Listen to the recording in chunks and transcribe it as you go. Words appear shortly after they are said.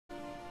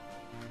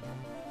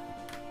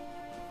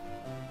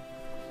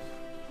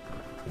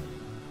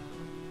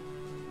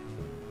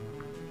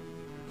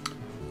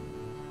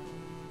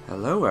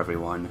Hello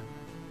everyone.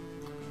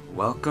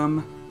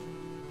 Welcome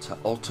to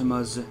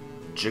Ultima's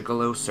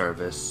Gigolo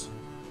service.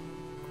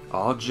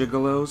 All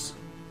gigolos,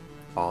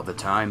 all the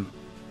time.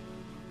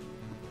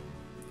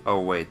 Oh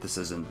wait, this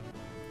isn't...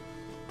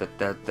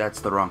 That's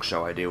the wrong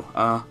show I do.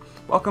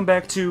 Welcome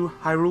back to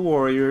Hyrule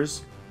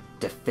Warriors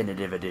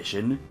Definitive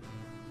Edition.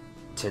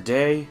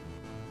 Today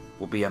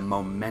will be a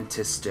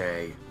momentous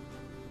day.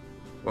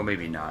 Well,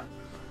 maybe not.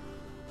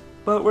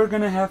 But we're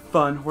gonna have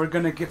fun. We're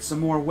gonna get some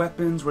more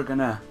weapons. We're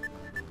gonna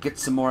get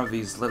some more of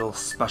these little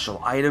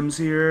special items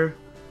here.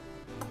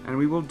 And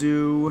we will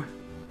do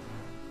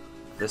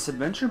this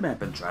adventure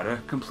map and try to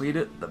complete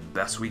it the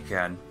best we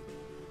can.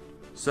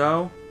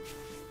 So,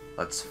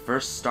 let's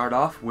first start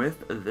off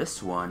with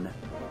this one.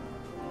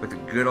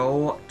 With good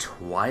old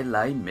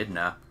Twilight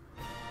Midna.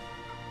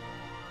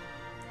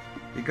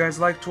 You guys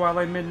like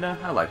Twilight Midna?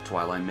 I like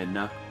Twilight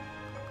Midna.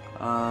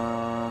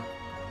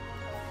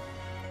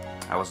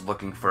 I was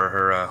looking for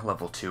her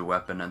level 2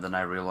 weapon and then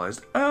I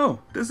realized, oh,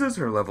 this is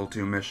her level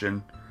 2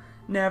 mission.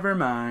 Never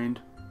mind.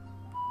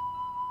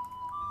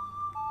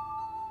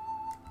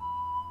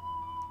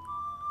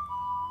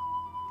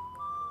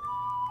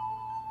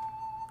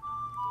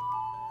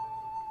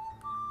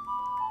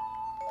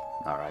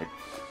 Alright.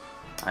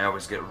 I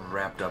always get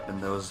wrapped up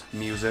in those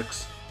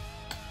musics.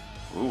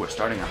 Ooh, we're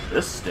starting on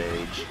this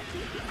stage.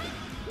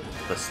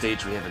 The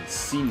stage we haven't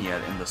seen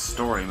yet in the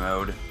story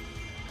mode.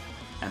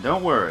 And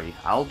don't worry,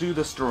 I'll do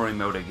the story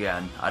mode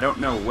again. I don't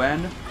know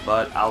when,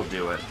 but I'll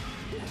do it.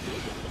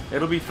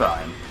 It'll be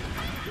fine.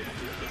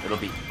 It'll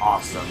be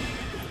awesome.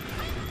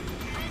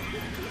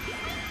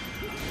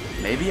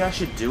 Maybe I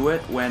should do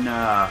it when,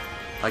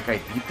 like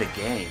I beat the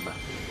game.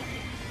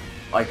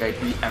 Like I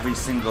beat every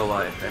single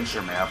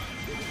adventure map.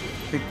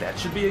 I think that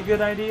should be a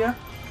good idea.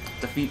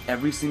 Defeat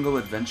every single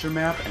adventure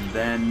map and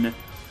then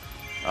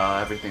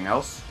everything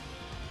else.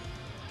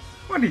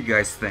 What do you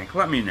guys think?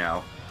 Let me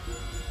know.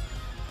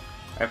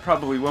 I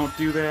probably won't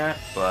do that,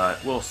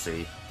 but we'll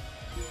see.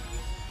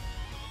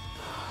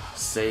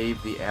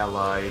 Save the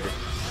allied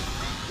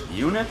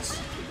units?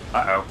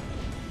 Uh-oh.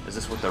 Is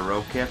this with the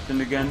rogue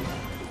captain again?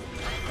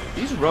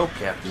 These rogue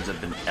captains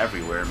have been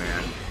everywhere,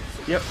 man.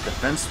 Yep,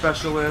 defense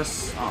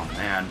specialists. Oh,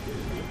 man.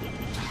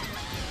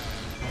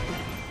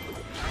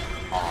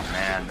 Oh,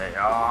 man, they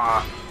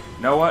are.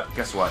 You know what?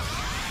 Guess what?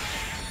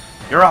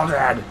 You're all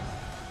dead!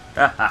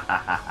 Ha ha ha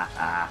ha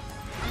ha.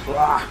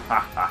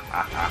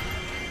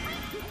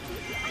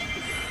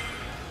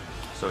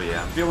 So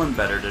yeah, I'm feeling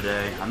better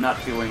today. I'm not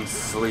feeling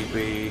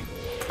sleepy.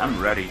 I'm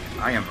ready.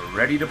 I am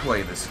ready to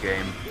play this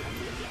game.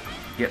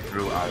 Get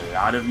through a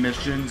lot of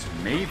missions,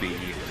 maybe,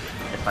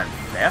 if I'm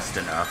fast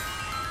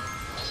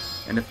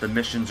enough. And if the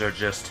missions are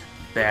just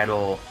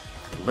battle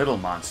little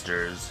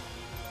monsters,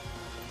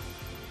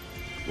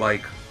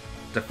 like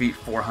defeat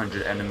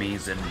 400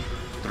 enemies in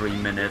 3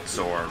 minutes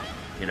or,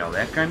 you know,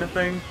 that kind of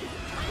thing.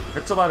 If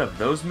it's a lot of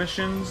those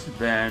missions,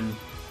 then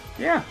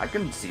yeah, I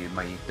can see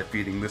my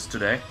defeating this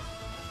today.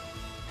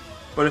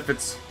 But if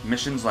it's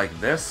missions like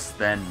this,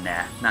 then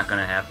nah, not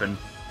gonna happen.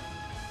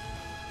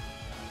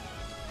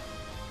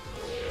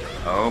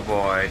 Oh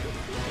boy.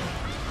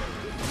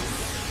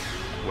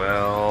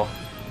 Well,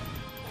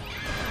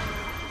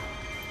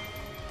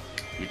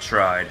 he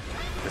tried.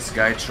 This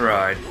guy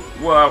tried.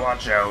 Whoa,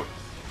 watch out.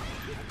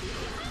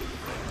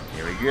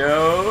 Here we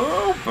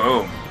go.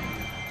 Boom.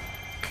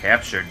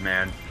 Captured,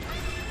 man.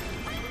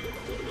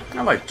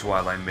 I like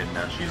Twilight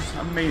Midna. She's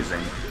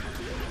amazing.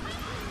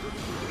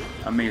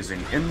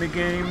 Amazing in the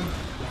game,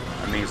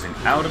 amazing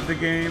out of the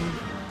game.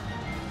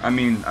 I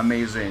mean,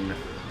 amazing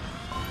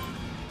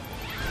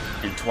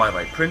in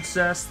Twilight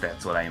Princess,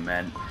 that's what I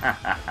meant.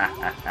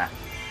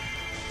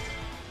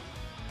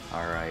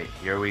 Alright,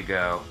 here we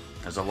go.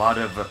 There's a lot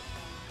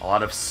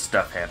of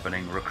stuff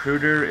happening.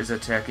 Recruiter is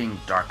attacking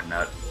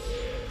Darknut.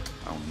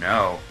 Oh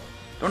no.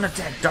 Don't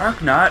attack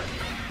Darknut!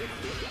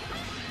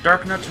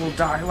 Darknut will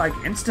die, like,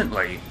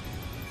 instantly.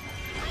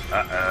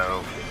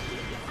 Uh-oh.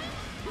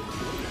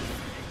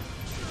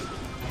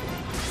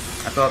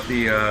 I thought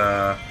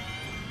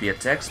the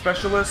attack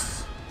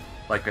specialist,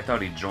 like I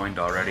thought he joined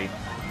already.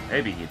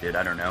 Maybe he did,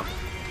 I don't know.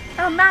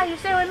 Oh my, you're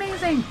so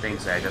amazing!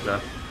 Thanks, Agatha.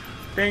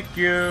 Thank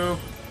you!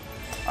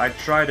 I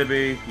try to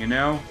be, you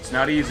know? It's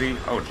not easy.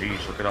 Oh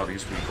geez, look at all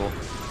these people.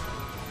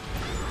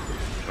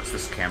 What's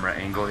this camera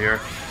angle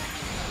here?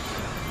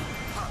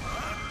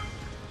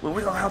 Well,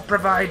 we'll help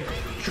provide...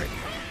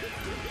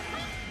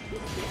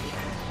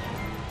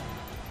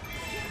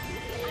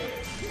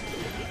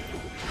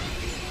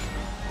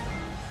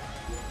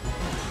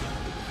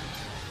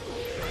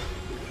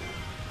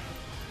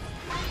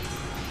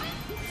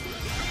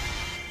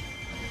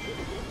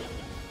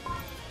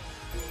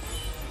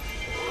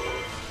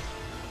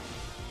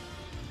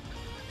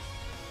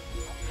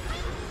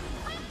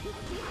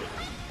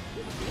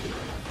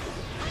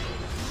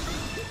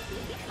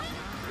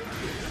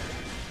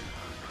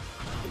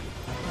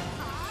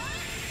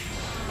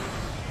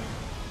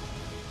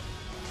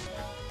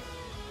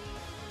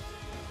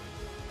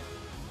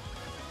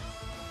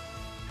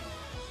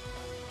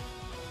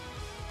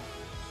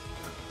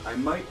 I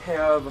might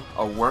have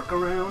a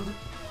workaround.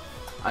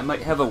 I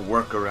might have a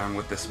workaround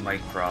with this mic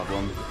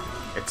problem.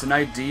 It's an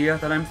idea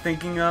that I'm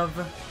thinking of,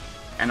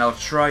 and I'll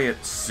try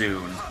it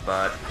soon,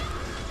 but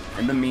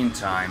in the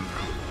meantime,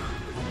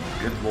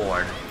 good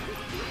lord.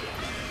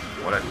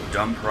 What a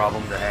dumb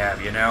problem to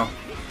have, you know?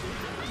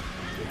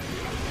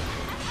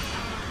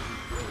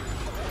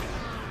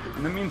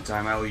 In the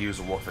meantime, I'll use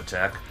Wolf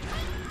Attack.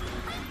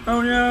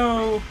 Oh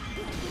no!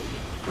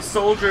 The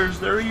soldiers,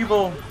 they're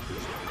evil!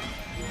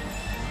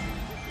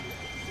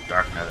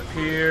 Dark Knight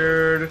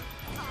appeared.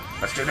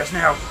 Let's do this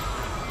now!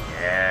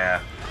 Yeah.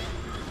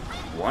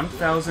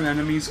 1,000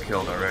 enemies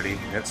killed already.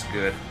 That's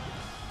good.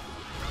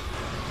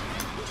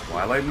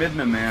 Twilight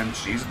Midna, man.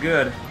 She's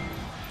good.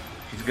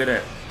 She's good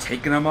at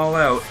taking them all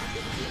out.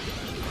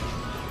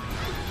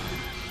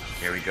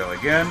 Here we go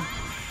again.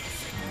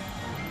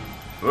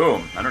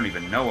 Boom. I don't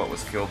even know what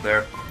was killed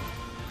there.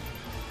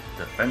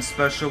 Defense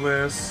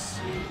Specialist.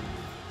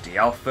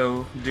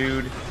 Dialpho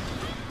dude.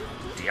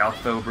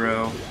 Dialpho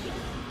bro.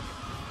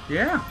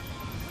 Yeah.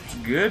 It's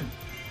good.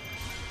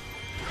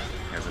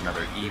 There's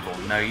another evil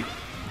knight.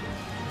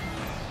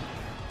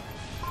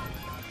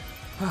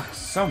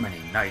 So many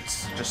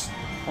knights, just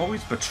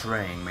always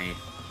betraying me.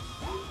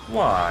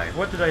 Why?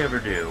 What did I ever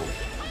do?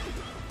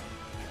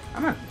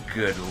 I'm a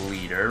good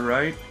leader,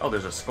 right? Oh,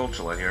 there's a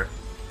Skulltula here.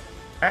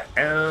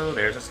 Uh-oh,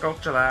 there's a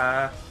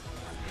Skulltula.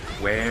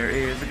 Where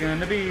is it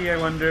gonna be, I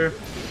wonder?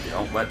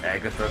 Don't let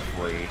Agatha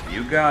flee.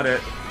 You got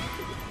it.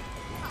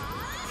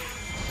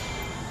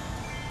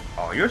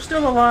 Oh, you're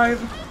still alive?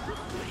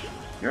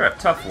 You're a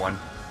tough one.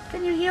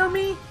 Can you hear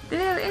me? The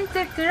little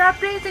insects are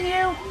uprising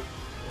you.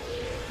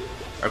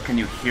 Or can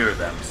you hear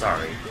them?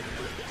 Sorry.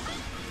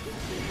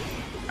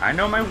 I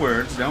know my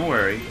words, don't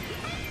worry.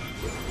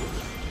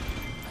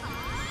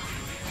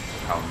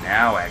 Oh,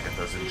 now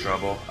Agatha's in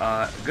trouble.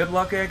 Good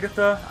luck,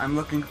 Agatha. I'm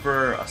looking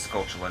for a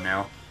Skulltula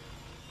now.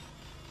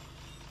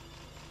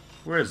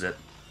 Where is it?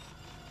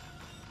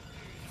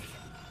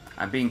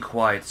 I'm being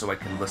quiet so I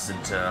can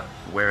listen to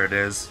where it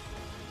is.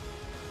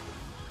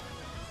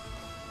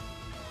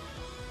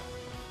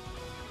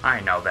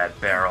 I know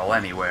that barrel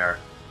anywhere.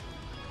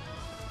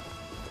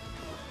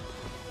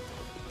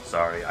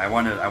 Sorry, I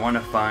want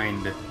to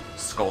find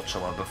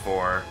Skulltula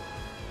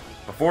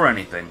before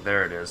anything.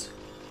 There it is.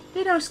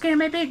 You don't scare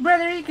my big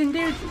brother. He can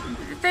do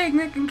the thing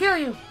that can kill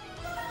you.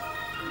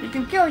 He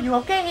can kill you,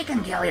 okay? He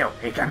can kill you.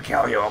 He can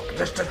kill you.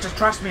 Just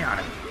trust me on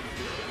it.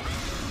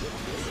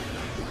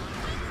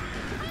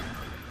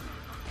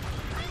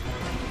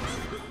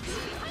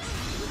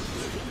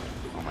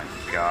 Oh my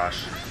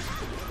gosh.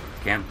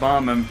 Can't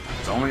bomb him.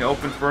 It's only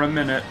open for a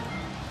minute.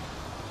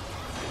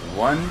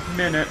 1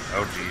 minute.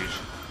 Oh jeez.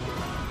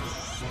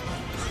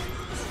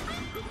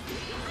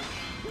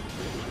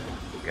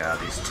 God,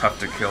 these tough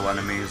to kill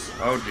enemies.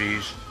 Oh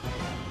jeez.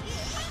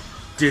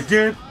 Did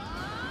it?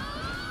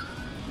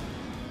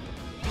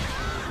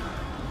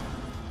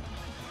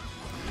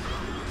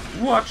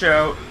 Watch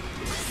out.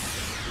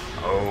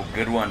 Oh,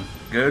 good one.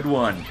 Good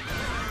one.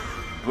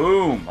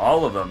 Boom.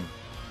 All of them.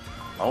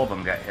 All of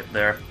them got hit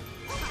there.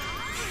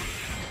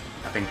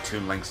 I think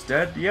Toon Link's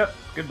dead. Yep.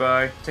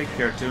 Goodbye. Take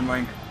care, Toon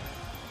Link.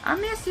 I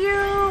miss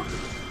you.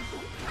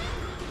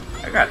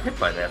 I got hit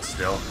by that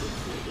still.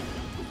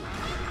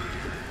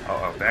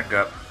 Uh-oh, back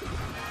up.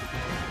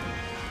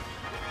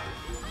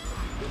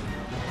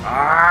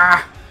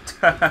 Ah!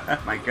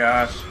 My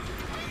gosh.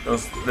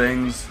 Those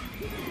things.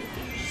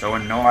 So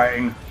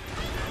annoying.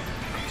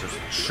 Those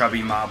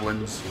chubby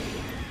moblins.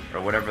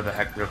 Or whatever the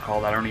heck they're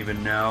called, I don't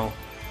even know.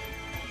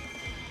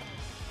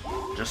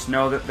 Just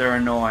know that they're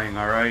annoying,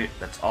 alright?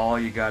 That's all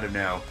you gotta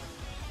know.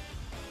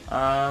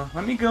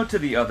 Let me go to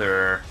the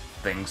other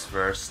things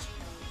first.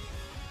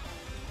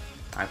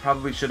 I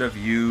probably should have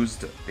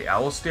used the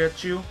owl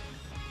statue.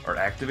 Or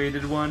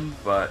activated one,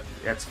 but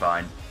that's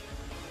fine.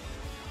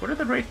 What are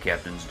the raid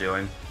captains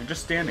doing? They're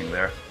just standing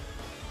there.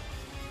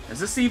 Is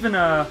this even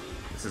a...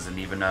 This isn't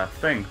even a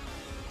thing.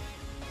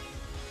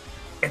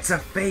 It's a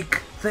fake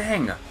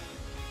thing!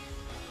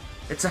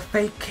 It's a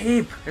fake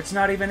cape! It's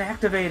not even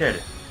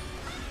activated!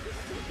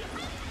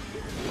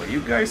 Well,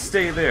 you guys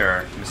stay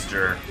there,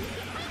 Mr.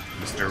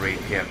 Raid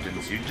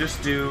Captains. You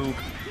just do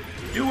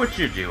what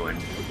you're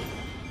doing.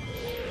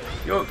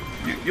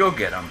 You'll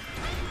get them.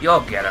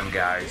 You'll get them,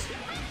 guys.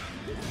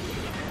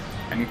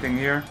 Anything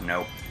here?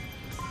 Nope.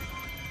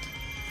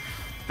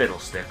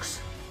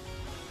 Fiddlesticks.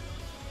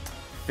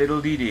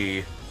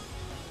 Fiddle-dee-dee.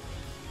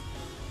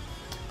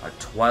 A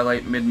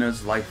Twilight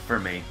Midna's life for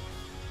me.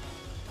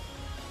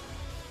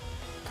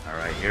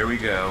 Alright, here we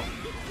go.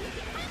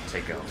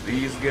 Take out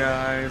these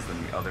guys,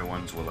 then the other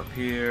ones will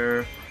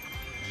appear.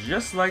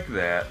 Just like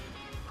that.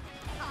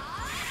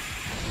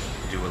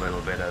 Do a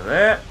little bit of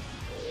that.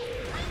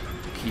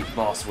 Keep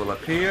Boss will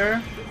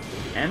appear.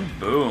 And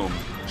boom.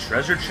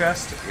 Treasure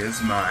chest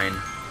is mine.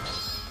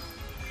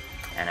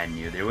 And I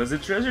knew there was a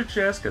treasure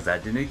chest because I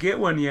didn't get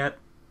one yet.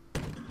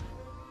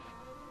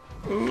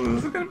 Ooh,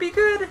 this is gonna be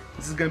good.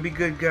 This is gonna be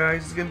good,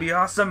 guys. This is gonna be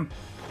awesome.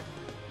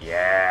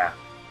 Yeah.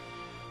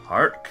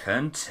 Heart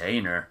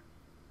container.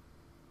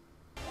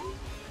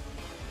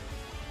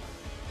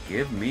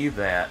 Give me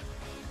that.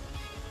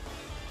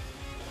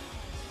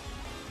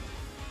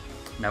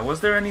 Now,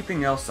 was there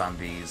anything else on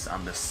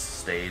this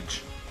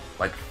stage?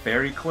 Like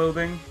fairy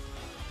clothing?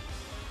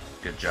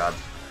 Good job.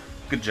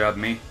 Good job,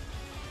 me.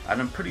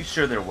 I'm pretty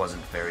sure there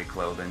wasn't fairy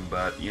clothing,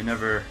 but you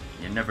never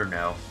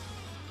know.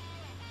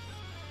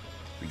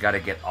 We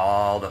gotta get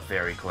all the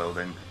fairy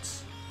clothing.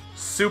 It's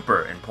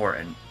super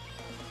important.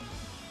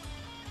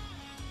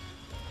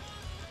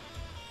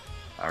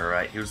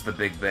 Alright, who's the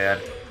big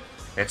bad?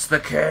 It's the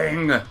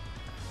king!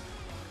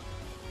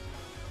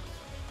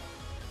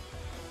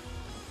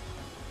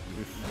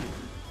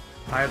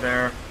 Hi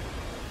there.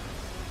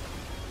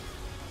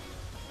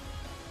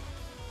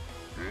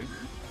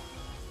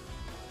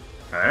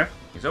 Huh?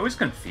 He's always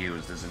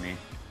confused, isn't he?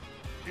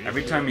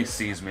 Every time he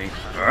sees me.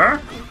 Huh?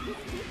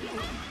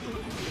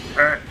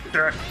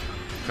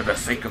 For the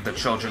sake of the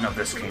children of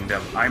this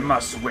kingdom, I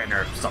must win,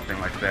 or something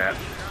like that.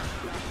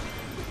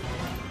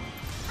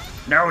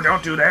 No,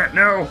 don't do that.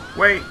 No.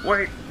 Wait.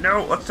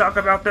 No, let's talk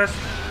about this.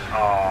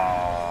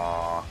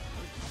 Aww.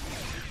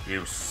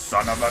 You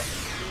son of a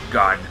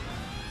gun.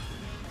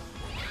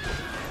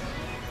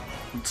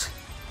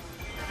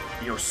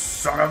 You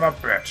son of a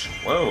bitch.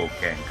 Whoa,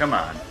 King, come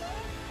on.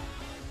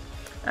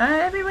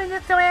 Everyone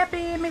gets so happy,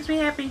 it makes me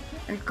happy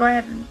and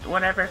glad and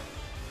whatever.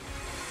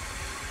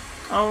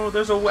 Oh,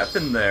 there's a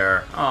weapon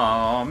there.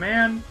 Oh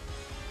man.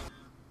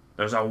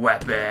 There's a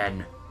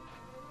weapon.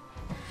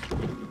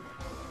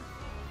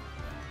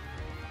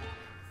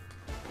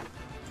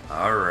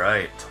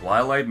 Alright,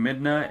 Twilight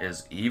Midna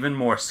is even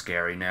more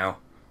scary now.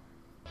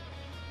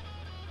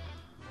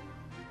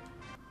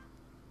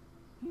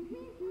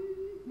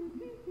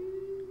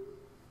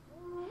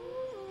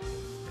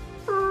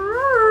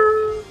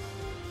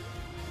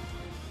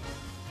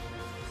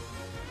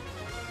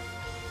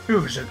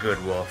 Who's a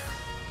good wolf?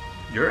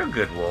 You're a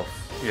good wolf.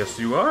 Yes,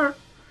 you are.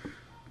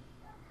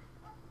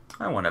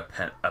 I want a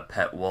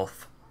pet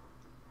wolf.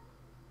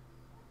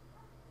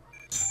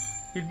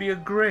 He'd be a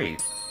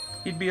great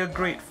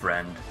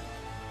friend.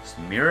 It's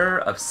Mirror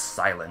of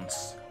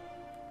Silence.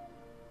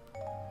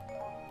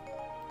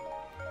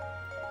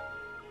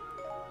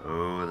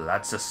 Ooh,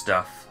 lots of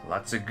stuff.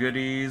 Lots of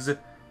goodies.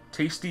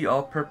 Tasty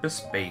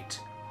all-purpose bait.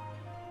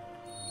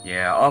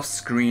 Yeah, off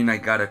screen I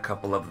got a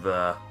couple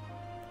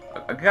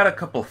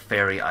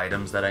fairy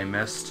items that I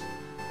missed.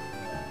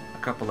 A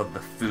couple of the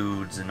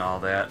foods and all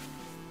that.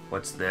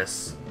 What's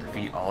this?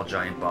 Defeat all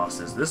giant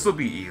bosses. This will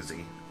be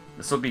easy.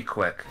 This will be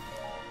quick.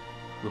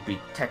 Will be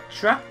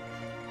Tetra.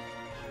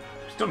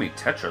 Still need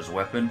Tetra's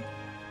weapon.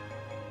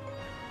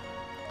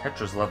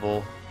 Tetra's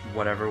level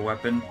whatever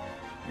weapon.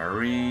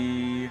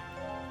 Marie.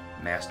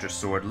 Master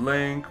Sword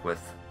Link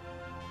with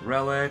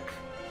Relic.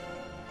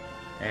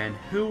 And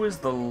who is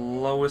the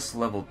lowest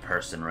leveled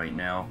person right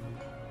now?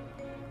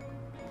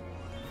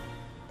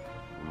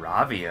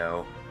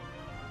 Ravio.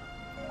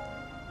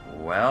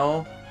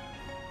 Well,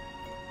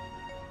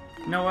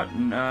 you know what?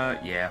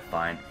 Yeah,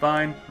 fine.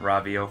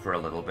 Ravio for a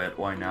little bit.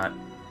 Why not?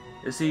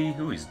 Is he?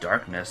 Ooh, he's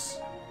Darkness.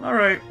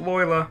 Alright,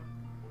 Loila.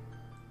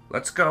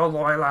 Let's go,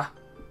 Loila.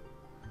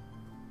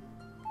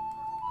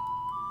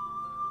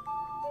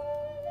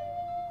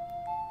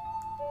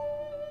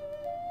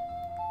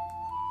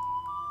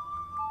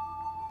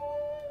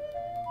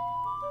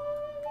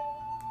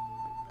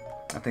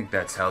 I think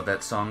that's how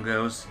that song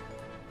goes.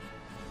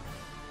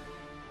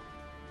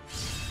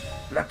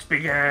 Let's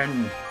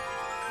begin!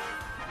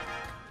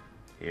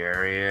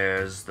 Here he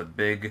is, the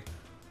big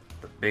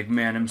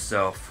man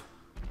himself.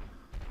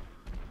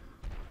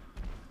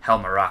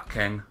 Helmarock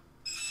King.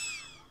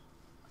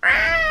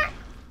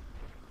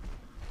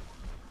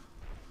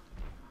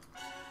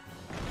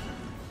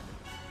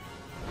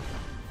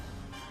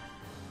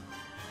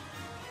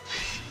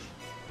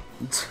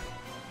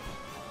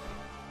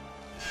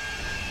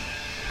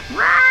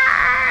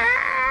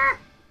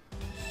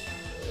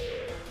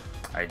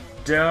 I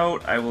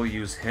doubt I will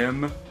use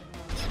him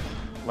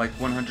like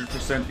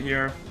 100%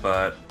 here,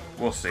 but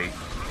we'll see.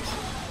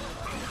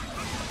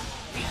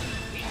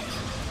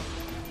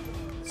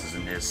 This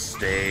isn't his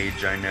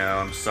stage, I know,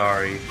 I'm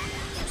sorry.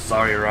 I'm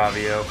sorry,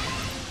 Ravio.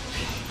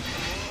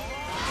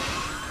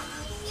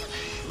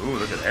 Ooh,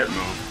 look at that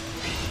move.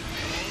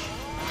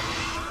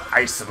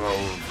 Ice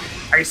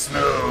move! Ice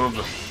move!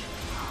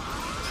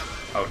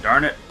 Oh,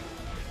 darn it.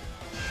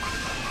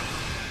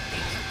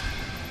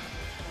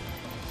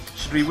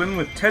 Should we win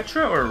with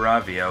Tetra or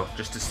Ravio,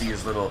 just to see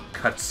his little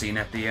cutscene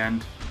at the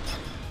end?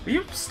 Will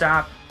you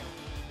stop?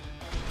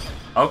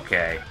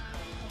 Okay.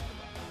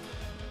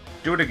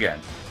 Do it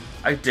again.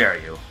 I dare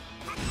you.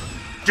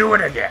 Do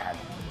it again!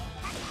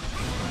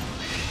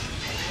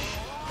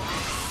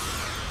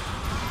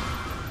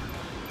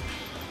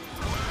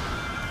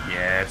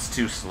 Yeah, it's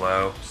too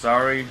slow.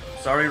 Sorry,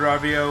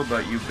 Ravio,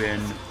 but you've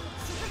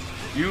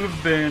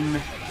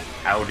been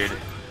outed.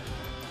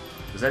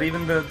 Is that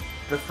even the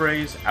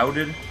phrase?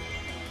 Outed?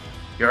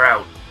 You're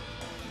out.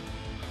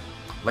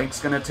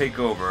 Link's gonna take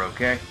over,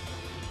 okay?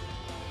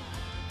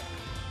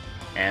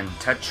 And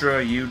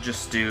Tetra, you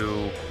just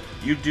do...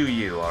 You do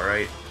you,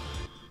 alright?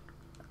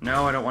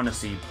 No, I don't want to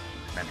see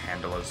then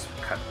handle his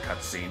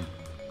cutscene.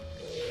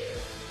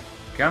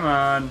 Come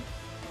on.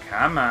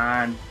 Come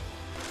on.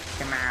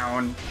 Come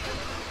on.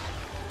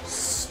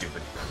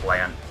 Stupid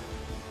plant.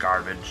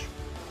 Garbage.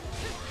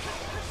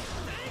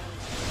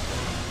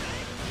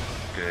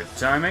 Good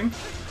timing.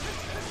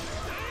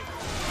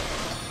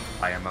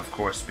 I am, of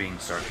course, being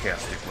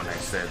sarcastic when I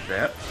said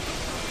that.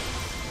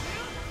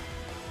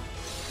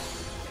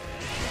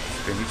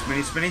 Spinny,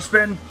 spinny, spinny,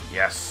 spin!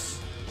 Yes.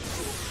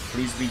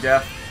 Please be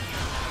death.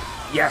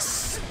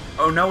 Yes!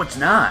 Oh, no, it's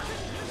not.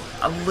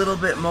 A little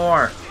bit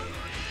more.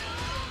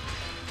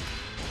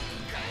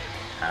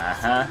 Ha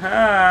ha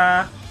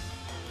ha!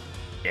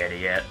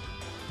 Idiot.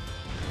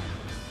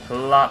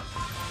 Plop.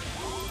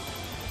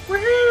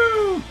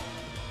 Woohoo!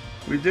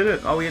 We did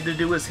it. All we had to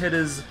do was hit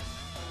his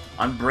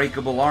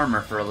unbreakable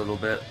armor for a little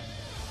bit.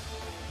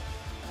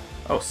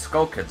 Oh,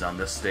 Skull Kid's on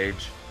this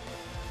stage.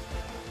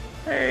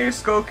 Hey,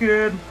 Skull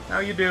Kid. How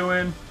you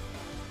doing?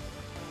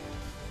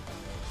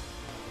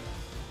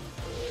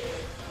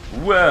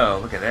 Whoa,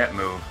 look at that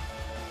move.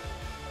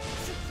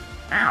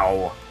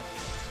 Ow.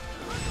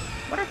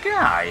 What a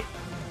guy.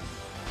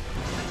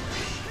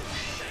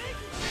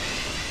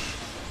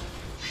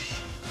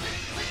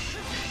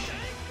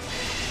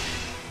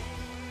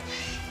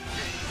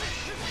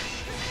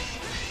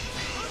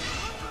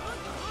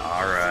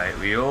 Alright,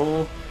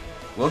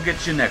 we'll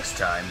get you next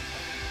time.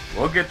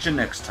 We'll get you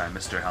next time,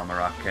 Mr.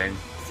 Helmarock King.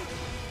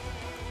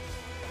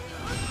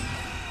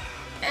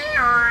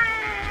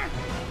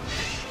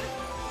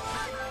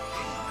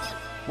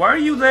 Why are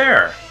you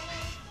there?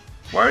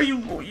 Why are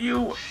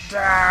you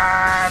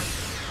Dad?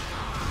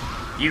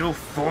 You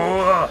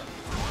fool!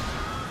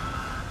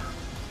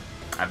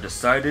 I've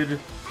decided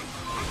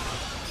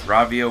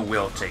Ravio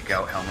will take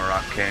out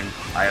Helmarock King.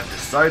 I have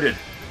decided.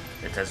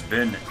 It has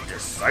been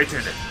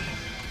decided.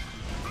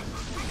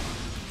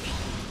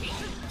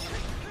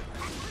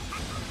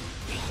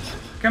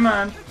 Come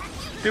on.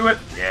 Do it.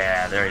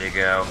 Yeah, there you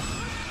go.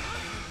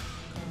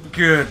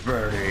 Good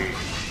birdie.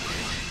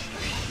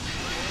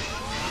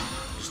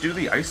 Just do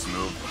the ice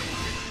move.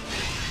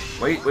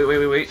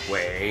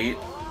 Wait.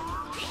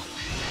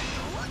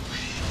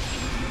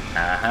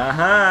 Ha ha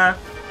ha.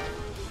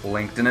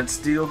 Link didn't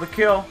steal the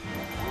kill.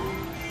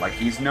 Like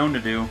he's known to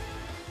do.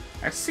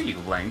 I see you,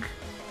 Link.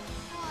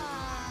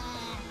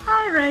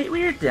 Alright,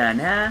 we're done,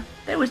 huh?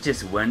 That was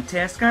just one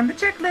task on the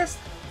checklist.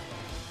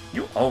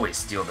 You always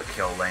steal the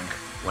kill, Link.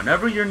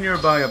 Whenever you're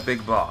nearby a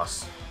big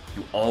boss,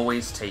 you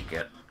always take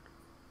it.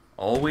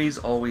 Always,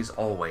 always,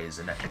 always,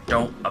 and I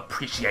don't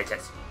appreciate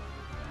it.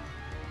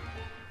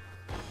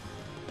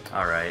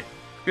 Alright.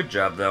 Good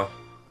job, though.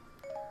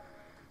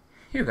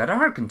 You got a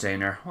heart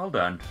container. Well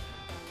done.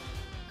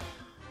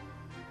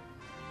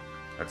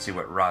 Let's see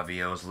what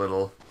Ravio's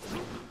little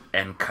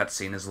end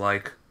cutscene is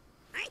like.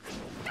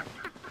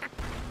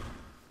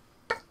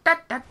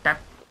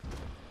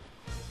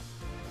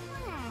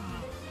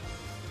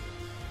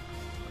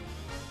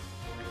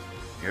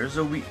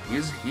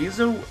 He's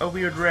a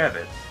weird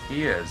rabbit.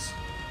 He is.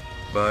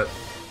 But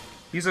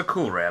he's a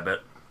cool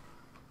rabbit.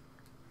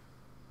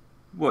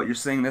 What, you're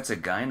saying that's a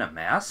guy in a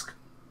mask?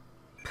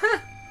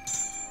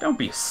 Don't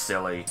be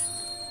silly.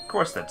 Of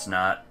course that's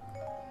not.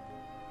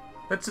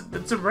 That's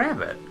a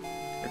rabbit.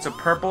 It's a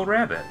purple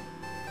rabbit.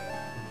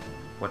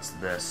 What's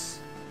this?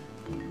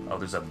 Oh,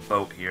 there's a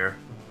boat here.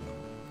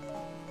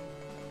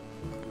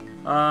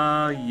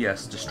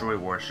 Yes, destroy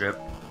warship.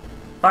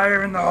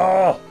 Fire in the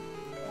hole!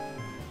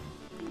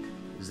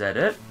 Is that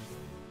it?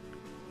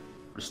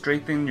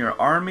 Strengthen your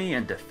army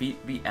and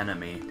defeat the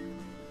enemy.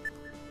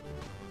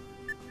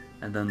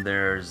 And then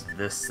there's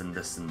this and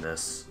this and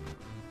this.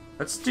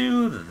 Let's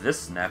do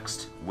this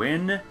next.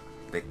 Win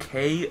the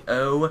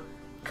KO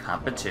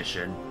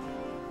competition.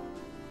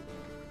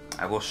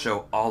 I will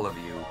show all of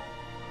you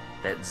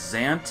that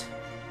Zant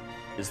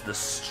is the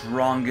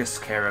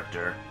strongest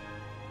character,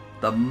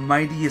 the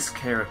mightiest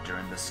character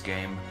in this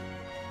game.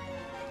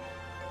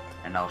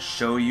 And I'll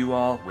show you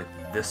all with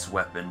this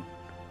weapon.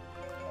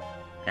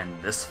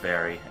 And this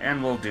fairy,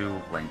 and we'll do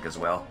Link as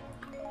well.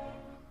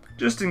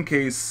 Just in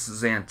case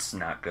Zant's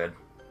not good.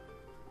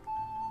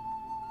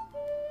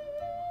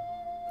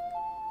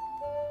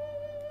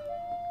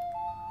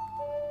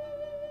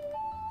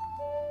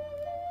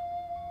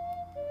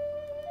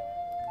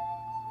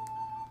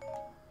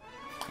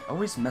 I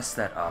always mess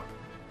that up.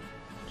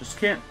 Just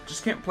can't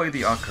play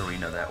the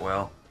ocarina that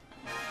well.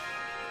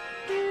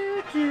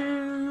 Do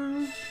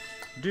do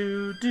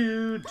do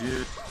do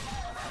do.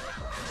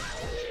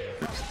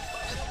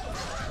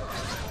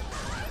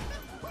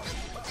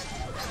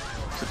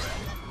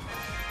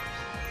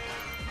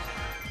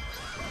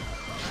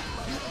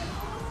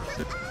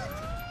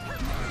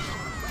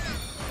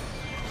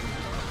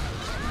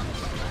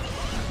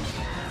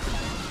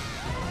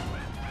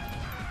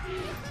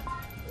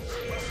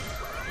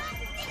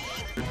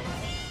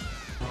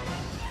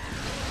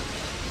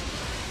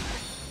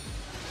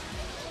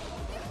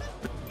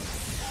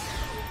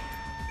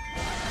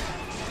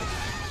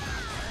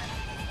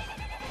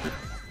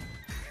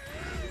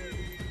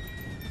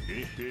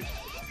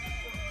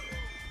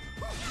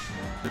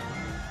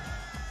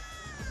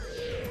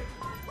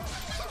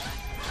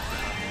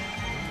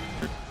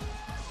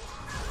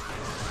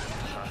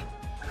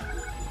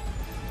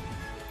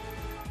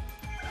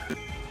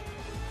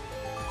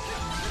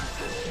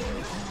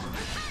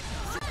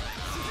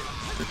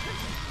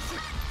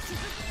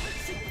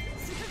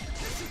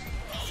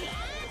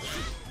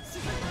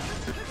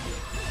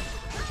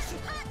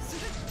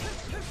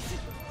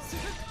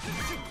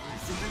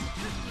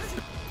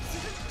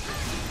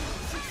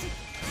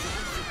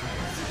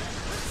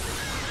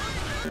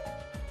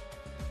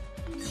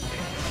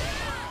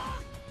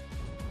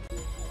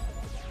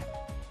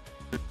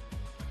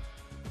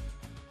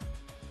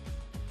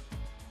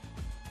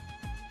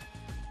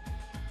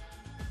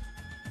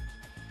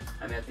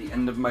 I'm at the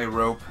end of my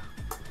rope.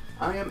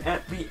 I am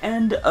at the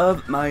end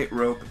of my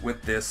rope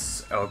with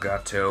this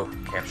Elgato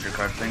capture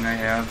card thing I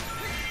have.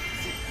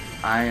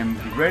 I am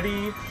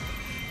ready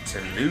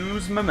to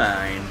lose my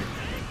mind.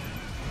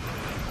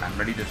 I'm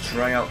ready to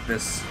try out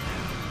this,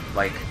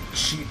 like,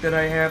 cheat that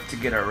I have to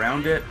get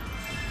around it.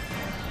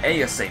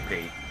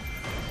 ASAP.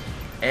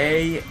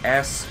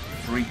 AS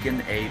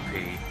freaking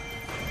AP.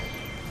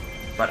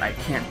 But I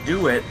can't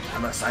do it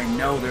unless I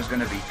know there's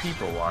gonna be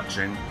people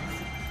watching.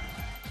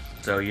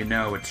 So you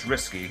know it's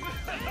risky.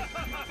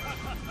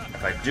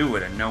 If I do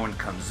it and no one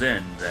comes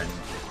in, then,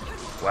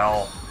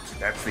 well,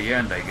 that's the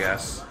end, I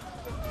guess.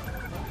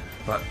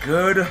 But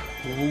good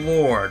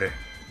lord,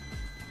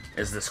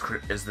 is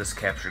this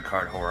captured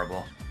card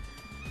horrible?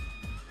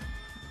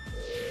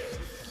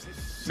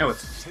 No,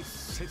 it's...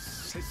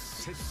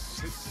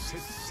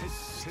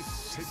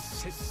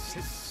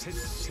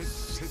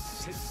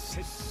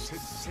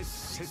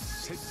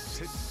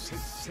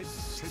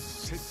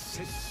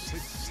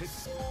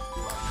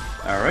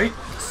 Alright,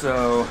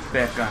 so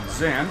back on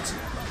Zant.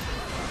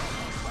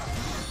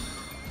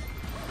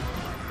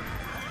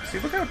 See,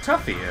 look how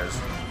tough he is.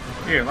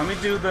 Here, let me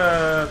do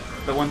the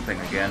one thing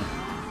again.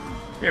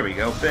 Here we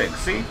go, big.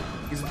 See?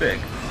 He's big.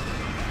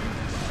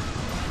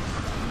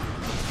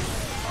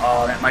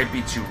 Oh, that might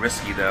be too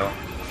risky, though.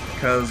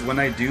 Because when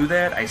I do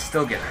that, I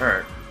still get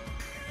hurt.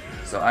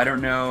 So I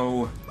don't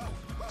know...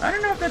 I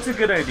don't know if that's a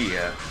good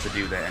idea to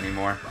do that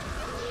anymore.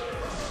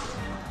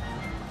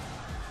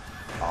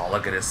 Oh,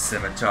 look at his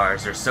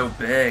scimitars. They're so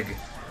big.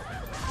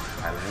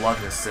 I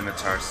love his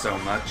scimitars so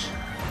much.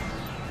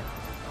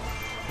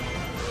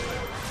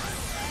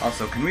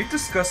 Also, can we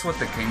discuss what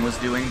the king was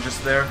doing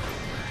just there?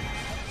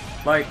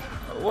 Like,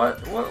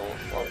 what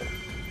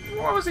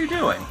was he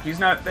doing? He's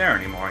not there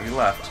anymore. He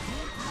left.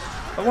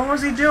 But what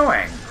was he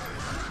doing?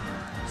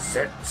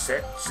 Sit,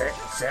 sit, sit,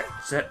 sit,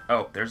 sit.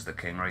 Oh, there's the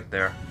king right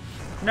there.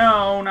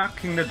 No, not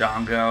King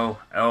Dodongo.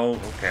 Oh,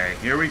 okay.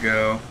 Here we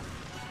go.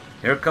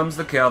 Here comes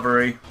the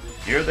cavalry.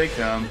 Here they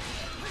come.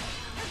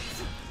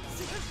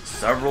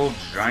 Several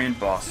giant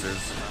bosses.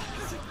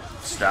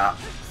 Stop.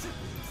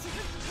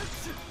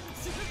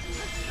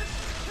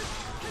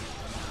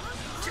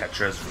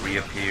 Tetra's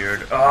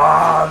reappeared.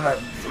 Oh, that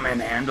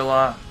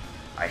Manhandla.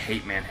 I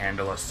hate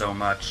Manhandla so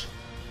much.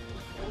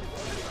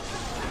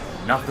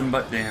 Nothing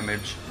but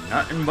damage.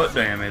 Nothing but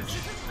damage.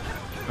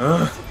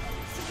 Ugh.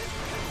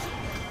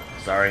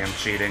 Sorry, I'm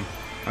cheating.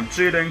 I'm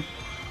cheating.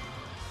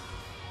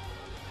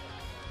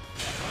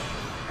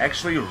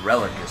 Actually,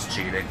 Relic is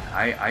cheating.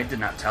 I did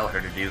not tell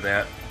her to do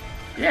that.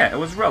 Yeah, it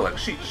was Relic.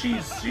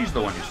 She's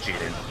the one who's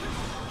cheating.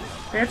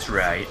 That's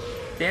right.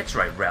 That's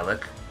right,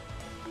 Relic.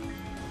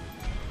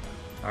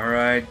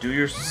 Alright, do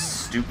your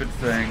stupid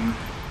thing.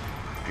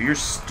 Do your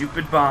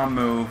stupid bomb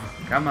move.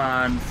 Come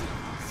on.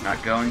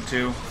 Not going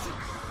to.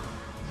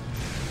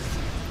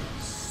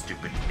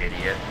 Stupid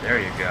idiot. There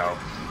you go.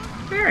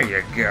 There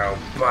you go,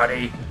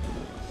 buddy.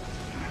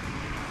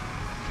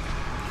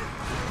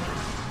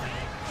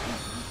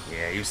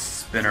 Yeah, you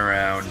spin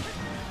around.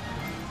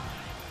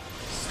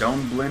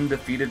 Stone Blinn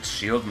defeated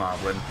Shield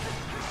Moblin.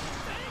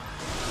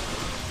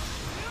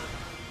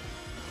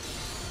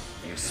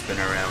 You spin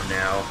around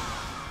now.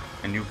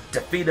 And you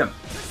defeat him.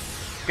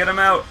 Get him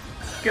out.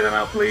 Get him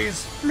out,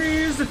 please.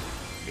 Please.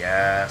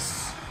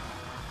 Yes.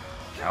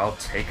 I'll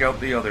take out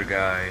the other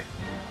guy.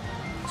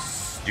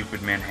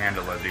 Stupid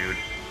Manhandla, dude.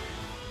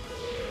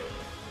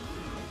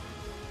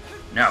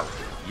 No.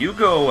 You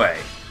go away.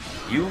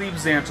 You leave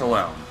Zant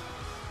alone.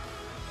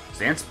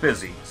 Zant's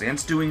busy.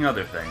 Zant's doing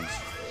other things.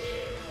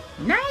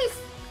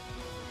 Nice!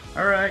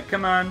 Alright,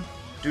 come on.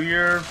 Do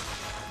your...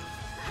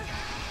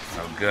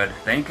 Oh, good.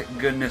 Thank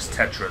goodness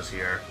Tetra's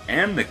here.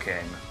 And the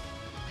king.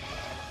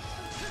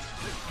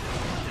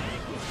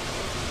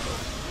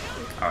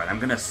 Alright, I'm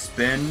gonna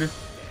spin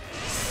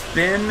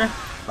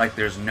like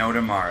there's no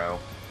tomorrow.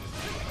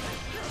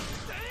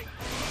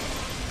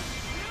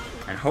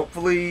 And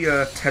hopefully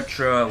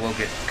Tetra will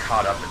get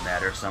caught up in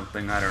that or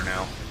something, I don't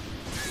know.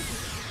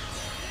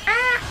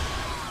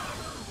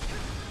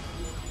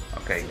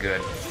 Okay,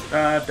 good.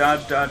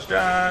 Dodge, dodge,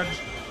 dodge.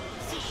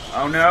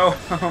 Oh no,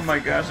 oh my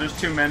gosh, there's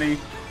too many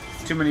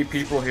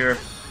people here.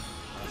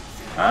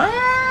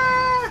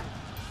 Ah!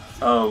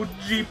 Oh,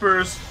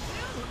 jeepers.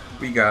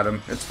 We got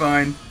him, it's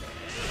fine.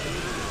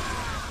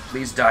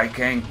 Please die,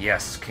 King.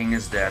 Yes, King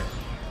is dead.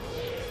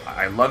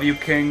 I love you,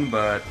 King,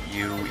 but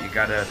you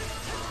gotta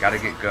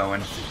get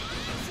going.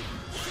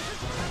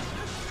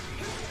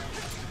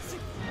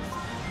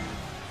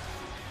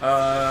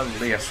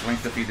 Yes,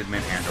 Link defeated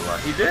Manhandla.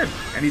 He did,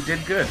 and he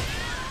did good.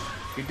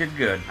 He did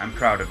good. I'm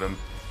proud of him.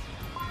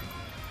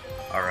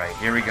 Alright,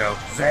 here we go.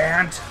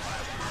 Zant!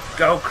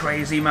 Go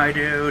crazy, my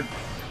dude! In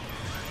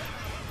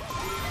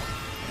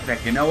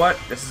fact, you know what?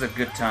 This is a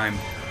good time.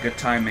 Good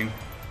timing.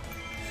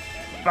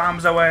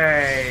 Bombs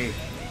away!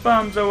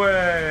 Bombs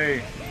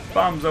away!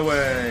 Bombs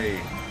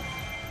away!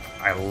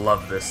 I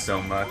love this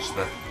so much.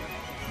 The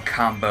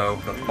combo,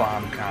 the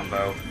bomb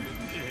combo.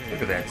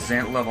 Look at that.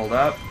 Zant leveled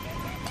up.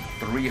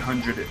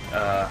 300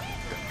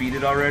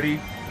 defeated already.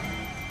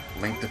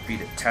 Link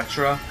defeated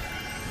Tetra.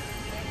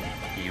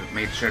 He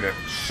made sure to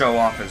show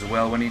off as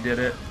well when he did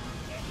it.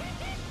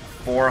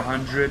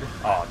 400.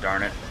 Oh,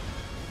 darn it.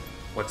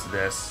 What's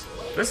this?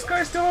 This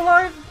guy's still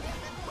alive?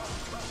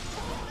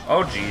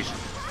 Oh, geez.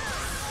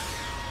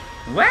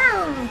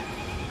 Wow!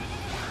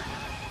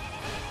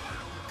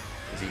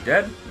 Is he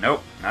dead?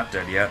 Nope, not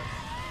dead yet.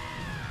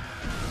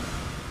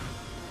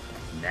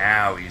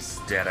 Now he's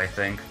dead, I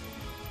think.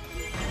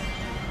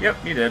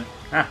 Yep, he did.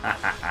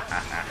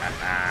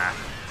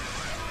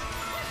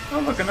 Oh,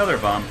 look, another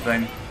bomb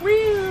thing.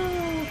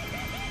 Woo!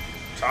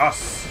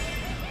 Toss!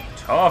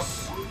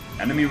 Toss!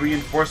 Enemy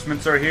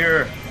reinforcements are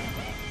here!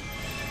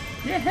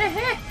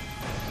 Yeah.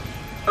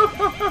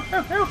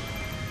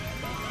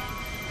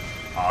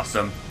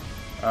 Awesome.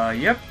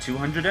 Yep,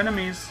 200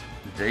 enemies.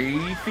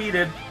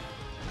 Defeated.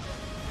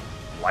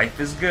 Life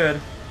is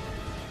good.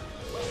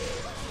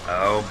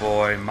 Oh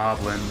boy,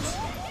 moblins.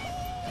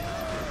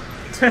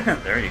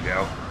 There you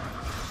go.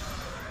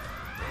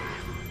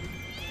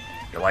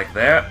 You like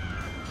that?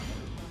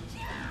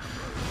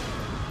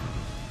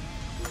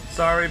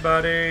 Sorry,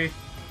 buddy.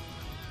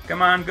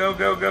 Come on, go,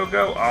 go, go,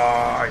 go. Oh,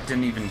 I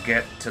didn't even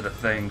get to the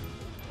thing.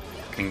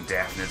 King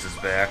Daphnis is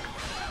back.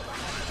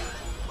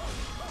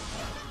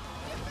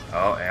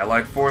 Oh,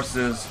 Allied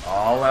forces,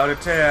 all-out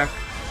attack.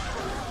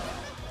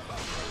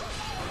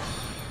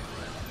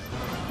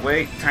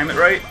 Wait, time it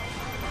right.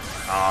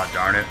 Aw, oh,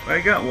 darn it.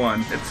 I got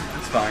one.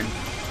 It's fine.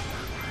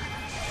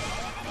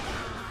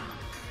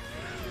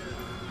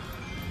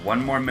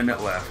 1 more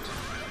minute left.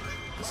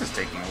 This is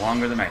taking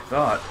longer than I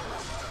thought.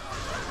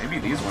 Maybe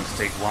these ones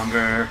take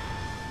longer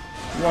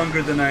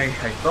than I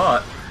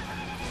thought.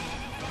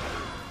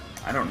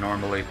 I don't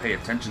normally pay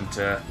attention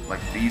to,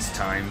 like, these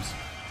times.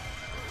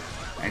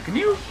 And can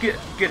you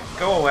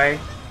go away?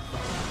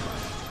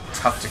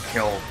 Tough to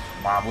kill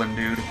Moblin,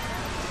 dude.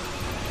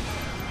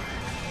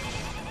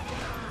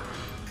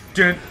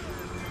 Dun.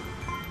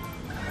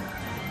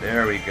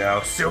 There we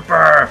go.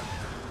 Super!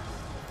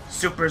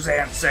 Super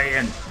Zant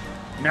Saiyan!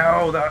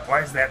 No,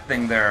 why is that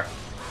thing there?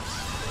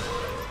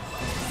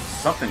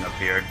 Something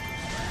appeared.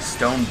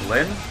 Stone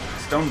Blinn?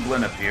 Stone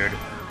Blinn appeared.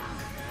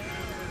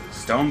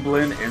 Stone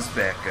Blinn is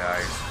back,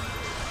 guys.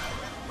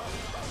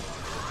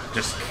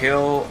 Just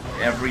kill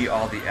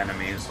all the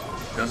enemies.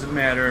 Doesn't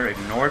matter.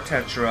 Ignore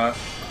Tetra.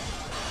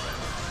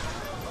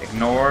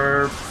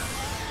 Ignore...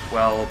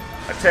 Well,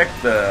 attack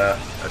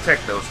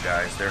those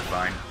guys. They're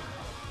fine.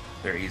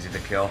 They're easy to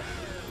kill.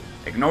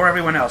 Ignore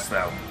everyone else,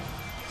 though.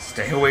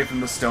 Stay away from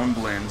the Stone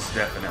Blinns,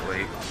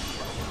 definitely.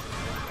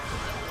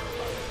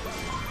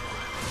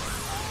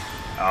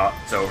 Oh,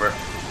 it's over.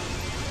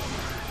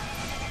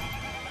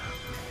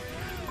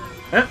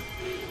 Huh?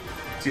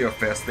 See how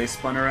fast they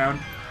spun around?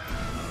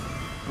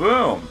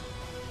 Boom!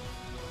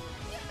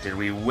 Did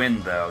we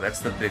win, though? That's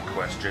the big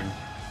question.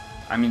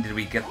 I mean, did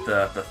we get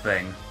the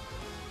thing?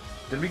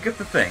 Did we get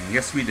the thing?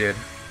 Yes, we did.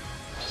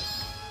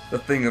 The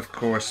thing, of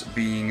course,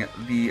 being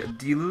the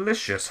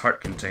delicious heart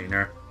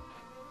container.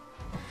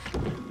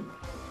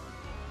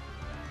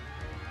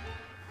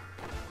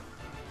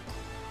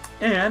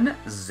 And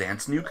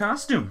Zant's new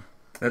costume.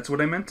 That's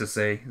what I meant to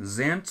say.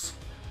 Zant's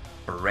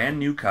brand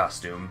new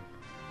costume.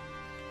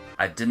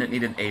 I didn't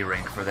need an A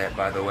rank for that,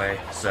 by the way,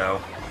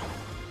 so...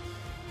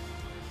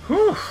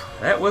 Whew,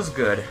 that was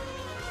good.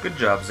 Good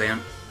job,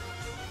 Zant.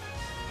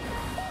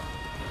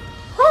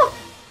 Whew!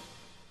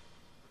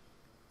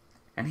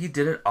 And he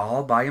did it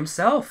all by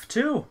himself,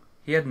 too.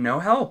 He had no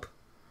help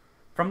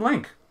from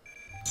Link.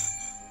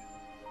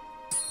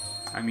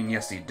 I mean,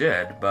 yes, he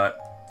did, but,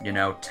 you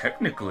know,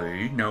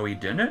 technically, no, he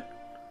didn't.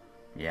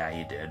 Yeah,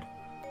 he did.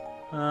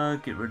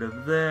 Get rid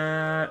of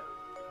that.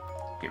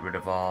 Get rid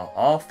of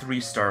all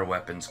 3-star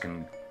weapons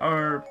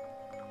or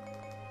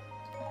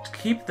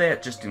keep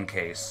that just in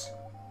case.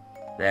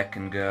 That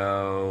can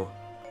go.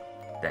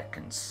 That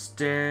can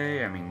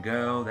stay. I mean,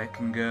 go. That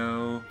can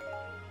go.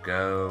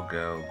 Go,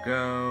 go,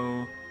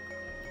 go.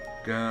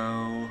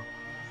 Go.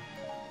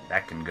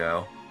 That can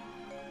go.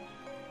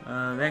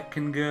 That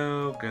can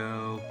go.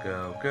 Go,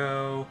 go,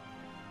 go.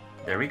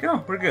 There we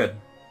go. We're good.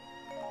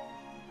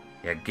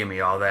 Yeah,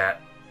 gimme all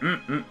that.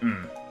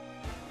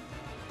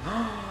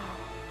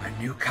 A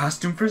new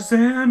costume for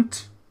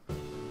Zant!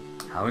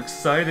 How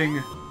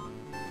exciting!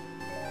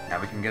 Now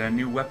we can get a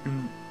new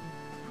weapon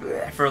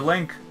for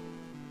Link.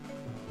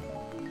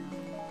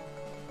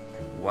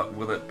 What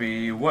will it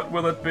be? What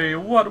will it be?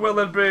 What will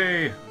it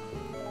be?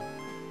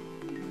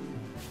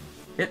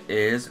 It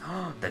is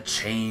the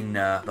chain,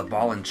 the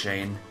ball and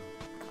chain.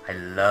 I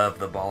love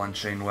the ball and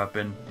chain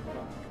weapon.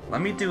 Let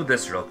me do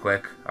this real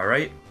quick,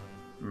 alright?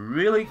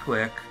 Really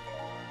quick.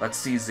 Let's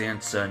see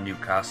Zant's new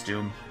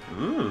costume.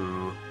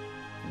 Ooh.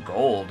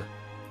 Gold.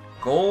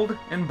 Gold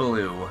and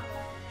blue.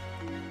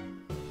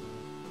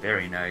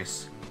 Very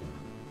nice.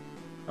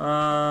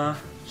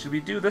 Should we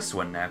do this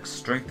one next?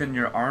 Strengthen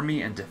your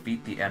army and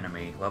defeat the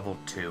enemy. Level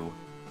 2.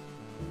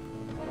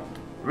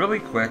 Really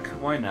quick,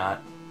 why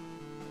not?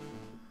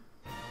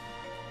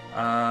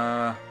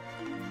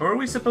 Who are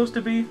we supposed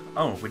to be?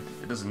 Oh,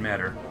 it doesn't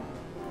matter.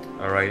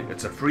 Alright,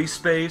 it's a free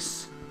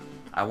space.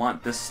 I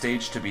want this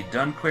stage to be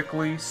done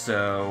quickly,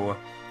 so...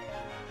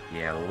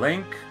 yeah,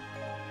 Link.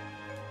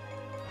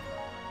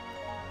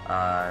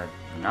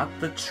 Not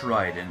the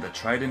Trident. The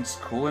Trident's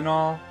cool and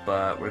all,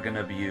 but we're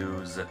gonna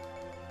use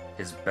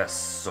his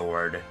best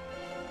sword.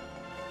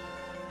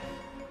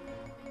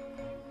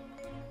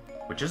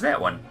 Which is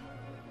that one.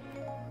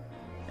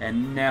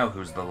 And now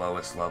who's the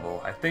lowest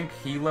level? I think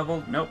he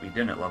leveled... nope, he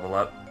didn't level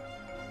up.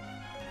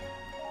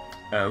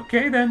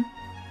 Okay, then.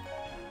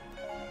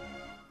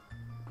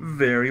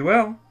 Very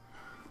well.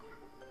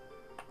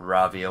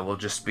 Ravia will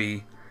just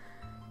be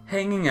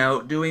hanging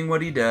out, doing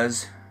what he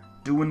does,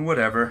 doing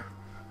whatever.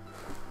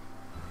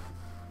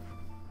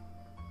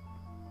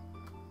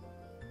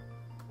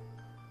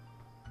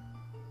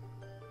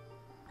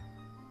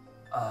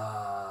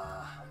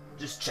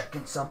 Just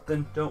checking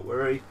something, don't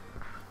worry.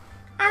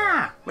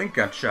 Ah! Link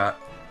got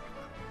shot.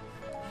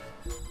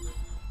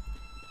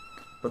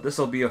 But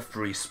this'll be a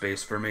free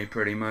space for me,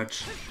 pretty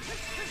much.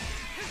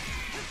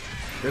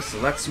 This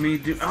lets me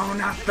do... oh,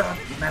 not the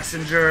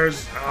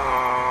messengers!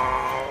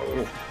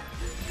 Oh!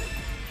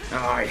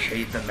 Oh, I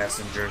hate the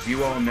messengers.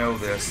 You all know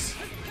this.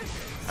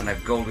 And a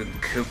golden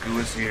cuckoo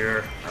is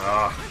here.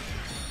 Ah.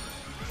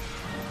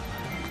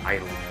 I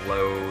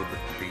loathe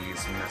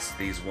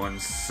these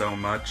ones so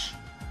much.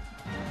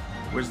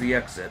 Where's the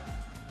exit?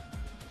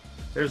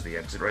 There's the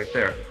exit right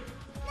there.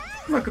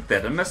 Look at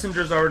that, the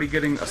messenger's already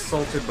getting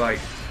assaulted by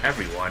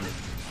everyone.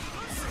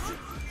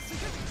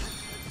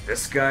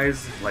 This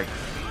guy's like...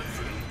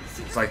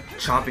 it's like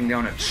chopping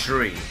down a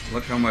tree.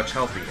 Look how much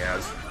health he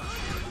has.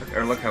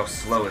 Or look how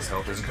slow his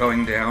health is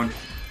going down.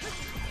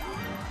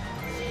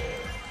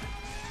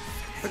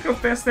 Look how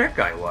fast that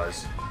guy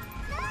was.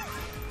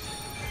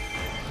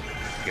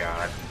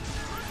 God.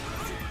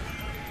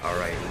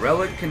 Alright,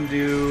 Relic can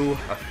do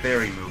a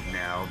fairy move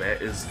now.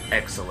 That is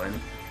excellent.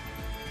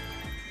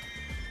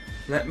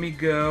 Let me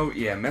go.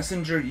 Yeah,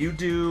 Messenger, you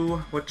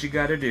do what you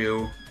gotta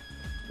do.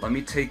 Let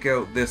me take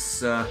out this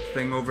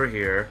thing over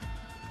here.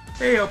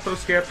 Hey,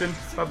 Outpost Captain.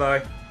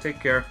 Bye-bye. Take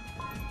care.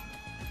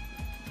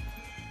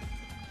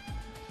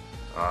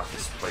 Ah,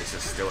 this place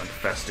is still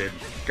infested.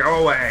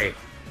 Go away!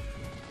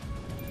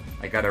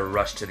 I gotta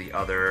rush to the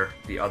other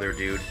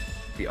dude.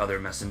 The other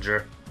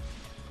messenger.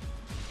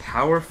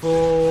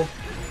 Powerful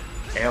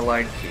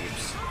allied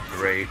keeps.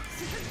 Great.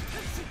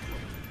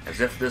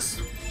 As if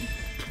this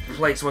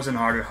place wasn't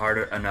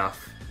harder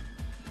enough.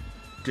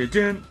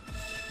 Didn't.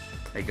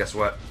 Hey, guess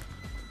what?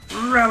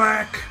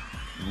 Relic!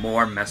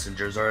 More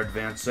messengers are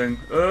advancing.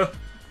 The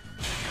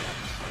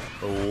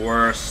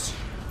worst.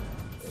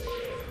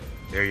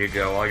 There you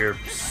go. All your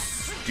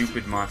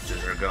stupid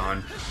monsters are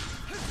gone.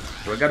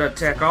 Do I gotta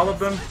attack all of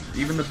them?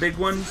 Even the big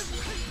ones?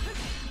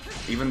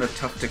 Even the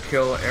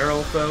tough-to-kill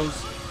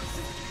Aerolthos?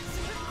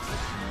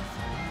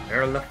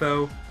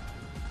 Aerolitho?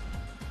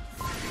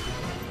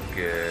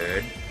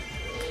 Good.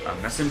 A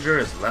messenger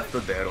has left the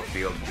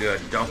battlefield. Good.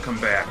 Don't come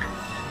back.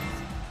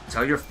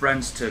 Tell your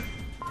friends to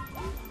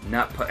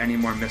not put any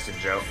more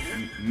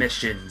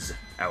missions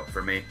out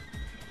for me.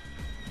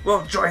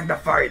 We'll join the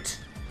fight!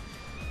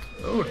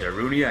 Oh,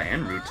 Darunia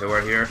and Ruto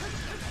are here.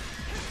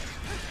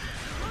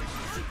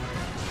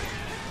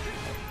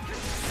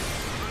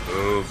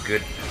 Oh,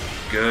 good.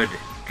 Good.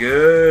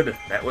 Good!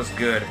 That was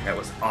good. That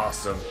was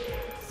awesome.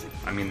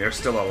 I mean, they're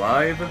still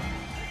alive,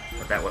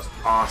 but that was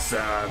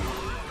awesome.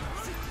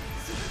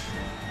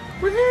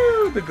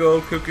 Woohoo! The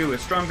gold cuckoo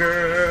is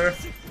stronger!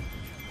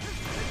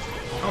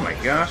 Oh my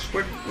gosh,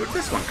 where'd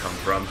this one come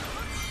from?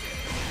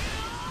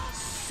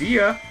 See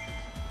ya!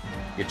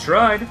 You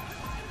tried!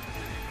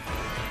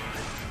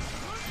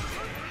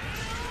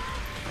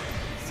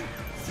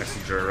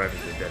 Messenger arrived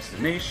at the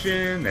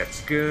destination,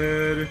 that's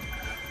good.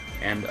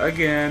 And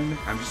again,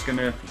 I'm just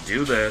gonna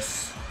do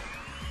this.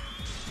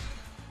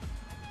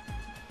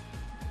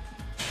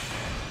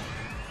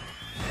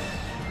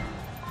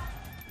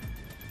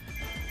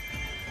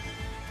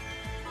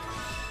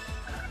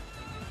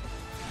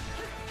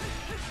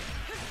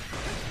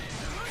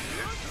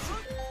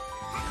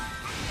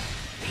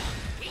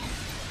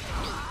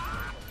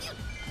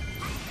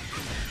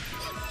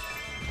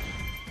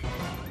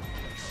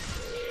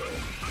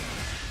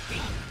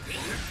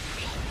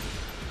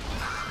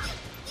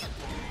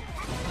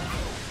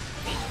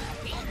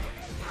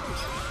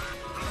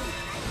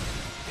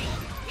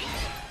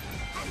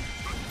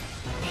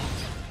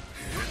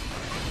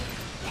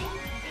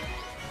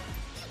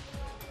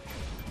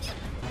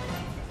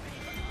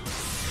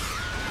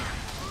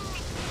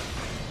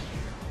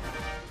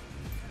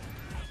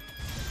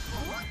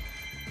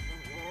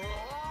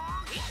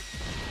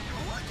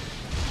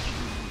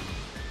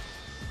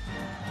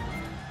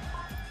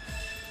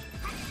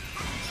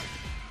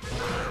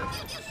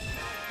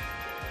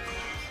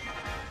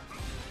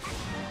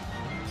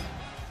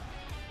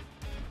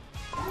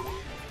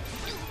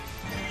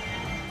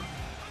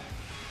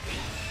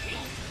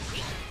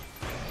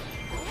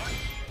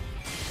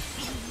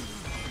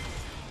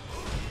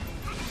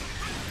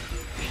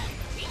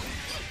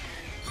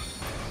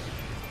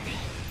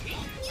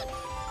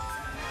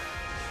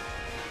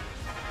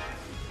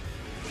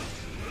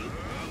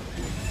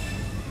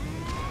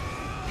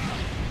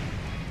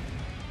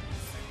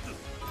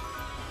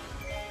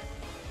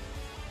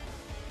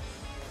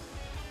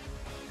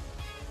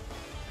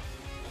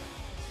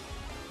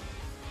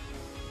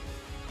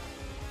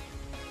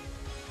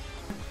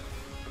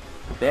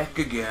 Back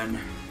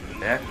again.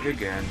 Back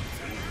again.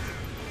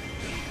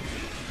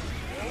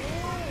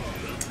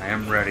 I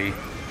am ready.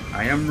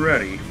 I am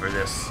ready for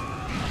this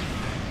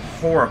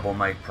horrible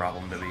mic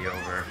problem to be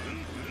over.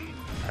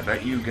 I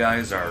bet you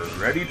guys are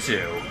ready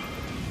too.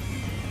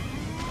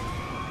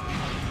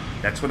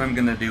 That's what I'm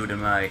gonna do to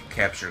my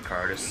capture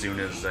card as soon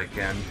as I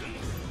can.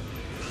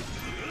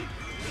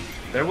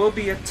 There will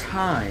be a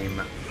time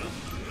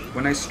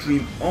when I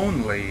stream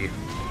only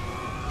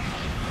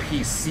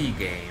PC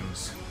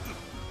games.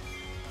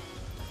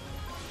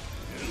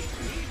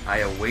 I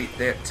await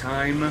that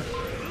time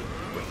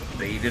with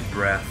bated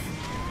breath.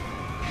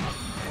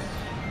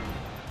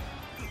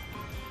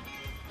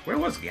 Where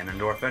was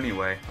Ganondorf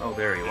anyway? Oh,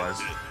 there he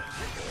was.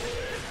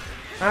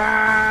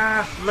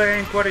 Ah!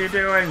 Link, what are you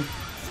doing?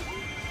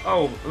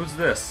 Oh, who's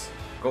this?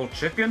 Gold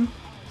chicken?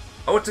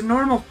 Oh, it's a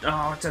normal...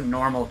 Oh, it's a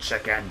normal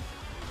chicken.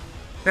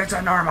 It's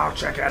a normal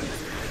chicken!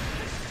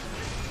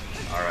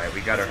 Alright,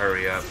 we gotta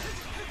hurry up.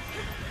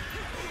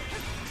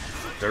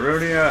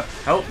 Darunia,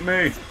 help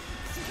me!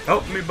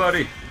 Help me,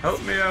 buddy!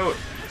 Help me out!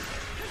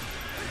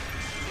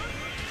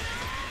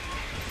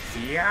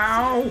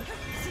 Yow!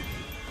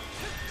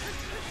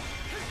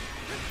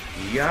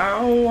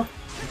 Yow!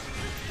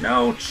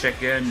 No,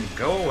 chicken!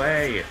 Go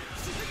away!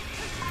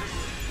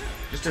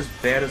 Just as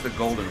bad as the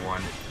golden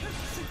one.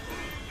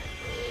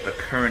 The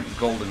current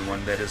golden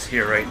one that is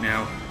here right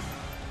now.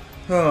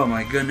 Oh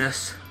my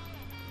goodness.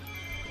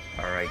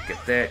 Alright,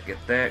 get that,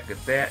 get that,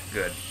 get that.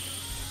 Good.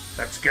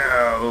 Let's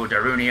go,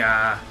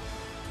 Darunia!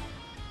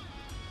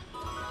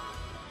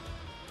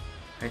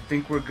 I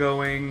think we're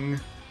going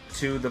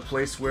to the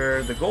place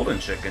where the golden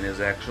chicken is,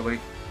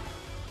 actually.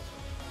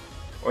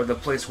 Or the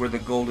place where the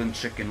golden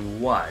chicken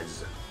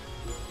was.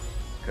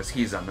 Because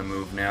he's on the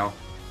move now.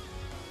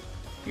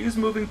 He's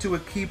moving to a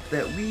keep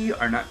that we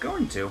are not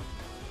going to.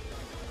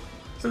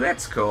 So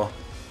that's cool.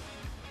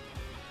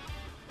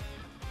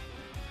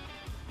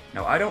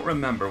 Now, I don't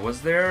remember.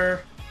 Was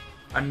there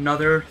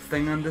another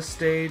thing on this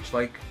stage?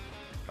 Like,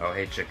 oh,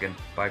 hey, chicken.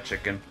 Bye,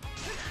 chicken.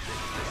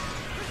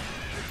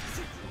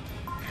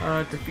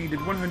 Defeated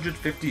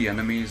 150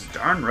 enemies.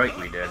 Darn right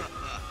we did.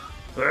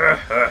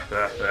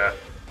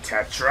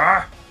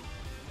 Tetra!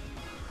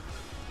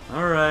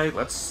 Alright,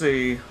 let's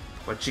see.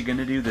 What you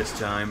gonna do this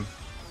time?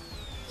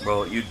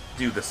 Well, you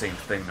do the same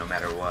thing no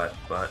matter what,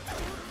 but...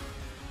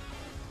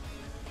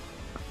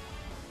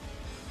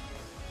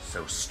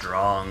 So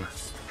strong.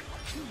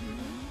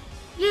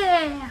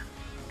 Yeah,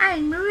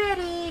 I'm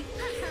ready.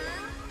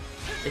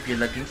 If you're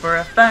looking for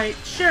a fight,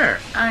 sure,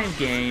 I'm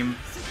game.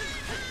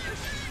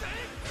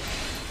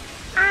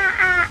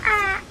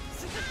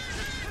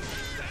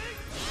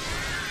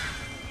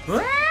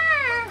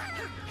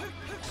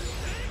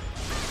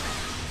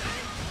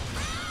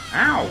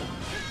 Ow!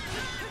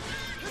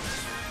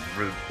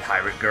 Rude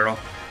pirate girl.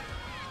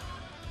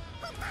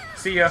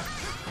 See ya.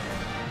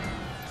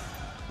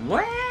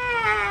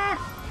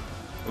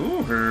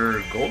 Ooh,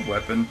 her gold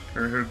weapon.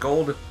 Her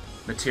gold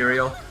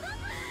material.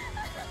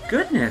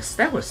 Goodness,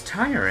 that was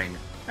tiring.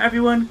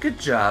 Everyone, good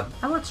job.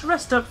 Now let's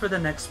rest up for the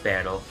next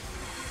battle.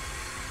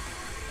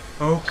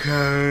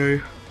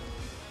 Okay.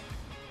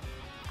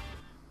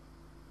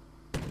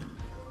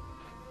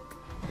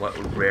 What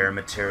rare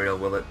material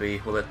will it be?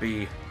 Will it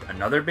be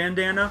another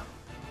bandana?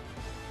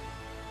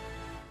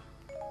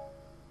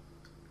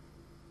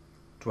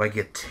 Do I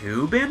get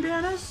 2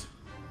 bandanas?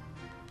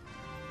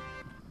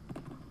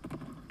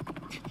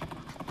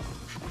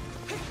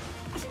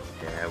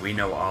 Yeah, we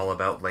know all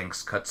about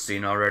Link's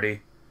cutscene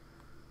already.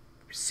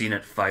 We've seen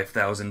it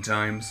 5,000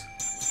 times.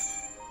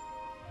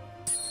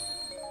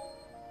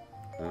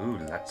 Ooh,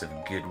 lots of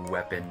good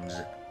weapons.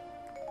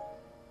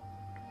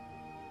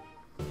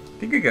 I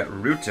think I got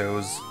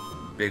Ruto's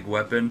big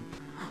weapon.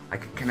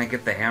 Can I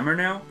get the hammer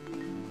now?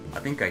 I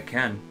think I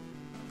can.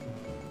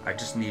 I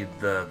just need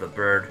the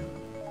bird.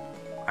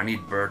 I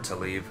need bird to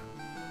leave.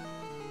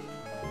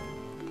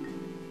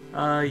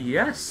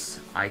 Yes.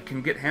 I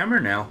can get hammer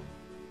now.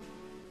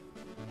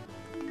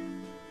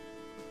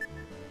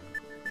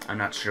 I'm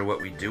not sure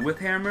what we do with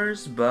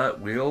hammers,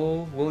 but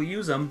we'll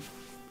use them.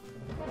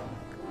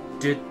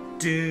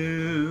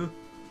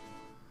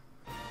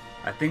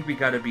 I think we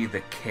gotta be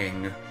the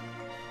king.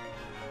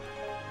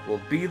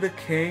 We'll be the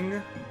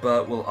king,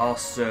 but we'll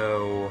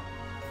also...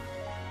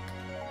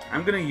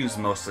 I'm gonna use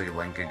mostly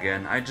Link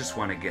again. I just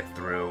want to get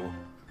through,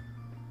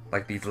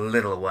 like, these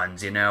little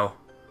ones, you know?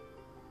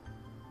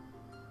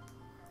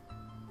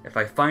 If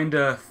I find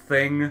a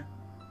thing,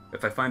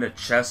 if I find a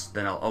chest,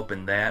 then I'll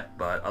open that,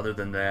 but other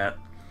than that,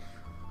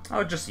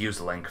 I'll just use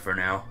Link for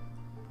now.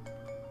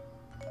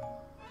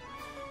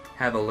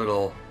 Have a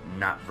little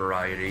not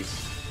variety.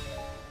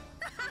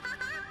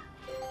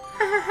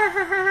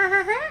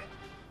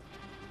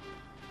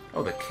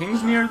 Oh, the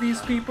king's near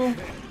these people?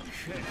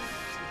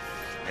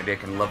 Maybe I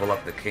can level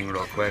up the king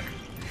real quick.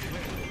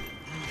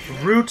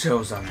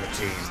 Ruto's on the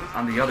team.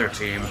 On the other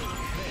team.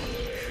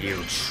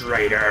 You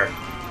traitor.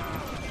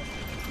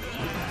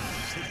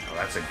 Oh,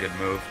 that's a good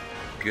move.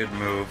 Good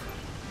move.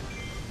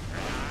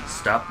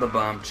 Stop the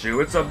bomb chew.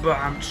 It's a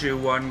bomb chew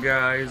one,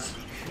 guys.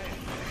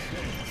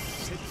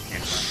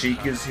 And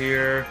Sheik is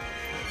here.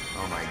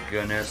 Oh my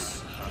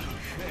goodness.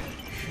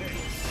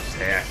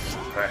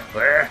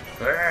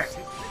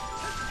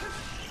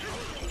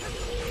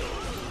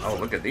 Oh,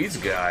 look at these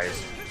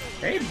guys.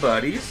 Hey,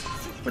 buddies.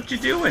 What you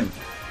doing?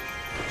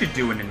 What you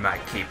doing in my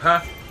keep,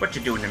 huh? What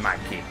you doing in my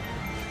keep?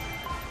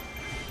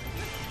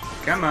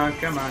 Come on,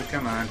 come on,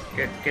 come on.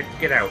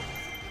 Get out.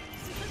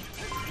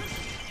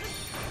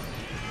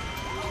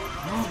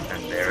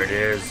 And there it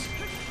is.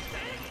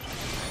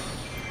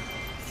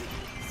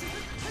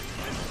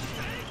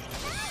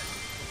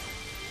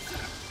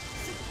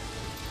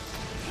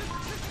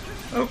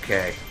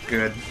 Okay,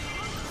 good.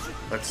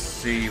 Let's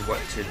see what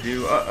to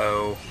do.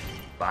 Uh-oh.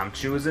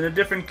 Bombchu is in a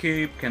different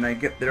keep. Can I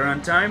get there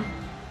on time?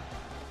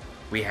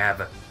 We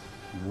have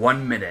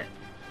 1 minute.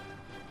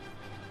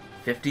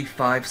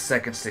 55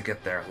 seconds to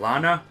get there.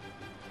 Lana,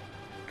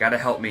 gotta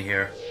help me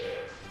here.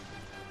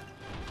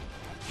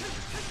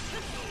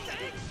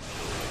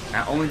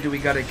 Not only do we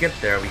gotta get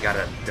there, we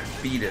gotta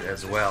defeat it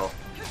as well.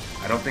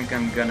 I don't think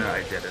I'm gonna...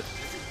 I did it.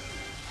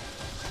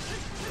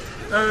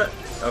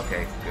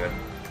 Okay, good.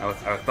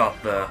 I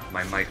thought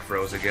my mic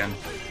froze again.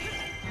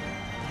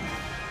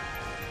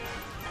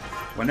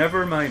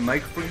 Whenever my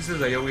mic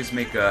freezes, I always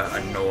make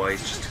a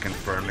noise just to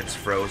confirm it's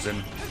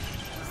frozen.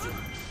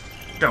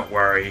 Don't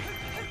worry.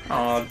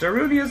 Aw,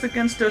 Darunia's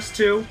against us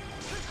too.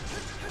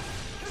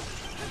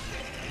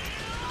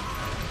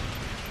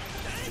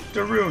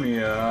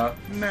 Darunia,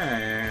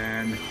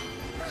 man.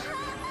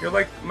 You're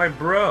like my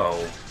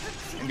bro.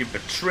 And you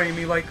betray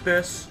me like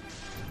this?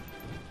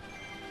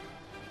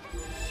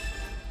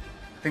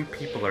 I think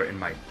people are in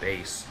my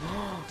base.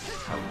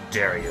 How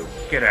dare you.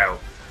 Get out.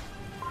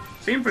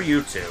 Same for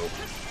you two.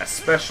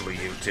 Especially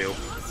you two.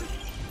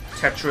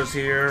 Tetra's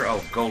here.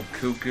 Oh, Gold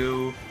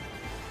Cuckoo.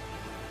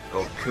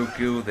 Gold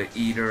Cuckoo, the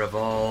eater of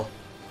all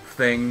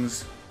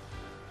things.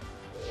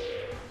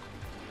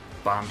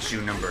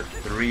 Bombchu number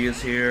 3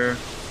 is here.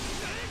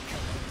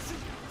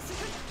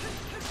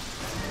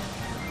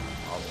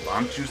 Oh,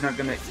 Bombchu's not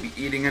gonna be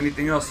eating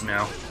anything else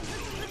now.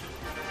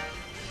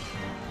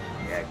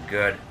 Yeah,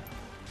 good.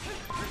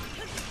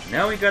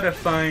 Now we gotta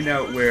find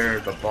out where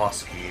the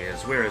boss key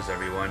is. Where is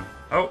everyone?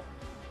 Oh!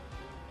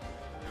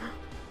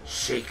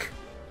 Sheik!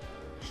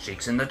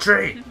 Sheik's in the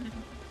tree!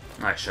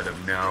 I should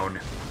have known.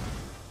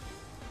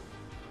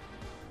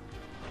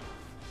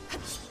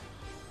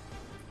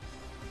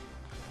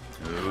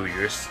 Ooh,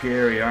 you're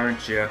scary,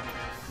 aren't you?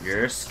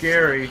 You're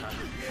scary.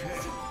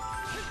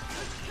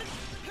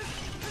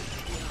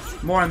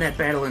 More on that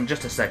battle in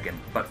just a second,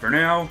 but for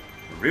now,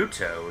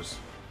 Rutos.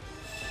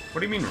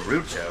 What do you mean,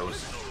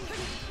 Rutos?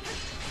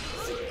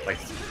 Like,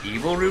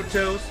 evil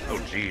Rutos? Oh,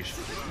 jeez.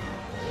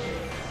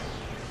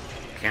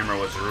 Camera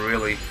was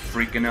really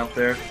freaking out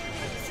there.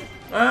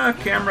 Ah,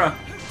 camera!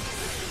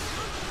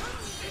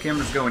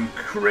 Camera's going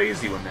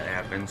crazy when that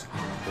happens.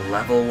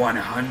 Level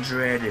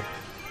 100!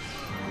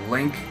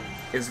 Link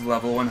is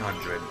level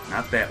 100.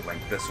 Not that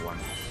Link, this one.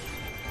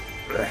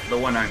 The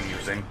one I'm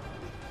using.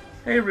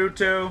 Hey,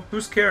 Ruto,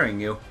 who's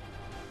carrying you?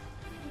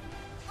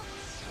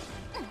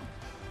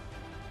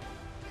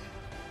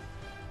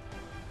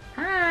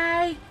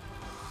 Hi.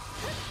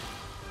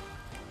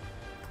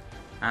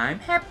 I'm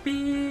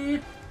happy.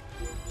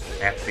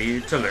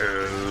 Happy to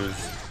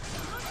lose.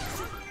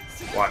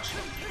 Watch.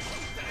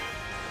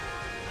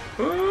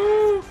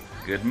 Ooh,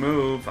 good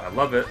move. I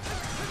love it.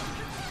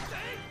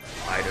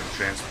 Item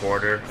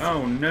transporter.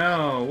 Oh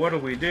no, what do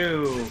we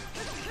do?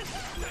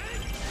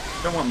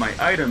 Don't want my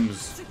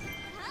items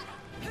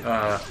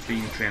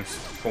being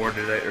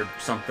transported or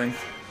something.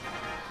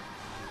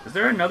 Is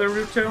there another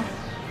Ruto?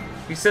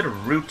 He said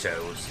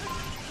Rutos.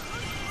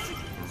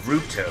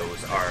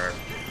 Rutos are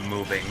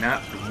moving,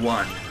 not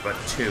 1, but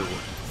 2.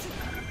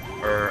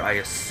 Or I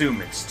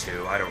assume it's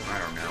 2. I don't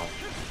know.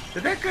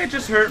 Did that guy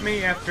just hurt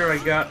me after I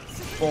got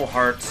full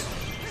hearts?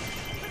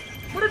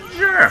 What a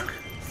jerk!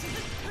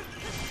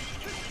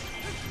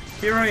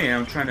 Here I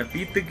am trying to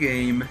beat the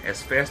game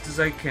as fast as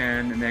I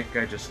can, and that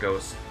guy just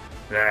goes,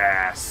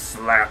 ah,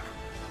 slap.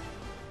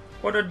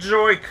 What a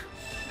joke!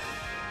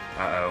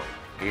 Uh-oh.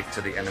 Gates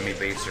to the enemy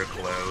base are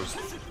closed.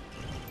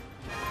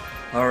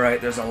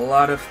 Alright, there's a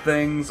lot of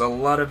things, a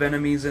lot of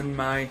enemies in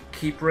my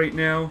keep right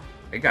now.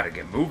 I gotta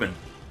get moving.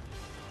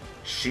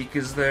 Sheik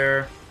is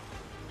there.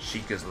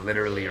 Sheik is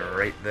literally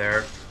right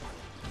there.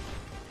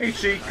 Hey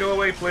Sheik, go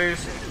away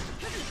please.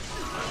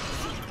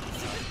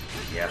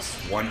 Yes,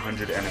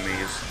 100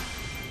 enemies.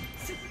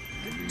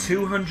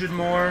 200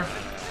 more.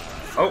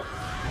 Oh!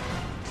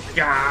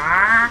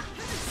 Yeah!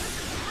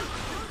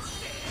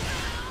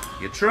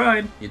 You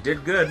tried. You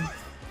did good.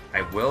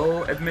 I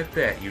will admit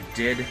that. You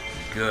did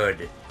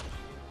good.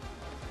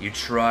 You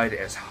tried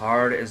as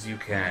hard as you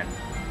can.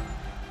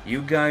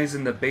 You guys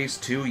in the base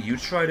too, you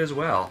tried as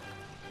well.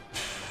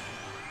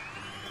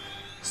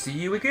 See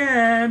you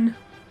again!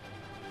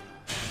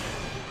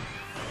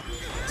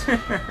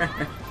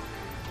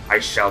 I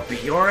shall be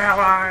your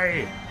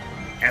ally!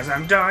 As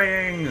I'm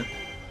dying!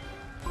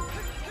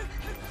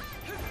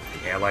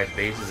 The allied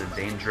base is in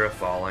danger of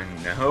falling.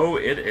 No,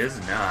 it is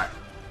not.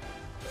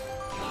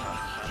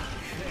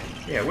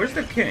 Yeah, where's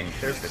the king?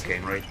 There's the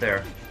king right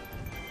there.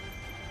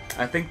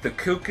 I think the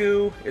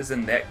cuckoo is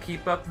in that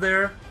keep up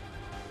there.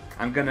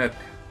 I'm gonna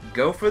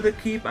go for the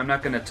keep. I'm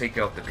not gonna take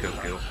out the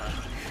cuckoo.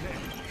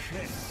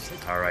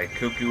 Alright,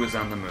 cuckoo is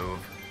on the move.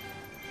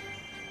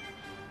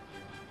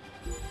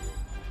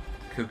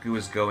 Cuckoo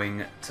is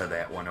going to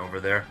that one over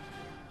there.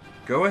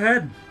 Go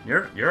ahead.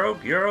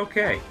 You're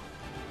okay.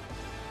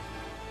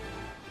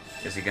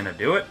 Is he gonna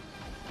do it?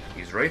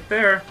 He's right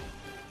there.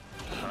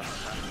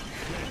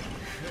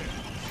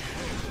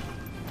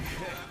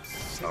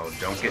 Oh,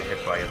 don't get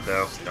hit by it,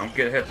 though. Don't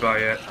get hit by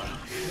it.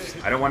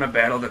 I don't want to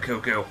battle the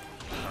cuckoo.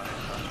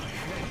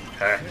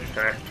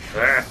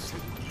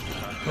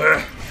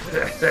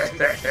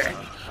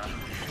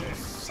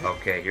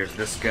 Okay, here's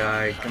this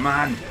guy. Come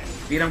on.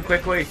 Beat him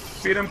quickly.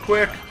 Beat him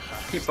quick.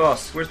 Keep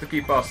boss. Where's the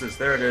keep bosses?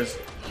 There it is.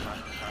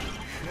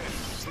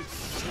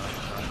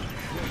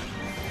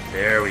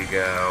 There we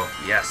go.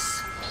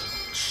 Yes.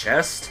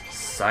 Chest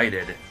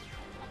sighted.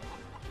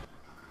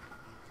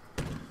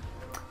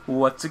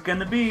 What's it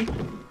gonna be?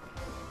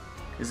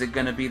 Is it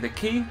gonna be the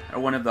key or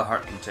one of the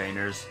heart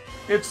containers?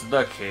 It's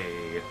the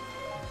key.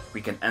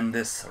 We can end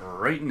this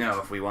right now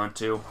if we want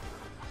to.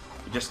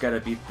 We just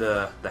gotta beat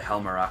the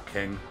Helmarock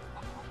King.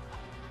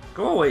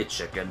 Go away,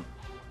 Chicken.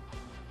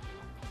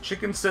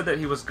 Chicken said that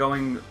he was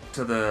going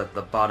to the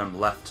bottom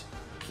left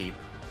keep.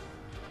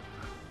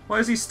 Why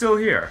is he still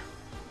here?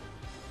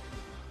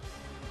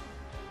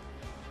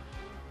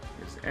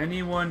 Is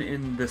anyone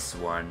in this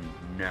one?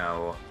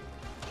 No.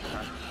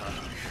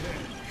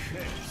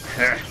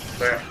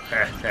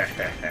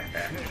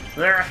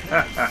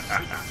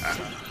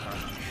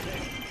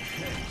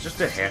 Just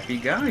a happy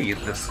guy,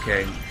 this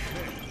king.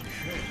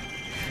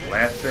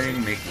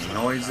 Laughing, making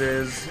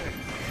noises.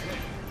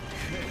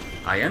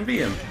 I envy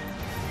him.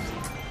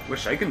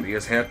 Wish I can be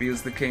as happy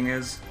as the king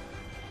is.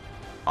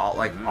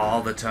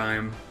 All the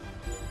time.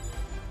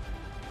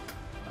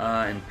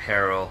 In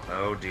peril.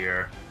 Oh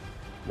dear.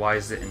 Why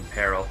is it in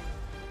peril?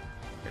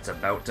 It's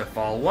about to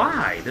fall.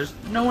 Why? There's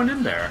no one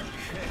in there.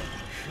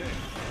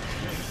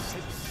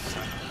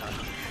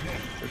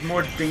 There's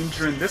more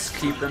danger in this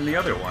keep than the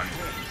other one.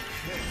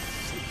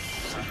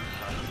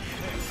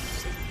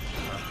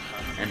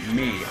 And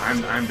me,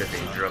 I'm the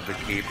danger of the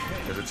keep,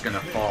 because it's gonna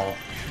fall.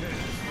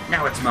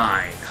 Now it's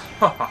mine!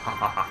 Ha ha ha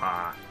ha ha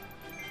ha!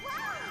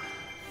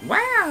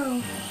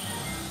 Wow!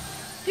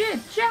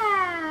 Good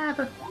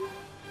job!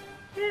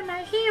 You're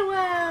my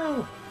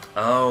hero!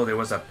 Oh, there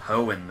was a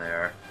Poe in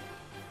there.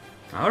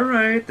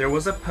 Alright, there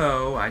was a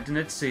Poe. I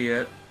didn't see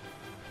it.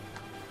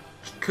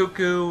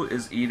 Cuckoo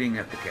is eating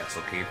at the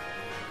castle keep.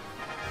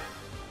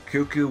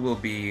 Cuckoo will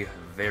be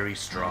very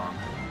strong.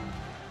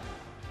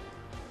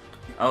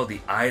 Oh,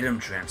 the item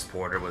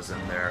transporter was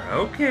in there.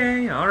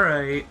 Okay,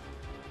 alright.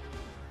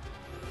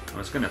 I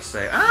was gonna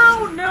say,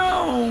 oh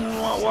no!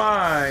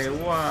 Why?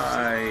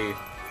 Why?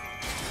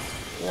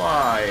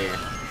 Why?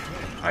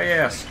 I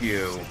ask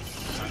you.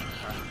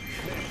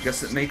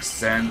 Guess it makes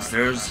sense.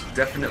 There's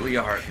definitely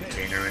a heart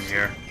container in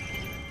here.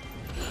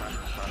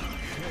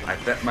 I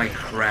bet my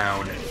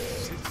crown.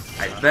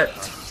 I bet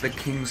the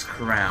king's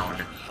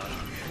crown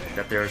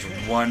that there's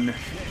one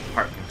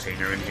heart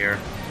container in here.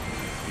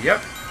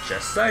 Yep,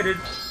 chest sighted.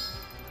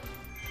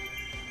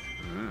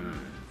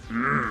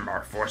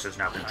 Our forces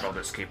now control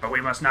this keep, but we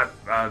must not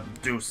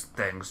do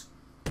things.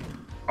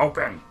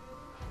 Open!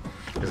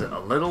 Is it a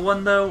little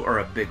one, though, or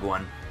a big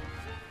one?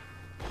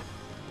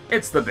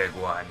 It's the big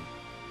one.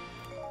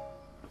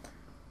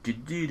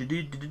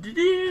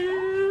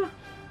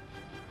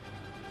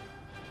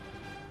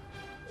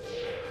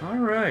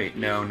 Alright,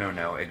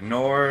 no.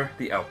 Ignore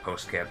the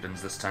outpost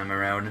captains this time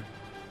around.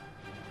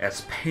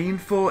 As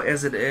painful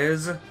as it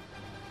is,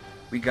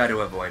 we gotta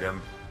avoid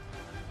them.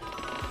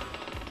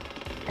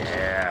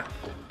 Yeah,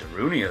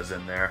 Darunia's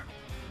in there.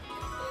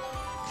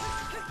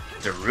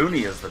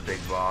 Darunia's the big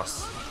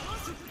boss.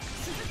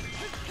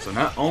 So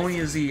not only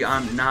is he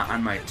not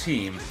on my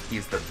team,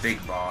 he's the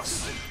big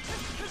boss.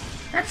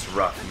 That's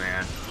rough,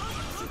 man.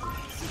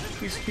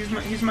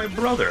 He's my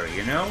brother,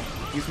 you know?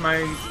 He's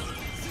my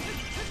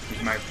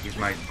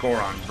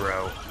Goron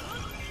bro.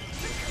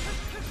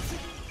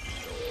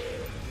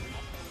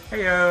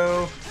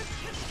 Heyo.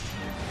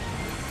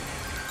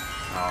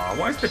 Aw,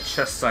 why is the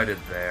chest sighted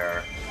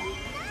there?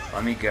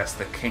 Let me guess,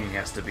 the king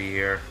has to be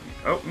here.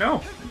 Oh,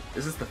 no!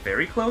 Is this the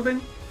fairy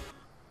clothing?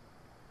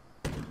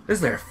 Is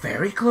there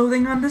fairy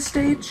clothing on this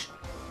stage?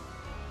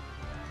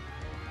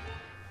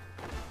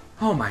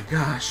 Oh my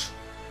gosh!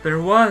 There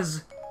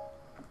was!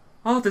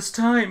 All this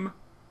time!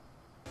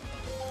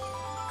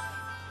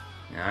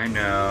 I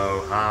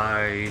know,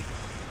 hi.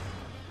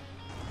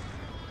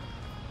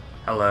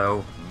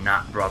 Hello,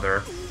 not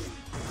brother.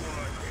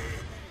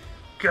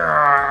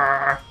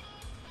 Gah!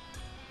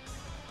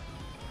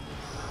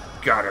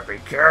 Gotta be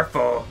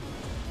careful!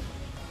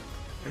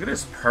 Look at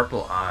his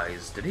purple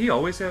eyes. Did he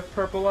always have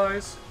purple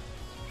eyes?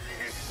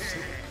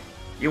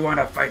 You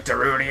wanna fight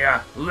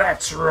Darunia?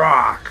 Let's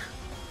rock!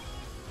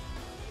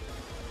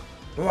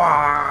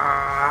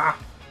 Wah!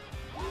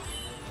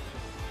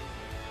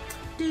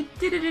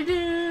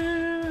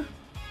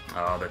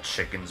 Oh, the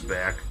chicken's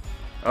back.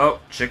 Oh,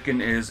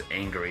 chicken is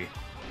angry.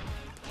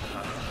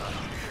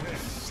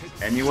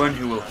 Anyone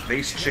who will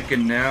face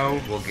chicken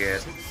now will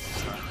get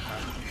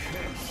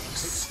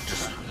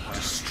just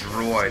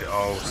destroyed.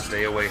 Oh,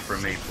 stay away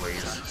from me,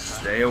 please.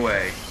 Stay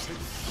away.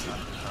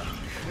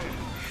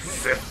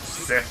 Sit,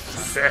 sit,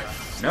 sit.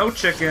 No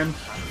chicken.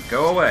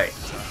 Go away.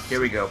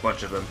 Here we go,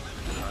 bunch of them.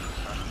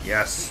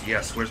 Yes,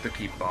 yes, where's the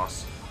keep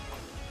boss?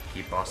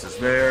 Keep boss is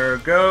there.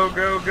 Go,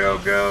 go, go,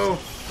 go.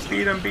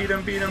 Beat him, beat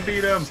him, beat him,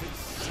 beat him.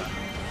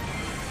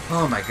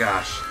 Oh my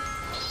gosh.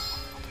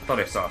 I thought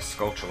I saw a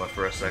Skulltula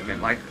for a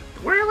second. Like,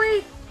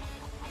 really?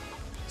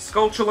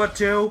 Skulltula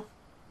too?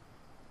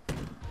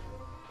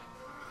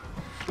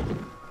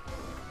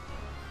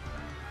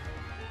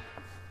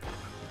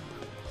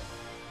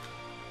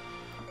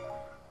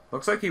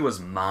 Looks like he was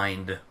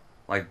mined.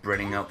 Like,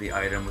 bringing out the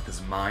item with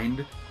his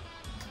mind.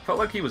 Felt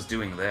like he was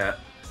doing that.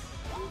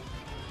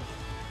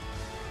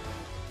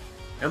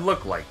 It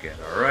looked like it,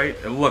 alright?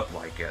 It looked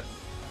like it.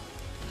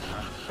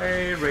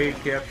 Hey, Raid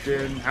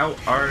Captain, how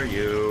are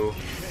you?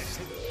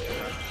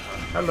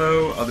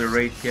 Hello, other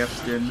Raid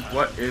Captain.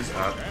 What is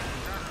up?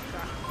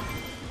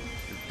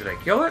 Did I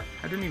kill it?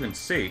 I didn't even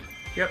see.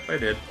 Yep, I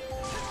did.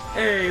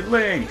 Hey,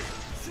 Link!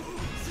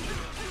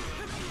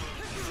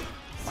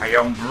 My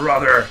own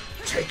brother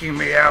taking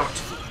me out!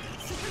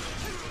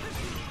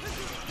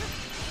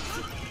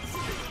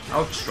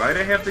 I'll try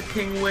to have the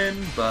king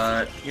win,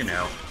 but, you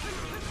know.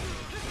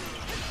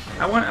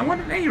 I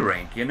want an A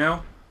rank, you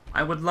know?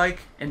 I would like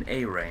an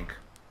A rank.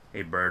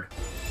 Hey, bird.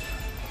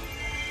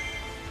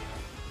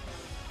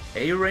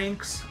 A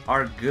ranks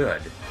are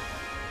good.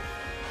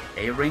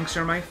 A ranks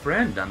are my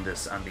friend on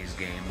these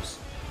games.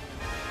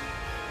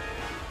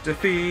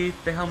 Defeat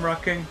the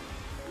Helmrock King.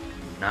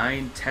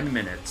 10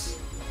 minutes.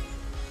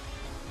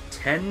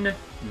 10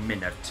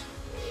 minute.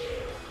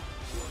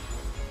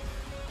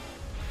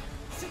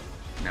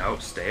 No,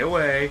 stay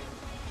away.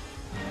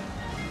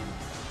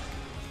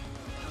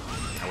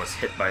 I was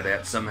hit by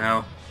that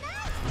somehow.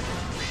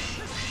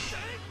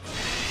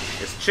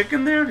 Is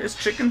Chicken there? Is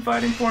Chicken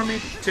fighting for me,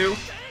 too?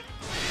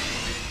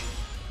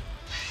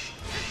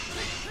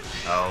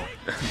 Oh,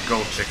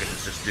 Gold Chicken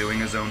is just doing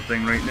his own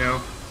thing right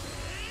now.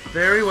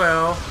 Very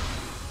well.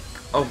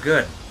 Oh,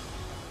 good.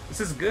 This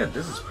is good.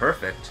 This is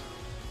perfect.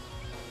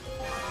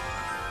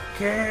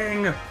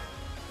 King!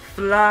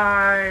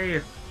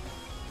 Fly!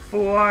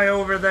 Fly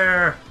over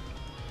there!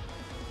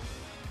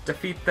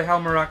 Defeat the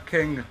Helmrock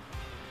King.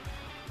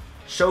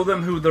 Show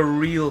them who the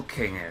real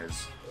king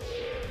is.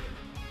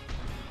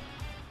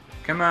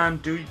 Come on,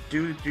 do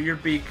your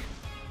beak.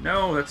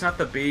 No, that's not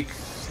the beak.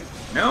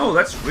 No,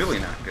 that's really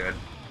not good.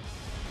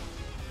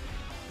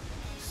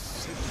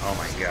 Oh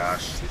my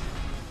gosh.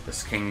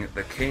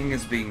 The king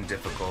is being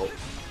difficult.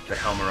 The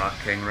Helmrock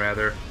King,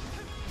 rather.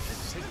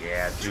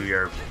 Yeah, do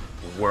your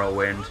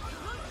whirlwind.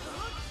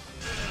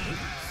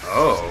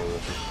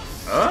 Oh.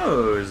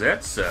 Oh, is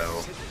that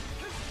so?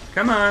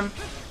 Come on.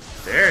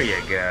 There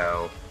you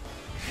go.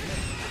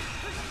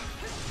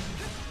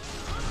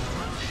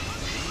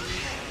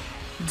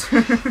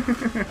 Did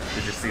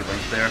you see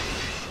Link there?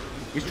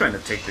 He's trying to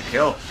take the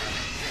kill.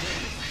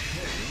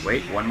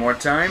 Wait, one more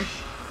time.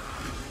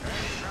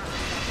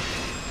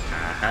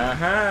 Ha ha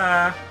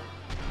ha.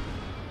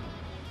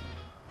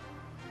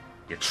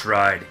 You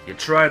tried. You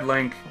tried,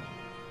 Link.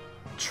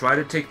 Try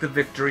to take the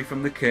victory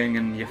from the king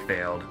and you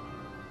failed.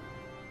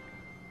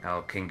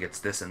 Now King gets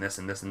this and this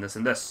and this and this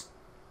and this.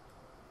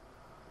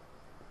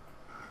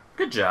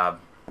 Good job.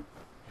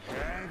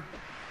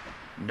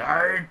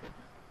 Nine.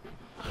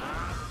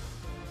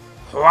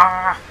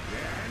 Hua.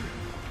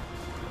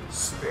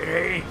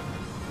 Speedy.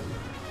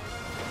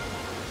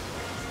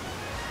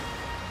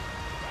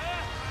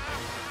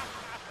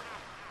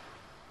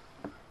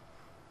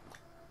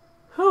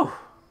 Whew.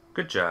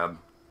 Good job.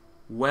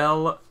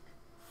 Well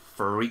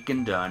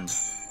freaking done.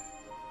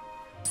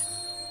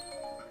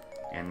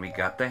 And we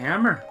got the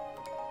hammer.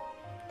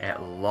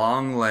 At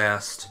long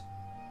last.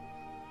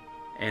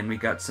 And we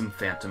got some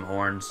phantom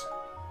horns.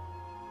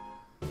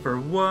 For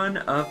one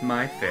of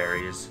my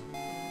fairies.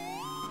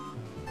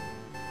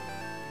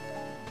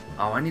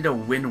 Oh, I need a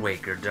Wind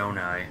Waker, don't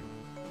I?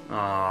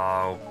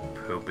 Oh,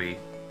 poopy.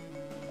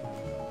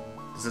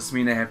 Does this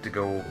mean I have to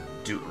go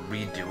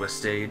redo a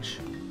stage?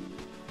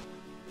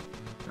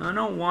 I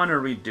don't want to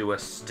redo a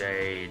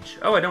stage.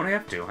 Oh, I don't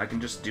have to. I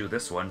can just do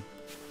this one.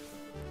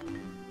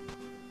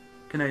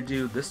 Can I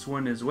do this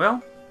one as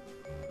well?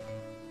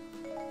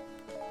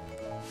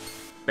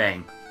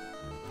 Bang.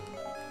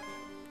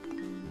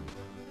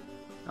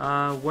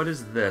 What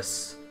is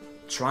this?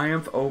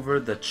 Triumph over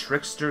the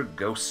Trickster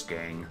Ghost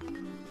Gang.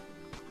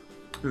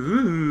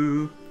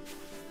 Ooh.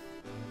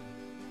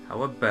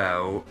 How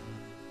about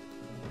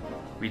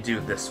we do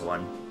this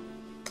one?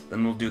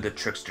 Then we'll do the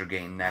Trickster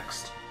Gang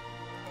next.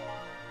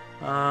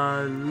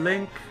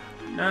 Link.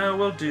 No,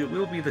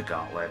 we'll be the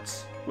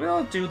gauntlets.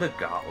 We'll do the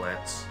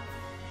gauntlets.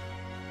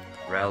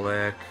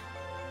 Relic.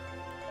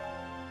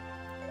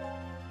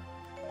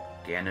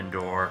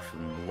 Ganondorf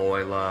and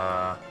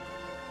Loyola.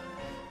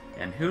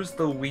 And who's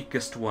the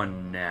weakest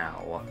one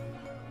now?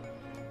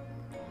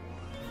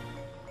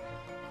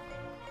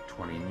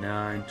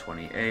 29,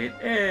 28.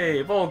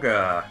 Hey,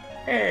 Volga!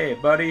 Hey,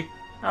 buddy!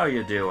 How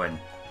you doing?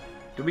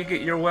 Did we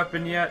get your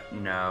weapon yet?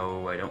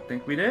 No, I don't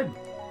think we did.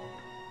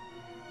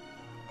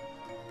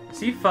 Is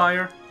he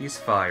fire? He's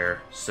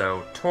fire.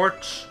 So,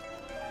 Torch,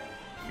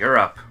 you're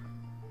up.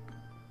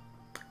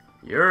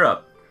 You're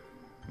up,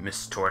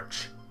 Miss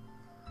Torch.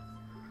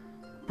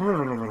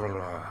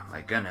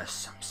 My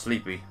goodness, I'm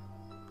sleepy.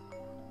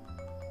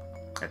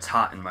 It's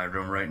hot in my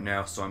room right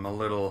now, so I'm a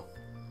little,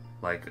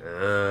 like,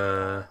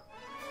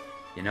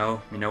 You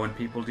know when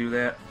people do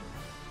that?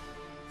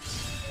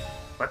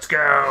 Let's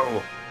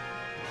go!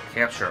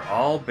 Capture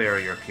all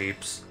barrier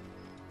keeps.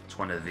 It's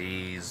one of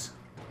these.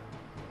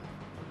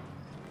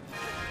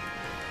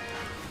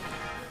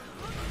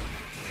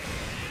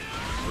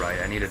 Right,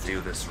 I need to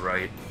do this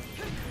right.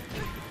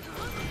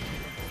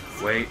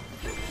 Wait.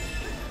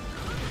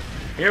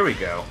 Here we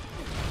go.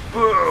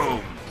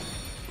 Boom!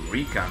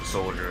 Recon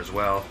Soldier as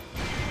well.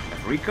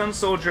 If Recon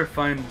Soldier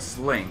finds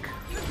Link,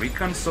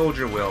 Recon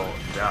Soldier will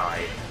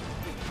die.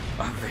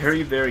 A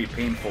very, very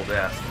painful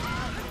death.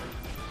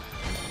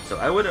 So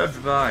I would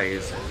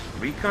advise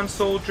Recon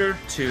Soldier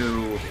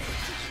to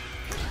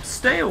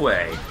stay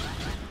away.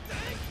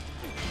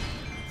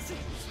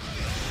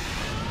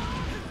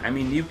 I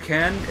mean, you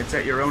can, it's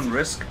at your own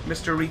risk,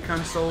 Mr.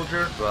 Recon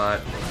Soldier,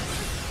 but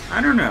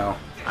I don't know.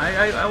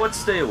 I would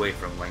stay away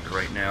from Link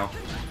right now.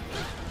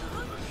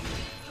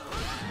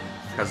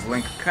 Because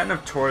Link kind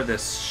of tore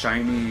this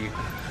shiny,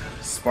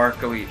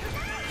 sparkly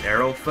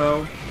arrow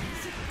foe.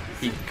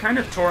 He kind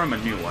of tore him a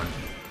new one.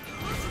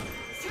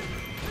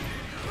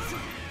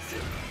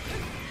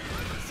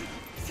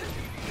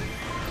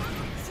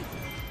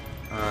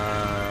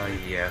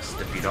 Yes,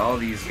 defeat all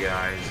these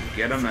guys.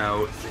 Get them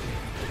out.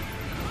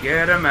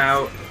 Get him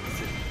out!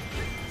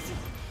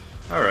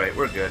 Alright,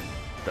 we're good.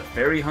 The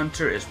fairy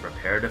hunter is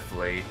prepared to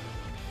flee.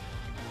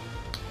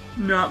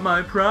 Not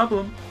my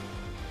problem.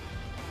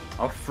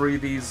 I'll free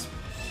these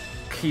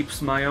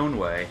keeps my own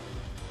way.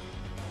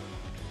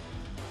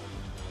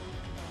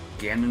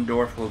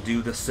 Ganondorf will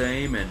do the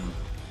same, and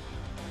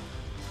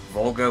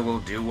Volga will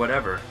do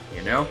whatever,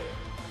 you know?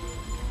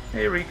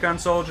 Hey, Recon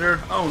Soldier.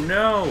 Oh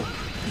no!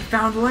 He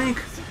found Link!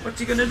 What's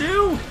he gonna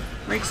do?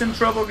 Link's in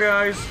trouble,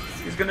 guys.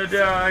 He's gonna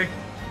die.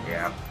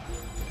 Yeah.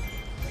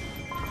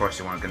 Of course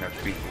you weren't gonna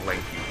beat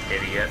Link, you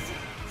idiot.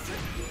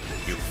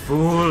 You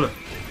fool!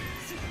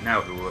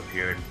 Now who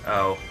appeared?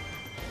 Oh.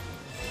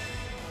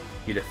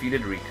 You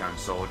defeated Recon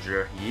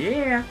Soldier.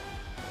 Yeah!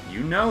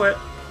 You know it.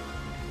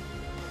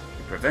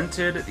 You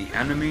prevented the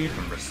enemy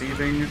from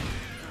receiving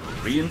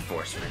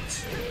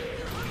reinforcements.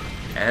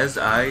 As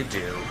I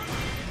do.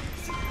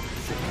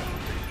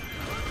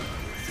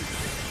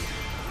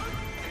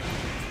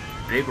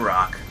 Big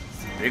rock.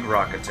 Big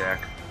rock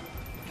attack.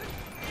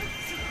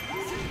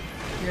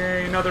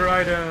 Yay, another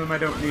item I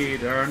don't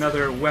need, or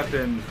another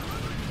weapon.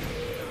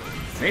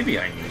 Maybe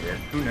I need it,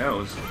 who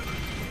knows.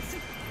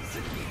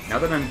 Now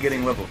that I'm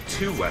getting level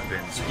 2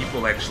 weapons,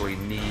 people actually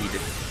need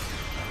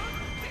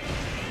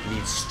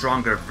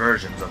stronger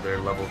versions of their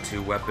level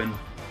 2 weapon.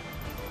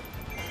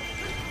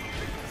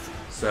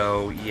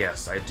 So,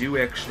 yes, I do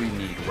actually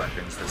need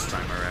weapons this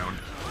time around.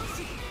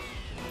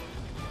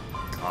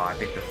 Oh, I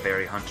think the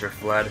fairy hunter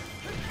fled.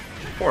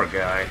 Poor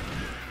guy.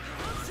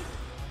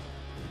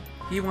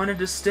 He wanted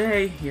to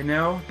stay, you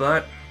know,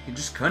 but he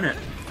just couldn't.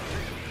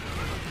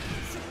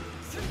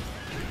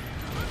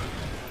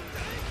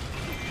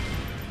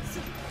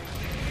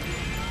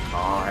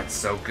 Oh, that's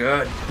so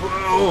good.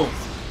 Boom!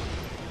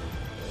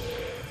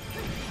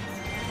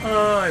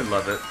 Oh, I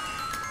love it.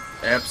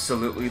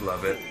 Absolutely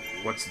love it.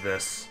 What's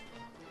this?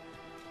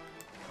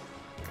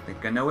 I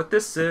think I know what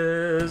this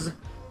is.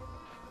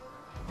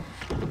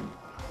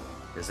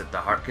 Is it the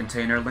heart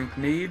container Link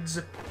needs?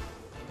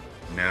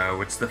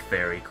 No, it's the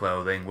fairy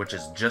clothing, which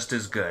is just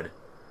as good.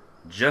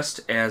 Just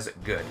as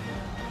good.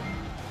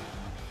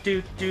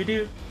 Do do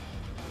do.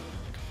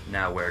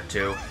 Now where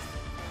to?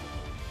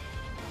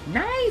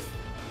 Nice!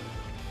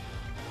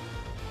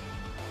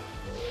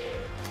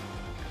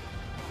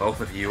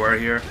 Both of you are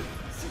here?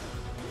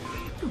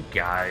 You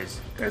guys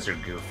are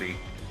goofy.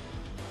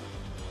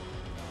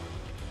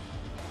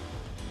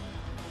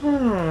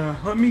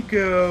 Let me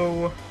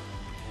go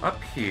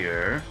up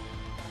here.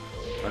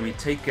 Let me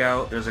take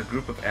out... There's a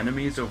group of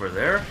enemies over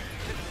there.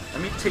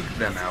 Let me take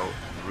them out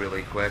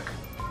really quick.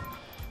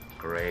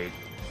 Great.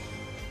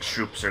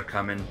 Troops are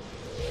coming.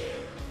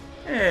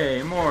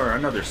 Hey,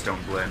 another stone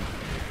blend.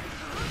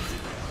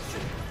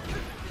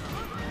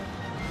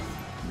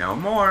 No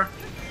more.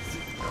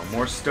 No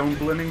more stone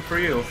blending for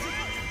you.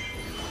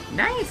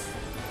 Nice!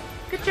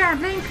 Good job,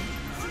 Link!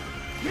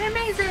 You're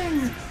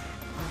amazing!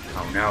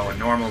 Oh no, a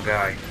normal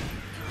guy.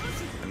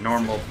 A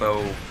normal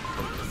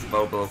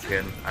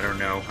Bobokin. I don't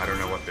know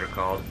what they're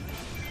called.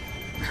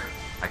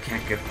 I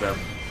can't get them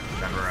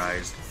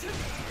memorized.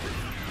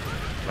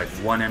 Like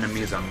one enemy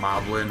is a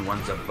Moblin,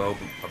 one's a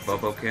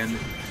Bobokin.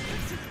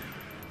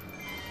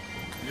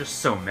 Just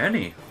so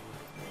many.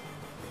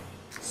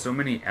 so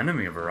many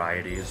enemy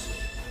varieties.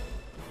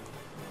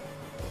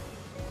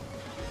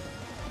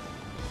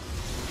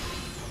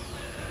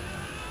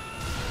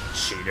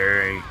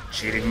 Cheater!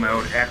 Cheating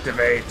mode,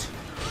 activate!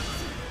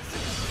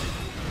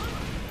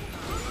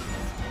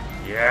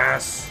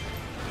 Yes!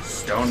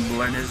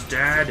 Stoneblin is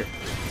dead!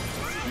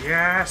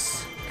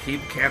 Yes!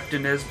 Keep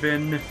Captain has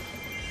been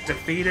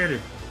defeated!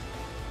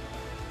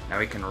 Now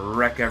we can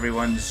wreck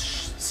everyone's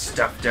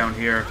stuff down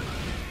here.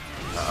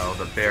 Uh-oh,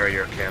 the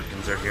barrier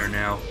captains are here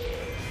now.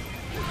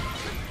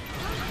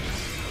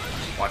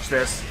 Watch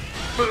this.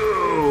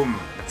 Boom!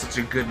 That's such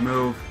a good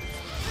move.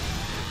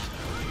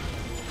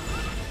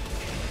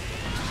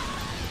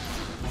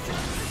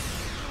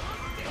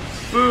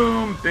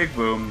 Boom! Big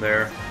boom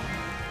there.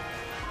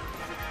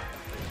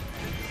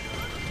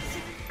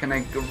 Can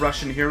I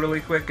rush in here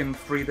really quick and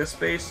free this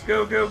base?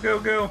 Go, go, go,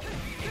 go!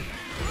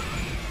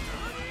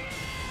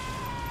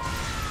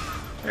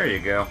 There you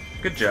go.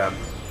 Good job.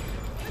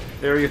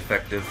 Very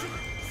effective.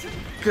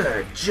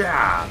 Good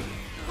job!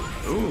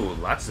 Ooh,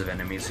 lots of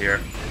enemies here.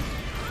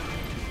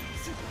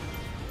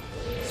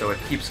 So it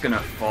keeps gonna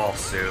fall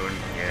soon.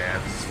 Yeah,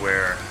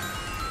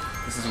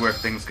 this is where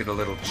things get a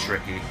little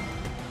tricky.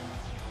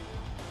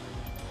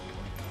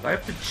 If I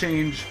have to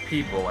change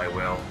people, I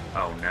will.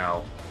 Oh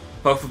no.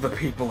 Both of the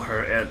people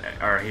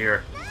are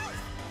here.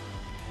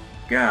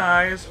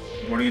 Guys,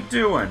 what are you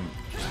doing?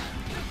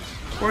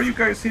 Why are you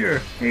guys here?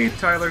 Hey,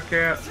 Tyler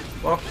Cat.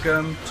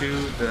 Welcome to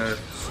the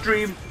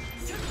stream.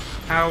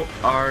 How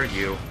are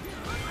you?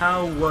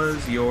 How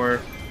was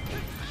your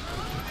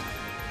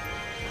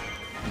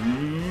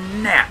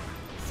nap?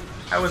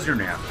 How was your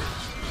nap?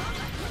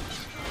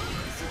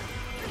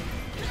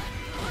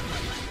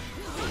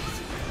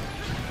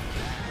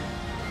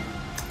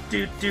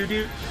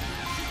 Do.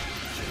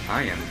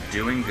 I am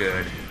doing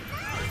good.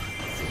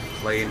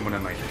 Playing one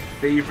of my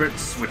favorite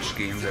Switch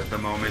games at the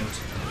moment.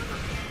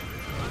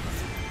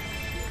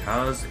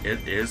 Cause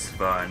it is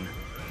fun.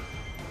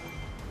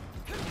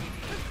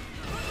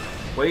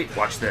 Wait,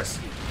 watch this.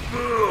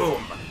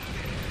 Boom!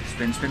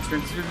 Spin, spin,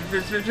 spin, spin,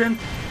 spin, spin, spin.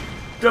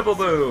 Double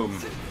boom!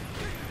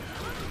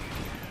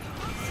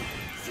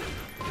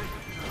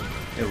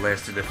 It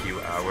lasted a few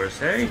hours.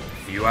 Hey, a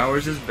few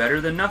hours is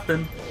better than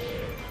nothing.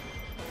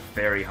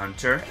 Fairy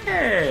Hunter.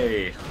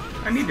 Hey!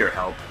 I need your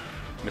help,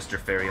 Mr.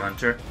 Fairy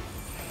Hunter.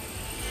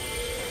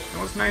 It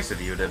was nice of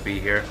you to be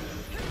here.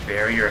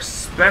 Barrier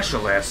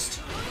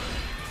Specialist.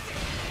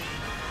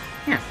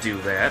 Can't do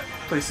that.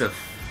 Place a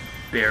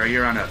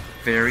barrier on a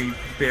fairy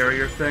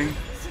barrier thing.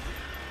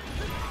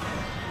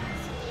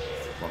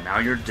 Well, now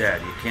you're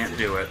dead. You can't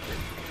do it.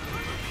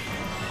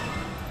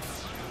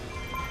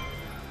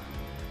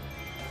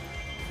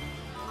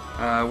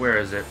 Where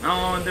is it?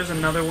 Oh, and there's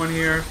another one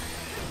here.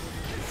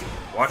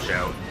 Watch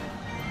out.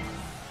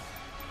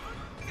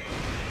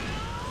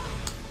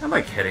 I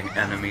like hitting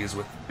enemies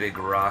with big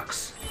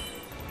rocks.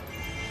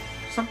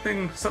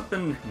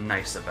 Something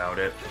nice about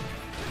it.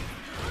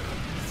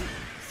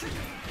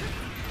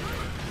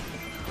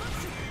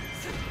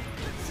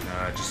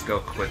 Just go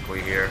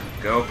quickly here.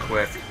 Go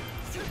quick.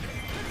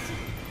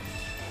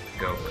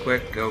 Go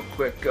quick, go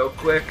quick, go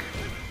quick.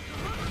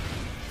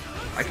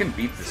 I can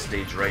beat this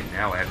stage right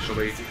now,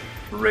 actually.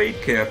 Raid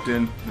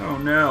Captain. Oh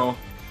no.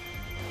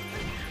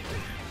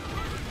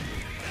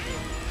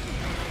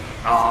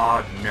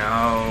 Oh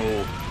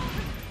no.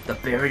 The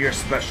Barrier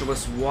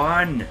Specialist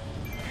won.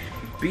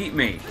 Beat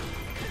me.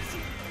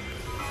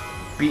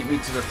 Beat me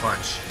to the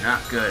punch.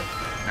 Not good.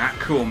 Not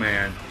cool,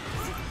 man.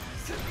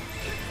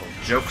 Well,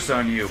 joke's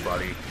on you,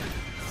 buddy.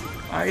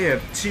 I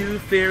have 2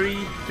 fairy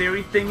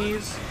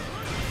thingies,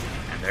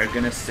 and they're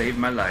gonna save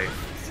my life.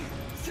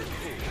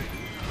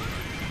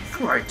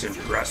 Quite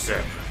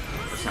impressive.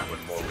 That's not what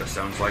Volga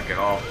sounds like at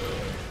all.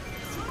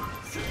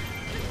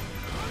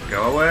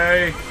 Go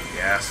away.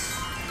 Yes.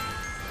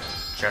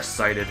 Chest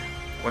sighted.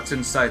 What's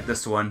inside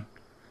this one?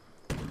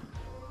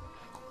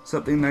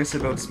 Something nice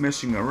about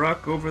smashing a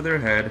rock over their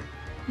head.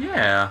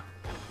 Yeah.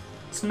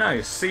 It's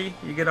nice. See?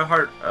 You get a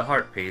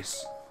heart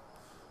piece.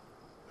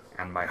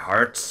 And my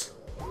hearts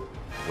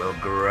will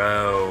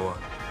grow.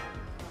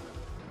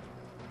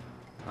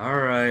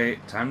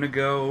 Alright, time to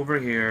go over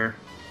here.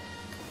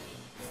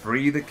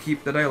 Free the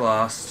keep that I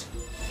lost.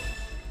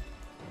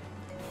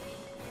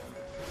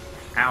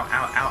 Ow,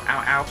 ow, ow,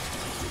 ow, ow.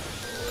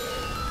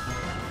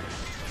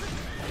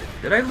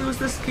 Did I lose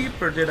this keep,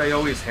 or did I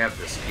always have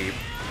this keep?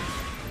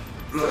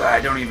 Ugh,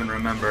 I don't even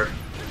remember.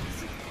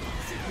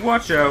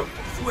 Watch out.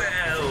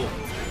 Whoa!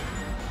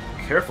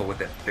 Careful with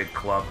that big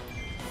club.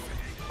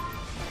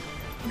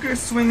 You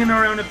guys swinging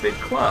around a big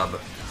club.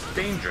 It's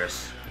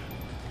dangerous.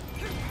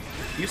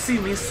 You see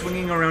me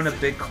swinging around a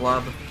big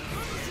club?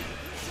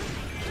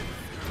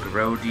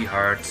 Grody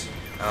Heart.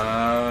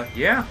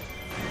 Yeah.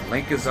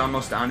 Link is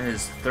almost on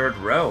his 3rd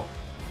row.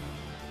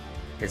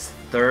 His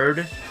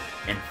 3rd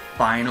and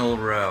final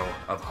row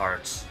of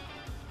hearts.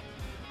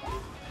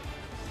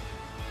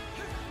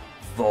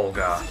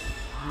 Volga.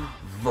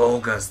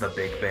 Volga's the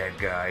big bad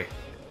guy.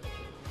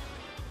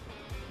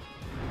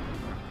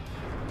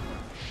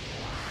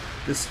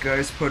 This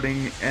guy's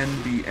putting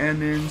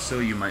NBN in, so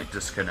you might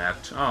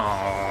disconnect.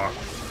 Aww.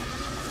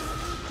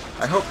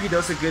 I hope he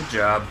does a good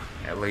job,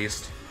 at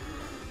least.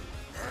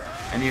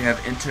 And you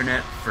have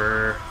internet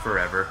for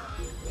forever.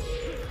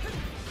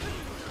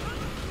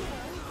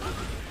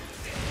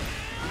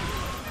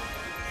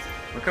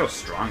 Look how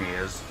strong he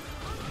is.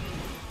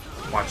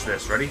 Watch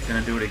this. Ready?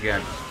 Gonna do it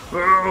again.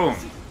 Boom!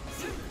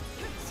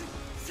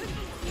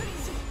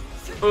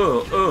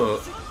 Go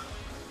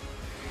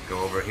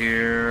over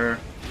here.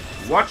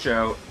 Watch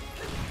out.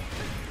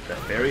 The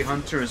fairy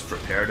hunter is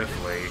prepared to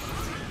flee.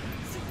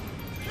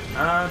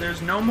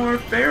 There's no more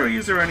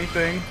fairies or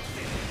anything.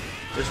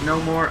 There's no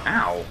more...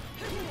 Ow.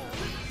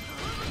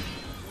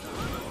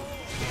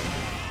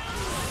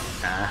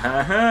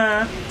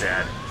 Ah-ha-ha.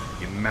 Dead.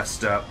 You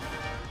messed up.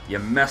 You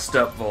messed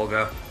up,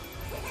 Volga.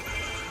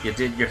 You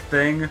did your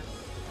thing.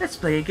 Let's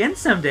play again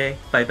someday.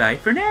 Bye-bye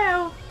for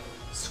now.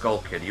 Skull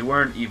Kid, you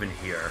weren't even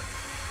here.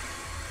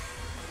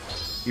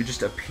 You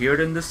just appeared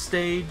in the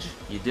stage,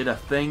 you did a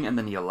thing, and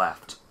then you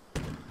left.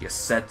 You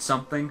said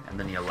something, and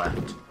then you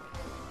left.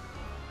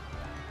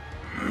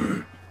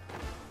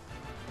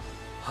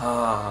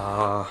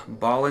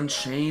 Ball and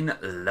Chain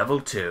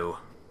level 2.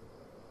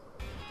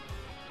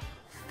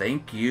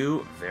 Thank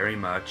you very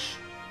much.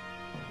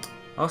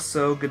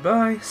 Also,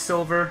 goodbye,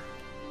 Silver.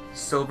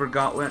 Silver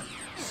Gauntlet.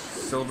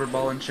 Silver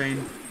Ball and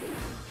Chain.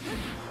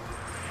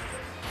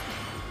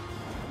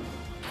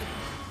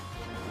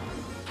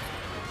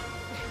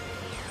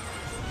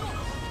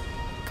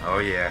 Oh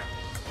yeah.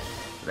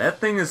 That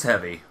thing is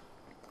heavy.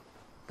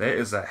 That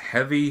is a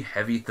heavy,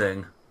 heavy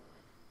thing.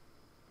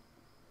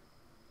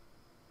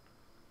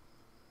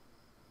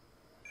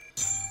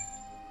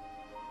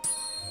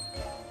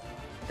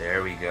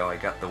 There we go, I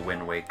got the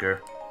Wind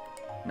Waker.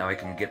 Now I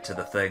can get to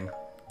the thing.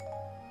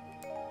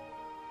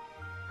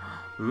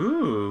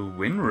 Ooh,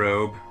 Wind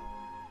Robe.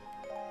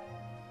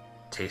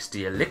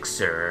 Tasty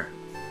elixir.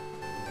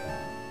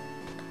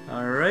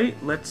 Alright,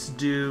 let's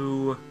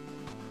do...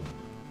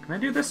 Can I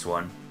do this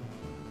one?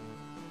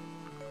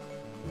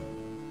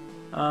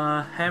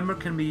 Hammer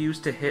can be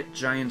used to hit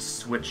giant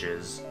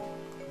switches.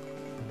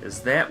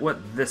 Is that what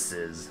this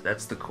is?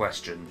 That's the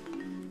question.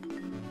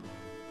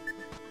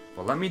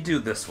 Well, let me do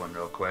this one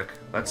real quick.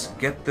 Let's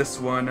get this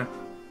one.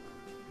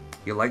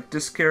 You like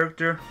this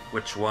character?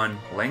 Which one?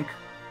 Link?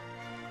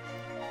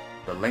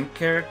 The Link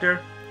character?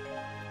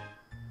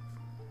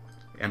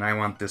 And I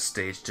want this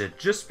stage to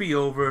just be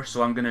over,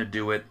 so I'm gonna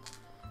do it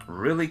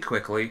really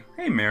quickly.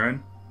 Hey,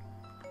 Marin.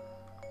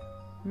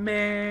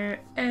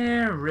 Marin.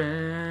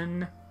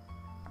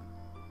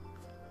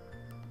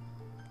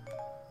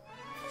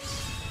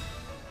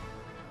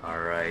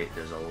 Alright,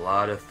 there's a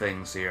lot of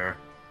things here.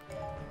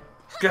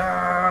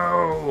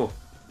 Go!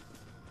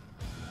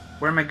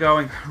 Where am I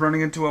going?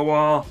 Running into a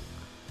wall.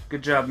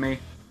 Good job, me.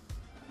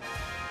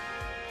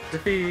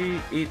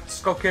 Defeat! Eat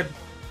Skull Kid.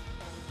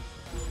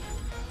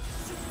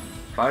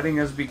 Fighting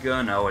has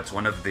begun. Oh, it's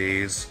one of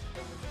these.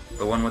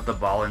 The one with the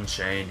ball and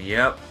chain.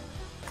 Yep.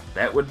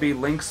 That would be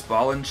Link's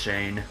ball and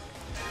chain.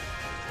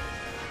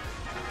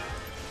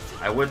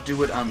 I would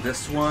do it on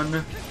this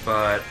one,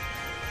 but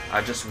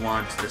I just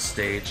want the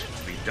stage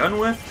to be done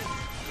with.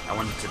 I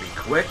want it to be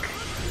quick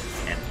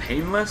and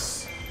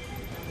painless,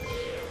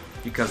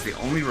 because the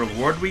only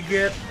reward we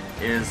get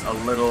is a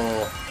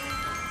little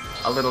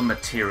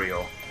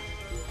material.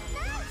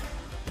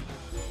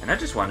 And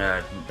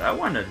I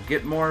want to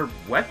get more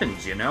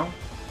weapons, you know?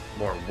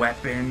 More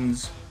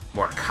weapons,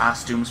 more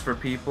costumes for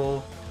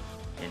people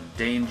in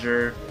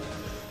danger.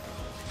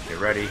 Get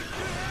ready.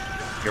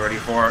 Get ready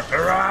for...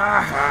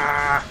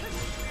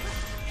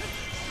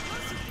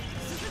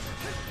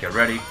 Get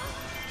ready.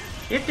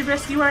 We have to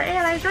rescue our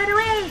allies right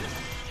away!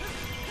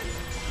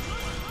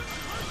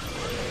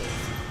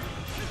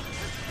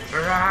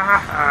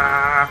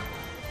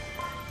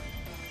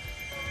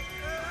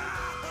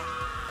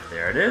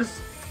 There it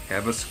is.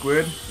 Have a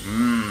squid?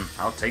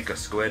 I'll take a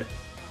squid.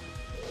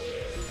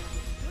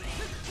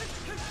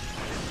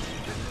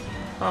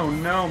 Oh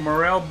no,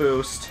 morale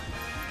boost.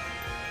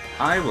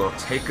 I will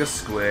take a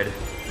squid,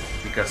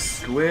 because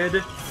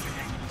squid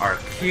are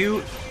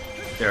cute,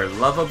 they're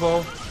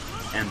lovable,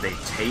 and they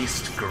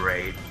taste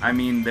great. I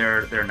mean,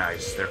 they're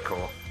nice, they're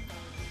cool.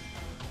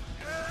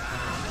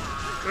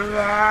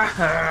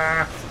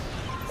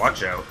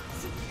 Watch out.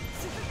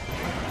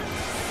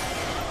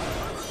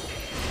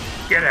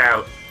 Get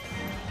out!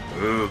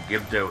 Ooh,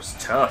 Gibdo's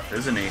tough,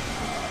 isn't he?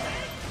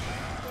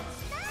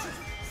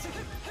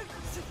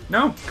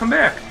 No, come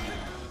back!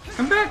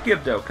 Come back,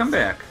 Gibdo, come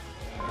back!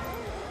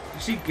 You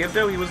see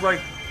Gibdo? He was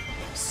like,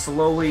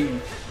 slowly,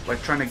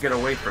 like trying to get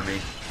away from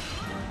me.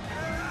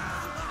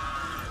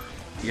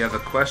 You have a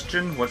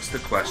question? What's the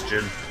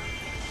question?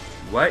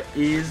 What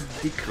is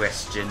the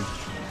question?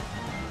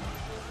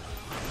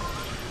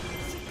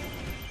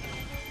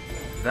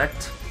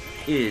 That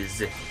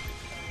is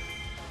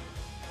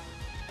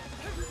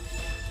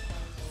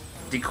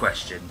the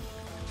question.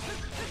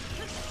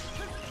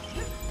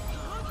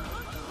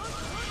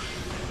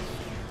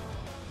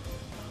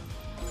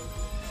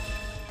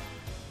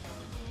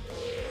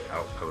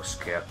 Oh,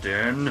 outpost,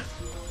 Captain.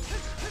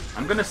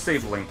 I'm gonna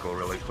save Linkle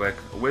really quick.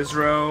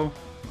 Wizro.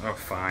 Oh,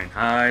 fine.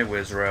 Hi,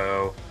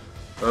 Wizro.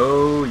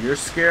 Oh, you're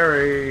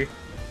scary.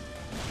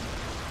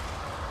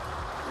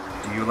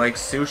 Do you like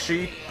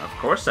sushi? Of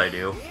course I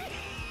do.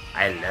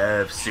 I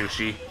love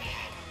sushi.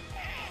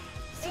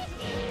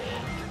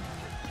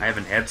 I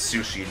haven't had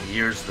sushi in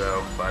years,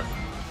 though, but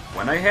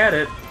when I had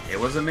it, it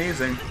was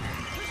amazing.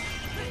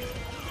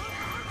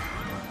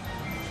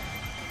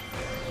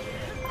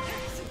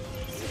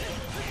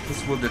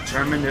 This will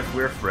determine if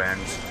we're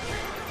friends.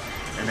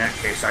 In that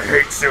case, I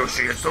hate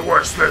sushi. It's the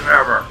worst thing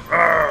ever.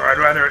 I'd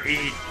rather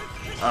eat,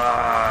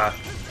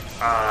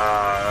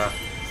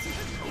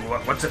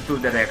 what's a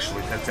food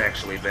that's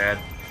actually bad?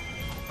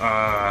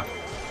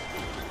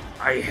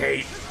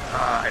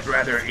 I'd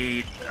rather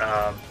eat,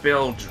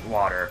 bilge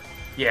water.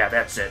 Yeah,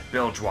 that's it,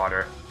 bilge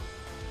water.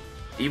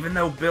 Even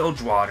though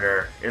bilge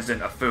water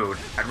isn't a food,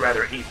 I'd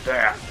rather eat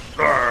that.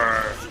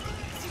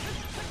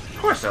 Of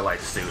course I like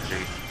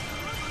sushi.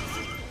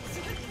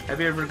 Have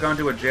you ever gone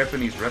to a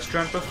Japanese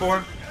restaurant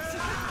before?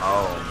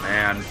 Oh,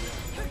 man.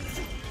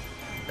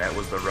 That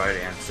was the right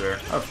answer.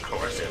 Of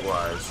course it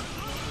was.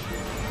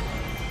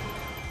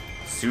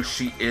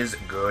 Sushi is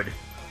good.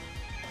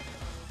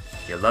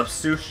 You love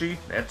sushi?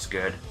 That's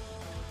good.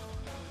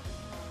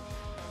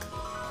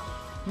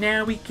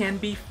 Now we can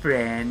be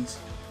friends.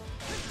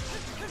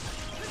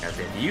 Now,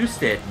 if you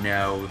said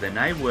no, then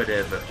I would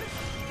have...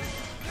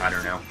 I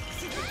don't know.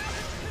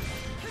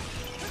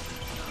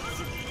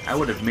 I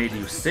would have made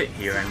you sit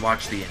here and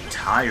watch the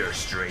entire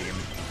stream.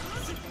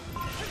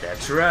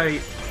 That's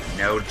right.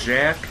 No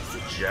Jack,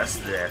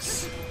 just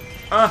this.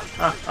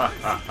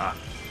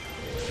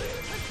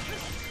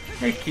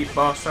 Hey, Keep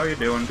Boss, how you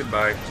doing?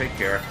 Goodbye. Take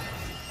care.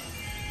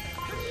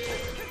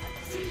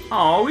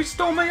 Oh, he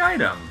stole my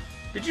item.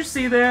 Did you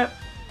see that?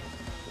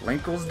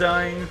 Linkle's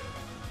dying.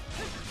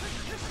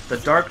 The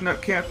Dark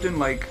Nut Captain,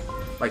 like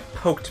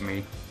poked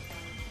me.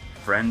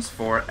 Friends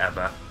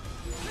forever.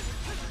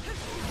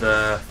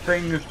 The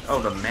thing...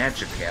 Oh, the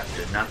Magic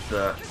Captain, not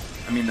the...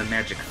 I mean the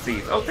Magic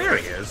Thief. Oh, there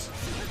he is.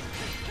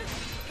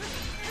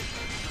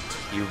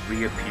 You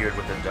reappeared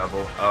with a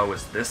double. Oh,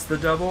 is this the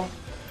double?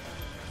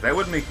 That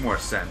would make more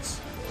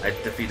sense. I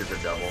defeated the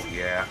double,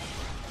 yeah.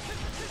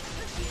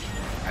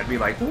 I'd be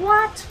like,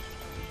 what?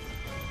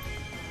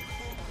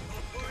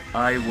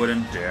 I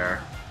wouldn't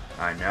dare.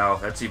 I know,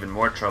 that's even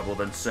more trouble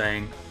than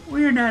saying,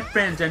 we're not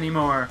friends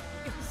anymore.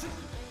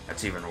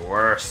 That's even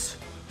worse.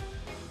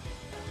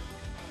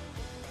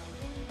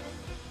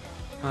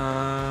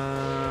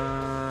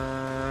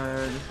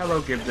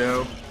 Hello,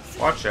 Gibdo.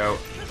 Watch out.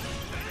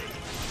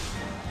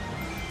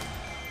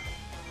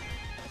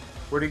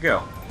 Where'd he go?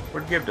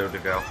 Where'd Gibdo to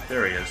go?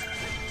 There he is.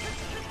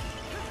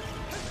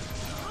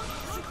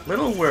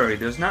 Little worried,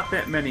 there's not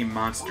that many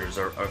monsters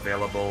are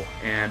available,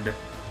 and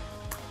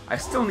I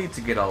still need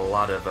to get a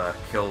lot of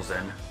kills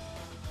in.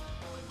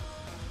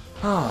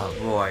 Oh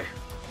boy.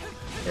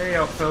 Hey,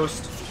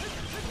 Outpost.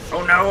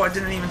 Oh no, I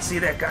didn't even see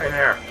that guy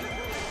there.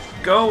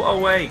 Go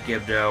away,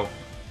 Gibdo.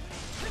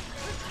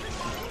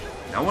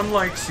 No one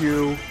likes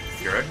you.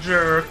 You're a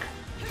jerk.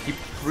 Keep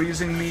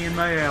freezing me and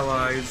my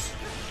allies.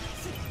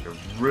 You're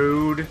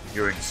rude.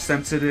 You're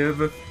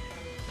insensitive.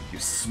 You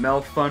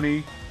smell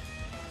funny.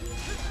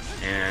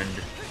 And,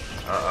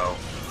 uh-oh.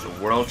 The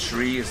World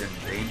Tree is in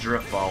danger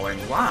of falling.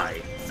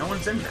 Why? No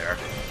one's in there.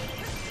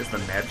 Is the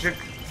Magic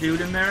dude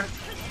in there?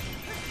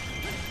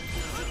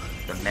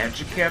 The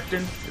Magic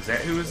Captain? Is that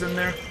who is in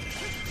there?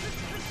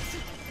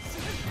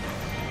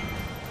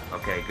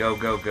 Okay, go,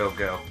 go, go,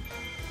 go.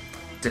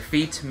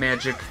 Defeat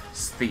Magic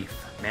Thief.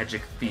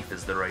 Magic Thief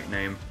is the right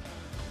name.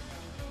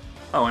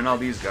 Oh, and all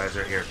these guys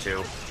are here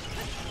too.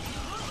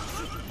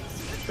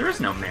 There is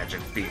no Magic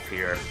Thief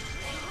here.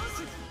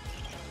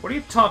 What are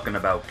you talking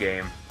about,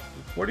 game?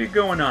 What are you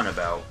going on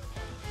about?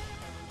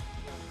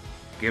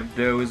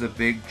 Gibdo is a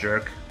big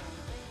jerk.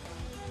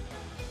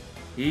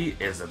 He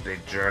is a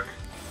big jerk.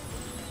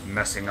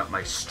 Messing up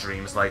my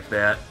streams like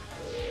that.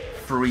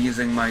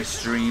 Freezing my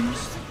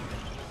streams.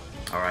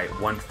 Alright,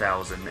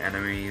 1,000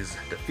 enemies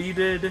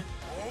defeated.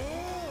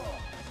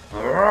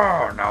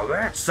 Oh, now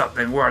that's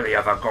something worthy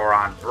of a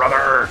Goron,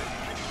 brother!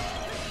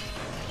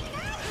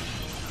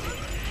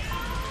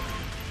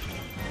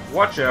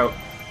 Watch out.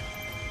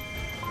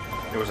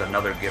 There was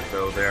another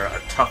Gibdo there,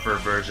 a tougher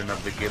version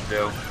of the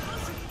Gibdo.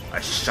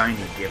 A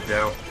shiny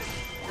Gibdo.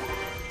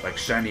 Like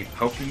shiny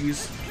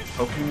Pokies,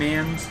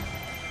 Pokemans,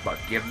 but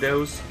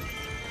Gibdos.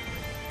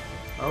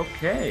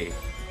 Okay,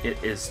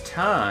 it is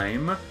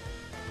time.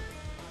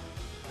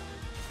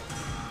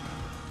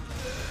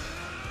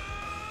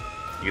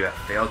 You have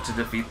failed to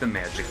defeat the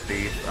Magic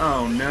Thief.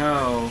 Oh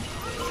no.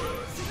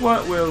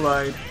 What will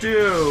I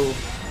do?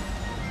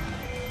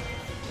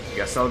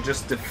 Guess I'll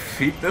just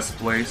defeat this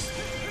place.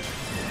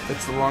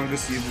 That's the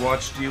longest you've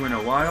watched you in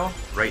a while.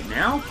 Right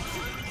now?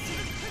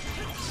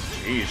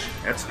 Jeez,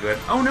 that's good.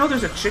 Oh no,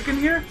 there's a chicken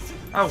here?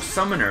 Oh,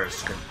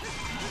 summoners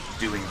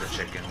doing the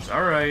chickens.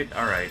 Alright,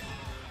 alright.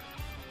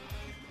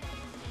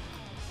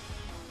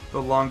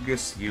 The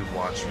longest you've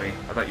watched me.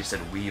 I thought you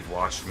said we've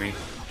watched me.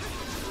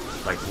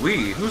 Like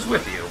we? Who's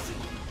with you?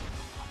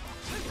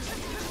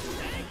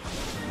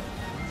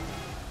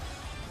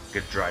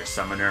 Good try,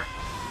 Summoner.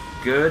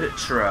 Good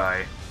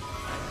try.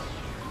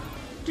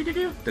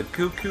 The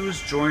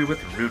Cuckoos joined with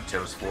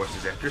Ruto's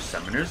forces after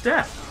Summoner's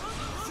death.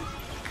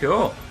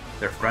 Cool.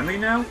 They're friendly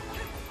now?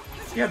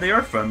 Yeah, they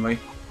are friendly.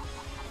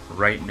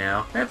 Right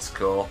now. That's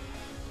cool.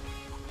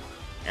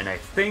 And I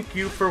thank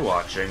you for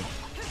watching.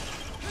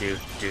 Doot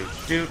doot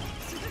doot.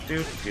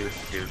 Doot doot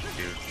doot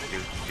doot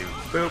doot doot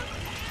boop.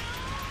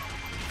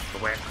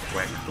 Thwack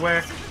thwack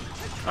thwack.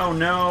 Oh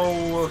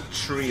no!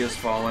 Tree has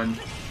fallen.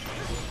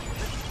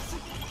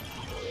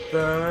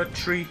 The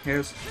tree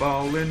has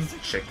fallen.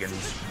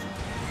 Chickens.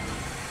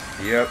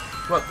 Yep.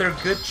 Well, they're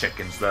good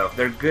chickens, though.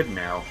 They're good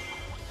now.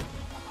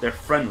 They're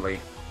friendly.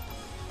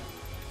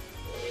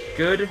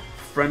 Good,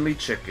 friendly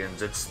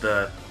chickens. It's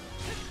the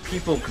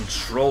people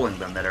controlling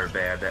them that are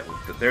bad. That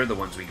they're the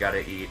ones we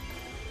gotta eat.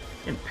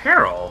 In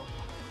peril?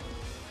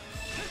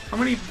 How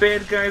many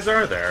bad guys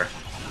are there?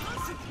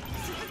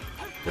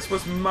 This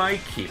was my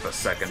keep a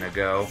second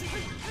ago.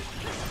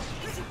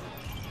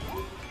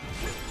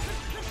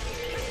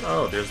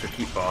 Oh, there's the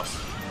keep boss.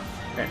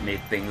 That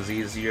made things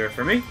easier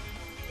for me.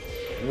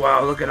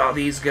 Wow, look at all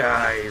these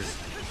guys.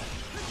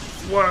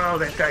 Wow,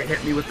 that guy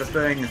hit me with the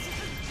thing.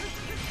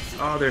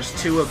 Oh, there's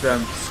two of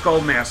them.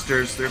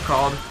 Skullmasters, they're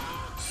called.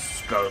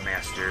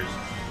 Skullmasters.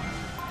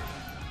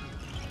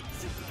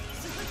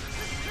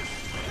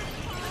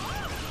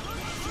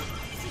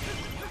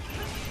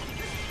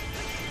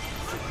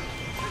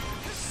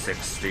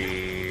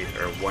 $60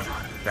 or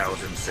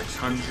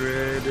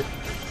 1,600.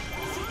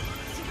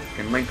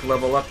 Can Link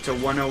level up to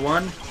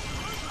 101?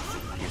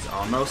 He's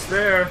almost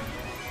there.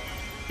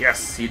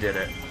 Yes, he did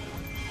it.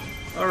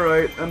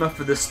 Alright,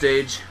 enough of this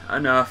stage.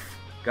 Enough.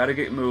 Gotta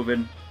get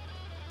moving.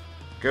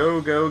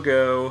 Go, go,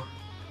 go.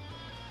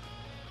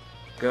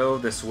 Go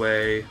this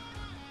way.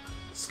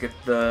 Let's get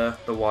the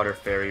water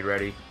fairy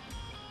ready.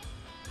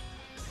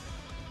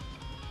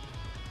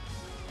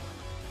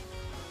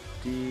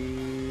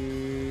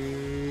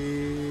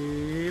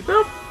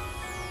 Boop!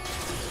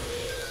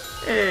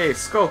 Hey,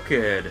 Skull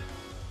Kid!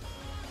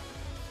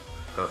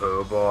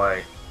 Oh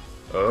boy.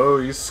 Oh,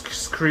 he's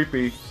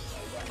creepy.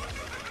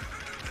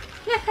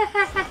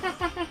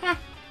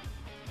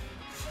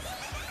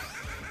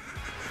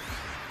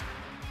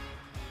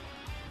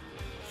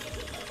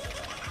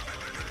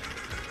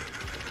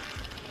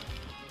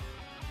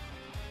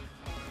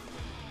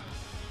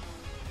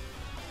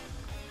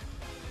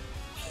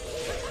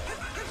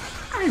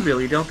 I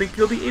really don't think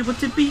you'll be able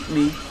to beat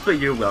me, but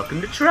you're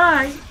welcome to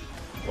try.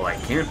 Well, I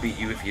can't beat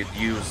you if you'd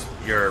use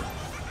your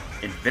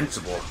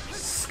invincible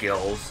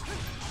skills.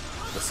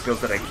 The skills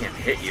that I can't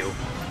hit you.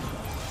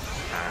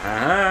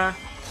 Ah!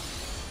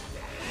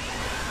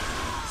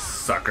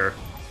 Sucker.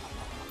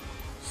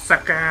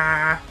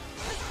 Sucker!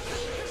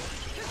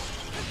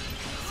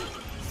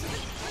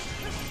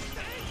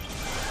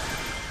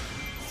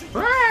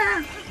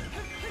 Ah!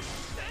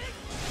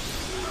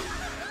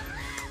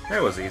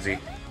 That was easy.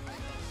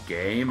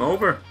 Game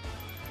over.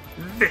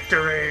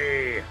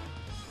 Victory!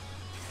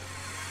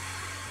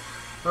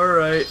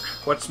 Alright,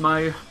 what's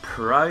my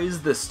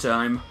prize this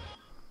time?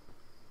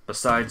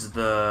 Besides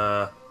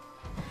the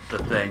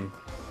thing.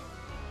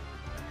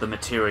 The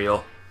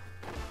material.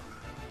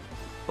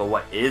 But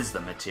what is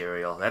the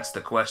material? That's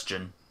the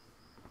question.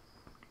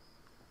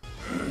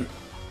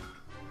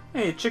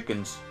 Hey,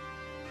 chickens.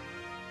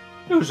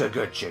 Who's a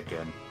good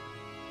chicken?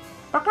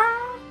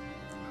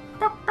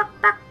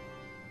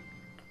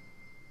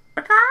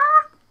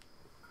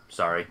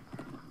 Sorry.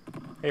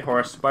 Hey,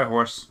 horse. Bye,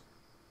 horse.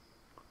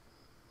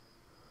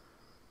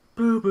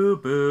 Boo, boo,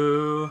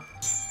 boo.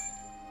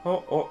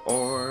 Oh, oh,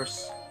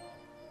 horse.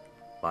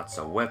 Lots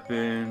of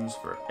weapons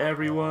for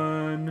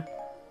everyone.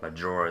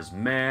 Majora's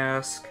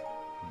Mask.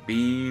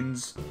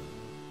 Beans.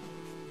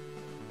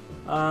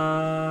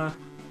 Right,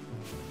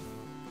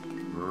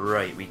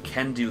 we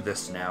can do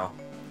this now.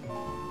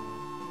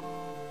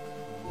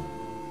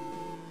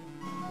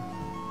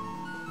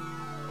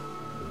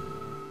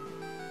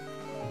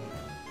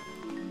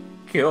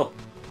 Cool.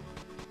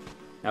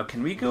 Now,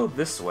 can we go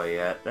this way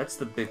yet? That's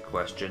the big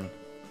question.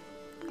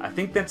 I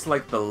think that's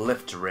like the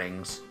lift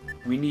rings.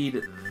 We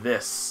need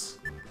this.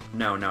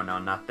 No, no, no,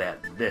 not that.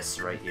 This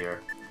right here.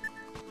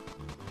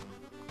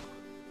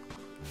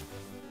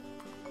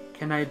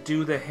 Can I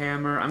do the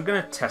hammer? I'm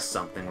gonna test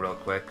something real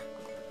quick.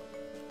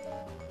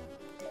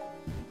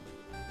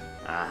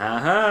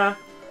 Ah-ha-ha!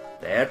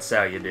 That's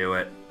how you do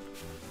it.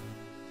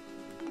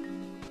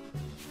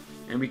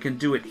 And we can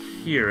do it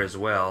here as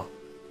well.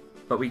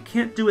 But we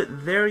can't do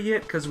it there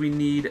yet because we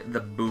need the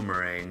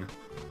boomerang.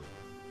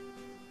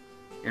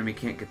 And we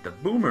can't get the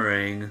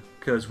boomerang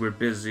because we're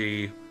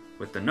busy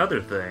with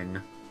another thing.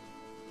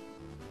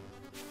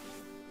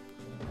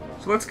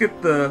 So let's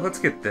get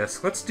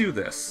this. Let's do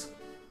this.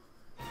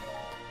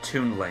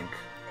 Toon Link.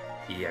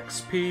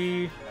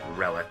 EXP.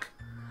 Relic.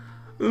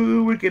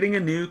 Ooh, we're getting a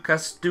new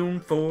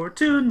costume for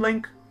Toon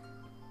Link.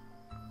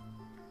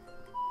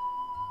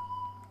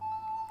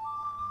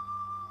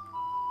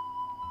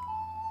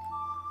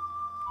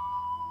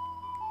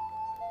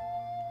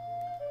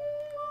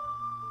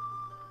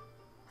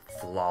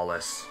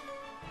 flawless.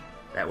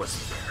 That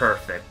was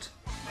perfect.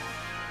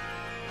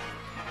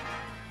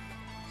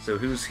 So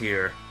who's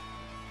here?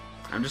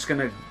 I'm just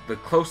gonna... The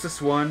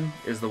closest one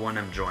is the one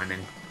I'm joining.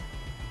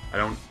 I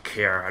don't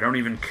care. I don't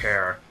even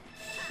care.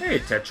 Hey,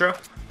 Tetra.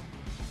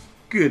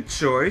 Good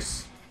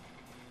choice.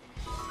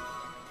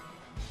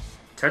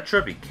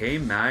 Tetra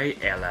became my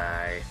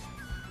ally.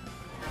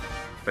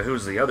 But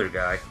who's the other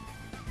guy?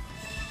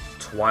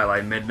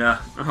 Twilight Midna.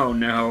 Oh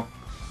no.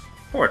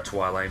 Poor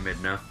Twilight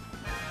Midna.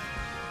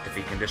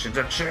 Defeat conditions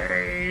have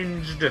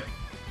changed.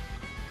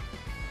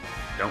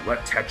 Don't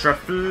let Tetra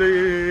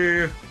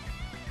flee.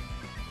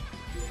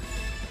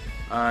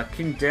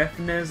 King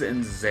Daphnes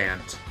and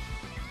Zant.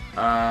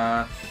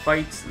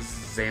 Fights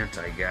Zant,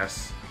 I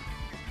guess.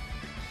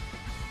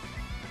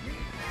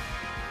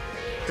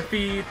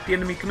 Defeat the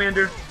enemy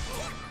commander.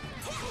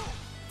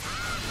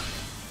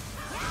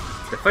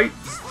 Despite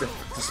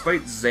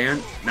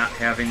Zant not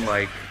having,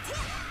 like,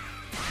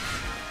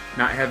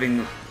 not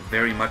having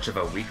very much of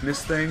a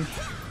weakness thing,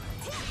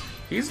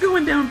 he's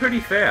going down pretty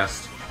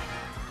fast.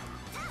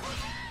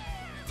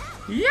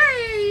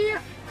 Yay!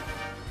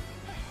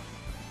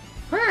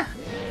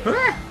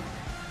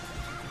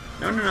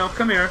 No,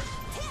 come here.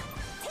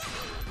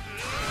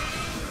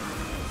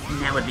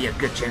 Now would be a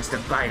good chance to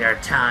bide our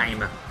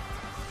time.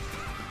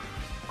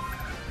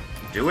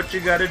 Do what you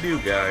gotta do,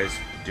 guys.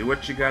 Do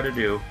what you gotta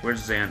do.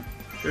 Where's Zant?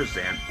 There's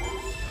Zant.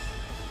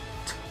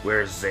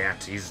 Where's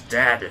Zant? He's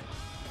dead.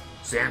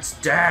 Zant's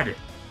dead.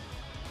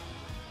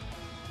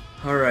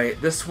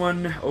 Alright, this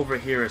one over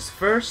here is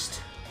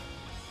first.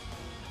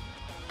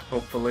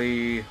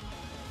 Hopefully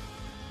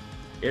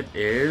it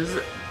is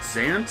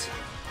Zant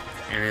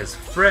and his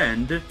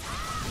friend,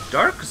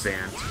 Dark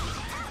Zant.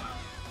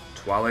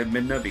 Twilight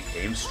Midna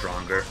became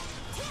stronger.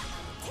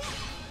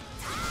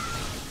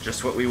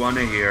 Just what we want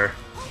to hear.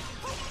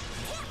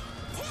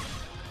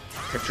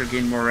 Tetra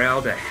gained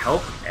morale to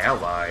help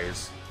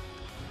allies.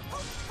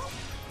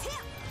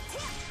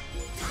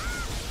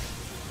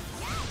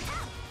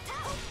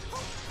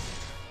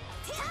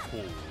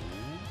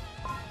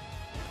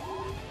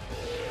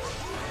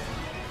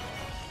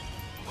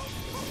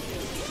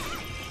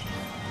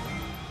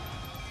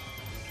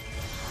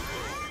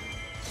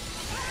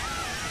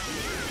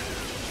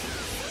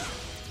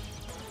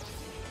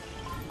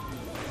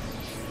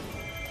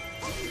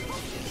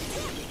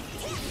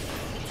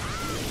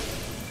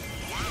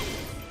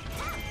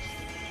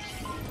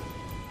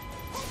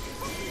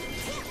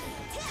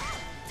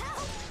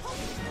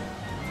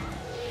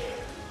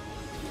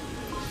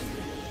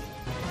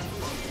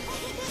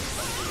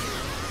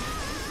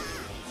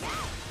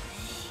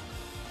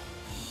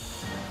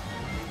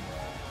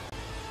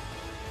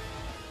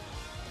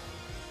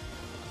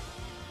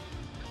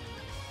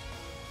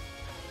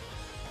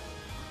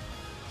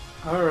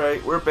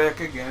 Alright, we're back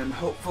again.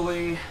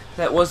 Hopefully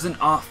that wasn't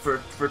off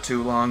for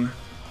too long.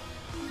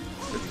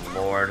 Good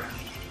lord.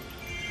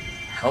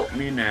 Help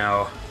me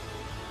now.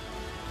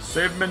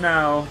 Save me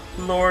now,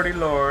 lordy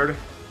lord.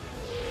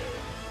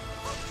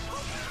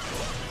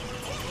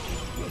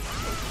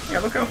 Yeah,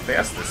 look how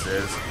fast this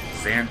is.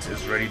 Zant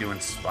is ready to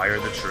inspire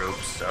the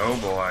troops. Oh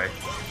boy.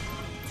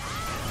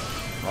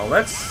 Well,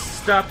 let's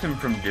stop him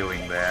from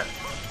doing that.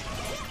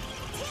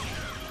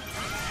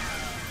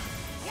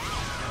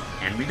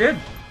 And we did.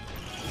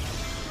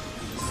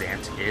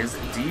 Zant is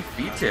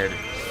defeated.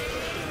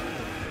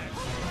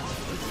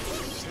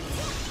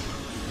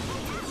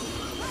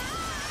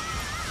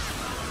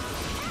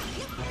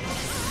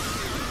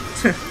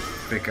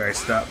 Big guy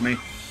stopped me.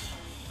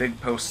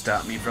 Big Post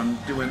stopped me from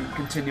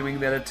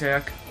continuing that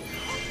attack.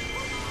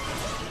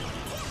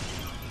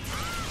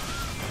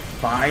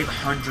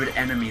 500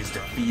 enemies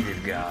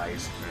defeated,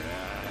 guys.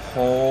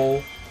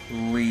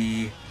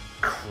 Holy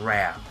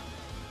crap.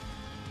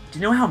 Do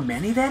you know how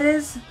many that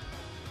is?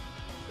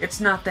 It's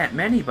not that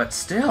many, but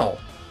still.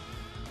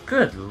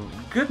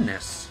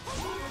 Goodness.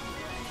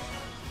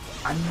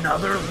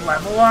 Another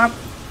level up?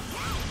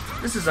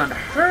 This is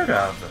unheard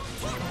of.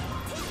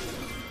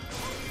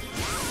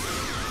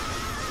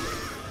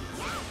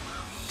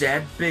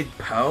 Dead Big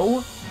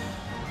Poe?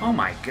 Oh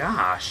my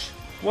gosh.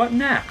 What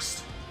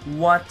next?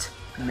 What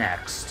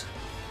next?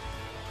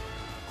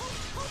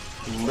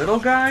 Little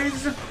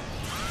guys?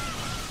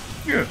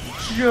 You're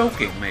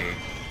joking me.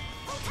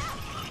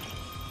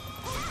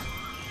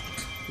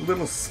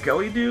 Little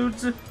skelly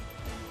dudes?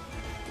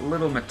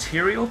 Little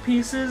material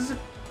pieces?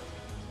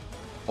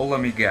 Oh, let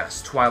me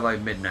guess.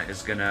 Twilight Midna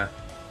is gonna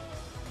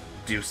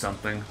do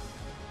something.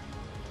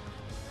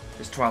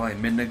 Is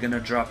Twilight Midna gonna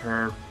drop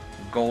her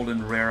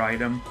golden rare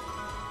item?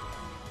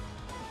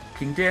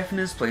 King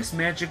Daphnes placed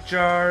magic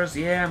jars.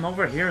 Yeah, I'm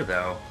over here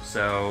though,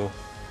 so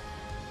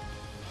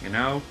you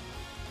know,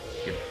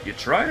 you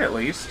tried at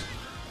least.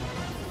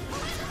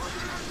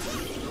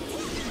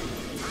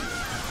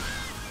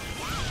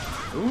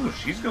 Ooh,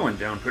 she's going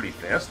down pretty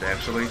fast,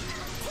 actually.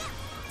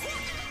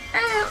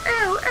 Ow,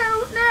 ow,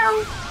 ow,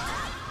 no!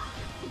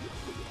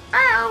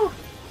 Ow!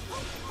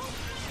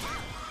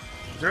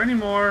 Is there any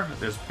more?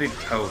 There's Big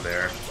Toe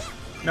there.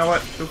 You know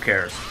what? Who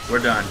cares? We're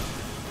done.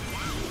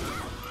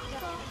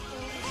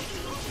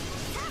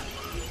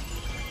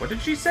 What did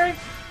she say?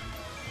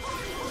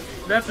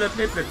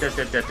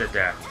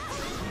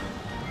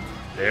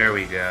 There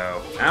we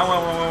go. Ow, ow,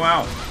 ow, ow,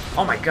 ow.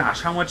 Oh my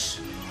gosh, how much?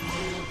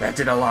 That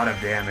did a lot of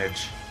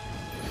damage.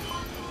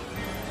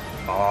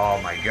 Oh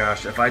my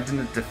gosh, if I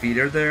didn't defeat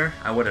her there,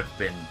 I would have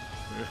been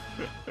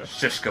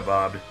shish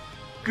kebabbed.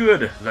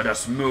 Good, let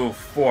us move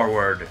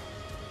forward.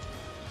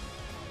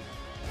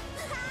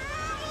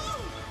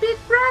 Big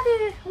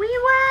brother, we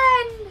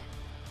won!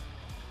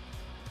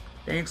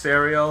 Thanks,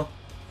 Ariel.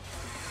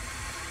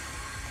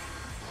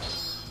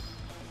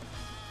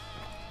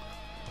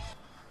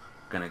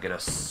 Gonna get a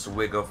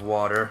swig of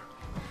water.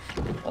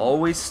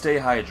 Always stay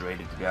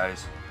hydrated,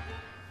 guys.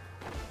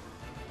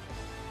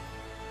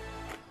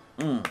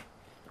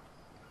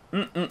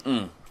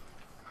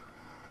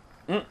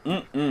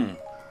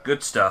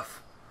 Good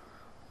stuff.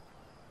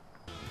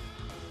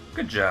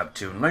 Good job,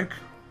 Toon Link.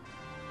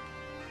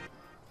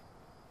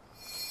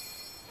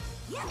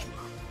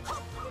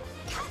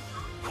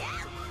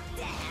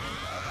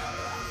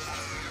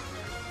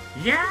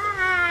 Yeah!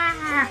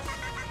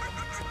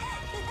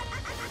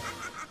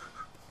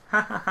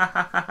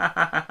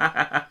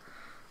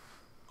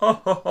 Oh,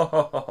 ho, ho, ho,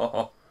 ho,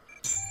 ho.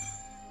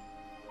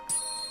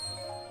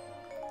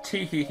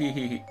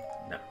 Tee.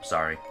 No,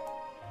 sorry.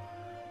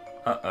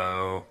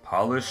 Uh-oh.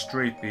 Polished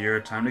rapier.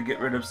 Time to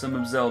get rid of some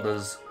of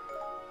Zelda's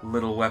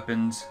little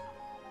weapons.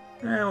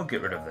 We'll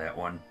get rid of that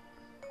one.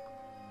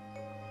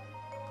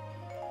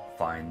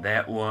 Fine,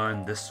 that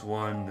one, this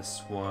one,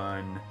 this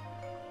one.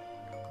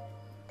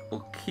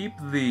 We'll keep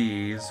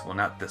these. Well,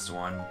 not this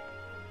one.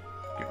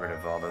 Get rid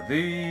of all of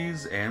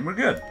these, and we're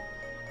good.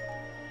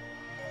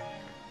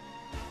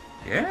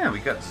 Yeah, we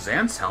got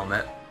Zan's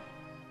helmet.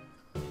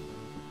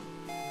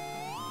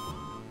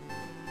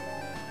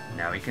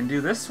 Now we can do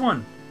this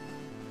one.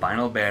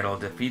 Final battle,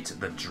 defeat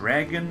the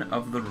Dragon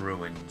of the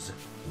Ruins.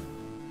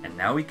 And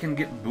now we can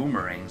get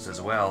boomerangs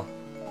as well.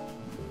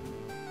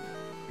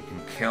 We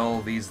can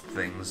kill these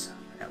things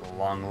at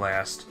long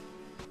last.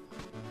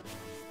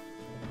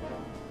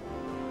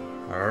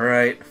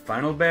 Alright,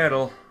 final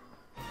battle.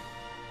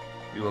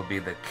 We will be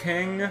the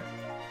king.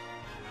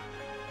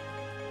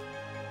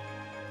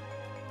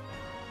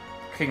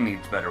 King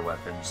needs better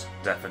weapons,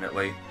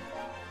 definitely.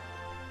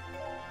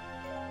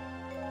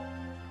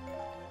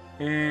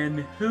 And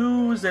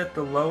who's at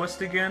the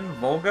lowest again?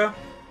 Volga?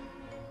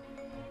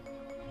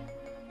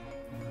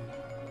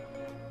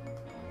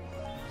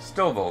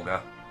 Still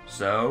Volga.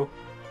 So,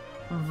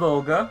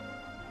 Volga,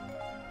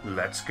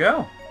 let's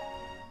go.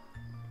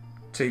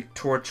 Take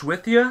Torch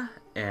with you,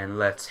 and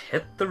let's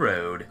hit the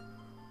road.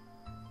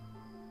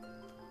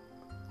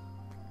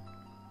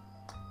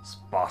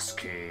 Boss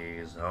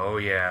keys. Oh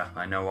yeah,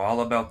 I know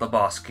all about the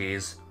boss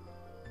keys.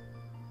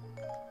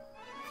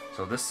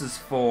 So this is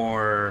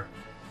for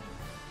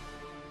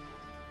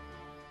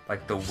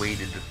like the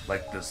weighted,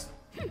 like this,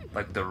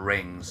 like the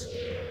rings.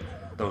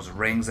 Those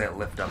rings that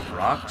lift up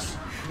rocks.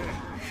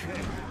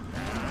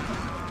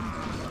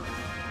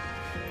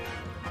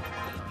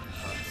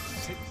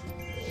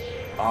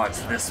 Oh,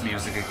 it's this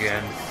music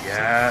again.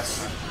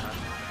 Yes.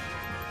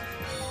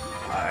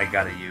 I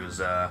gotta use,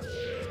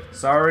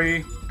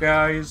 sorry,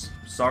 guys.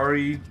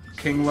 Sorry,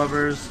 king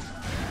lovers.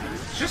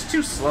 It's just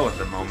too slow at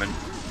the moment.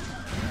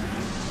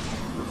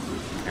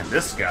 And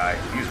this guy,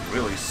 he's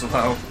really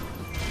slow.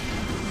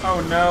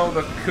 Oh no,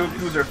 the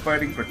cuckoos are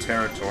fighting for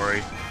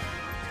territory.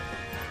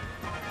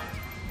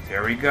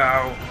 Here we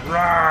go.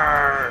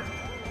 Roar!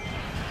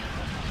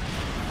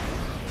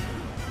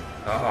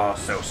 Oh,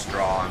 so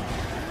strong.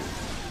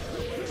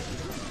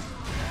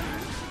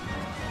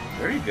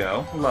 There you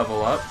go.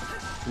 Level up.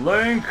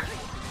 Link!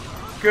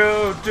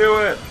 Go do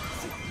it!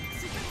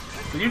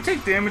 Did you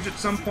take damage at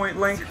some point,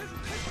 Link?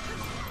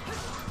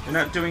 You're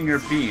not doing your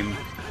beam.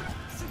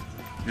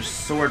 Your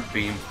sword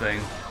beam thing.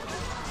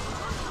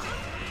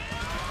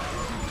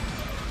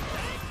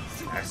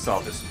 I saw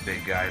this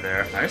big guy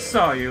there. I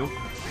saw you.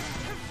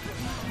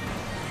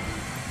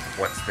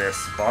 What's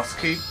this? Boss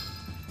key?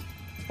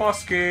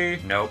 Boss key!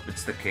 Nope,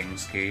 it's the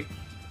king's key.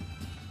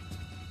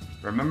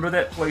 Remember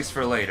that place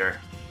for later.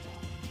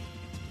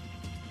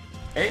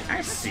 Hey,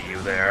 I see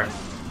you there.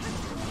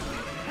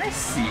 I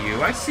see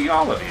you. I see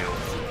all of you.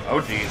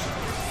 Oh, jeez.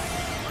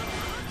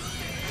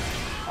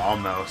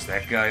 Almost.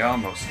 That guy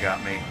almost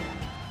got me.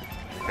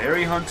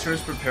 Fairy Hunter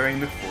is preparing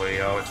to flee.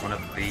 Oh, it's one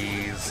of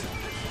these.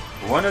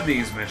 One of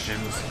these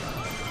missions.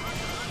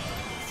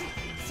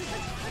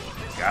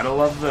 Gotta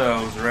love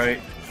those,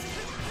 right?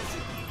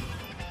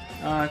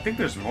 I think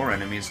there's more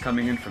enemies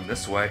coming in from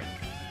this way.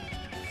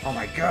 Oh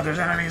my god, there's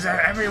enemies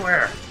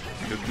everywhere!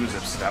 Cuckoos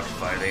have stopped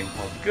fighting.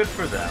 Well, good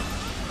for them.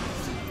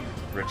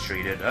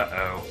 Retreated.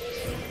 Uh-oh.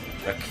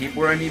 The keep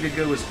where I need to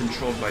go is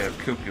controlled by a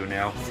cuckoo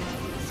now.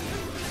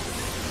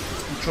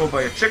 It's controlled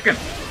by a chicken!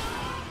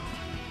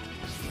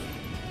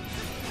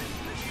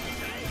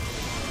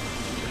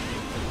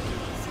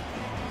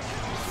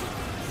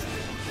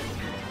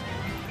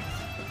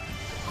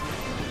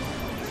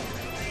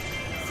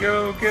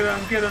 Go, get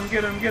him, get him,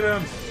 get him, get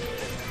him!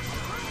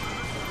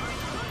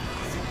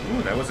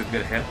 Ooh, that was a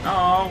good hit.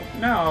 Oh,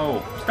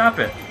 no! Stop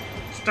it!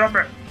 Stop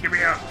it! Get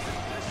me out!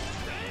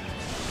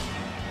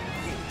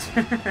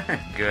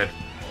 Good.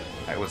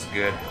 That was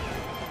good.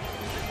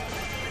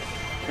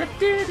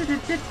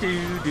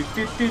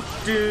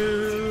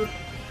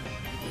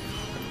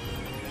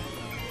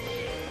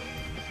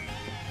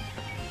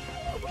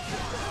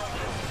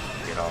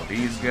 Get all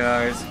these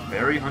guys.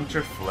 Fairy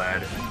Hunter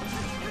fled.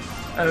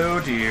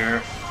 Oh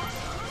dear.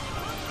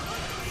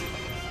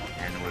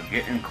 And we're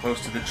getting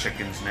close to the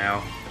chickens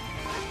now.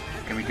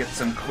 Can we get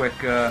some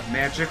quick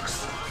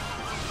magics?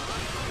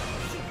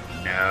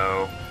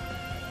 No.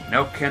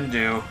 No can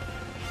do.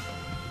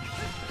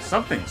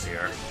 Something's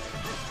here.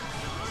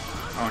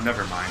 Oh,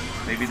 never mind.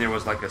 Maybe there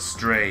was like a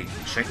stray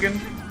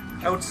chicken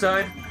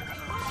outside?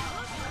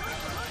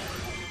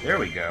 There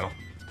we go.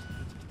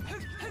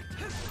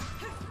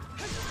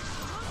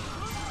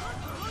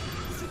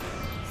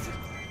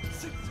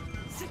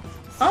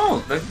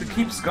 Oh, the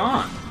keep's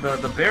gone.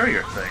 The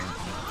barrier thing.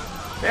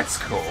 That's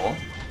cool.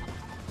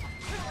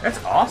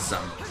 That's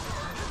awesome.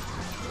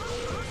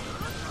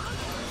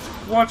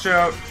 Watch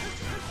out.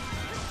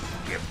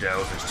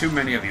 Gibdo, there's too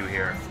many of you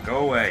here. Go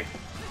away.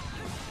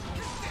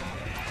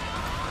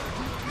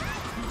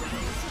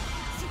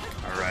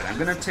 Alright, I'm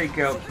gonna take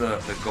out the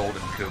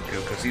golden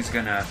cuckoo, because he's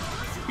gonna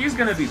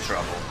be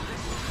trouble.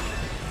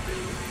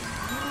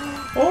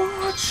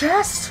 Oh, a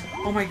chest!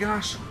 Oh my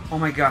gosh. Oh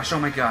my gosh, oh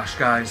my gosh,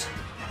 guys.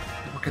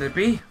 What could it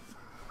be?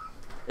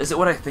 Is it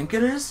what I think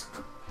it is?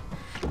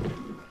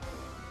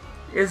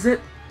 Is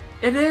it?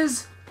 It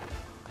is!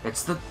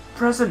 It's the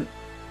present!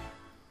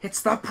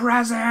 It's the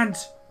present!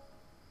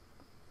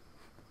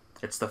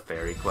 It's the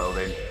fairy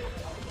clothing.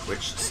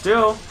 Which,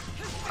 still,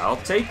 I'll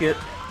take it.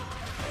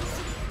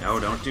 No,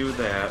 don't do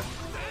that.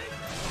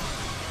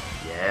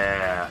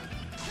 Yeah.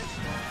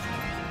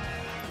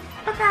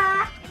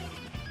 Okay.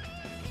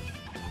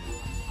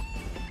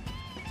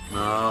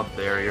 Oh,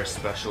 barrier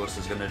specialist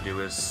is gonna do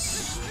his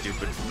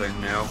stupid thing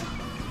now.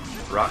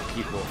 Rock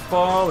Keep will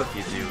fall if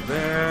you do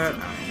that.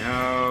 I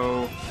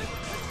know.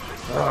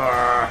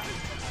 Arrgh.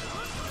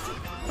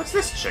 What's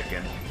this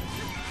chicken?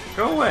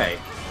 Go away.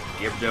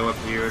 Gibdo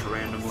appeared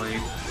randomly.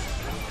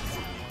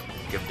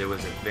 Gibdo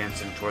is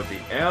advancing toward the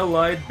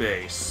Allied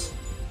base.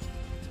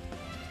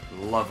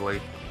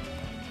 Lovely.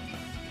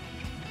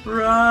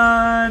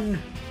 Run!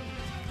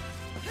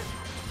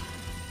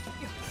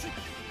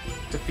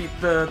 Defeat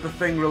the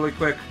thing really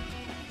quick.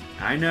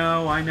 I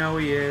know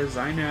he is,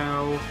 I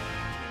know.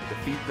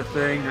 Defeat the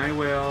thing, I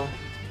will.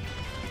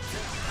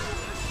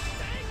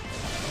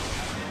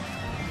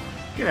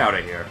 Get out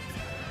of here.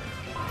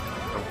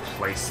 Don't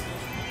place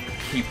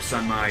keeps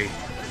on my...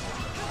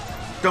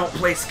 Don't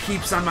place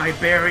keeps on my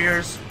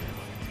barriers!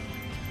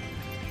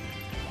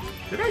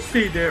 Did I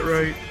say that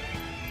right?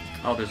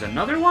 Oh, there's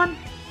another one?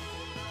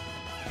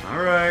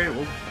 Alright,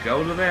 we'll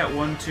go to that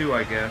one too,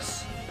 I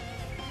guess.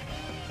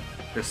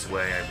 This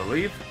way, I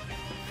believe.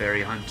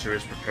 Fairy Hunter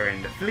is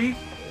preparing to flee.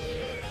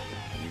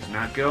 He's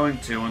not going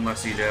to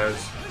unless he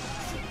does.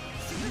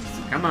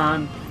 Come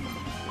on.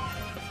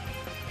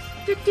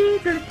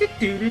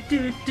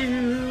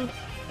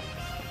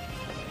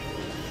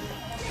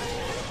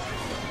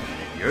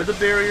 You're the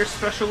barrier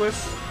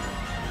specialist?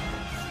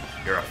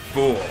 You're a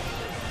fool.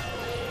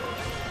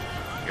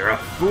 You're a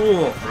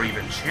fool for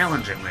even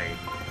challenging me.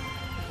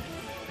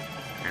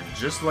 And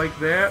just like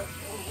that,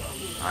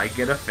 I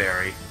get a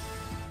fairy.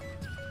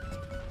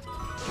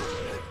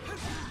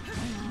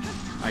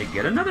 I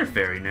get another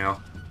fairy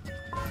now.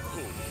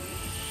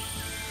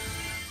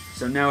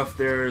 So now if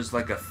there's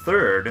like a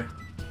third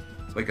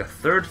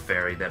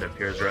fairy that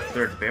appears, or a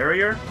third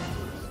barrier,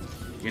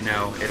 you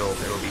know, it'll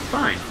be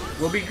fine.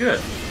 We'll be good.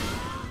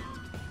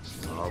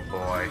 Oh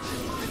boy.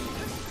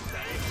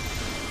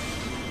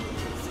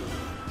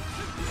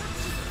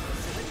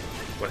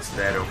 What's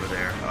that over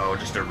there? Oh,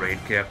 just a raid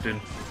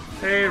captain.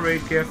 Hey,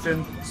 raid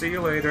captain. See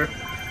you later.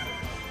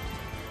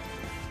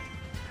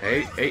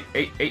 Hey, hey,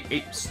 hey, hey,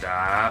 hey.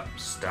 Stop.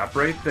 Stop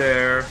right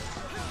there.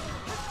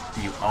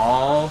 Do you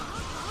all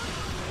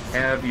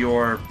have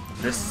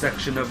this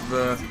section of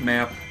the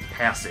map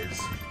passes?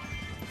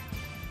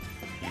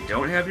 If you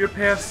don't have your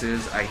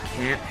passes, I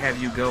can't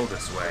have you go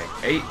this way.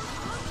 Hey,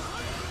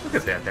 look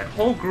at that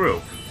whole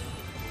group.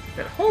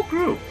 That whole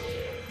group.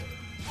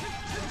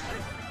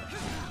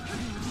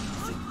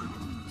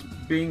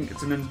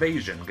 It's an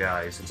invasion,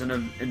 guys. It's an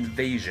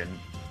invasion.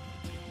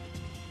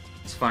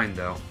 It's fine,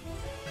 though.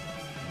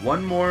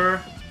 One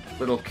more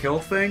little kill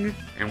thing,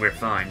 and we're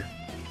fine.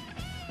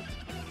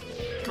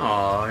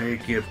 Aw, hey,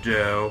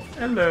 Gibdo.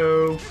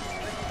 Hello.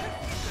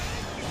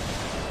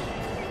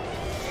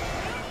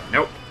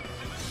 Nope.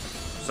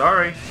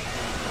 Sorry.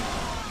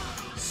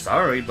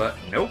 Sorry, but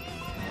nope.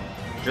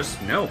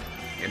 Just no,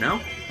 you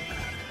know?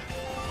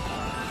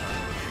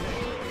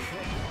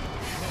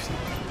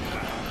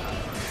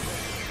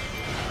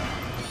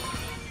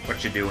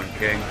 What you doing,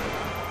 King?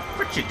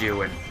 What you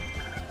doing?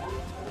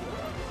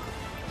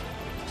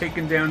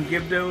 Taking down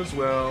Gibdos?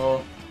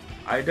 Well,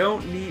 I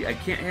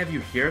can't have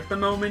you here at the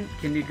moment.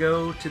 Can you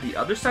go to the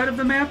other side of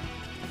the map?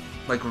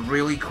 Like,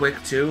 really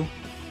quick, too?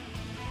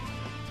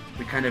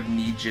 We kind of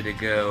need you to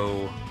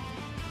go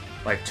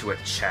like to a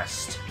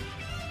chest.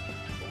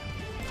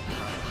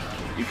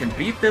 You can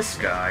beat this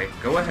guy,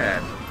 go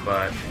ahead,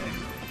 but,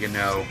 you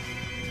know,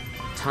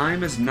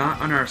 time is not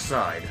on our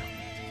side.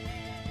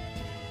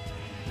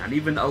 Not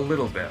even a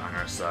little bit on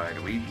our side.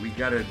 We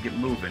gotta get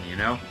moving, you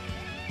know?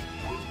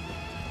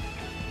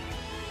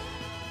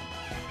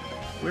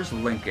 Where's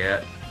Link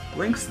at?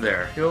 Link's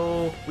there.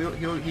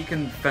 He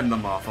can fend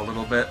them off a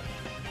little bit.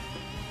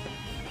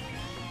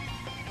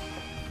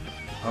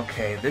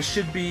 Okay, this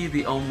should be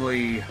the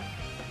only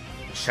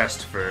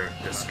chest for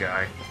this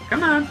guy.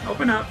 Come on,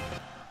 open up.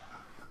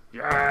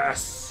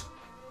 Yes!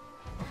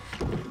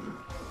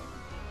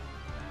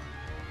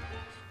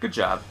 Good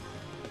job.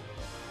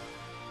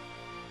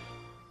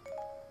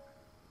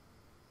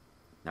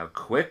 Now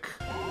quick,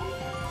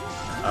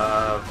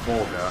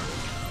 Volga.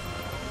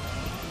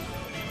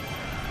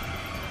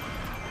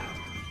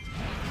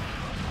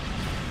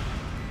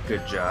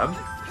 Good job.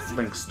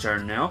 Link's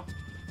turn now.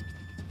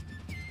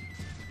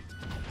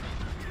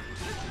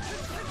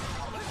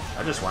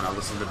 I just want to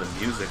listen to the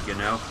music, you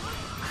know?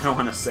 I don't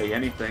want to say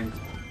anything.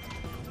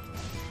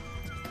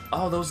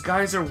 Oh, those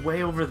guys are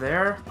way over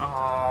there?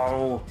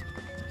 Oh,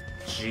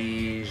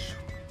 jeez.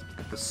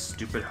 Get the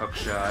stupid hook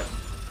shot.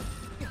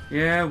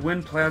 Yeah,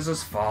 Wind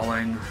Plaza's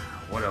falling.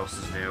 What else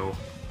is new?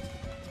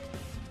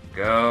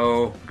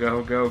 Go,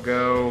 go, go,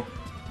 go.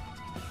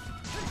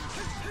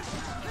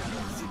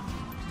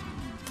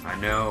 I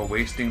know,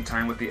 wasting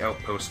time with the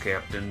outpost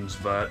captains,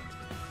 but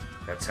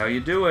that's how you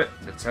do it.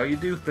 That's how you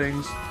do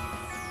things.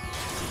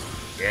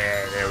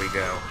 Yeah, there we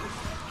go.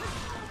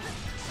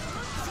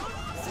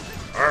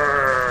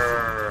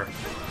 Arrgh.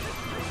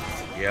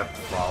 Yep,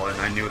 fallen.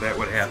 I knew that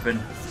would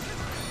happen.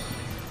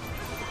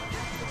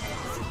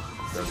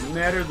 Doesn't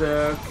matter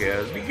though,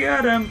 cause we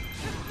got him.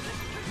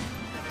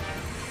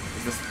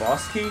 Is this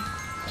boss key?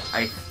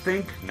 I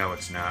think... No,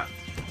 it's not.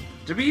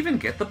 Did we even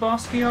get the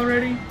boss key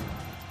already?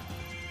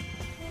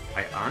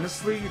 I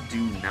honestly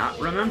do not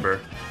remember.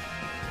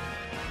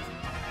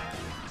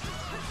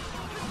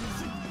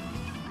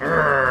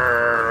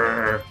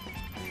 Urgh.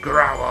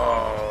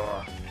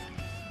 Growl!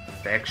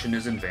 Faction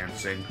is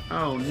advancing.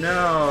 Oh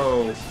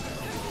no!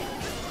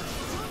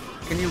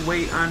 Can you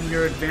wait on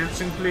your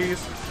advancing,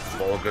 please?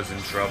 Volga's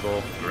in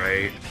trouble.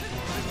 Great.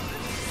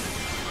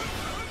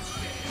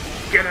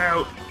 Get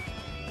out!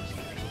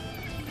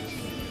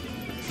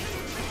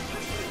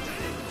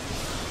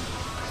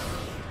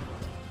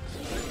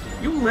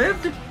 You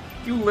lived?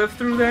 You lived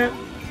through that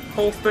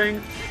whole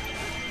thing?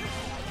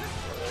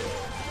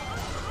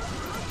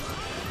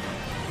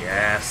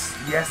 Yes,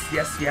 yes,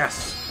 yes,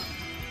 yes.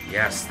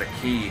 Yes, the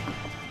key.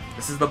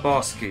 This is the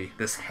boss key.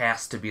 This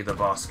has to be the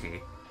boss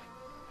key.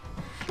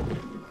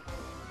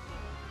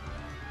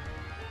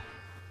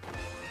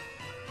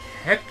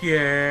 Heck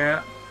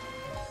yeah.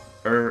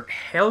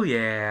 Hell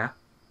yeah.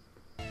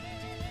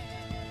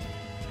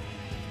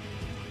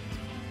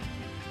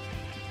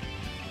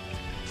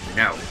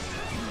 No.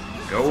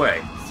 Go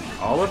away.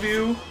 All of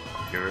you,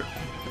 you're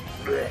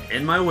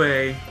in my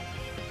way.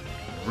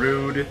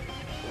 Rude.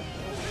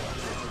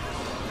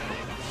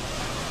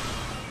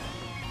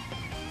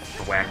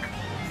 Thwack.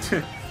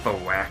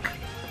 Thwack.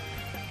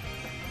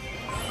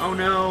 Oh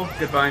no.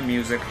 Goodbye,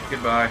 music.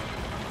 Goodbye.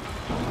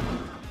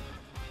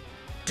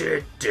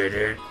 Oh,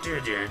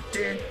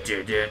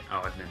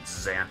 and then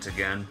Zant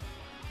again.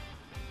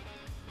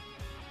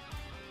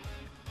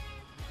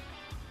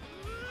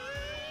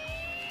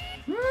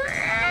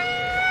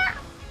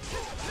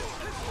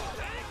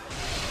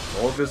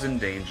 Volga's in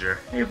danger.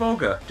 Hey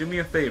Volga, do me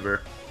a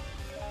favor.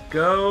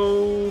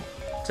 Go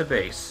to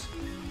base.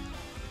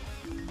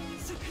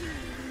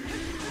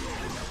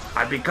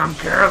 I've become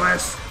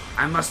careless.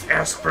 I must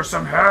ask for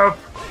some help.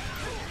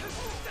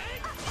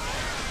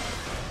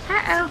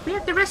 Uh-oh, we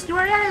have to rescue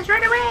our allies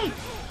right away!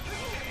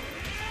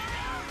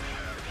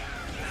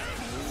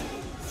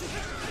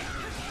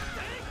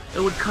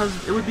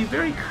 It would be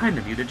very kind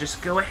of you to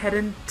just go ahead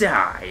and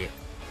die.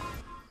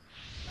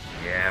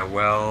 Yeah,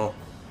 well,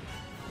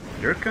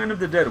 you're kind of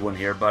the dead one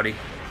here, buddy.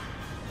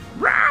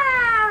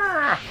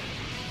 Rawr!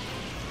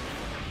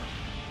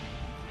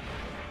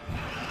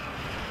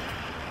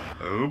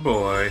 Oh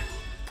boy.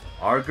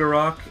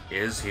 Argarok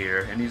is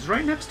here, and he's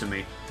right next to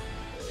me.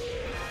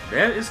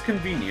 That is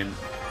convenient.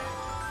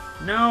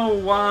 No,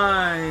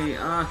 why?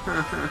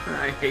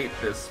 I hate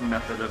this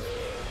method of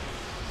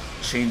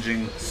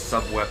changing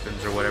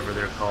sub-weapons or whatever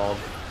they're called.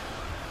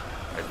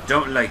 I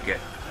don't like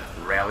it.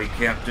 Rally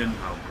Captain?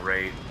 Oh,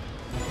 great.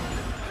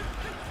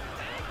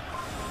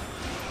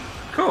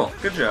 Cool.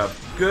 Good job.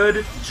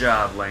 Good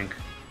job, Link.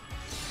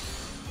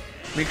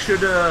 Make sure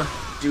to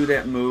do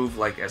that move,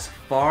 like, as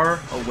far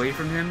away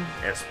from him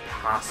as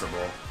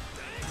possible.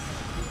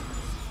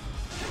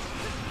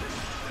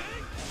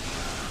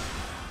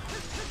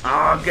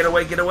 Oh, get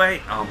away, get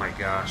away! Oh my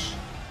gosh.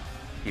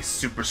 He's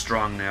super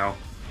strong now.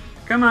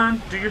 Come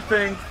on, do your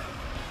thing.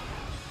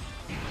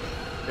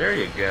 There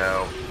you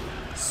go.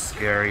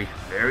 Scary,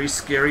 very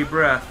scary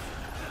breath.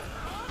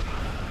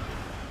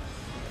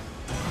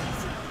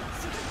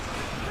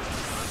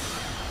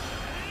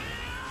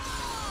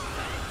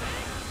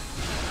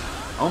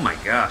 Oh my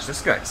gosh,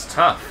 this guy's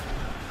tough.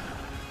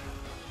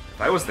 If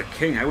I was the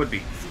king, I would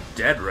be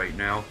dead right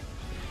now.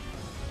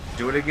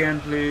 Do it again,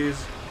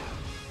 please.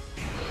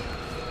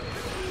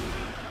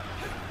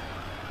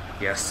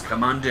 Yes,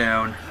 come on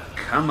down.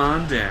 Come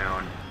on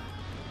down.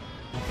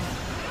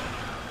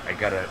 I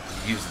gotta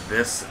use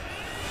this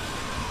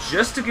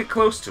just to get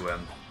close to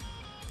him.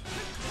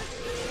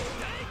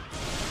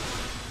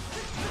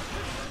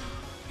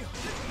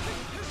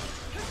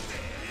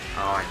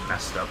 Oh, I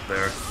messed up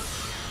there.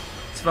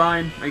 It's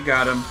fine, I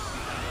got him.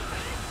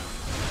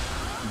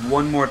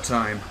 One more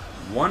time.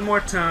 One more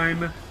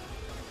time.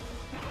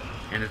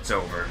 And it's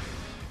over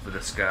for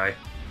this guy.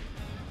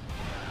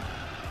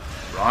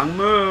 Wrong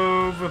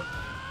move!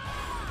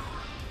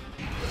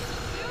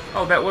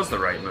 Oh, that was the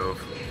right move.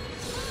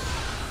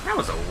 That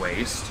was a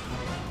waste.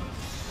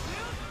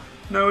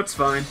 No, it's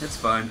fine. It's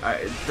fine.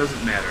 It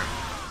doesn't matter.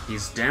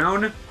 He's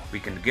down. We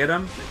can get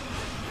him.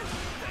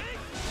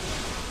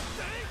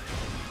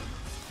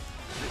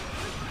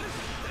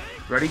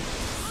 Ready?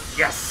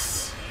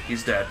 Yes!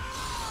 He's dead.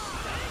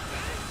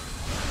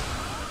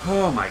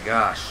 Oh my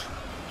gosh.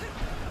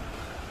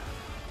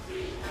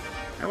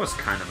 That was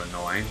kind of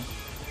annoying.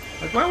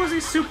 Like, why was he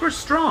super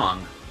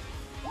strong?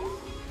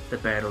 The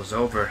battle's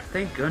over.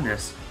 Thank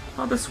goodness.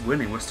 All this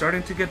winning was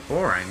starting to get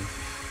boring.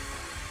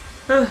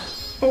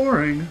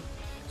 Boring.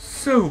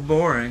 So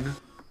boring.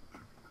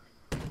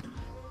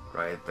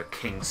 Right, the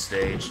king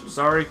stage.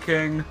 Sorry,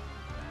 king.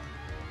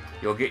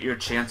 You'll get your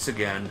chance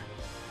again.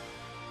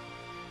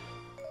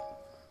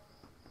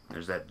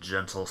 There's that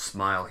gentle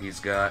smile he's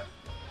got.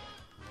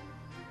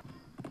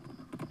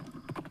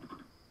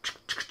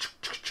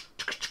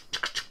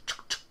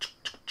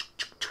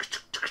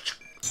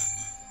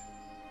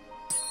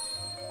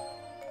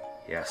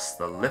 Yes,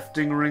 the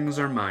lifting rings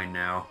are mine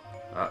now.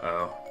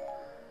 Uh-oh.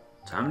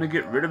 Time to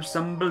get rid of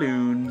some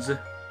balloons. I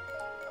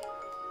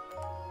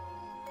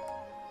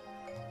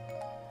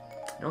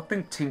don't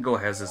think Tingle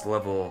has his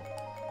level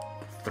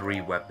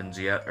 3 weapons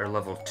yet, or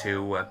level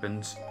 2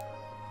 weapons.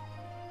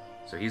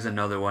 So he's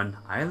another one.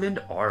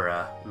 Island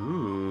Aura.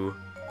 Ooh.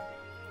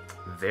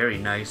 Very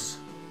nice.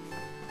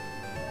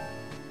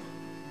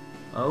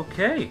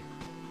 Okay.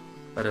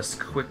 Let us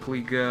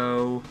quickly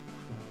go.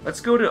 Let's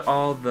go to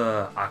all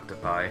the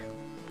octopi.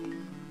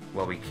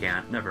 Well, we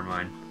can't. Never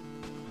mind.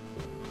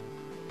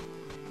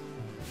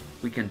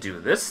 We can do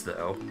this,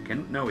 though.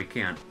 No, we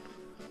can't.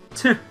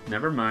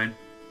 Never mind.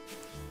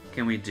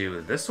 Can we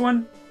do this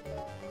one?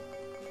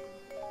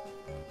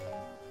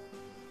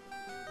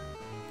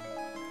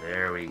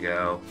 There we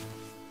go.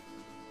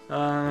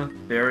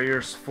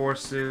 Barriers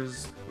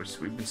forces.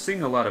 We've been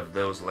seeing a lot of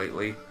those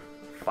lately.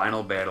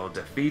 Final battle.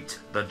 Defeat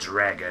the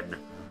dragon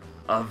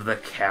of the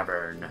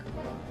cavern.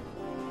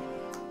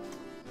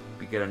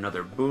 We get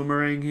another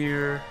boomerang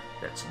here.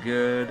 That's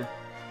good.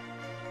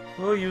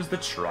 We'll use the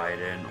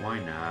trident. Why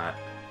not?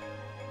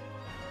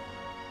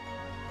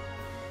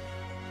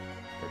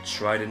 The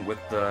trident with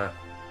the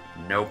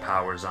no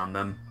powers on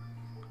them.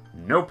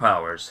 No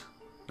powers.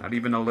 Not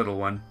even a little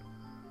one.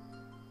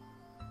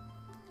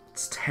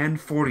 It's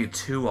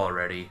 10:42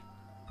 already.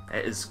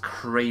 That is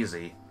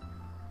crazy.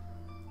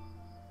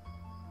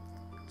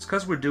 It's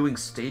because we're doing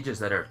stages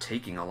that are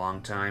taking a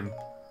long time.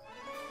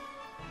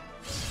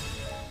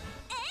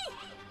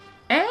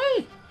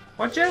 Hey!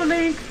 Watch out,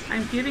 Link!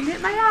 I'm giving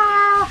it my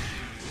all!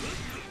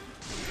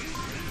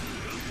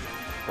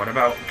 What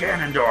about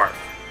Ganondorf?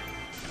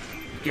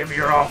 Give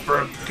your all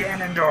for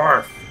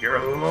Ganondorf, your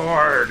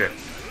lord!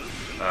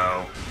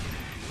 Oh.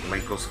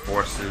 Linkle's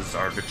forces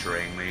are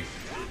betraying me.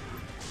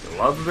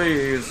 Love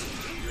these.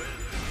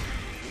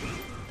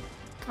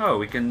 Oh,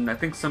 we can... I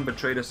think some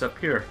betrayed us up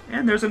here.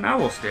 And there's an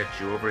owl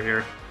statue over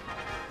here.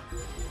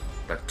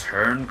 The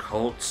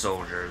Turncoat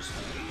Soldiers.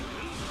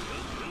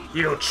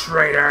 You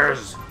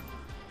traitors!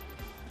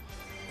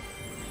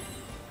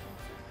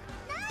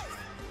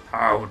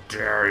 How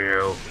dare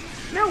you!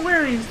 No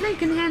worries, Link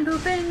can handle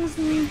things.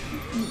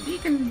 He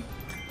can...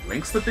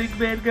 Link's the big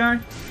bad guy?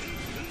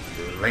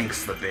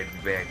 Link's the big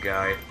bad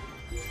guy.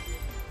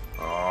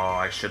 Oh,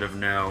 I should have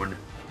known.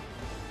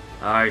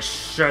 I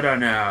should have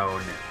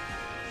known.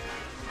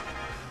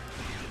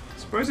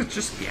 Surprised it's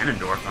just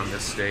Ganondorf on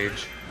this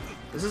stage.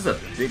 This is a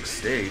big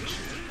stage.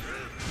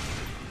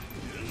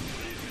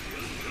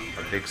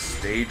 A big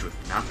stage with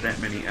not that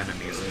many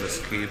enemies in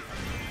this keep.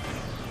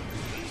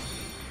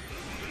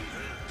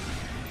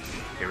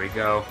 Here we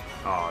go.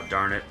 Oh,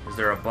 darn it. Is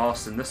there a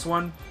boss in this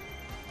one?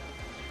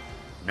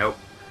 Nope.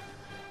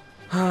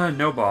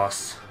 No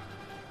boss.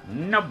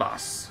 No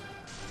boss.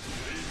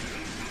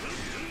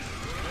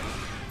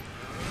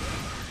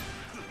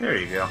 There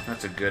you go.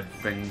 That's a good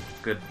thing.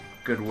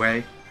 Good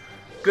way.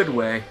 Good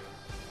way.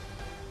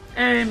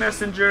 Hey,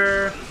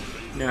 messenger!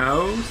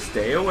 No,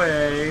 stay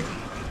away.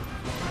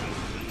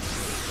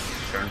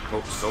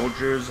 Turncoat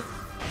soldiers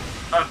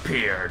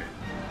appeared.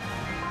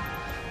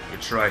 You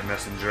tried,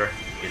 messenger.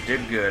 You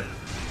did good.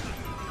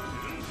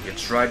 You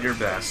tried your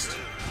best.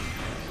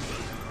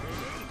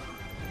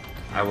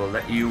 I will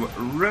let you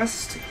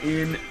rest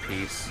in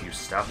peace. You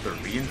stopped the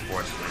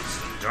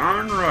reinforcements.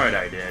 Darn right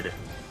I did.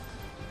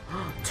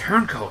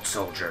 Turncoat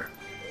soldier.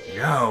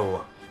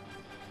 No.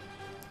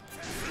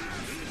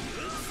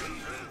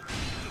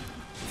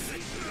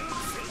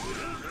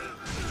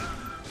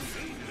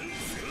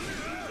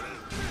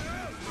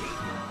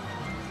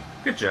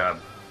 Good job.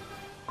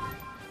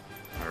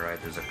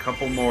 Alright, there's a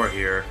couple more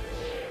here.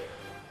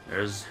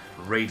 There's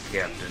raid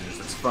captains.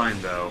 That's fine,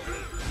 though.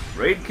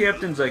 Raid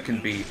captains I can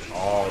beat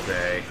all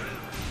day.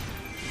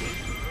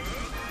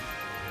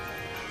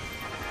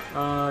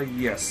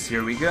 Yes,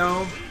 here we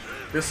go.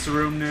 This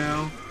room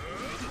now.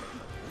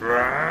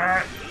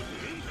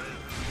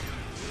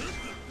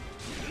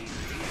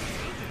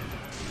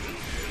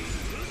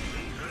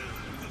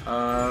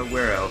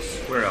 Where else?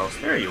 Where else?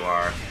 There you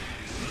are.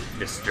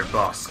 Mr.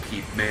 Boss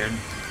Keep Man.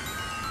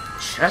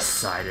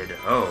 Chest-sided.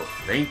 Oh,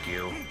 thank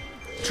you.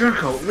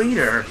 Turncoat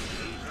leader!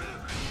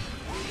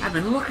 I've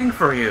been looking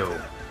for you!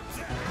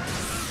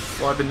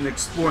 Well, I've been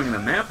exploring the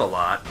map a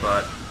lot,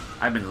 but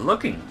I've been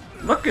looking.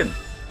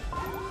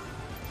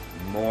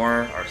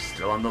 More are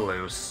still on the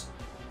loose.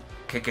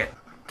 Kick it.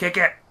 Kick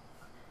it!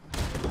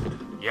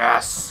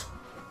 Yes!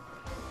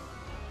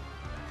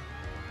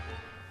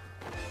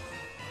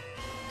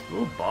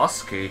 Ooh,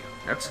 boss key.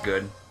 That's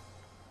good.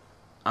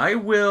 I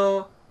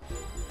will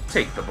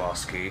take the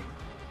boss key.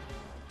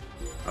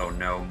 Oh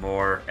no,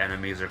 more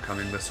enemies are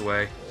coming this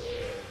way.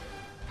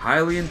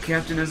 Hylian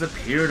Captain has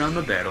appeared on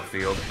the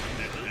battlefield.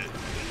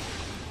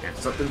 And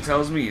something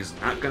tells me he's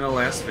not gonna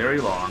last very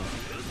long.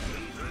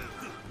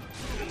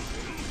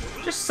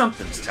 Just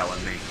something's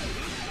telling me.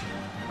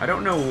 I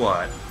don't know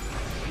what.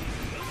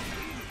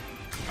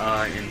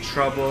 In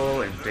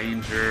trouble, in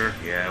danger.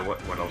 Yeah,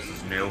 what else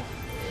is new?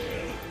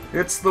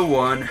 It's the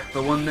one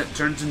that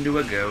turns into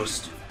a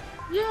ghost.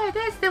 Yeah,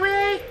 that's the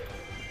way.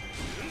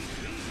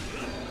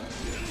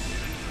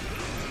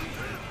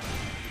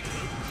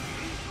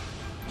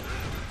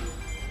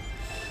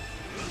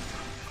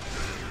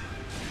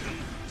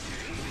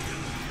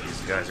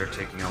 These guys are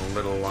taking a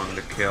little long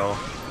to kill.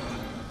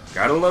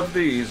 Gotta love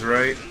these,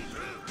 right?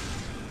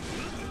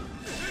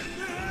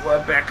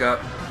 What? Back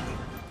up.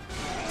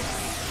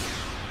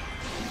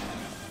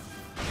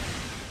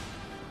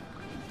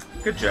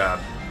 Good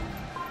job.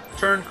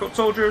 Turncoat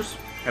soldiers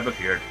have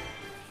appeared.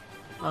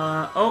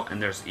 Oh,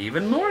 and there's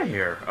even more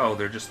here. Oh,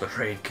 they're just the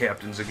raid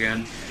captains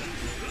again.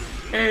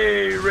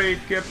 Hey, raid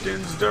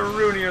captains,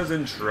 Darunia's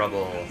in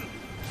trouble.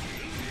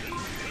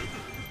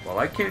 Well,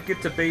 I can't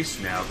get to base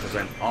now because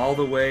I'm all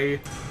the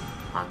way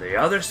on the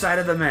other side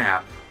of the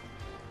map.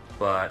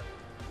 But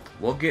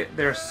we'll get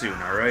there soon,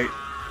 alright?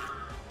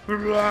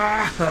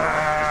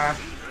 I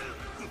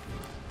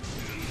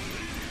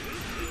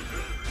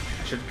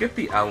should get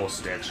the owl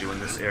statue in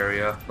this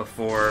area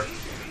before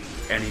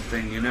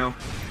anything, you know?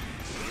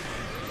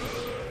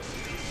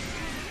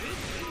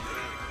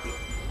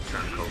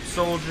 Turncoat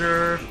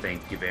soldier,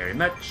 thank you very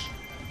much.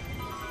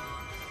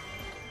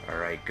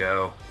 Alright,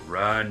 go.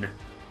 Run.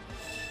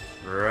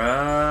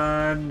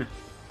 Run!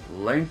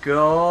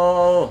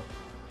 Linkle!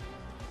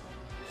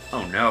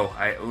 Oh no,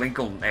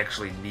 Linkle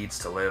actually needs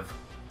to live.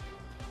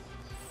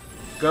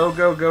 Go,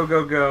 go, go,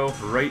 go, go.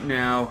 Right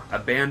now.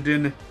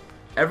 Abandon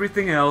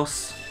everything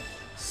else.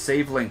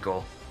 Save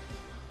Linkle.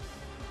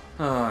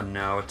 Oh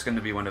no, it's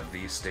gonna be one of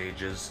these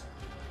stages.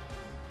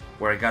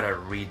 Where I gotta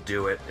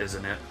redo it,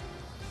 isn't it?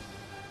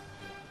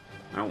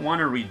 I don't want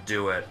to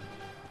redo it.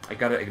 I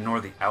gotta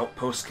ignore the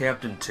outpost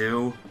captain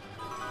too.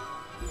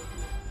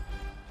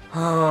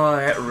 Oh,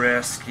 at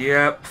risk.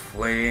 Yep,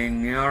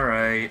 fleeing.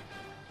 Alright.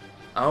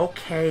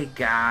 Okay,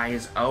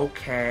 guys.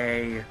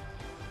 Okay.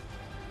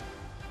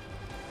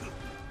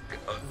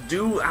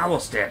 Do owl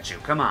statue.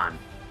 Come on.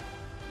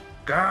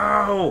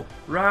 Go!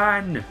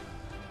 Run!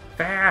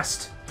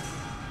 Fast!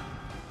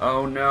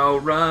 Oh no,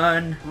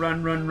 run!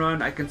 Run, run,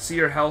 run. I can see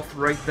your health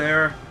right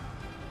there.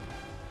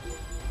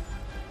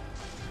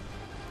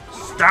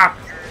 Stop!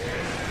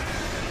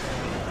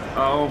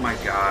 Oh my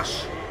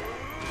gosh.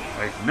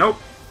 Like, nope.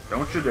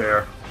 Don't you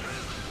dare.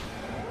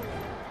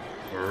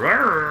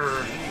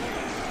 Rawr.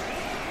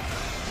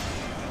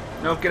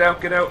 No, get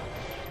out, get out.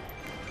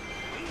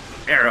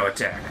 Arrow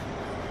attack.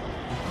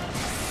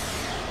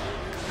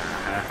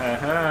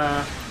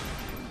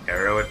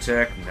 Arrow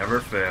attack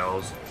never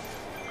fails.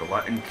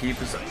 Glutton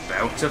Keep is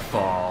about to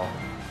fall.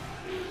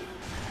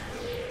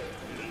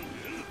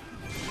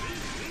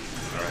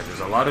 Alright,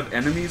 there's a lot of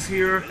enemies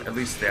here. At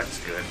least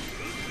that's good.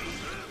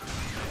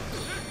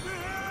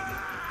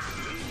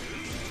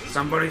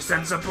 Somebody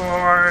send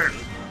support!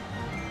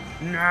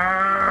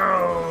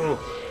 No!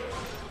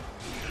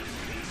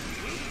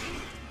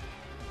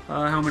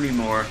 How many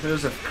more?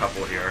 There's a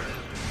couple here.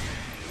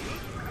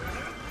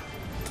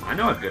 I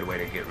know a good way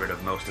to get rid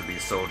of most of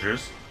these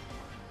soldiers.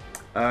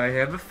 I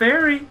have a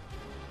fairy.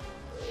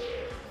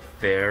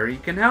 Fairy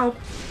can help.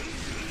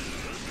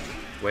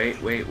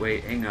 Wait, wait,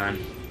 wait, hang on.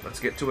 Let's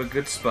get to a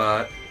good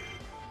spot.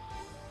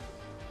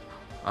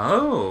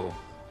 Oh!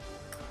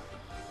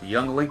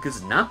 Young Link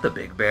is not the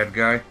big bad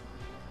guy.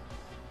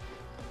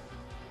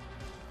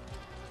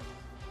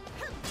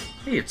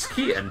 Hey, it's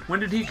Keaton. When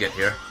did he get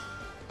here?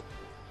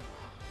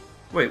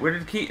 Wait, where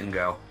did Keaton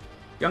go?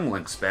 Young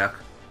Link's back.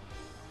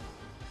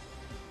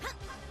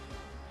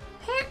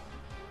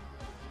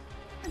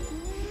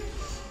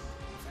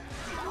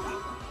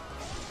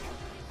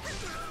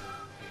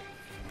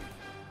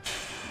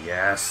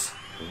 Yes.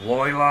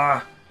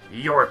 Loila,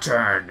 your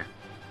turn.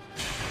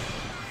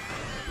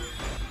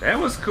 That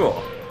was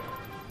cool.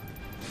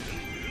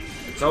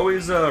 It's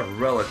always a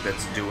Relic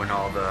that's doing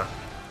all the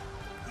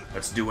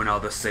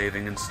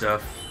saving and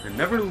stuff, and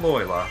never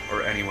Loila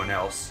or anyone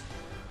else.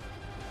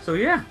 So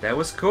yeah, that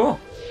was cool.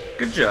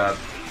 Good job.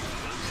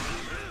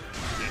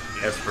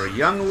 As for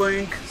young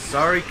Link,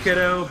 sorry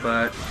kiddo,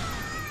 but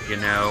you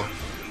know.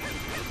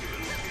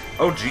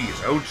 Oh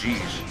geez.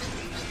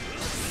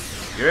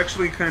 You're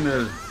actually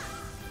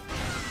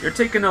you're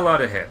taking a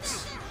lot of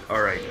hits.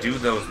 Alright, do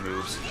those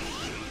moves.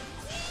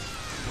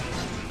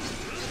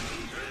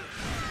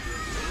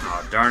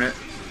 Aw, darn it.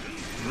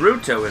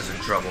 Ruto is in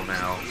trouble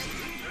now.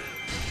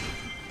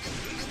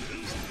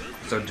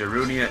 So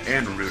Darunia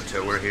and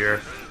Ruto were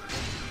here.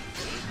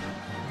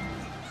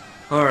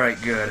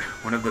 Alright, good.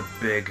 One of the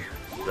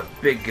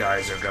big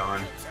guys are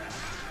gone.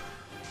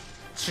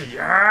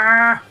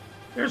 Yeah!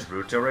 There's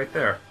Ruto right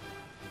there.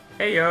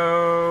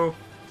 Heyo!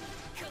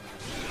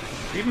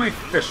 Leave my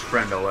fish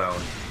friend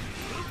alone.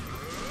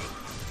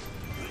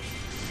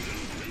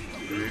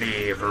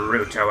 Leave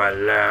Ruto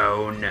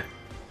alone.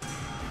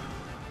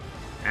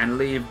 And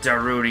leave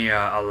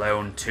Darunia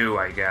alone too,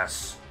 I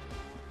guess.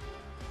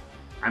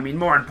 I mean,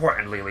 more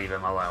importantly, leave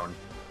him alone.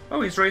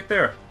 Oh, he's right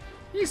there.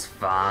 He's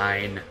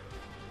fine.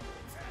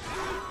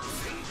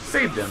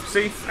 Saved him.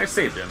 See? I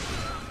saved him.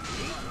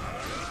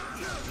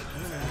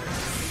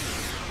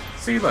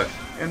 See, look.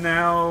 And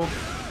now...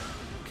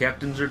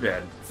 captains are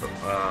dead.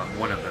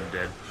 One of them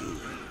did.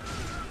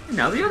 And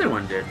now the other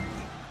one did.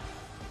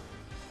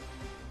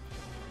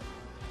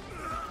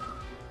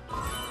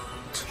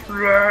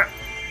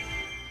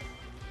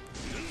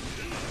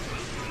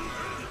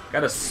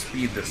 Gotta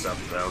speed this up,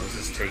 though.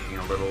 This is taking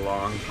a little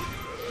long.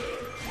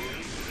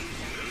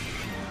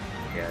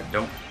 Yeah,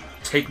 don't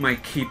take my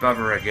keep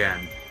ever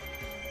again.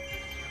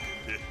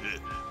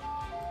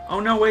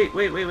 Oh no, wait.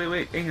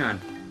 Hang on.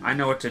 I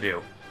know what to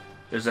do.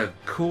 There's a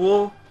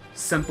cool,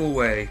 simple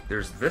way.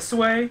 There's this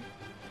way,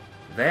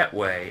 that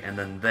way, and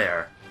then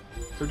there.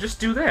 So just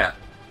do that.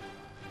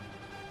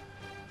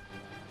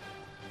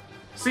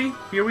 See?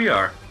 Here we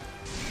are.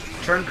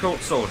 Turncoat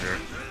Soldier.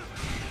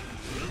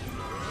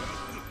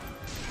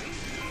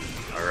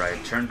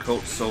 Alright,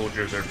 Turncoat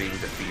Soldiers are being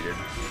defeated.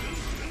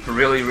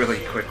 Really, really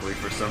quickly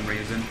for some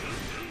reason.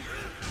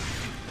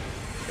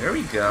 There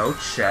we go.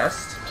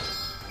 Chest.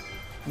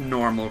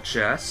 Normal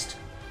chest.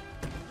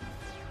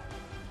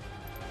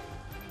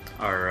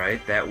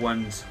 Alright, that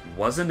one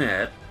wasn't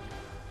it.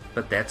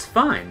 But that's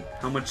fine.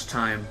 How much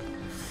time?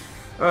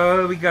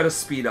 We gotta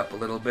speed up a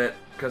little bit,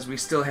 because we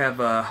still have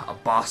a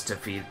boss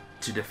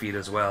to defeat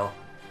as well.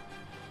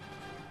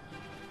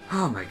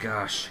 Oh my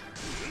gosh.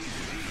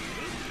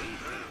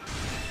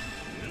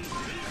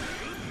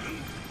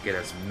 Get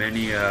as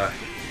many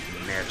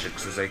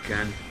magics as I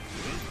can.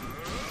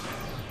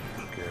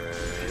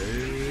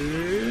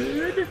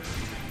 Good.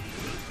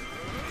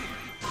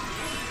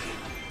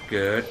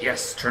 Good.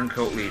 Yes,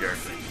 Turncoat Leader.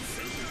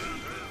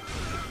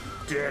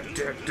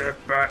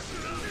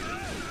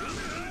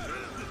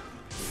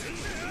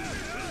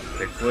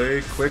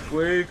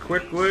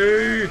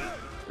 Quickly.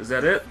 Is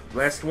that it?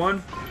 Last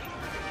one?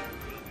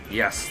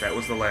 Yes, that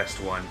was the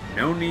last one.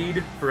 No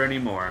need for any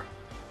more.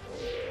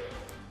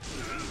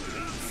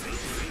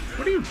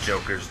 What are you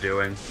jokers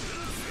doing?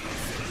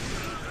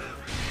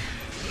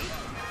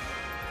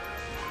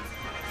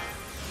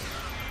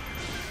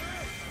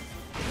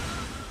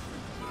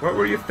 What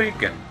were you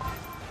thinking?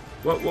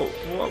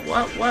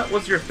 What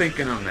was your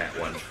thinking on that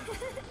one?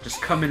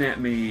 Just coming at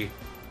me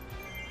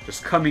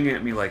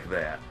like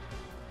that.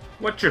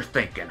 What you're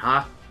thinking,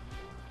 huh?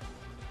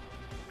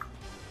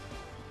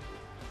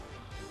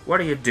 What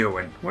are you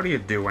doing?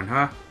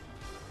 Huh?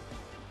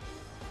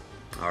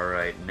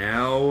 Alright,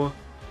 now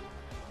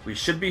we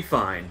should be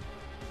fine.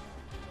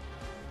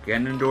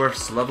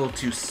 Ganondorf's level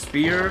 2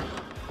 spear.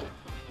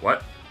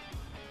 What?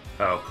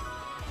 Oh.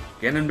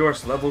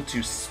 Ganondorf's level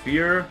 2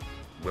 spear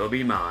will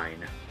be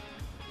mine.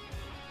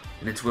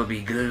 And it will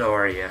be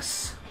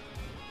glorious.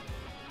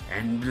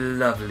 And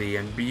lovely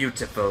and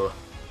beautiful.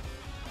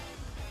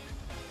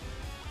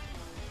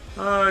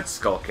 Oh, it's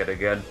Skull Kid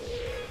again.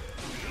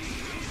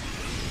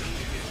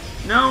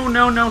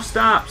 No,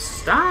 stop!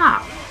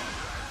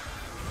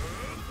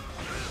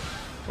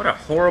 What a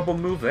horrible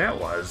move that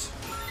was.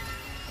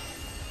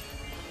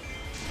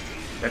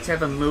 Let's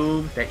have a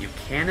move that you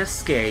can't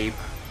escape.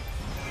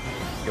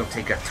 You'll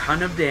take a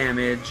ton of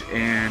damage,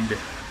 and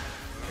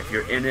if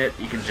you're in it,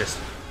 you can just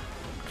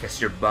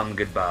kiss your bum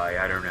goodbye.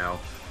 I don't know.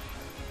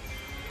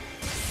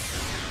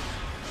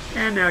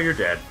 And now you're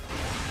dead.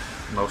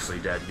 Mostly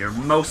dead. You're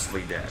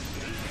mostly dead.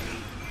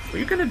 Were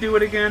you gonna do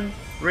it again?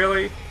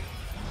 Really?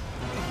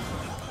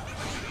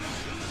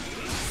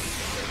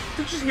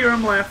 Did you hear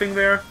him laughing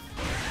there?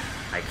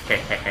 I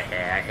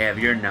have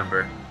your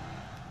number.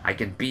 I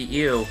can beat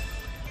you.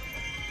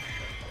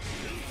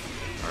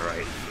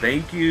 Alright,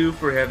 thank you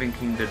for having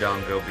King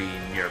Dodongo be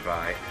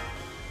nearby.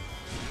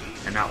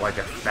 And not like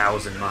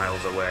 1,000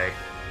 miles away.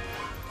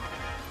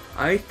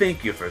 I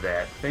thank you for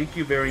that. Thank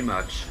you very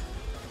much.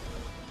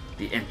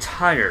 the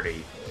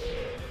entirety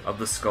of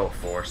the Skull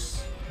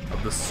Force,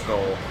 of the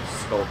Skull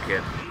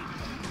Kit.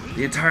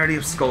 The entirety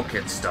of Skull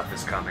Kit stuff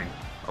is coming,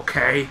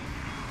 okay?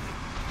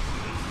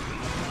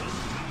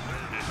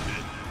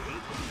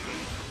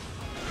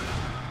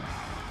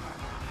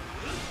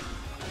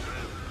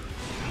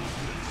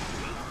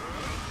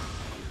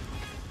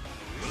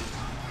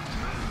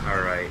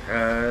 Alright,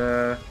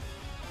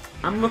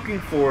 I'm looking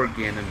for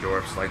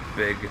Ganondorf's, like,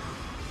 big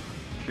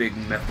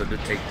method to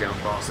take down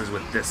bosses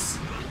with this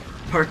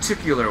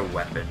particular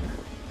weapon.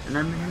 And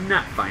I'm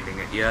not finding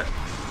it yet.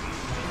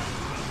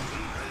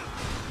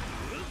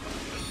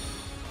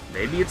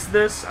 Maybe it's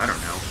this? I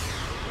don't know.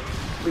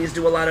 Please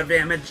do a lot of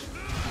damage.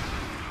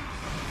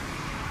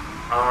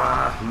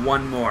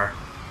 One more.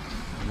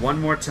 One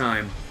more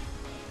time.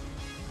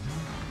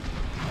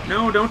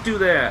 No, don't do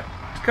that.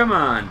 Come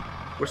on.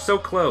 We're so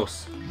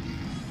close.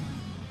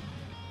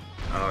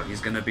 Oh,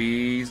 he's gonna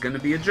be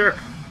a jerk.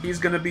 He's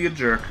gonna be a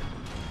jerk.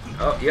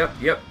 Oh,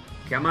 yep.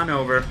 Come on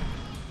over.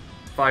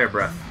 Fire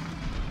breath.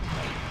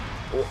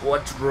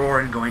 What's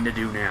Roarin' going to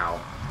do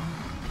now?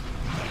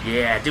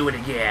 Yeah, do it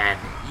again.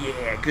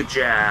 Yeah, good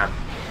job.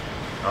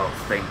 Oh,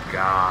 thank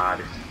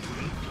God.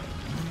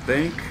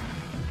 Thank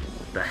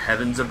the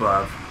heavens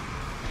above.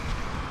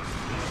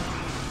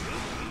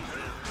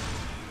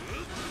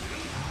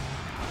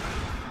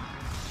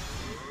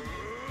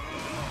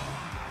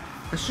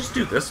 Let's just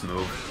do this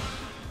move.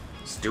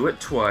 Let's do it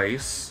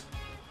twice.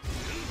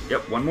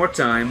 Yep, one more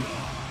time.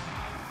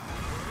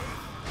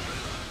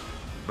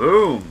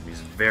 Boom! He's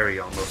very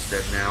almost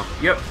dead now.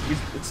 Yep,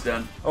 it's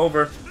done.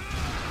 Over.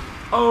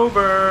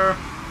 Over!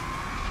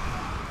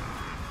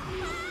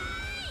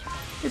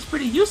 It's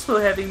pretty useful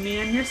having me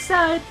on your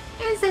side,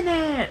 isn't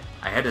it?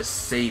 I had to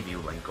save you,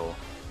 Linkle.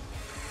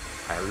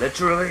 I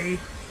literally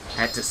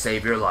had to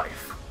save your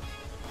life.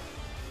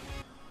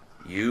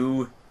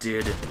 You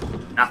did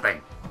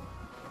nothing.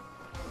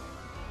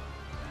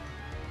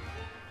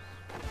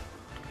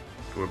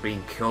 We're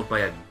being killed by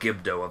a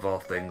Gibdo of all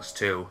things,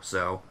 too,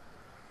 so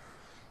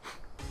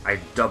I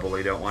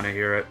doubly don't want to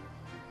hear it.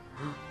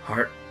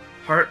 Heart.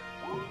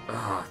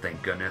 Oh,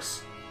 thank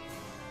goodness.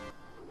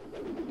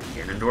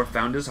 Ganondorf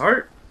found his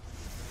heart.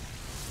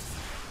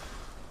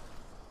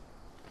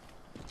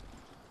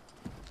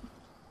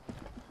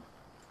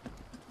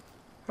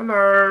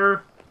 Hello.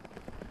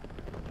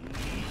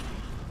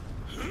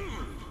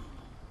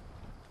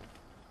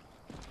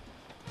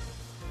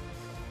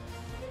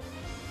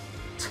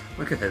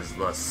 Look at his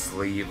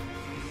sleeve.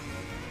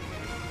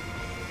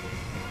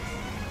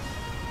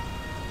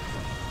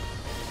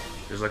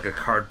 There's like a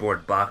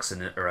cardboard box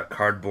in it, or a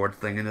cardboard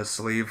thing in his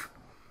sleeve.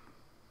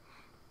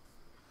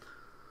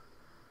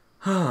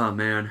 Oh,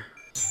 man.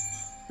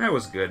 That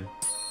was good.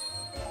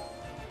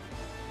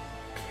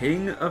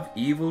 King of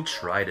Evil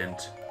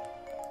Trident.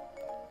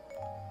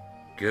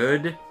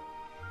 Good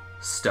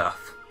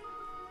stuff.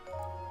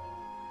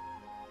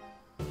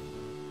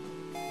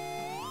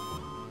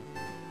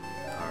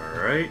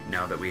 Alright,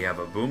 now that we have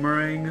a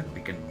boomerang,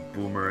 we can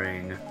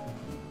boomerang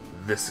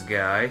this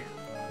guy.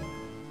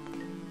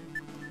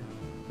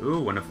 Ooh,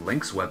 one of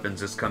Link's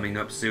weapons is coming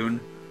up soon.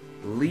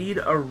 Lead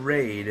a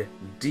raid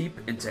deep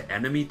into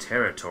enemy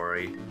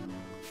territory.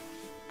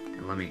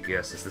 And let me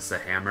guess, is this a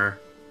hammer?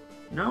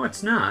 No,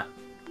 it's not.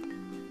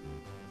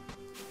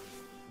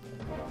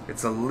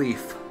 It's a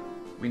leaf.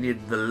 We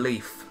need the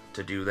leaf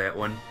to do that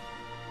one.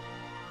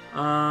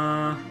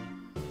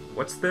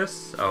 What's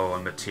this? Oh,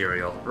 a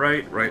material.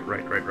 Right.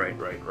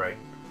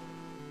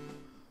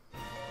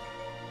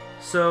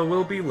 So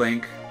we'll be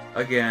Link,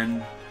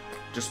 again,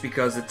 just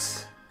because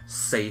it's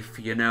safe,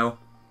 you know?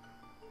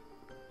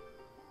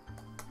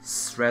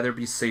 Rather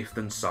be safe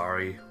than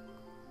sorry.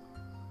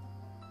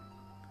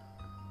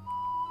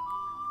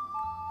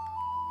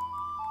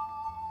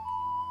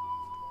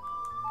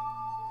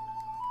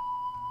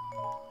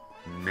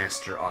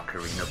 Master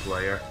Ocarina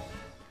player.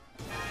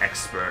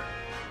 Expert.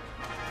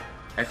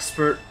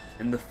 Expert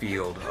in the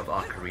field of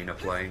ocarina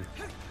playing.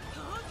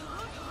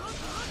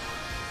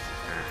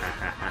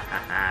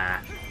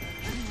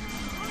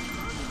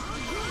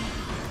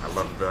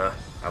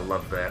 I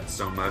love that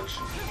so much.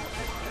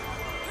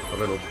 The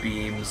little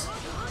beams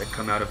that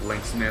come out of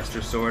Link's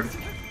Master Sword.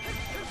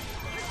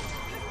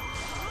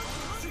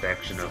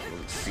 Faction of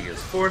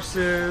Sia's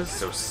forces,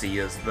 so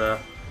Sia's the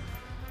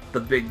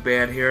big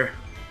bad here.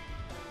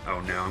 Oh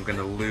no, I'm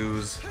gonna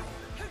lose.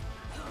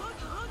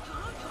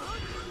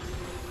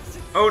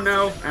 Oh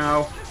no,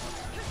 ow.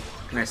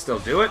 Can I still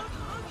do it?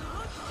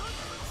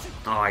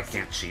 Oh, I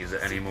can't cheese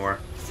it anymore.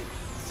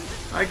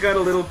 I got a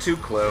little too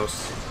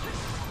close.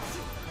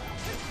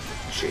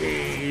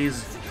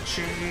 Cheese!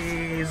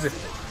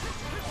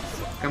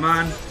 Come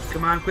on,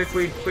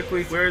 quickly,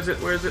 where is it?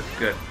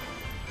 Good.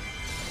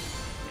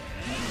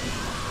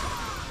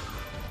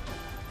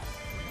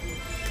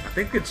 I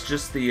think it's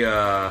just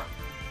the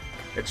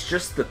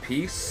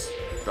piece,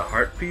 the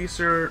heart piece,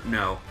 or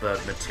no, the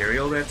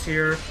material that's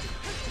here.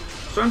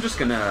 So I'm just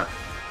gonna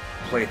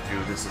play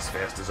through this as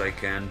fast as I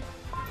can.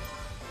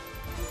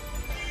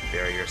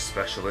 Barrier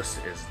Specialist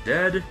is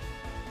dead.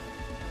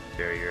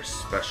 Barrier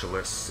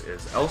specialist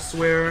is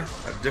elsewhere.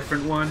 A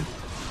different one.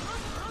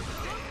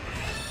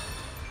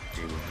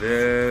 Do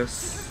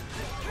this.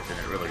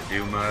 Didn't really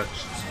do much.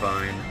 It's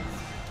fine.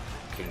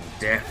 King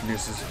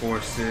Daphnis'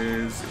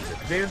 forces is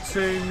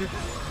advancing.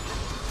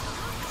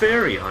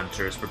 Fairy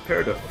hunters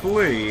prepare to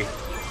flee.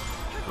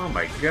 Oh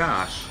my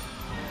gosh.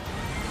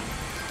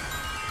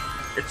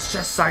 It's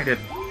just sighted.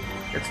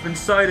 It's been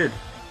sighted.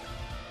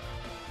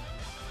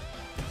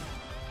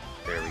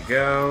 There we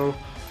go.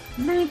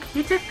 Link,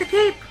 you took the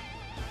cape.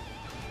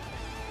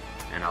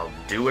 And I'll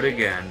do it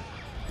again.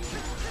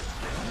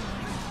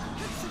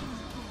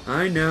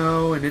 I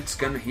know, and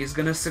he's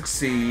gonna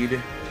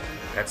succeed.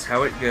 That's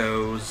how it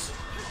goes.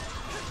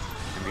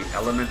 In the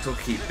elemental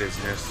keep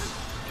business.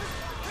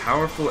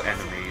 Powerful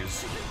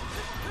enemies.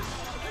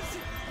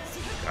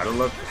 Gotta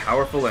love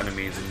powerful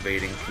enemies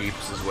invading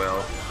keeps as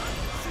well.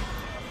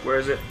 Where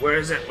is it? Where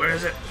is it? Where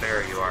is it?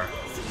 There you are.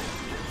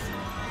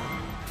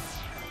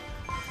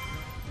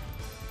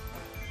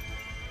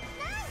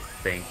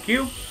 Thank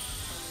you.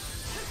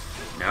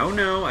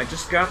 No, I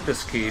just got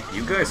this keep.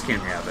 You guys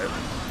can't have it.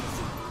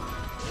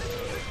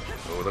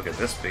 Oh, look at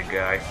this big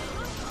guy.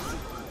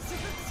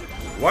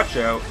 Watch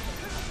out.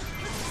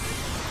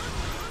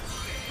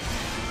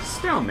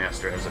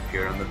 Master has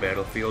appeared on the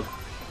battlefield.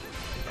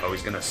 Oh,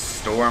 he's gonna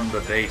storm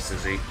the base,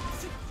 is he?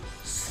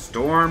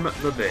 Storm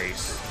the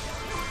base.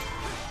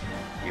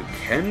 You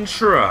can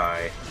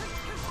try.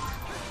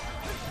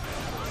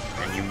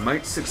 And you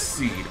might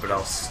succeed, but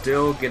I'll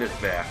still get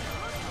it back.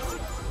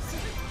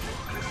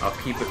 I'll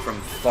keep it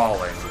from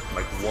falling,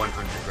 like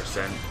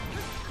 100%.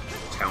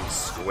 Town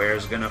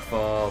square's gonna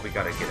fall. We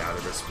gotta get out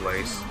of this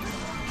place.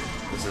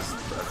 This is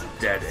a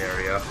dead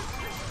area.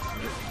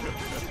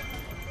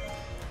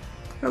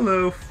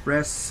 Hello,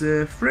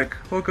 Frick.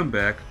 Welcome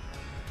back.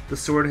 The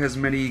sword has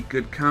many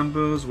good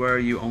combos. Why are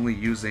you only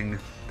using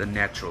the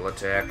natural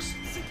attacks?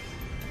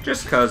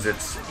 Just 'cause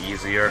it's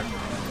easier.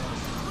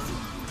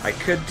 I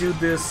could do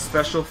this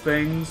special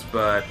things,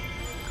 but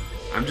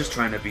I'm just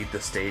trying to beat the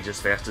stage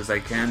as fast as I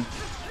can.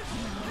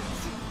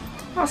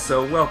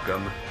 Also,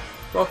 welcome.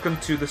 Welcome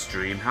to the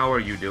stream. How are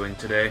you doing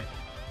today?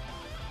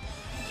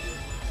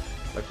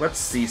 Like, let's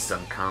see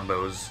some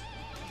combos.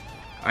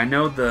 I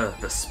know the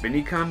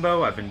spinny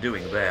combo, I've been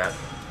doing that.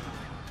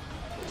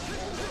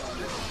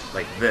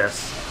 Like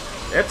this.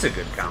 That's a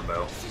good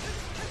combo.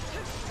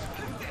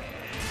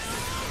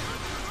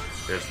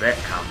 There's that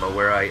combo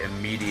where I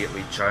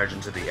immediately charge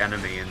into the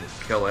enemy and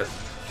kill it.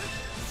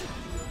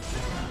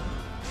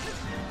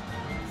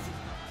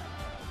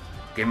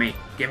 Gimme,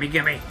 gimme,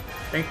 gimme!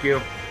 Thank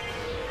you.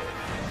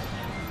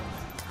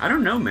 I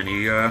don't know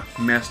many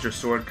Master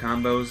Sword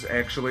combos,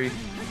 actually.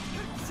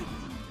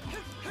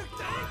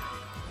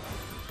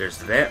 There's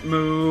that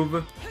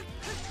move.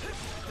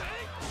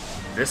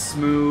 This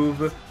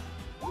move.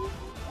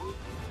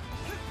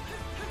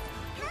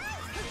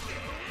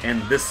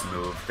 And this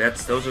move.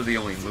 Those are the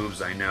only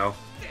moves I know.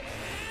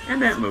 And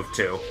that move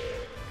too.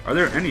 Are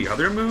there any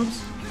other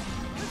moves?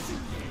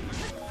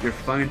 You're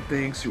fine,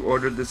 thanks. You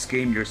ordered this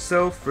game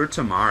yourself for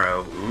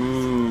tomorrow.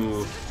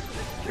 Ooh.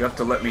 You have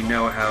to let me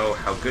know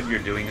how good you're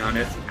doing on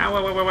it. Ow,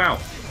 ow, ow, ow, ow.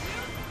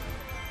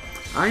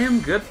 I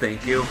am good,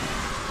 thank you.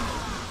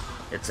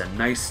 It's a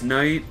nice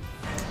night.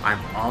 I'm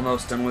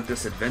almost done with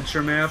this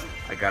adventure map.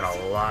 I got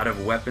a lot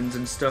of weapons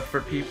and stuff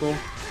for people.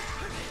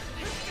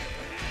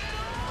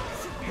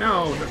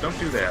 No, don't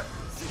do that.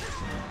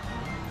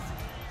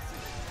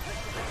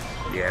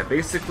 Yeah,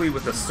 basically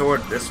with a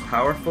sword this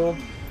powerful,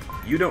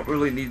 you don't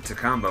really need to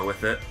combo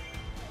with it.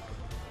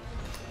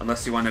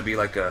 Unless you want to be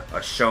like a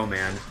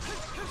showman.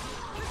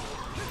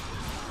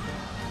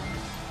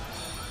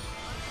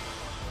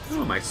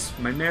 Oh,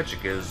 my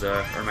magic is,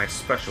 or my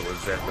special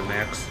is at the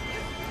max.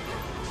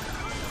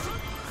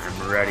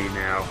 I'm ready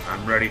now.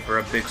 I'm ready for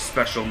a big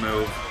special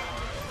move.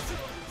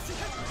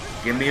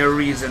 Give me a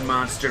reason,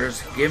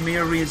 monsters. Give me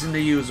a reason to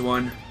use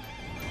one.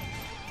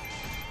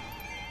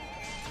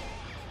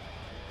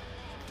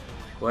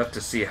 We'll have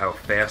to see how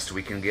fast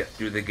we can get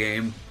through the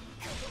game.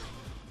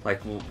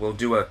 Like, we'll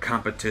do a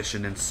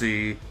competition and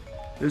see.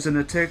 There's an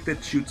attack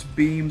that shoots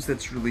beams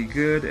that's really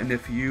good, and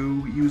if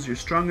you use your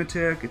strong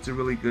attack, it's a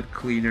really good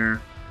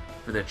cleaner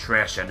for the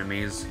trash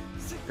enemies.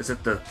 Is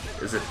it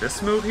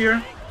this move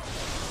here?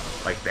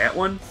 Like that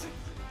one?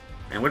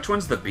 And which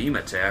one's the beam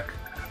attack?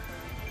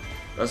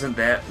 Doesn't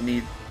that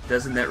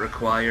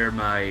require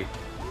my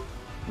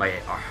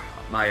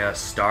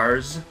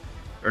stars?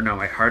 Or no,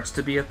 my hearts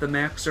to be at the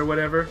max or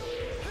whatever?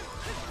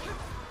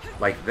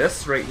 Like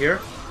this right here?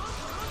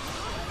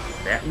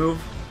 That move?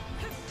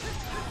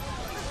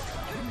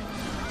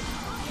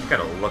 I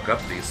gotta look up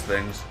these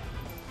things.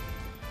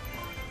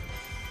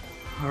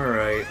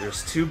 Alright,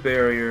 there's 2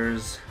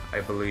 barriers, I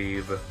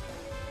believe.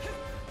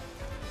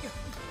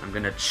 I'm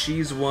gonna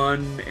cheese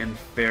one and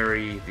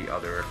fairy the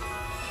other.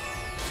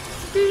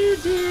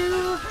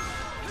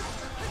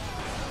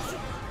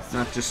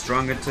 Not just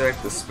strong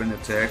attack, the spin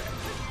attack.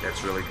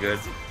 That's really good.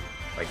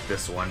 Like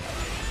this one.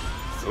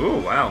 Ooh,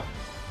 wow.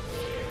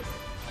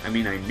 I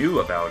mean, I knew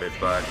about it,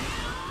 but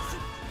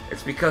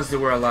It's because there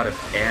were a lot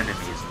of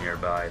enemies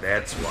nearby,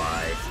 that's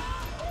why.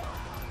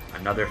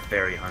 Another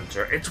fairy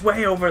hunter. It's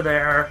way over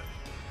there!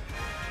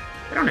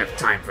 I don't have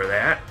time for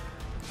that.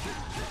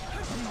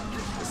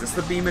 Is this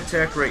the beam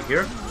attack right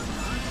here?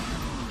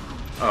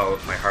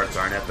 Oh, my hearts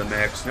aren't at the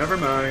max. Never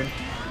mind.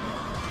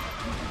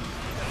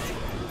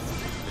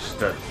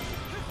 Just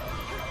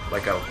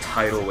like a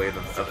tidal wave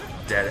of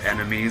dead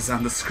enemies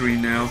on the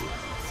screen now.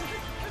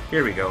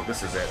 Here we go.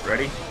 This is it.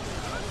 Ready?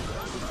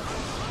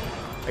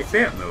 Like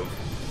that move.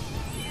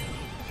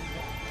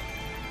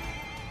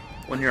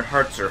 When your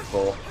hearts are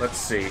full. Let's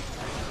see.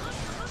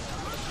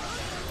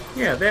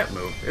 Yeah, that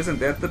move. Isn't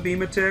that the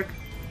beam attack?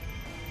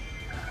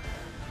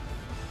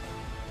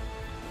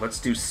 Let's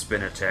do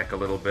spin attack a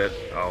little bit.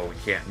 Oh, we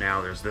can't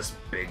now. There's this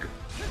big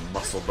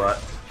muscle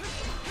butt.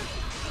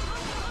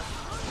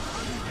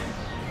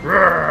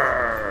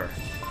 Roar!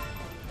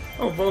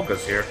 Oh,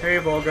 Volga's here. Hey,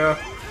 Volga.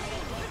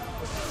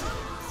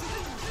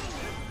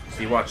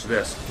 See, watch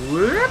this.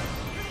 Whoop!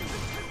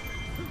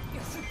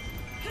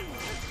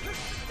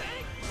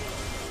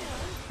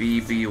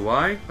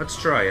 BBY? Let's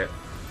try it.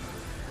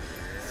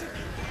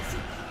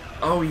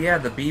 Oh yeah,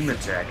 the beam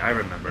attack. I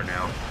remember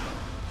now.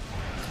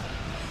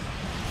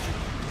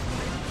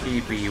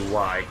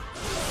 BBY.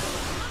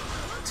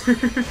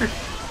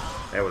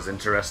 That was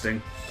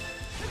interesting.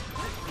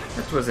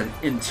 That was an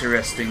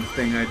interesting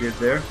thing I did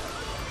there.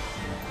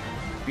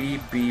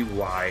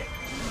 BBY.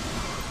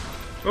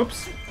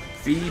 Oops.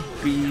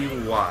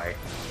 BBY.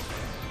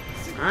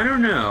 I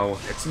don't know.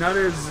 It's not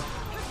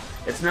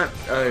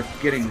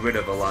getting rid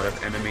of a lot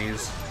of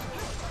enemies.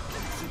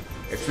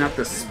 It's not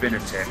the spin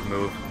attack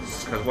move.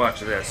 Because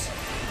watch this.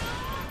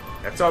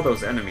 That's all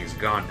those enemies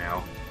gone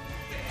now.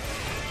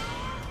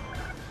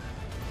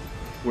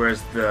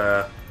 Whereas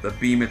the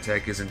beam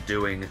attack isn't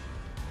doing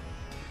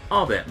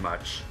all that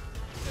much.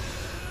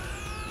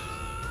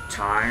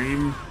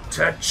 Time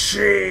to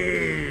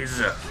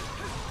cheese!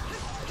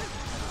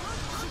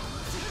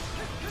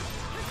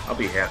 I'll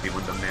be happy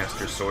when the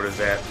Master Sword is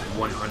at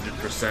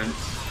 100%.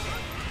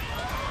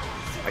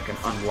 I can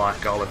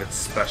unlock all of its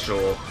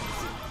special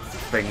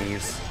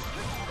thingies.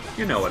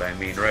 You know what I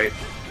mean, right?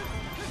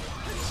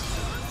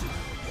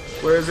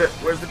 Where is it?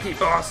 Where's the keep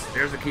boss?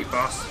 There's the keep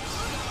boss.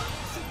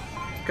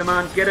 Come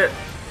on, get it!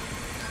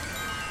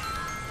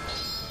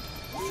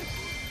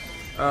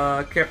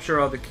 Capture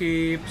all the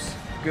keeps.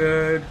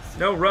 Good.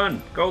 No,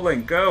 run! Go,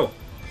 Link, go!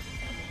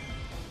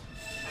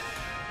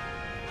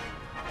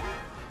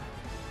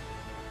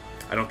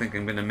 I don't think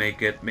I'm gonna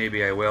make it.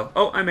 Maybe I will.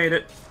 Oh, I made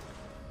it!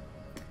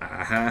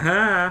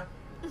 Ah-ha-ha!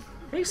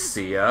 Hey,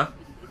 Sia.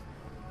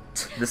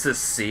 This is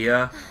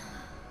Sia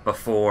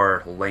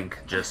before Link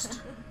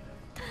just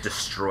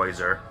destroys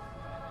her.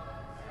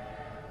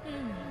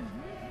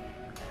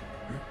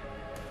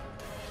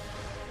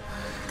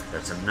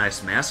 That's a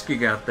nice mask you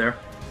got there.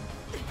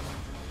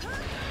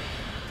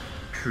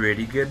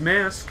 Pretty good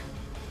mask.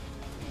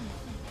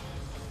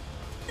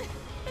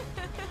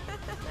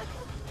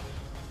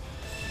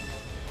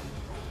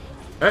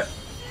 That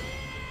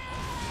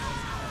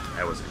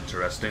was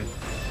interesting.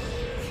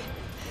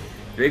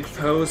 Big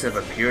foes have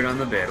appeared on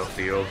the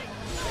battlefield.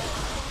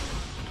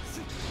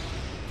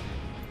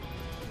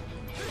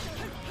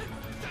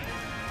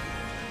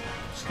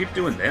 Just keep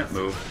doing that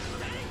move.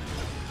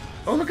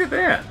 Oh, look at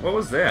that! What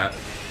was that?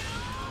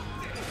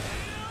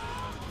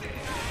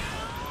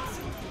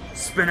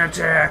 Spin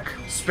attack!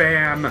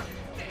 Spam!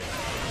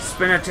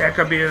 Spin attack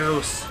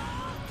abuse!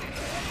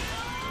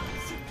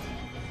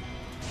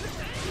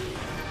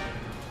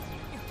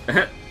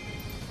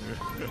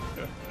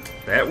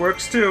 That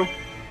works too.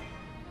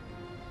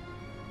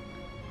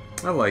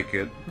 I like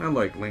it. I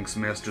like Link's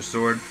Master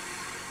Sword.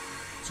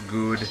 It's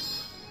good.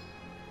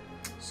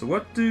 So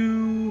what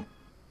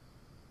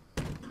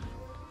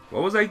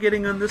was I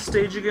getting on this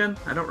stage again?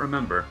 I don't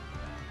remember.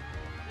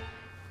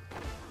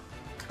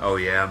 Oh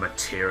yeah,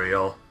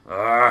 material.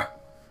 Ah!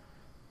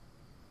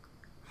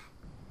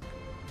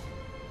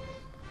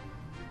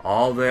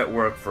 All that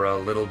work for a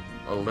little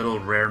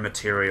rare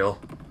material.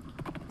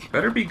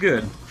 Better be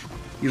good.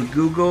 You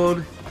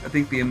googled, I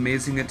think the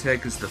amazing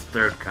attack is the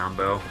third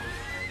combo.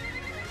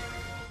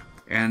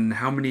 And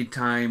how many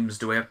times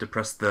do I have to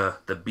press the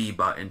B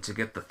button to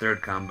get the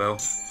third combo?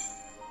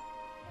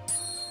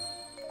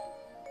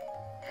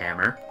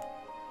 Hammer.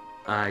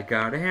 I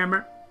got a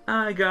hammer.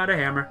 I got a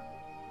hammer.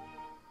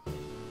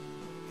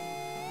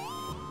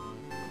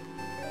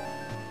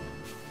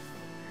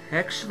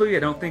 Actually, I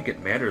don't think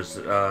it matters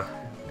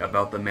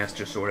about the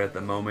Master Sword at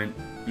the moment,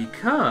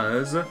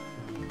 because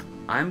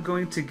I'm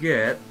going to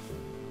get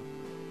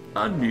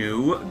a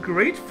new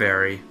Great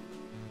Fairy.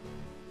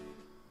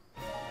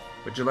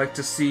 Would you like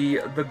to see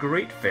the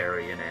Great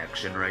Fairy in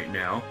action right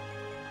now?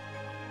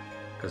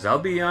 Because I'll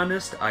be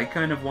honest, I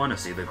kind of want to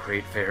see the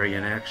Great Fairy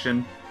in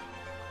action.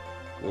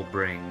 We'll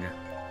bring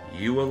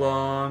you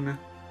along.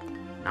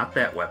 Not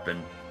that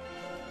weapon.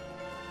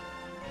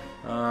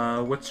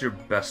 What's your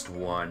best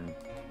one?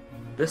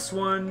 This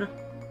one?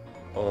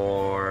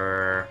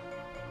 Or...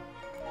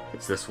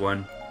 it's this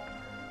one.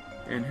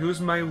 And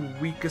who's my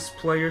weakest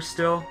player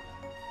still?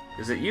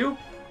 Is it you?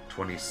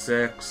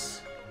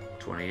 26,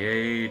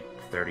 28,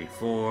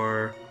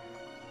 34,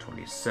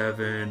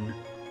 27.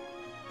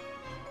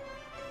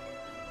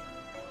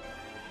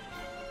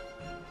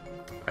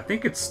 I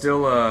think it's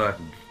still,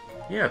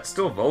 yeah, it's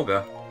still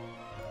Volga.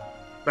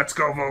 Let's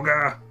go,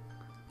 Volga!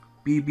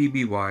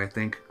 BBBY, I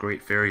think.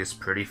 Great Fairy is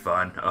pretty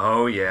fun.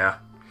 Oh, yeah.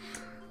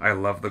 I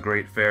love the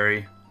Great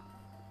Fairy.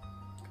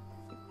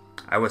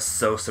 I was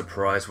so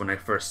surprised when I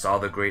first saw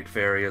the Great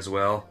Fairy as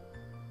well.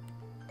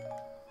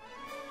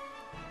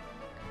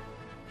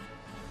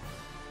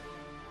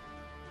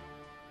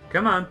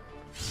 Come on.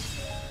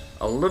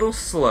 A little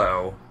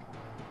slow.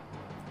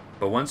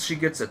 But once she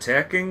gets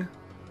attacking,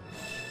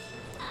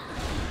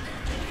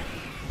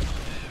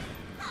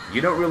 you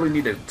don't really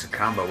need to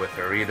combo with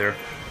her either.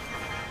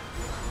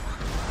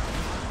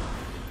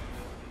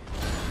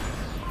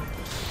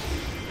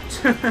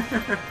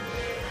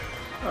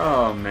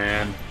 Oh,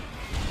 man.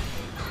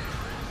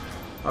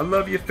 I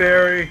love you,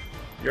 Fairy.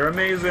 You're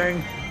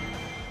amazing.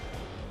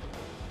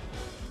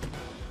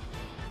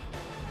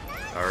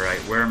 Alright,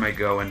 where am I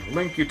going?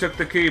 Link, you took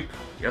the keep.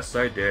 Yes,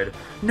 I did.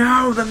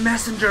 No, the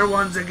messenger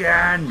ones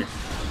again!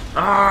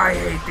 Oh, I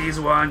hate these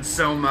ones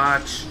so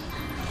much.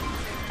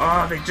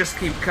 Oh, they just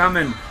keep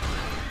coming.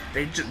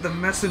 The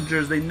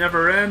messengers, they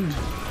never end.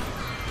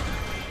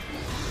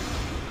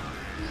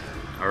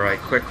 Alright,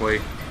 quickly.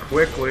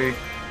 Quickly.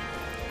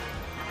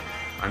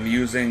 I'm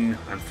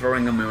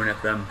throwing a moon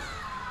at them.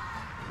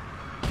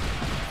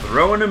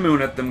 Throwing a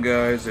moon at them,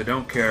 guys. I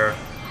don't care.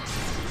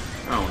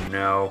 Oh,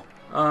 no.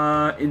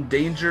 In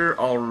danger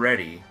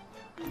already.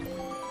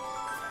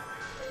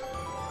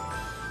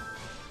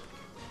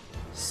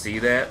 See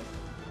that?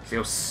 See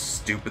how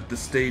stupid this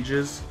stage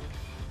is?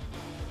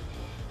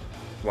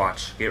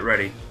 Watch. Get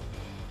ready.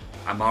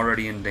 I'm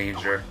already in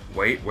danger.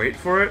 Wait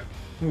for it.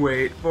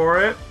 Wait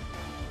for it.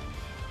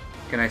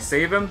 Can I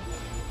save him?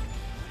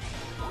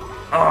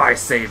 Oh, I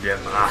saved him.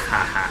 Ah,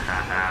 ha, ha,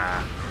 ha,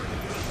 ha.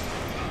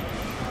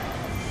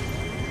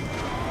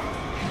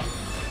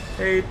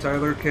 Hey,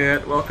 Tyler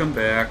Cat. Welcome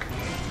back.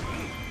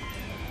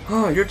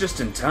 Oh, you're just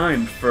in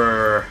time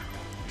for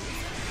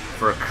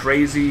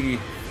crazy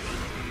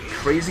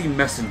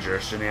messenger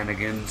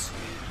shenanigans.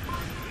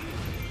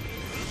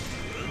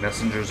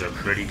 Messengers are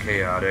pretty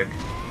chaotic.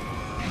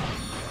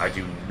 I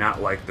do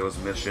not like those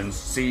missions.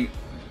 See,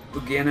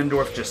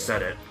 Ganondorf just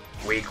said it.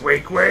 Wake,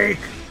 wake, wake!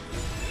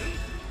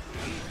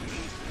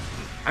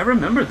 I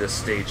remember this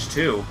stage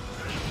too.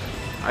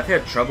 I've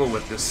had trouble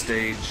with this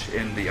stage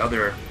in the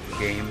other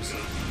games.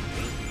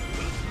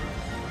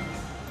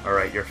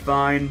 Alright, you're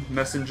fine,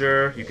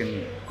 Messenger. You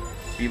can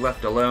be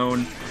left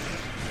alone.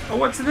 Oh,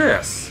 what's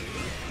this?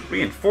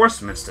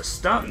 Reinforcements to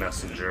stop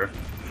Messenger?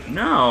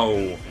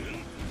 No!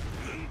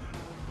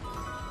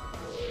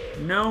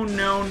 No,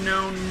 no,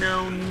 no,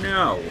 no,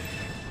 no.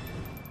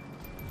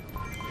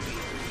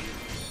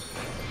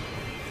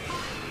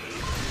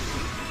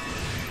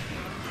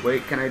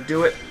 Wait, can I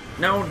do it?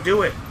 No,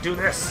 do it! Do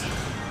this!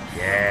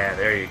 Yeah,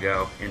 there you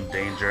go. In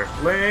danger.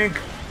 Link!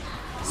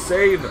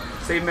 Save!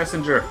 Save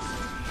Messenger!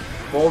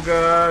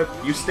 Volga,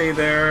 you stay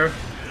there.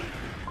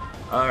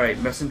 Alright,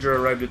 Messenger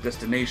arrived at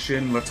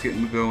destination. Let's get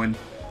him going.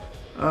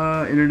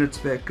 Internet's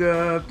back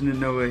up. Didn't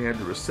know I had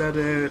to reset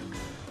it.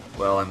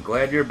 Well, I'm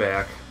glad you're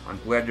back. I'm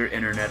glad your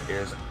internet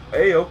is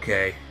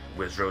A-okay.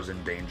 Wizro's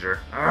in danger.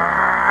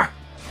 Ah!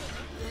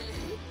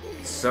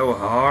 It's so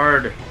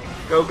hard.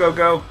 Go, go,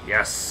 go.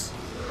 Yes.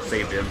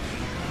 Saved him.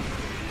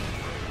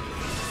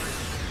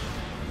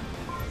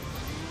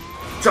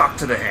 Talk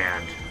to the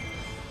hand.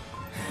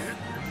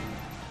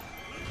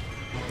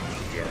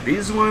 Yeah,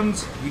 these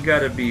ones, you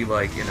gotta be,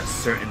 like, in a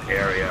certain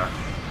area.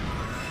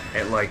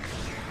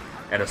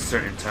 At a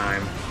certain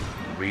time.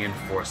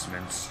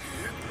 Reinforcements.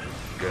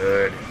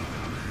 Good.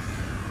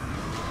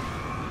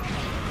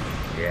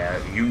 Yeah,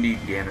 you need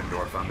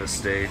Ganondorf on this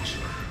stage.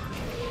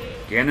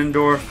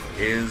 Ganondorf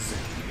is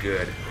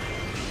good.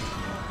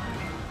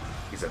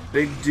 He's a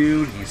big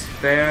dude, he's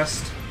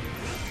fast,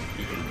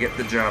 he can get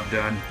the job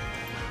done.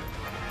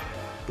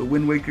 The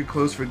Wind Waker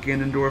clothes for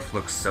Ganondorf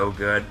looks so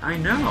good. I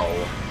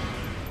know!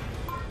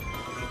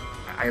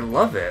 I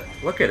love it.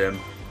 Look at him.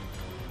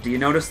 Do you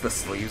notice the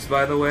sleeves,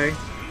 by the way?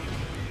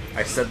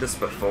 I said this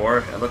before.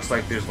 It looks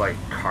like there's, like,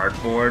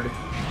 cardboard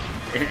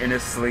in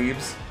his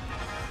sleeves.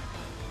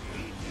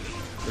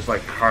 There's,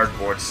 like,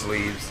 cardboard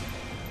sleeves.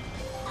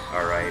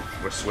 Alright,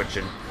 we're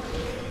switching.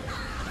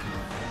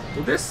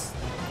 Will this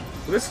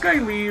guy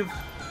leave?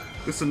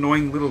 This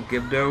annoying little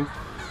Gibdo?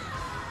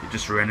 You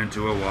just ran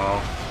into a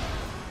wall.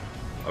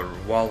 A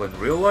wall in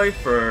real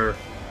life, or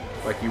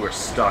like you were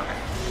stuck?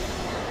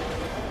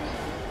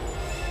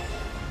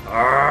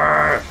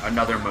 Arrgh!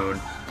 Another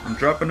moon. I'm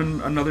dropping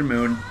another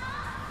moon.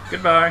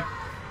 Goodbye.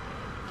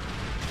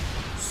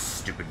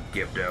 Stupid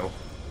Gibdo.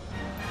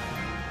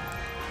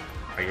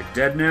 Are you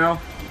dead now?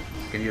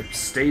 Can you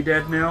stay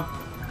dead now?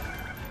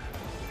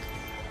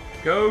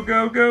 Go,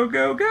 go, go,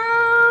 go,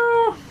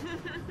 go!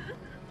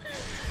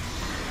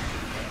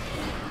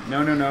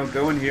 No, no, no.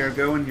 Go in here,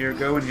 go in here,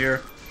 go in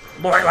here.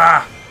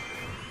 Boila!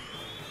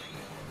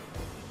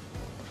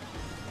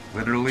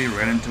 Literally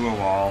ran into a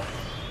wall.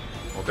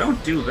 Well,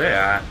 don't do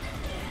that.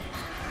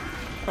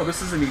 Oh,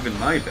 this isn't even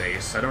my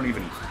base.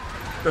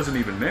 Doesn't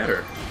even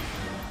matter.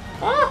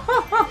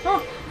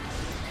 Oh,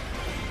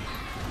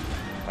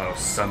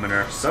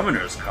 Summoner.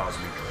 Summoners cause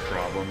me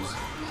problems.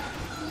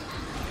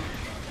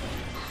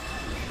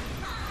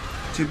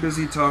 Too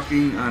busy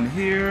talking on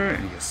here,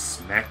 and you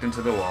smacked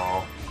into the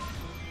wall.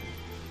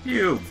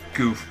 You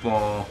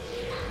goofball.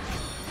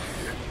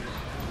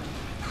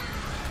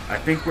 I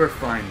think we're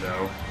fine,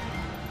 though.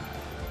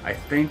 I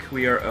think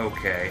we are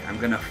okay. I'm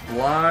gonna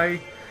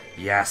fly.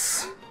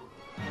 Yes.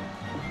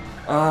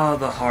 Oh,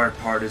 the hard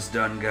part is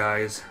done,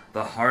 guys.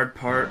 The hard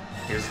part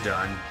is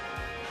done.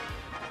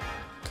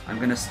 I'm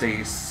gonna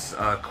stay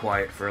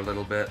quiet for a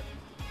little bit.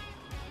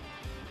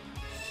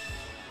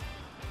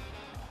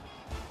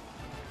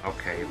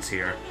 Okay, it's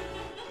here.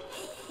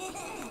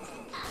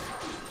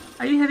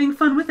 Are you having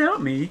fun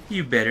without me?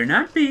 You better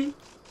not be.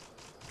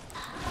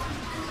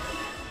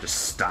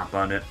 Just stomp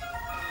on it.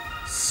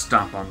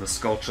 Stomp on the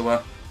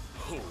Skulltula.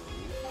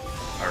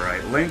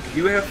 Alright, Link,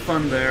 you have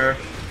fun there.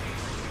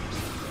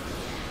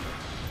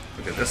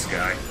 Look at this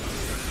guy.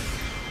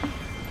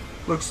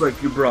 Looks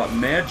like you brought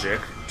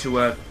magic to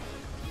a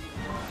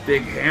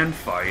big hand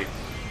fight.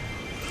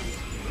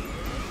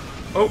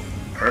 Oh,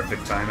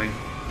 perfect timing.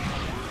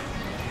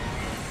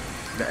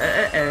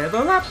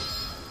 Level up!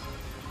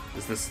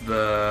 Is this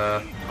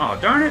the... Oh,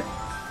 darn it!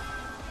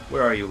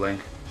 Where are you,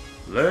 Link?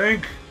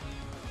 Link!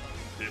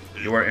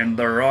 You are in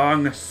the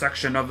wrong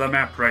section of the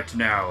map right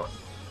now.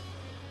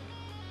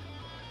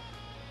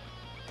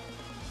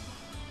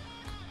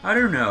 I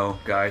don't know,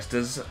 guys.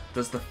 Does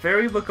the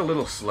fairy look a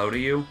little slow to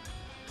you?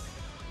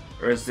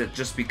 Or is it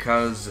just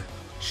because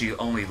she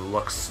only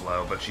looks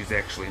slow, but she's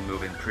actually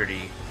moving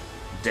pretty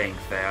dang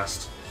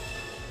fast?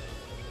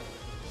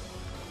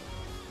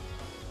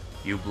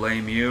 You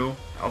blame you?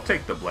 I'll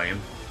take the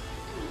blame.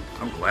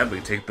 I'll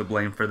gladly take the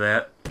blame for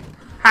that.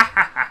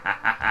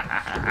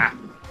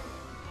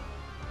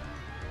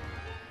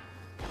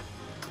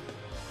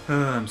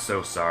 I'm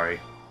so sorry.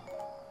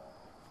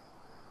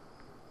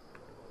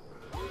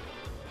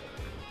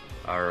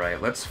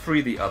 Alright, let's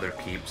free the other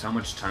keeps. How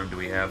much time do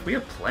we have? We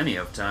have plenty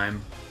of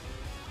time.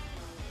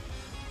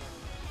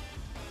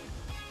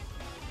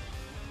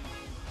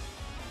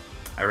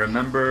 I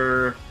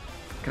remember...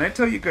 Can I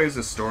tell you guys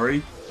a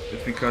story?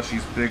 It's because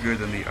she's bigger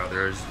than the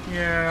others.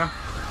 Yeah,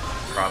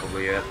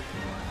 probably it.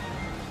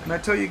 Can I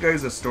tell you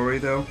guys a story,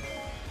 though?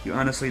 You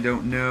honestly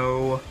don't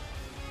know.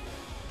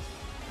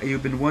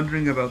 You've been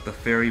wondering about the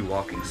fairy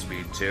walking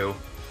speed, too.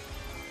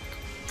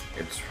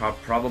 It's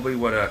probably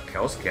what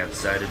Kelscat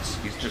said.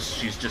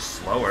 She's just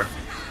slower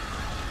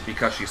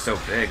because she's so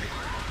big.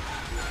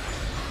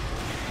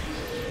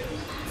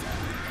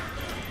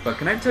 But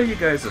can I tell you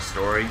guys a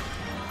story?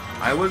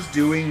 I was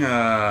doing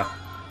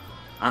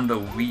on the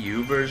Wii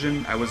U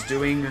version. I was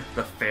doing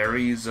the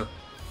fairies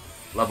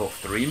level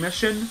 3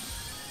 mission,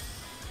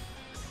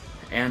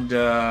 and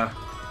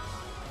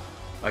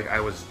like I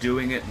was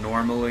doing it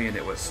normally, and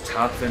it was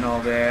tough and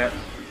all that.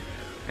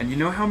 And you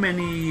know how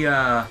many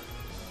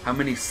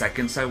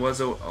seconds I was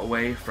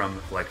away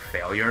from, like,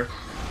 failure?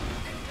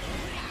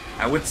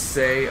 I would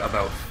say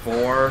about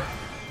 4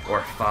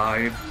 or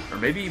 5, or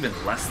maybe even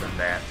less than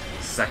that,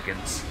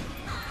 seconds.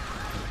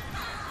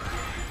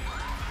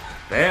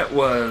 That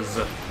was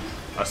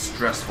a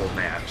stressful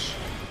match.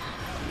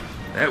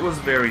 That was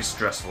very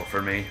stressful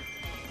for me.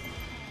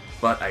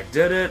 But I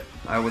did it,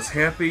 I was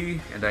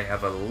happy, and I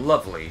have a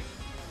lovely,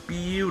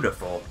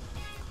 beautiful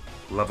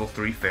level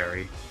 3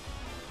 fairy.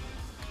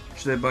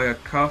 Should I buy a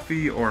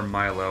coffee or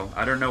Milo?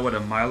 I don't know what a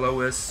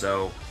Milo is,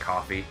 so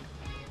coffee.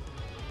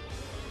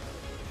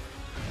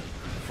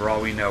 For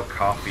all we know,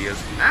 coffee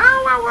is...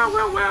 Ow, ow, ow,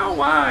 ow, ow,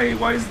 why?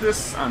 Why is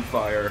this on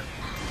fire?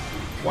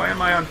 Why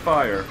am I on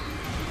fire?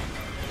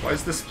 Why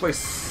is this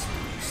place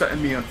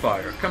setting me on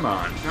fire? Come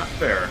on, not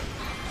fair.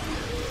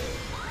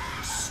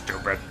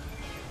 Stupid.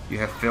 You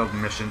have failed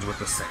missions with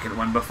the second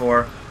one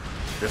before?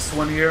 This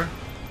one here?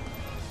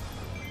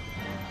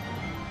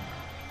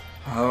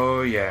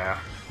 Oh yeah.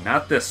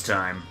 Not this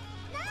time.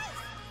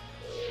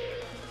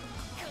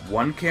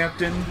 One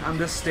captain on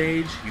this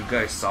stage, you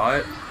guys saw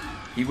it,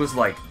 he was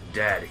like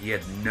dead. He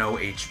had no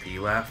HP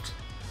left.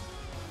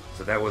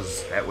 So that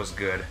was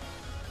good.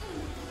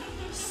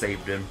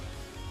 Saved him.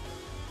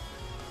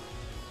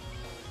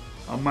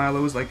 A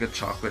Milo is like a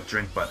chocolate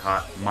drink but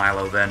hot.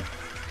 Milo then.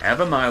 Have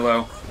a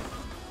Milo.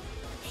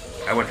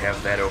 I would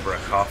have that over a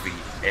coffee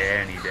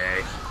any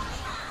day.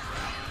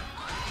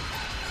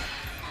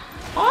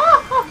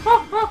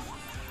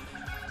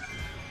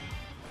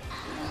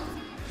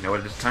 You know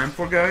what it's time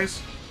for,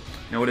 guys?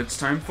 You know what it's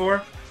time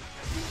for?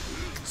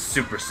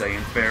 Super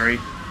Saiyan Fairy.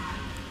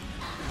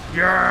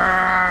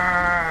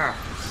 Yeah!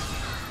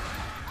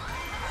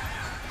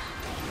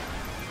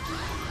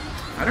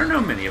 I don't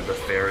know many of the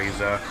fairies'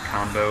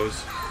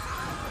 combos.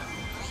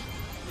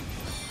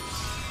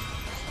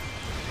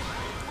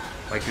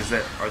 Like,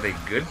 are they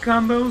good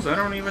combos? I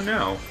don't even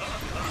know.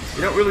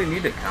 You don't really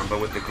need a combo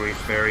with the Great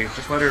Fairy.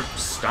 Just let her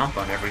stomp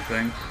on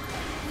everything.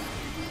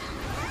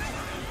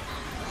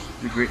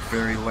 The Great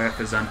Fairy laugh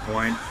is on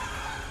point.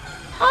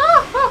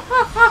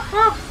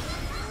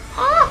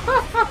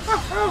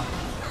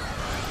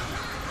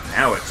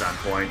 Now it's on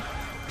point.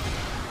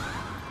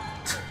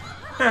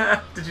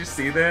 Did you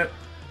see that?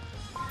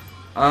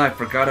 Oh, I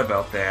forgot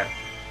about that.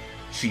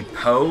 She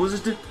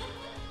posed,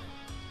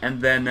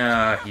 and then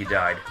he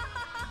died.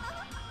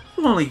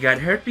 You only got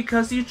hurt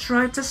because you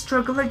tried to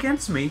struggle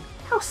against me.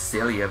 How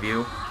silly of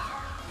you.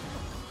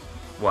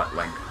 What,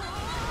 Link?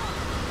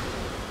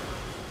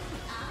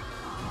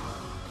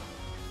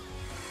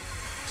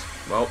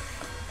 Well,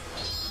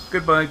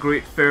 goodbye,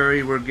 Great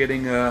Fairy. We're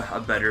getting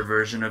a better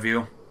version of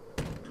you.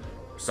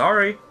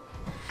 Sorry.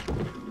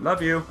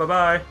 Love you.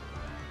 Bye-bye.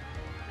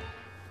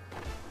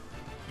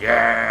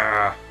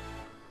 Yeah!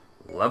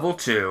 Level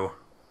 2.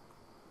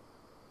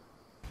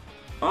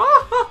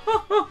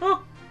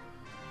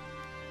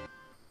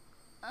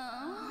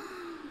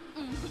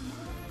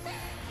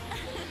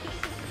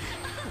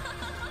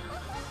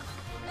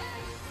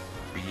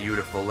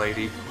 Beautiful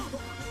lady.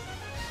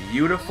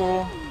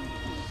 Beautiful,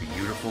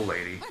 beautiful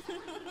lady.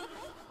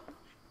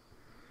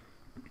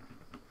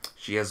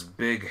 She has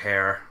big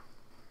hair.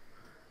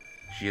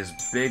 She has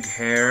big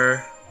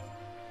hair.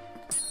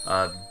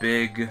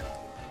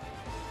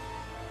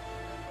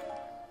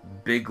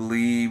 Big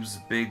leaves,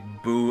 big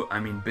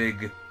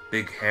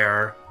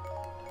hair.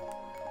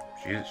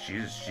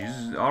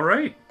 She's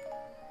alright.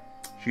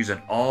 She's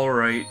an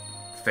alright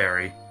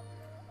fairy.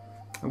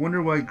 I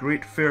wonder why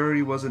Great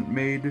Fairy wasn't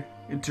made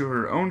into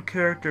her own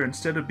character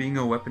instead of being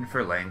a weapon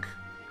for Link.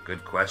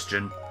 Good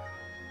question.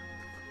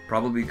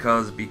 Probably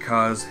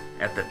because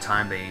at the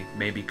time they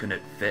maybe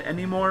couldn't fit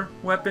any more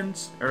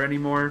weapons or any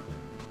more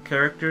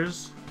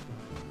characters.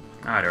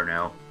 I don't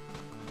know.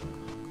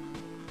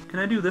 Can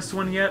I do this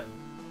one yet?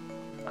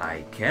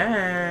 I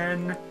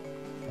can.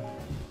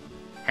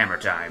 Hammer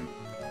time.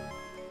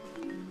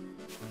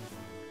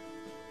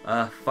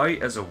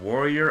 Fight as a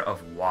warrior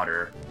of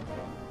water.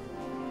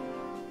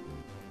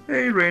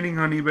 Hey, Raining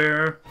Honey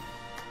Bear.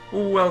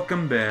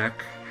 Welcome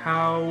back.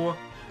 How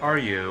are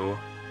you?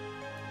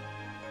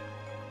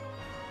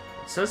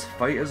 It says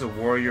fight as a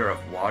warrior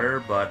of water,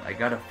 but I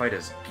gotta fight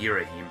as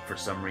Girahim for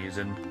some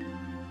reason.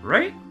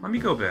 Right? Let me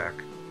go back.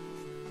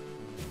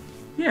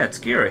 Yeah, it's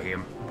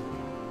Girahim.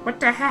 What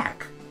the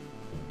heck?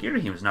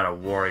 Girahim's not a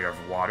warrior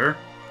of water.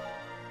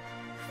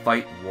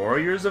 Fight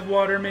warriors of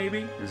water,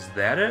 maybe? Is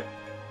that it?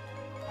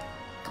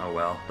 Oh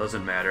well,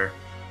 doesn't matter.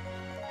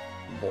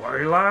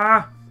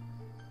 Boila!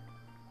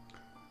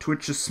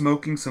 Twitch is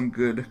smoking some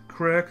good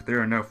crack. They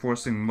are now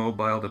forcing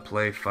mobile to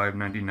play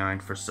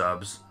 $5.99 for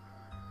subs.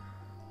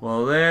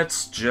 Well,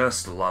 that's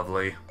just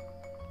lovely.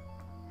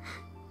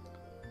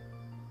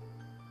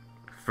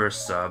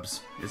 First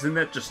subs. Isn't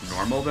that just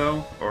normal,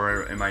 though?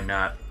 Or am I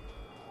not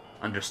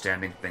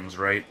understanding things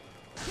right?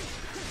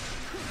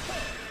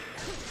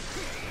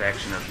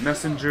 Faction of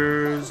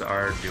messengers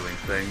are doing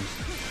things.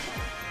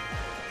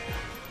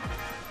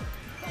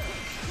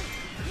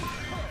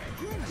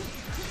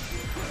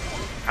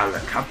 I'll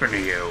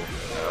accompany you.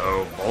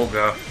 Oh,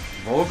 Volga.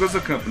 Volga's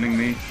accompanying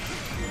me.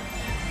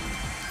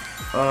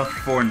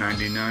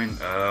 $4.99.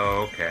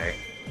 Oh, okay.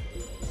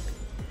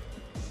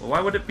 Well,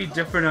 why would it be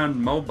different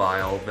on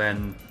mobile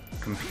than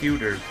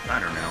computers? I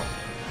don't know.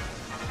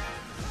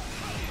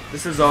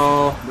 This is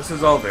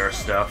all their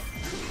stuff.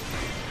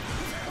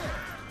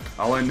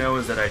 All I know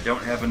is that I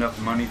don't have enough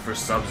money for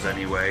subs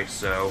anyway,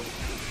 so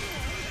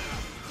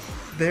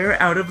they're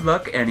out of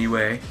luck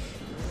anyway.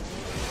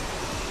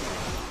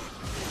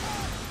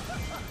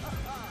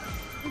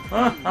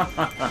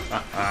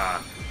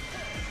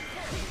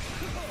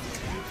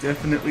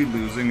 Definitely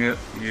losing it.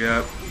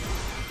 Yep.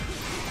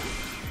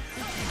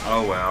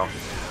 Oh well.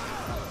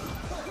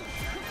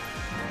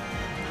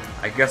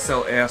 I guess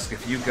I'll ask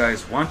if you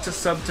guys want to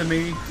sub to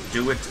me,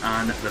 do it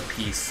on the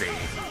PC.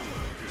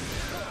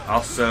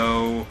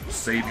 Also,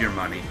 save your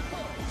money.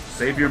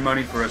 Save your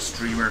money for a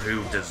streamer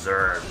who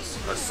deserves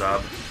a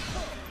sub.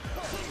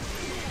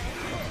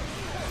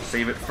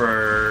 Save it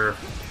for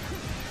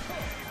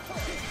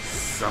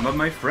some of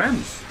my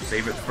friends.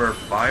 Save it for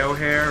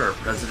BioHair or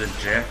President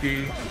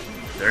Jackie.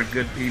 They're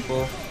good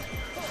people.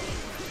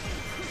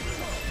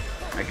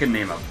 I can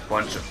name a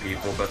bunch of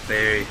people, but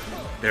they're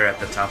at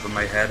the top of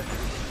my head.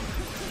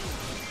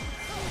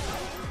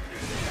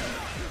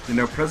 You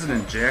know,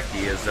 President Jackie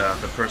is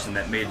the person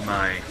that made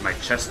my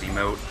chest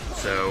emote,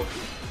 so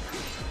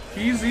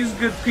he's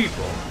good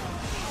people.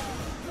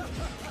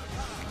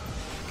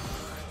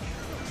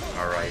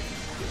 Alright.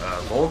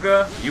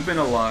 Volga, you've been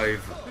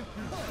alive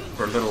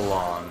for a little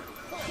long.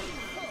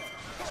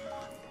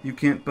 You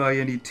can't buy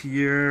any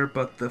tier,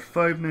 but the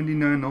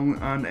 $5.99 only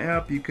on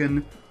app, you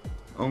can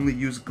only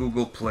use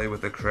Google Play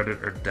with a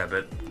credit or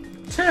debit.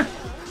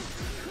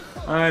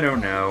 I don't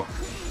know.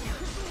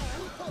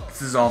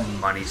 This is all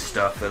money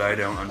stuff that I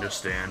don't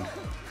understand.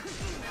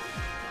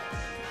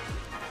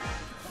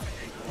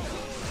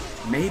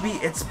 Maybe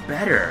it's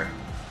better.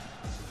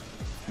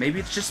 Maybe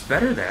it's just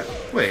better that.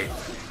 Wait,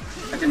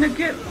 I didn't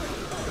get.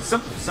 Did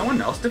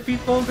someone else defeat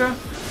Volga?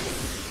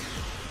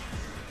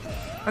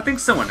 I think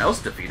someone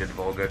else defeated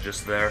Volga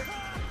just there.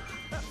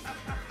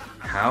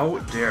 How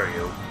dare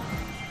you?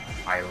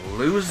 I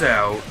lose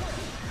out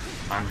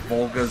on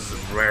Volga's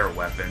rare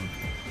weapon.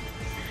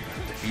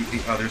 Defeat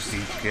the other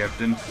siege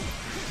captain.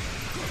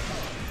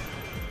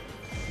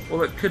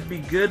 Well, it could be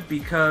good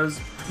because...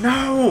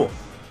 No!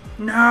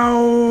 No!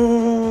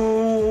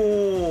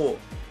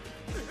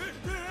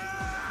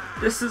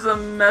 This is a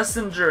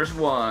messenger's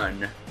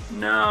one.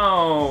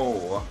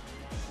 No!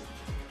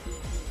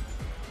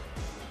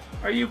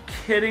 Are you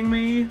kidding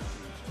me?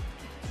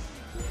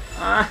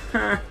 I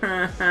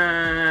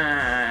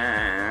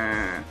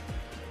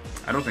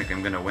don't think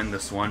I'm gonna win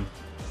this one.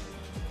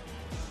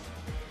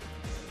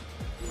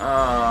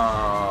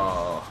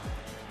 Oh.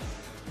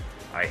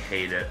 I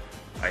hate it.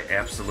 I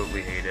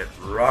absolutely hate it.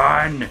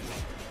 Run!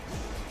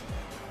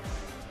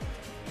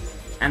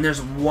 And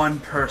there's one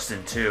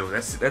person too.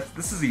 This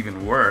is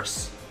even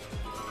worse.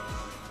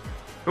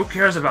 Who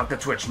cares about the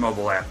Twitch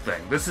mobile app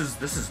thing? This is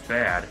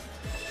bad.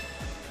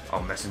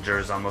 Oh, Messenger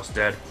is almost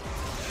dead.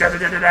 Da da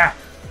da da da!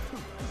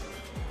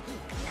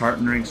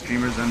 Partnering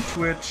streamers on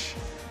Twitch.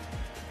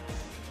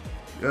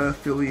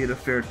 Affiliate a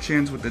fair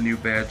chance with the new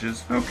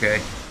badges. Okay.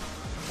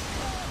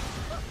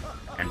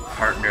 And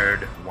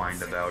partnered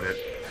whined about it.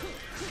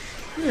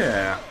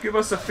 Yeah, give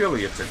us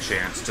affiliates a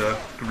chance to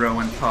grow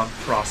and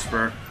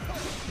prosper.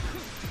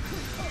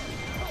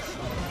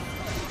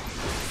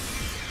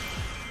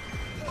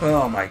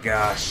 Oh my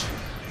gosh.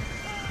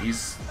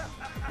 These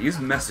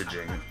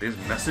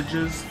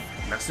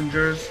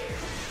messengers,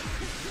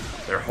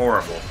 they're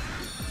horrible.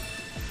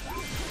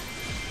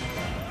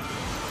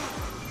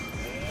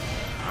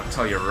 I'll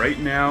tell you right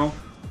now,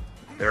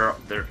 they're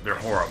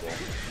horrible.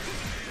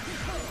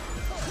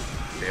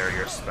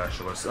 Barrier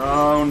specialist.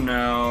 Oh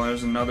no,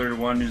 there's another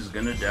one who's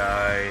gonna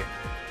die.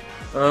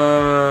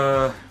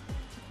 I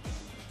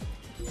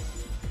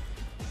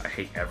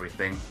hate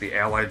everything. The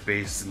allied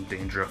base in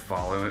danger of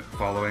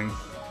following.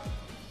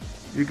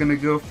 You're gonna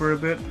go for a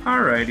bit?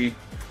 Alrighty.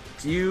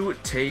 You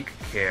take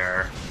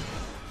care.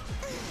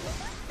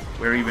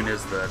 Where even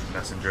is the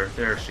messenger?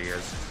 There she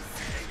is.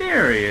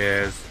 There he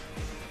is.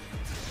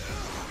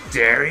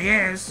 There he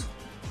is.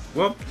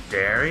 Whoop,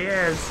 there he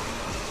is.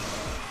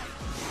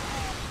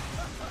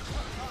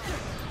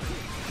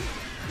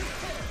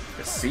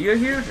 Is Sia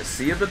here? Is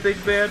Sia the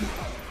big bad?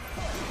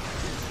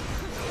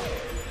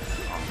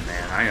 Oh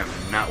man, I am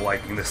not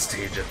liking this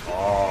stage at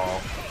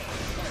all.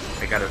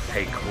 I gotta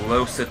pay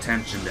close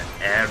attention to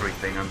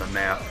everything on the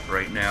map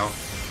right now.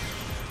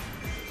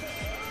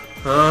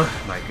 Oh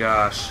my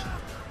gosh.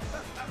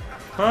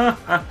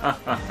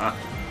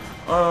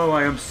 Oh,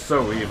 I am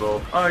so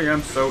evil. I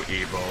am so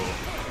evil.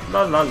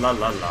 La la la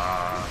la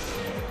la.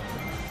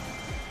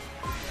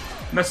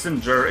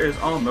 Messenger is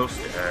almost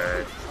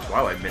dead.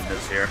 Twilight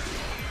Midna's here.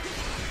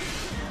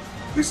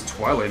 At least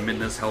Twilight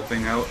Midna's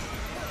helping out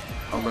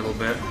a little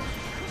bit.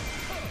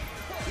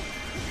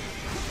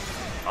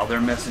 Other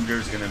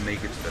messenger's gonna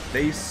make it to the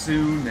base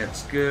soon.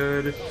 That's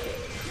good.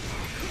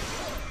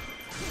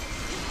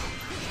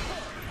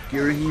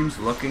 Girahim's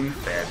looking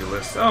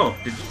fabulous. Oh,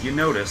 did you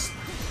notice?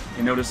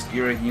 You notice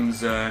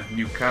Girahim's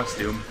new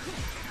costume?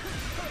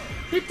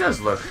 He does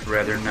look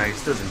rather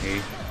nice, doesn't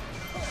he?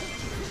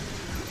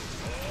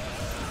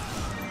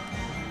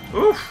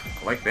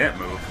 Oof! I like that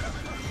move.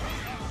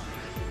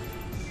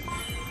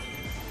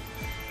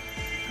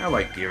 I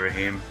like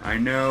Girahim. I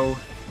know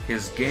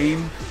his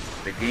game,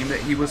 the game that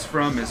he was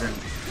from, isn't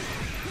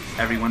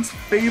everyone's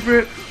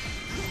favorite,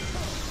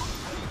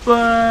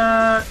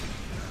 but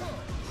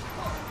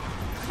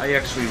I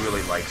actually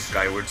really like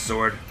Skyward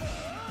Sword.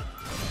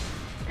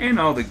 And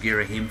all the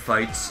Girahim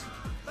fights.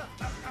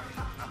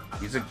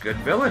 He's a good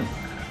villain.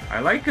 I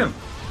like him.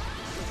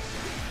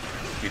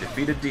 You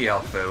defeated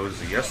DL foes.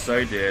 Yes,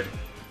 I did.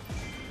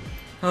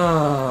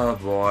 Oh,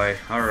 boy.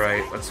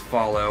 Alright, let's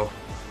follow.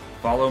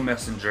 Follow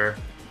Messenger.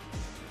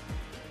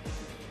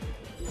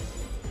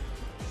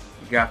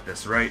 You got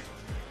this, right?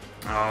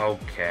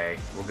 Okay,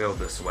 we'll go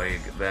this way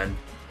then.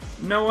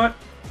 You know what?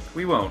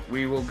 We won't.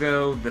 We will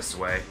go this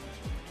way.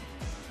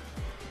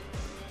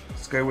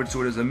 Skyward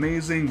Sword is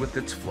amazing with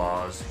its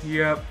flaws.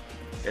 Yep,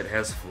 it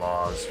has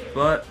flaws,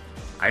 but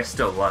I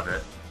still love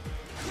it.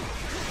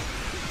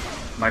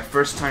 My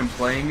first time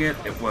playing it,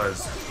 it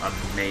was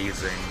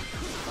amazing.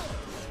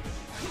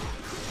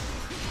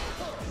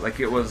 Like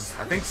it was,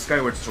 I think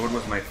Skyward Sword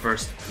was my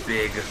first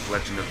big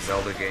Legend of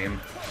Zelda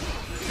game,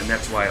 and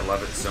that's why I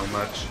love it so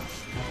much.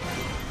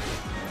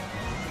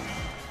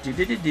 I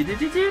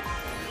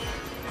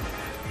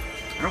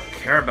don't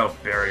care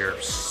about barrier,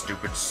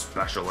 stupid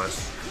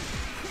specialists.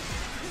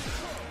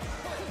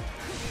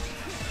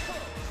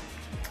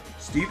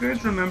 Do you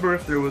guys remember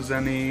if there was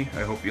any...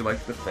 I hope you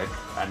liked the pick.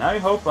 And I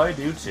hope I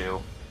do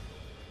too.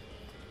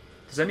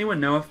 Does anyone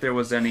know if there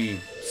was any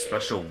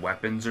special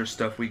weapons or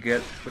stuff we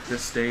get with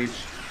this stage?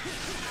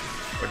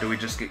 Or do we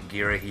just get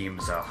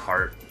Girahim's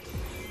heart?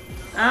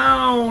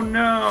 Oh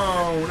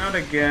no! Not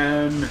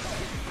again!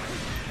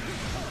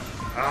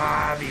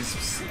 Ah,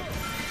 these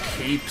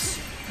capes.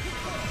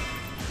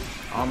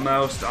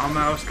 Almost,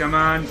 almost, come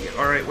on!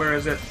 Alright, where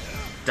is it?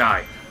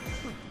 Die.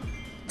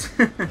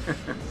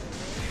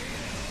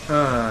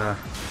 The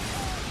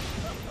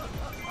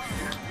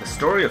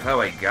story of how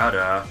I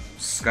got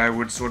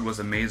Skyward Sword was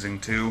amazing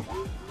too.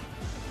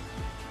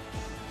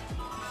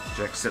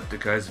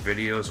 Jacksepticeye's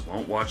videos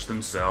won't watch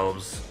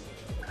themselves.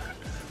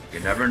 You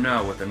never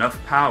know, with enough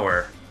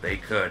power, they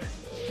could.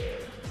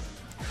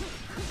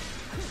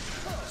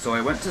 So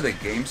I went to the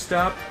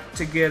GameStop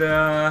to get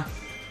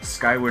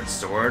Skyward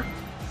Sword,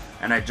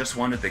 and I just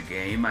wanted the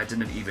game. I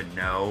didn't even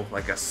know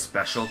like a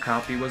special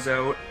copy was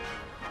out.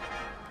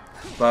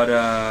 But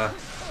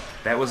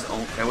that was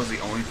the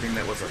only thing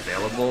that was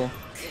available.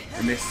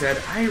 And they said,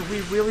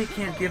 we really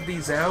can't give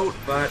these out,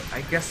 but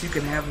I guess you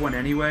can have one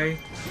anyway.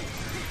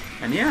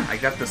 And yeah, I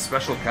got the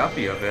special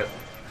copy of it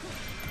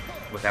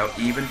without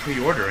even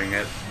pre-ordering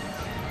it.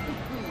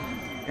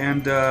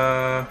 And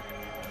I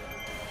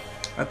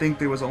think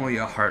there was only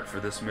a heart for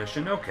this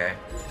mission. Okay.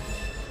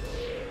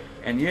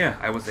 And yeah,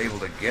 I was able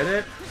to get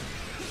it.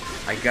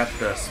 I got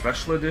the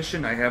special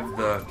edition. I have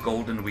the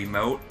golden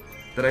Wiimote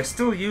that I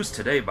still use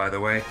today, by the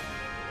way.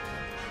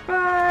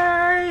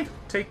 Bye!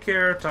 Take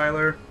care,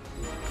 Tyler.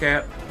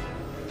 Cat.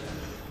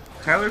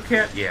 Tyler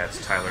Cat? Yeah,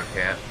 it's Tyler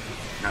Cat.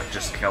 Not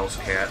just Kel's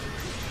cat.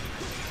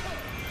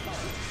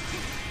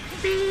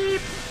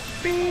 Beep!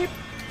 Beep!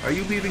 Are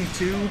you leaving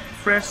too,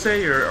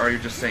 Frasse, or are you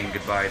just saying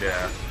goodbye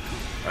to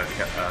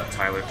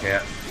Tyler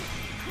Cat?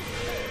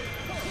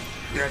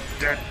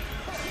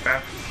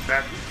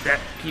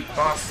 Keep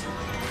boss.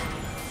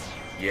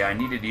 Yeah, I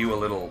needed you a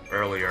little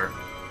earlier,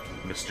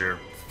 Mr.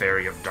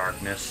 Fairy of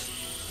Darkness.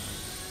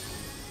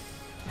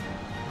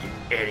 You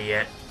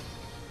idiot.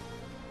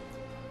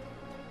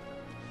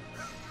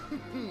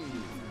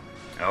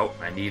 Oh,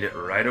 I need it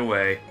right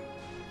away.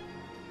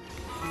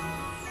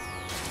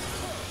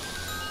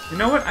 You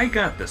know what? I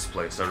got this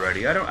place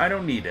already. I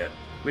don't need it.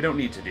 We don't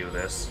need to do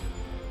this.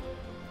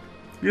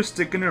 You're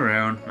sticking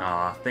around.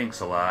 Aw,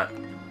 thanks a lot.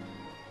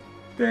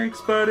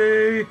 Thanks,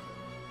 buddy.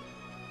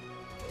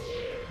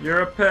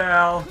 You're a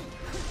pal.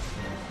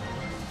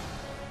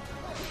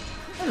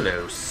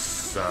 Hello,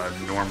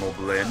 normal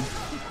Blinn.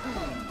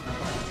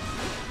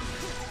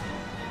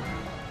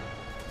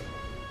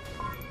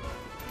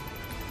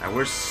 Now,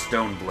 where's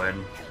Stone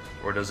Blinn?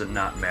 Or does it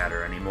not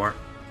matter anymore?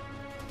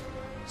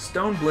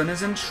 Stone Blinn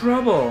is in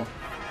trouble!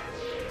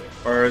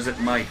 Or is it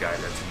my guy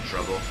that's in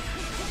trouble?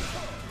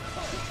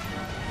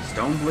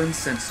 Stone Blinn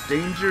sense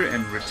danger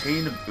and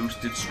retain a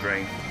boosted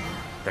strength.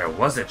 There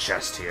was a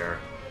chest here.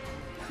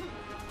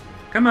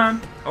 Come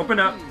on, open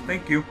up.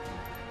 Thank you.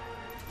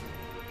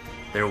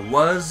 There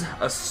was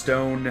a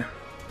stone...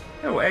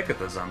 Oh,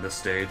 Agatha's on this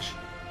stage.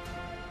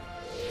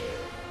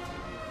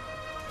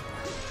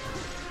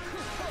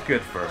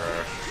 Good for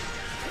her.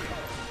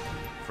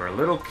 For a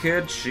little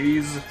kid,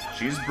 she's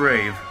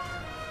brave.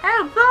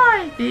 Oh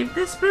boy, leave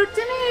this fruit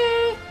to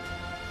me!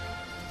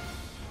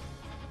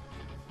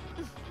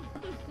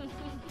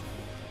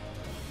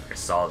 I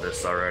saw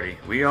this already.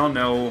 We all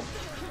know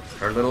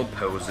her little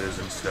poses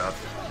and stuff.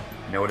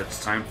 You know what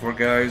it's time for,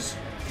 guys?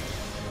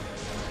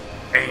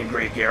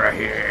 Angry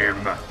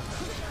Girahim!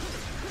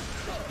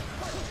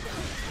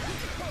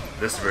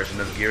 This version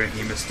of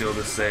Girahim is still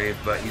the same,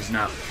 but he's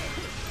not...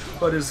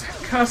 But his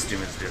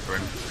costume is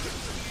different.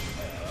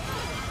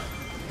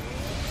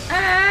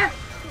 Ah!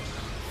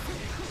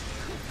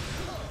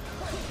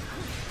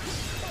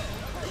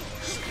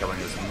 Just killing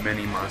as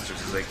many monsters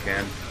as I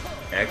can.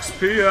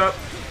 XP up!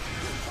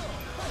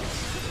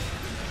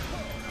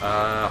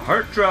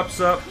 Heart drops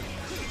up.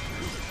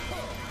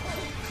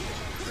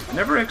 I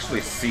never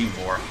actually see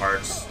more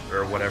hearts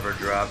or whatever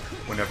drop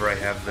whenever I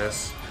have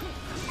this.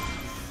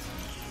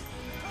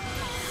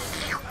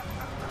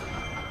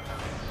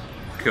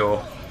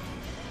 Cool.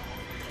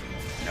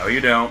 No,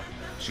 you don't.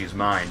 She's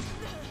mine.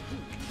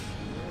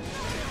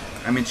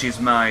 I mean, she's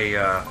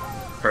my,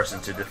 person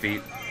to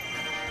defeat.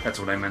 That's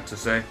what I meant to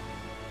say.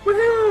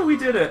 Woohoo! We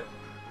did it!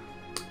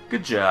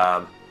 Good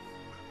job.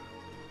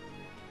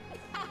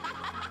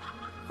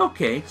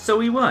 Okay, so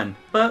we won.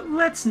 But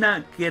let's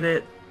not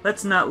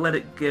let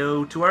it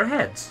go to our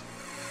heads.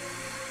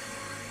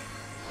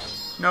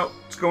 Nope,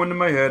 it's going to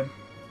my head.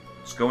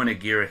 It's going to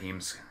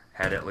Girahim's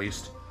head, at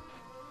least.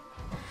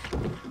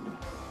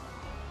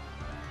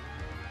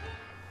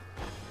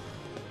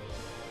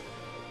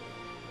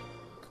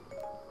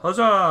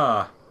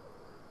 Huzzah!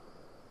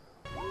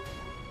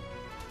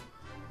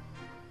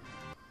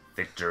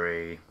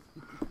 Victory.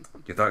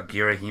 You thought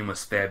Girahim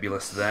was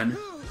fabulous then?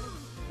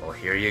 Well,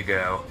 here you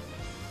go.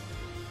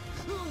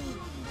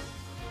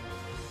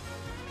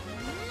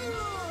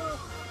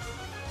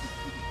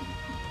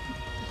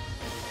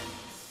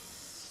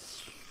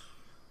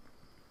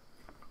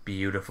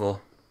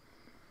 Beautiful.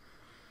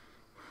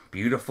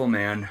 Beautiful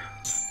man.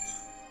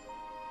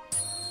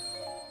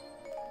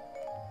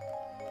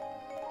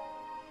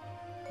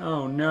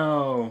 Oh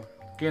no!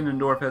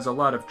 Ganondorf has a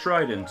lot of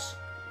tridents.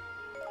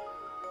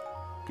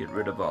 Get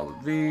rid of all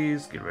of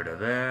these, get rid of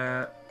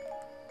that.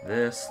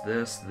 This.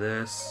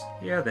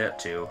 Yeah, that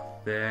too.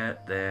 That.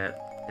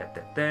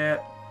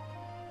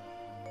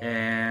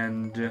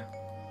 And...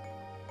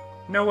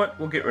 You know what?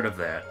 We'll get rid of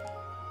that.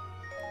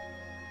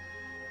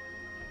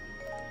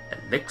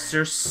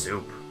 Elixir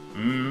soup.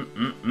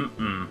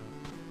 I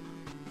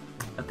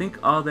think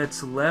all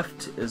that's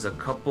left is a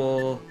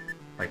couple,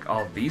 like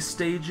all these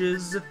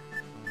stages,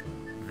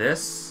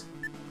 this,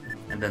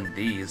 and then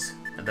these,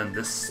 and then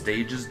this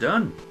stage is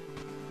done.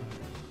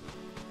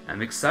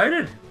 I'm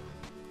excited.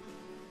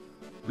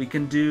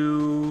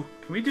 Can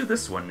we do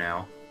this one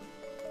now?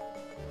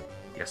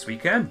 Yes, we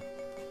can.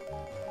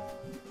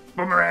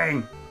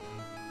 Boomerang!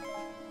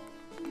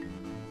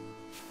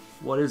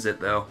 What is it,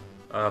 though?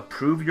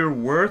 Prove your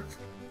worth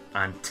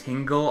on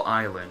Tingle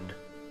Island.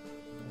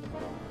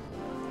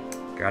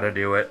 Gotta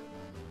do it.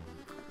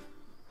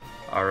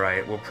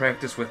 Alright, we'll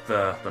practice with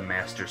the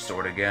Master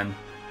Sword again.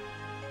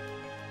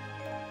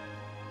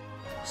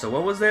 So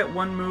what was that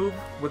one move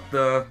with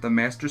the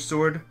Master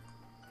Sword?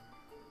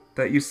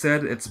 That you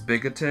said it's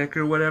big attack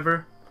or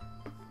whatever?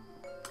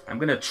 I'm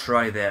gonna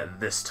try that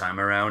this time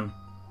around.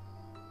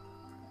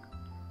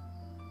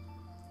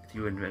 If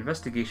your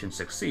investigation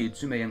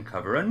succeeds, you may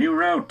uncover a new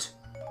route.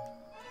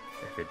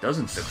 If it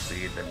doesn't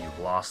succeed, then you've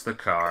lost the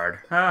card.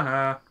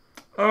 Haha.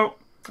 Oh,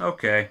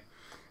 okay.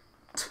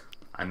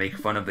 I make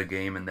fun of the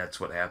game and that's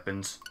what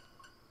happens.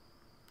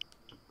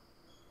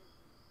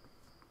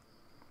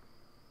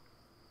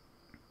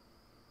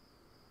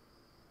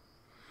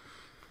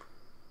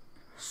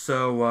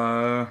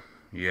 So,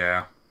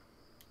 yeah.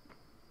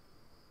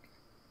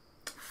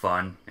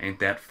 Fun. Ain't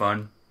that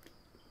fun?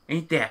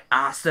 Ain't that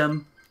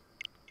awesome?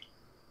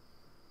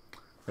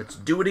 Let's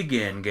do it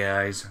again,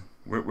 guys.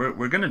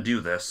 We're gonna do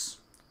this.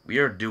 We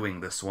are doing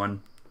this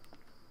one.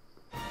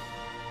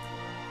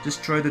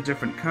 Just try the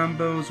different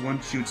combos. One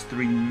shoots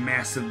 3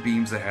 massive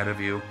beams ahead of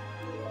you.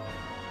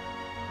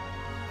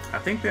 I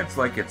think that's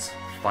like its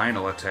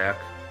final attack.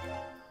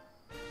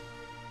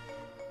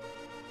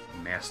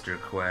 Master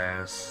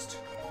Quest.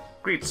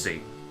 Great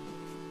C.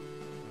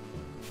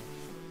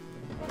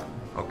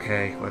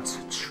 Okay, let's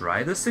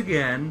try this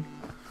again.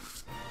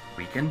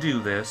 We can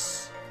do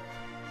this.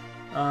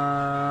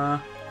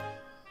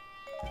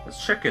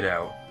 Let's check it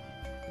out.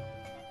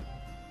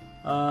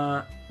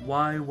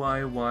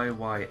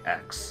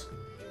 YYYYX.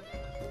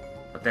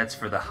 But that's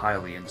for the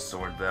Hylian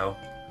sword, though.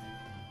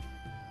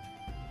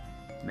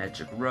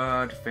 Magic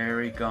Rod,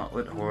 Fairy,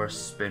 Gauntlet, Horse,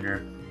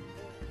 Spinner.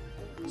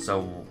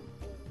 So,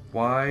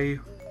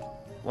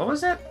 what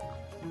was it?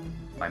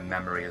 My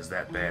memory is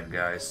that bad,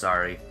 guys.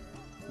 Sorry.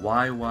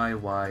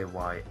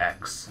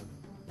 YYYYX.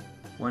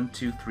 1,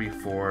 2, 3,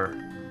 4,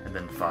 and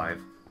then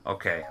 5.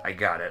 Okay, I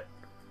got it.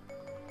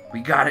 We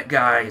got it,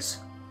 guys!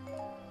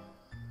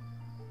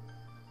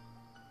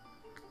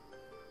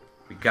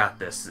 We got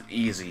this.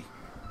 Easy.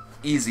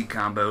 Easy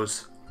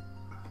combos.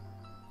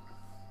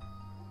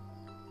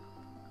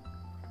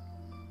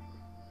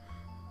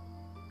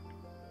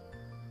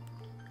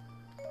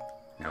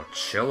 Now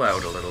chill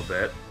out a little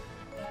bit.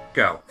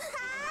 Go.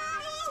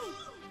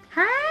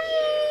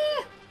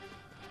 Hi!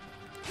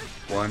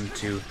 1,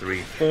 2,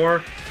 3,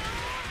 4.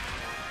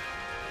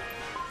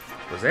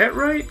 Was that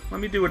right? Let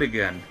me do it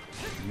again.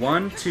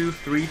 1, 2,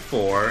 3,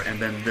 4,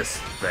 and then this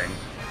thing.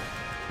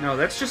 No,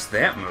 that's just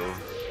that move.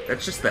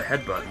 That's just the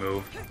headbutt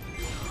move.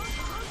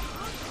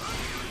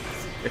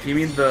 If you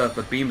mean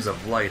the beams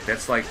of light,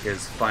 that's like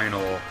his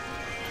final...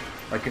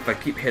 Like if I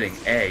keep hitting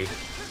A,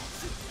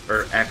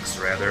 or X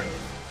rather.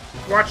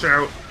 Watch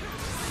out!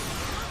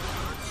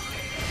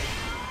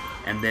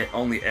 And that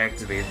only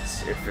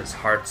activates if his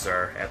hearts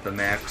are at the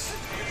max.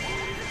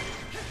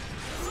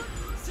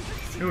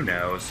 Who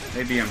knows?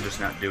 Maybe I'm just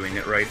not doing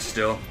it right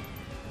still.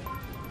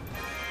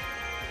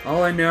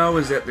 All I know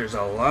is that there's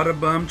a lot of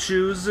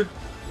Bombchus,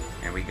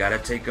 and we gotta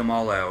take them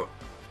all out.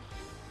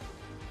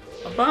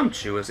 A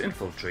Bombchu has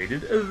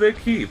infiltrated the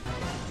keep.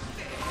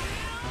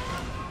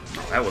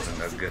 Oh, that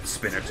wasn't a good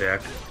spin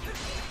attack.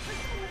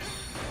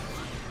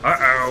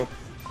 Uh-oh.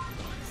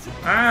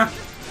 Ah!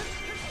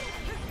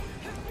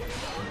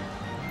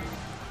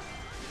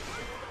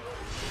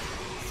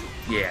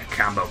 Yeah,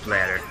 combo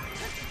platter.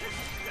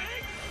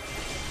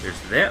 There's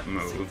that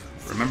move.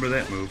 Remember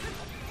that move.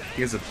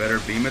 He has a better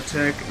beam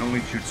attack and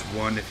only shoots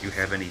 1 if you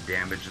have any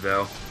damage,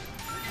 though.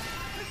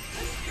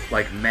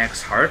 Like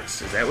max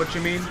hearts? Is that what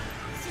you mean?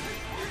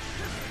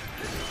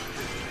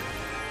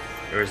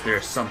 Or is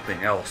there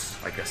something else?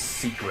 Like a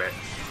secret?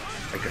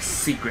 Like a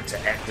secret to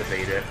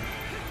activate it?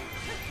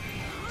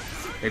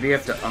 Maybe you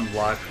have to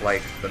unlock,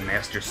 like, the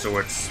Master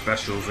Sword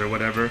specials or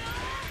whatever.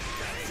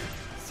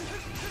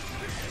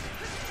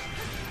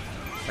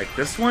 Like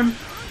this one?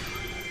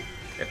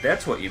 If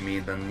that's what you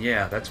mean, then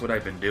yeah, that's what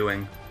I've been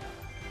doing.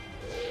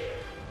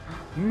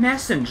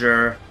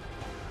 Messenger!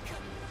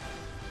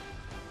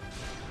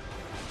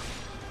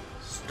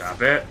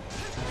 Stop it.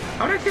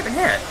 How'd I get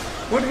hit?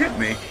 What hit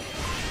me?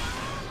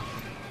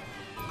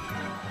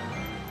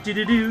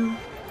 Do-do-do.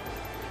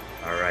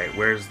 Alright,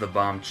 where's the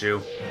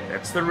Bombchu?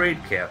 That's the raid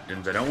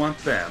captains. I don't want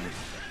them.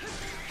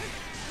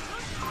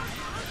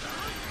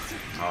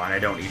 Oh, and I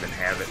don't even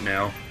have it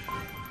now.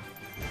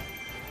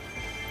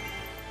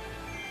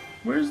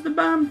 Where's the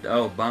bomb?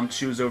 Oh, bomb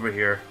chew's over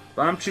here.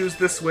 Bomb chew's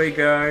this way,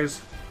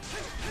 guys.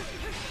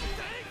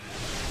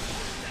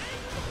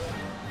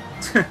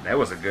 That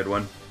was a good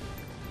one.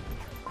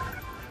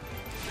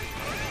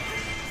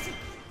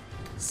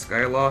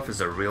 Skyloft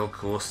is a real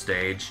cool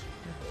stage.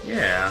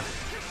 Yeah.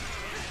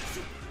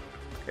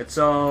 It's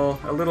all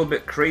a little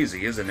bit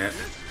crazy, isn't it?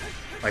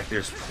 Like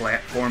there's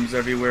platforms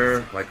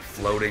everywhere, like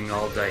floating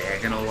all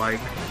diagonal-like.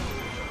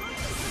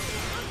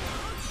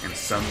 And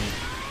some,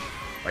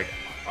 like,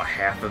 a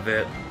half of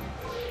it.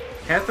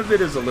 Half of it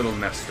is a little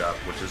messed up,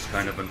 which is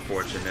kind of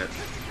unfortunate.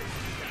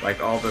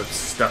 Like, all the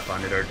stuff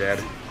on it are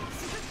dead.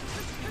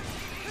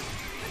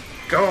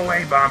 Go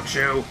away, Bomb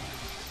Chew!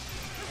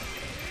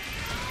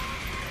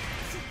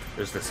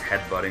 There's this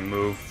headbutting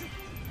move.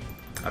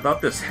 I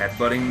thought this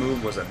headbutting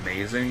move was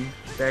amazing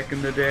back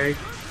in the day,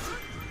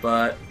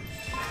 but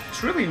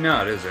it's really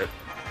not, is it?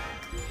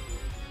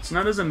 It's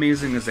not as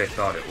amazing as I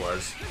thought it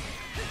was.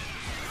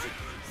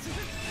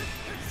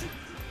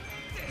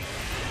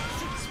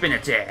 Spin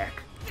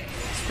attack!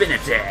 Spin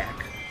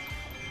attack!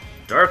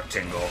 Dark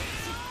Tingle!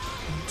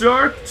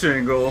 Dark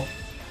Tingle!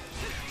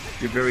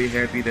 You're very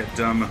happy that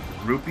dumb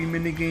rupee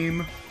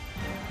minigame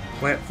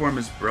platform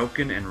is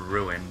broken and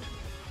ruined.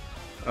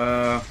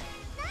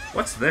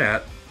 What's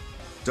that?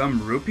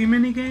 Dumb rupee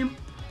minigame?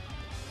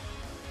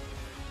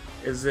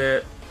 Is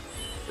it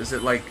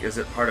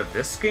part of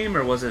this game,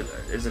 or is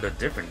it a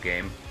different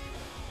game?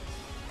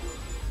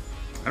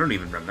 I don't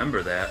even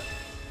remember that.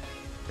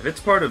 If it's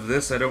part of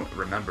this, I don't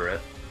remember it.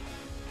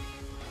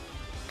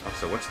 Oh,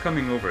 so what's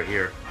coming over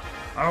here?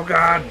 Oh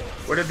god!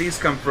 Where did these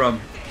come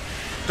from?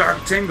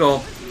 Dark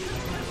Tingle!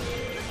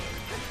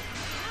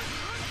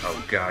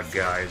 Oh god,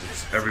 guys,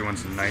 it's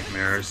everyone's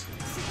nightmares.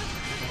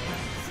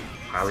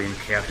 Hylian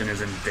Captain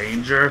is in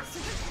danger.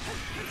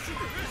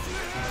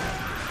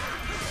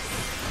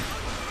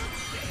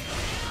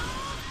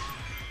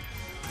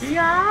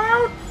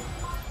 Out!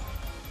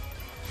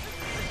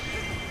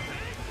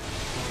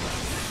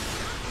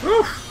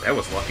 Oof, that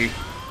was lucky.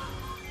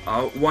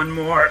 Oh, one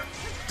more.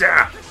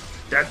 Da!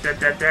 Da da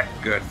da da.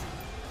 Good.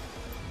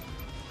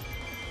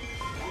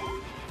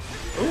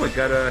 Oh, I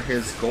got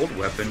his gold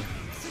weapon.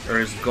 Or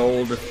his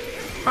gold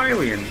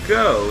Hylian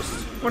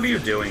Ghost. What are you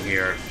doing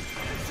here?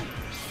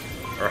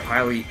 Or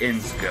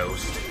Hylian's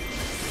Ghost.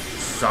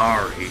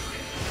 Sorry.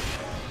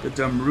 The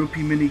dumb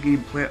rupee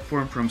minigame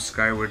platform from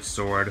Skyward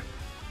Sword.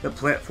 The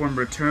platform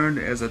returned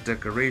as a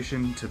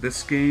decoration to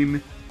this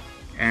game,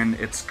 and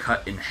it's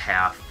cut in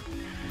half.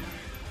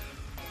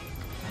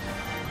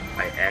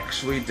 I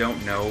actually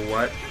don't know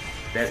what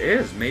that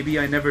is. Maybe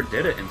I never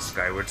did it in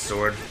Skyward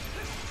Sword.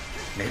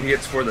 Maybe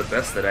it's for the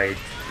best that I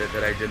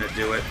didn't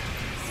do it.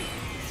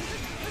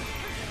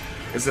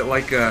 Is it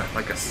like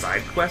a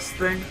side quest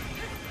thing?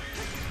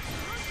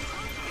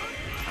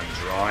 I'm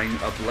drawing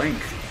a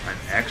blink. I'm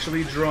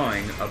actually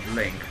drawing a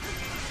blink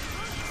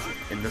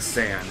in the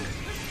sand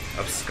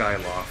of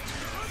Skyloft.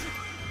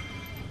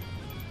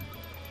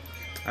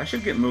 I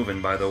should get moving,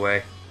 by the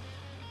way.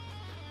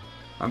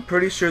 I'm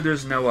pretty sure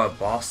there's no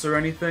boss or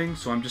anything,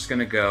 so I'm just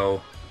gonna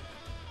go.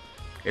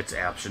 It's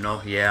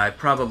optional. Yeah, I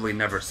probably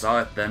never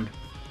saw it then.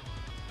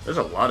 There's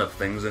a lot of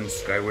things in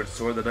Skyward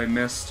Sword that I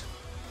missed.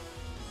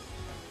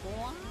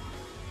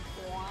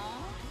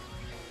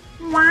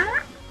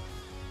 What?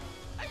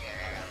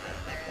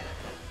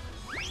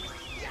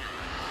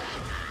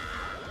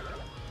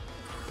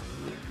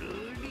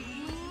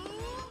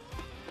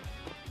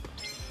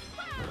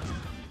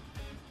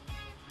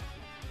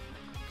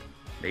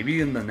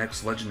 Maybe in the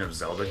next Legend of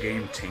Zelda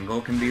game,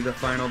 Tingle can be the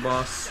final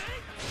boss.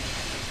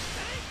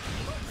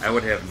 I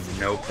would have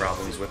no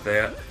problems with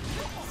that.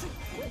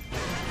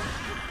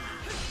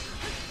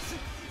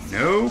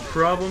 No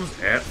problems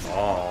at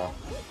all.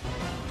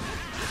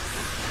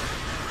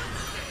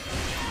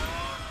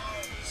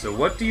 So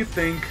what do you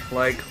think,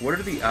 like, what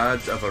are the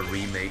odds of a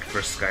remake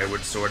for Skyward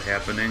Sword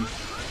happening?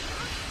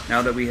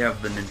 Now that we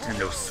have the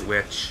Nintendo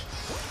Switch.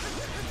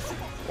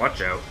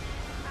 Watch out.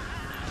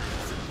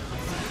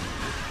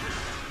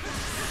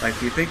 Like,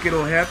 do you think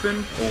it'll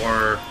happen,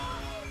 or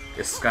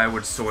is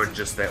Skyward Sword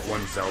just that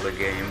one Zelda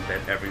game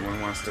that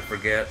everyone wants to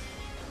forget?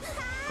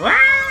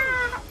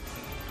 Ah!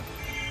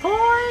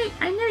 Boy,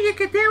 I knew you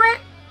could do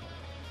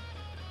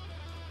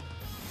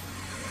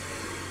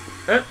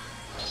it!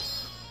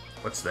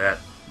 What's that?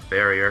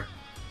 Barrier.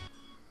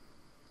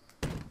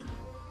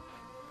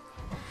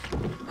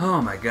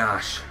 Oh my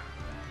gosh.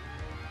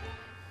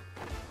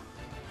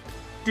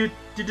 Do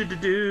do do do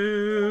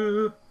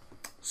do.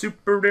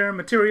 Super rare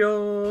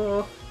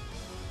material.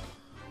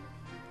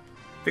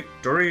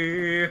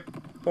 Victory.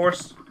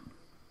 Horse.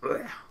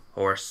 Ugh.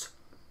 Horse.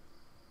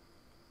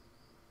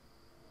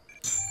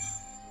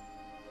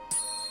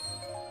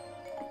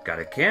 Got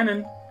a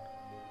cannon.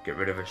 Get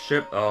rid of a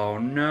ship. Oh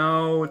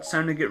no, it's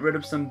time to get rid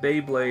of some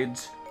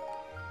Beyblades.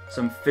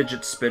 Some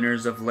fidget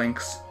spinners of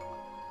Link's.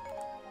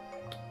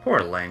 Poor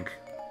Link.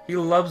 He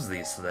loves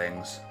these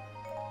things.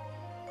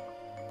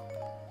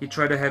 He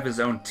tried to have his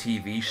own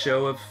TV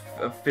show of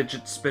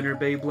fidget spinner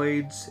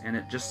Beyblades, and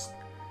it just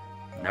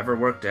never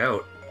worked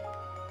out.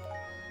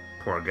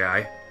 Poor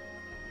guy.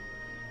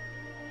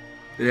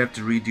 They'd have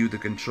to redo the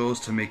controls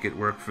to make it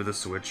work for the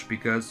Switch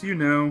because, you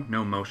know,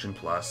 no Motion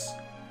Plus.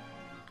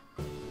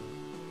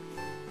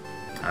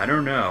 I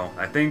don't know.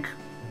 I think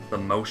the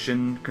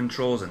motion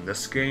controls in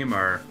this game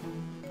are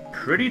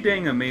pretty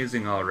dang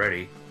amazing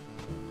already.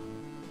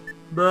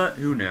 But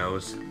who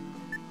knows?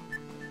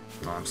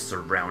 Oh, I'm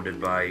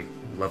surrounded by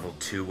level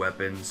 2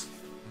 weapons.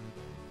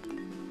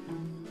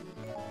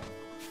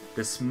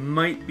 This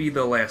might be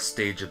the last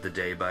stage of the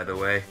day, by the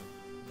way.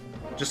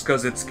 Just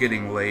because it's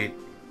getting late,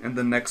 and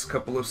the next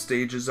couple of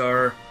stages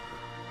are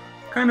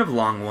kind of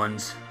long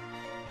ones.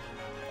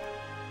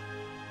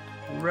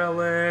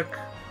 Relic,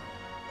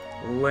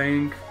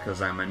 Link,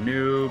 because I'm a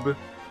noob,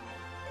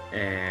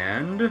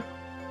 and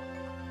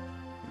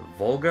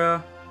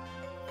Volga.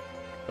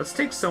 Let's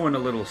take someone a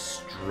little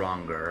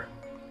stronger.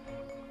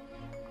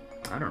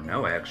 I don't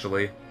know,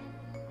 actually.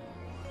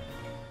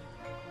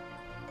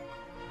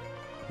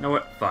 You know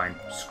what? Fine.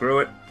 Screw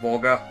it.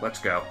 Volga, let's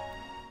go.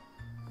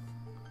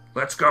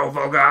 Let's go,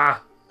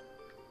 Volga!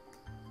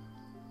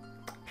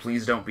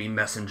 Please don't be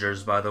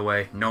messengers, by the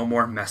way. No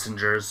more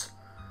messengers.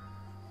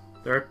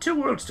 There are 2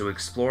 worlds to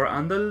explore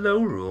on the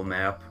Hyrule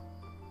map.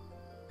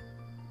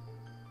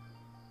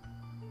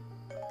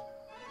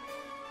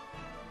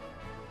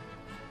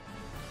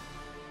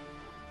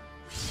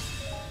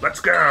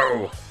 Let's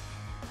go!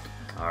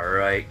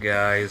 Alright,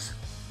 guys.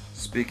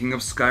 Speaking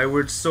of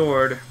Skyward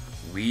Sword,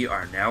 we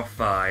are now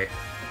Fi.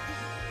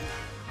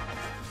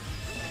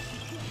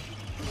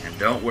 And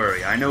don't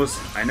worry, I know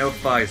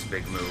Fi's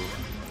big move.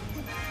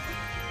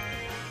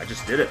 I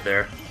just did it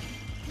there.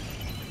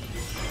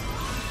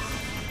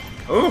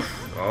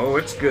 Oof! Oh,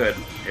 it's good.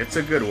 It's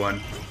a good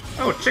one.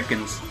 Oh,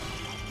 chickens.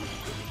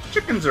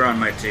 Chickens are on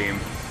my team.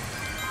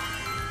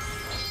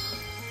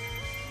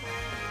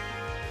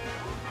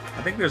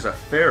 I think there's a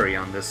fairy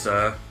on this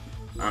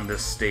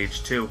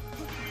stage too.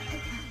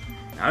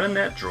 Not in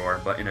that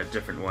drawer, but in a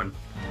different one.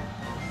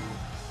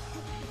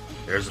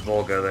 There's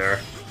Volga there.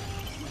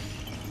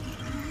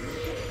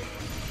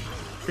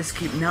 This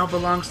keep now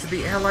belongs to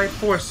the Allied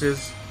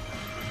forces.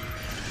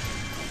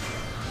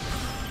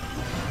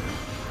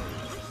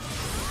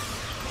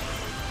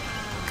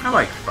 I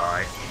like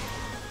Fi.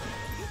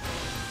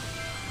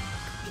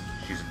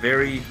 She's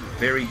very,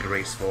 very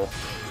graceful.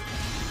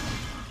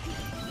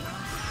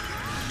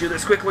 Do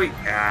this quickly.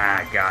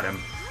 Ah, got him.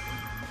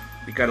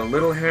 We got a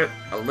little hurt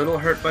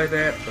by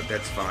that, but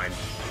that's fine.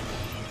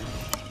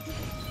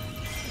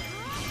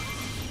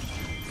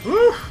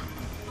 Woo!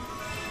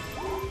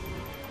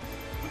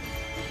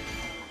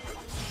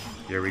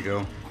 Here we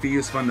go. Fi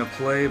is fun to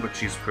play, but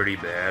she's pretty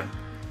bad.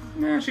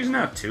 Nah, she's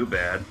not too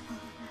bad.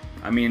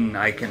 I mean,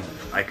 I can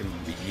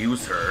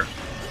use her.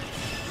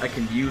 I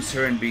can use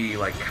her and be,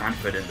 like,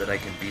 confident that I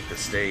can beat the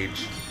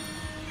stage.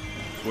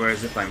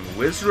 Whereas if I'm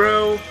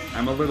Wizro,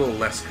 I'm a little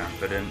less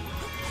confident.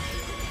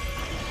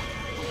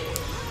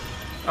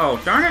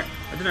 Oh, darn it!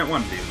 I didn't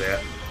want to do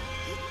that.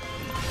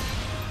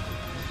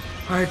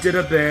 I did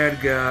a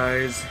bad,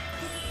 guys.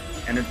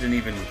 And it didn't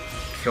even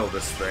kill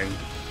this thing.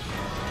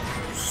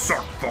 You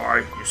suck, Fi!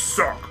 You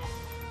suck!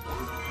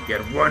 You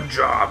had one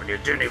job and you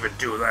didn't even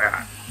do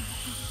that.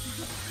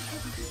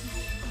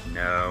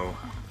 No.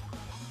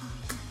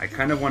 I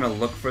kind of want to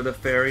look for the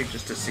fairy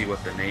just to see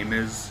what the name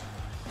is.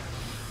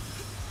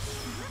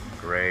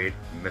 Great.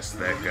 Missed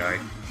that guy.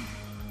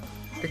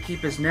 The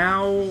keep is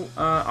now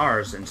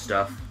ours and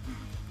stuff.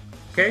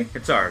 Okay,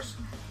 it's ours.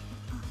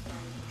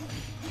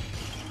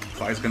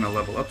 Fi's gonna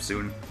level up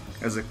soon.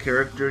 As a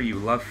character, you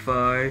love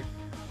Fi,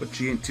 but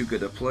she ain't too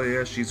good to play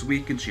as. She's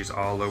weak and she's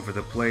all over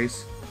the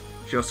place.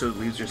 She also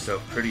leaves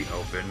herself pretty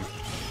open.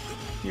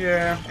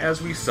 Yeah,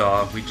 as we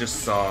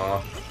just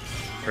saw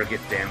her get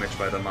damaged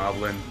by the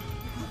Moblin.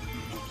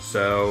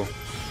 So,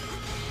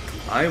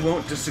 I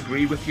won't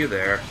disagree with you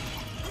there.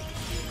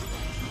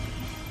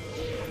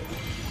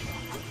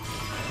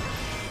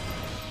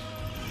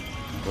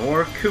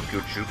 More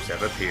Cuckoo troops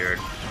have appeared.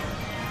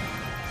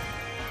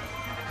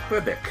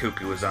 Glad that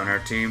Cuckoo is on our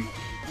team.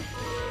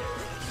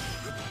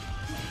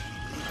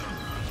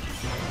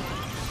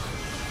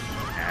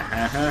 Ha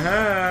ha ha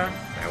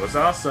ha! That was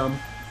awesome.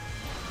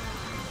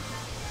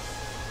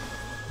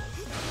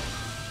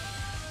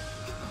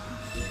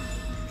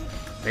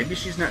 Maybe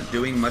she's not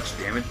doing much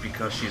damage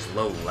because she's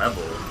low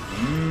level.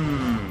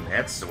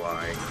 That's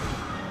why.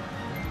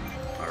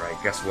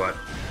 Alright, guess what?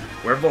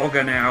 We're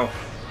Volga now.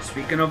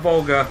 Speaking of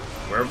Volga,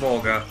 we're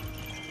Volga.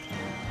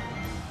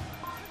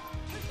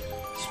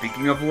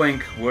 Speaking of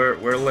Link, we're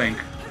Link.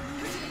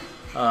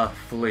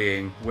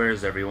 Fleeing.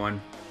 Where's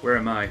everyone? Where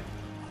am I?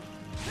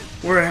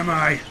 Where am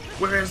I?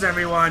 Where is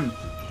everyone?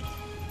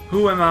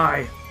 Who am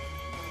I?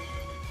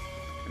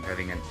 I'm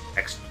having an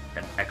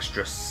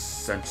extra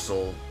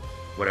sensal,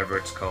 whatever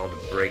it's called,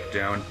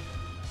 breakdown.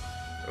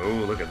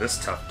 Oh, look at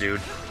this tough dude.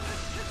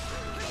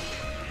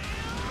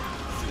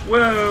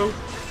 Whoa!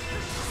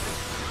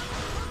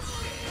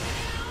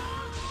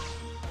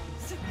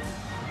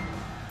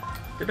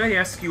 Did I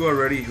ask you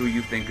already who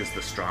you think is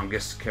the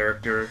strongest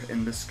character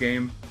in this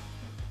game?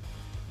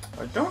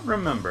 I don't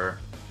remember.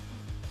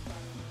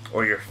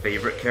 Or your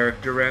favorite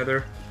character,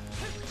 rather.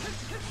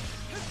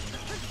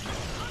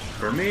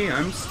 For me,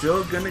 I'm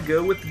still gonna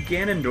go with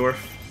Ganondorf.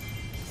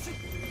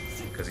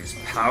 Because he's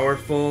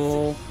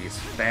powerful, he's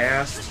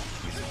fast,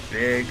 he's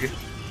big.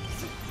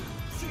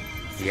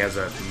 He has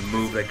a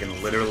move that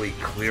can literally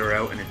clear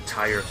out an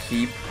entire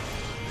keep.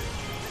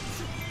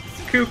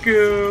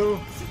 Cuckoo!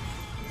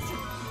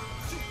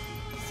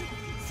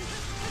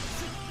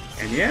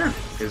 And yeah,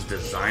 his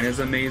design is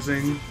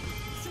amazing.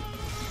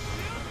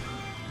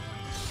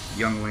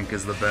 Young Link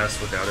is the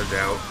best, without a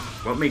doubt.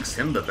 What makes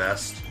him the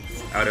best?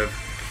 Out of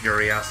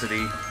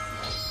curiosity.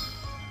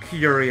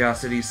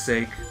 Curiosity's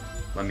sake.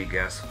 Let me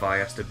guess, Fi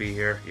has to be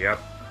here. Yep.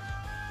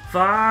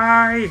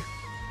 Fi!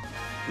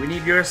 We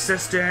need your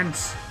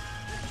assistance!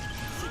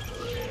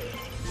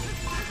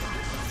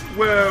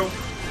 Whoa!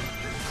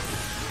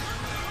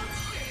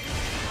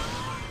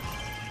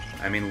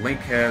 I mean, Link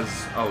has...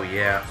 Oh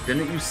yeah,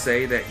 didn't you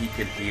say that he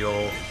could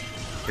heal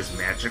his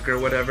magic or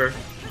whatever?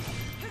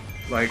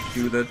 Like,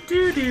 do the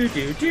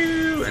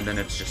do-do-do-do, and then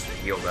it's just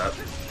healed up.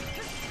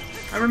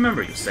 I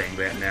remember you saying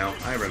that now.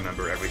 I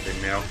remember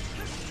everything now.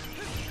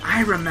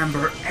 I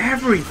remember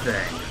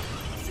everything!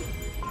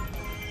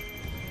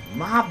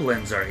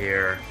 Moblins are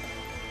here.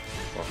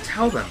 Well,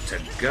 tell them to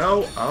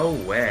go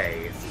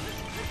away.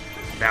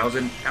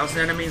 1,000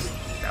 enemies?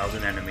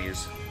 1,000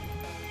 enemies.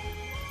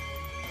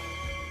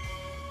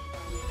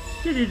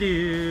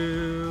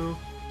 Do-do-do.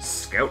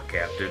 Scout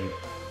Captain.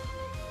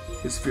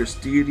 His fierce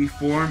deity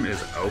form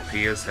is OP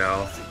as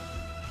hell.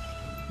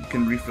 You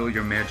can refill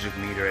your magic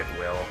meter at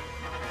will.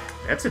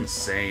 That's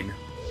insane.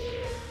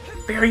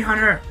 Fairy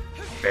Hunter!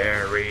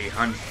 Fairy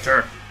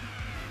Hunter!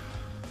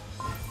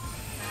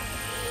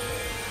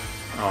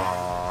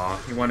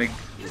 Aww, you want to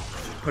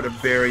put a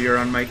barrier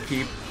on my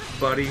keep,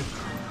 buddy?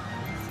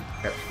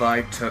 That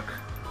Fi took,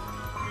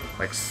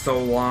 like,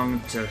 so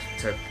long to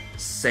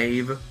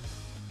save.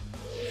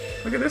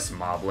 Look at this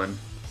Moblin.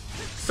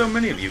 So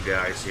many of you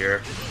guys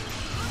here.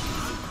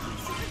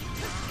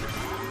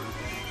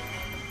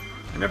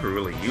 I never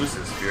really use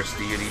his Fierce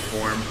Deity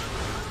form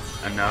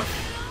enough.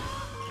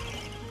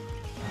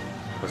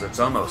 Because it's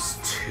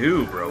almost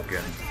too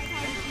broken.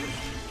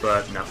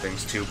 But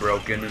nothing's too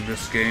broken in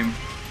this game.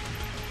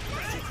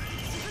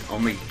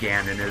 Only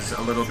Ganon is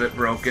a little bit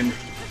broken.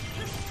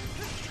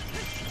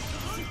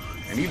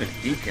 And even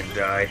he can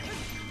die.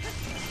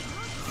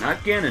 Not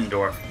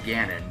Ganondorf,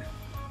 Ganon.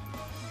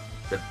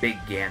 The big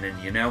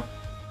Ganon, you know?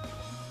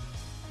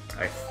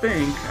 I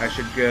think I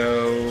should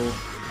go...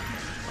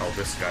 Oh,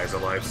 this guy's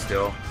alive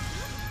still.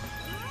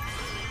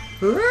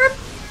 Whoop!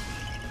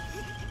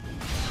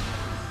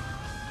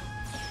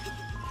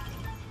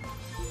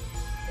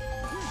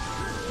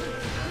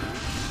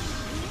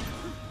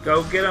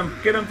 Go get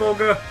him,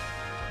 Volga!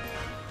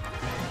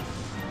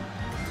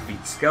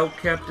 Defeat Scout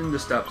Captain to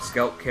stop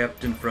Scout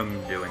Captain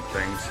from doing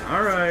things.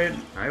 Alright,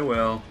 I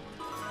will.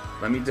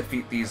 Let me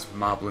defeat these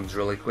Moblins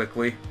really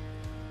quickly.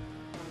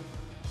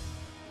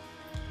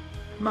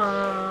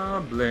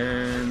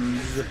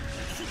 Moblins.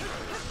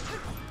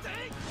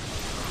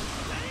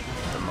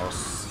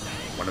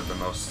 One of the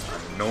most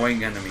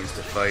annoying enemies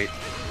to fight.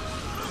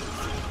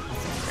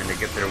 And to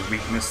get their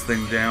weakness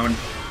thing down.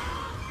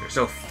 They're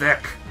so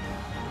thick.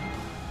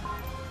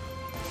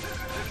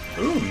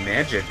 Ooh,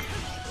 magic.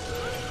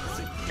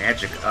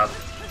 Magic up.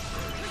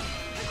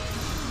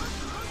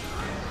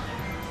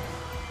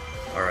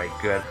 Alright,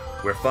 good.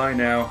 We're fine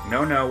now.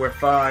 No, we're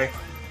fine.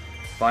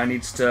 Fi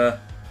needs to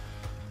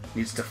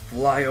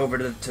fly over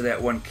to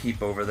that one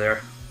keep over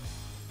there.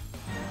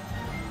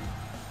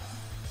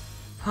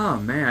 Oh,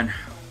 man.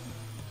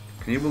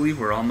 Can you believe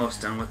we're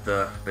almost done with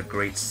the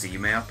Great Sea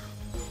map?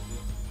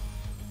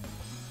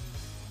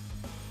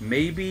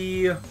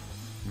 Maybe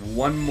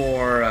one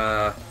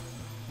more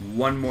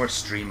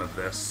stream of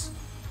this.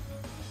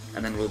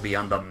 And then we'll be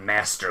on the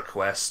Master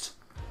Quest.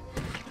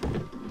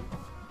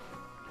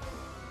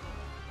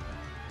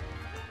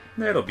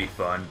 That'll be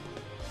fun.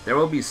 There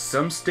will be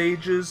some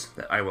stages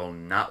that I will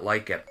not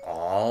like at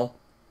all.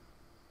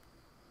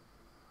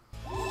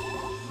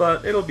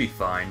 But it'll be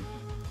fine.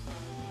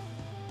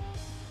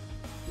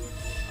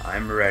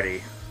 I'm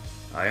ready.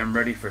 I am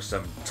ready for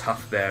some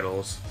tough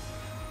battles.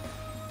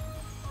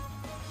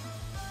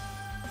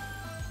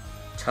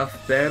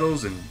 Tough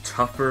battles and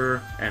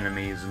tougher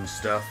enemies and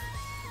stuff.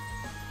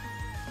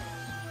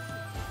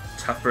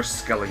 Tougher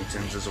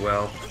skeletons as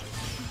well.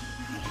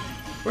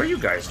 Where are you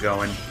guys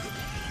going?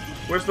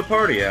 Where's the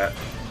party at?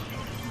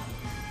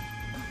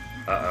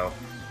 Uh-oh.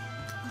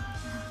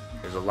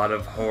 There's a lot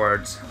of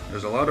hordes.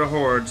 There's a lot of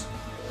hordes.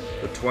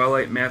 The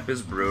Twilight map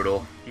is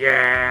brutal.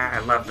 Yeah, I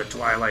love the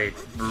Twilight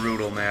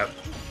brutal map.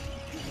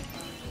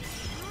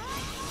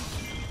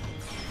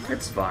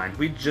 It's fine.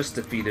 We just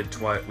defeated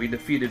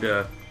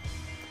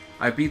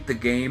I beat the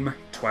game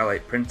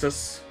Twilight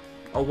Princess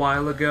a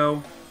while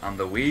ago on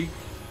the Wii,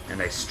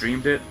 and I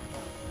streamed it,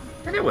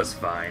 and it was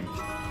fine.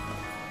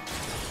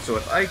 So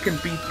if I can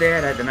beat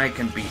that, then I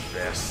can beat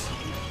this.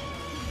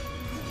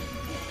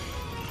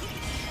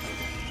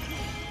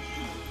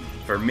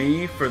 For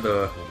me, for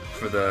the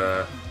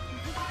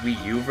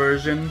Wii U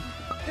version,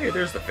 Hey,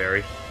 there's the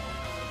fairy.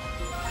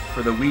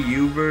 For the Wii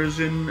U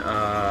version,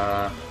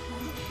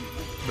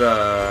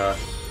 the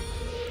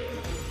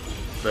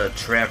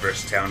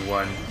Traverse Town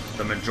one,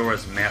 the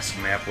Majora's Mask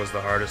map was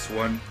the hardest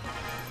one.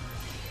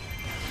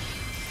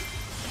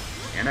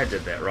 And I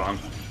did that wrong.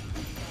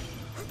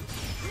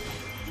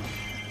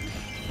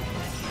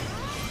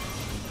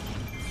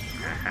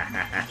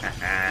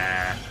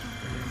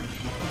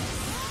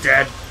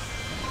 Dead.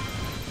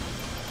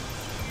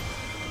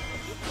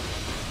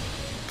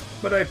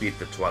 But I beat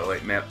the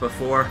Twilight map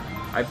before.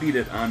 I beat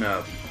it on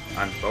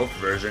both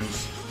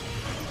versions,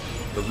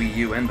 the Wii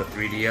U and the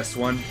 3DS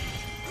one.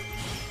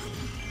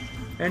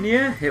 And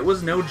yeah, it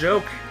was no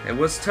joke. It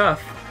was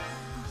tough.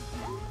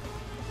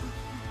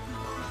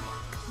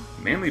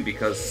 Mainly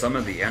because some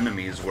of the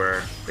enemies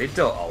they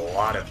dealt a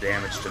lot of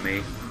damage to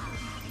me.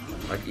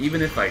 Like,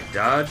 even if I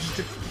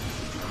dodged,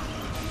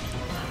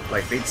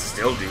 like, they'd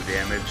still do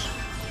damage.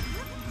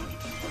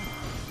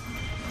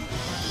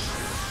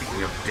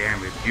 Speaking of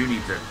damage, you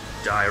need to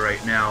die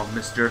right now,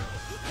 Mr.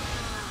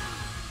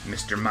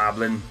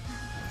 Moblin.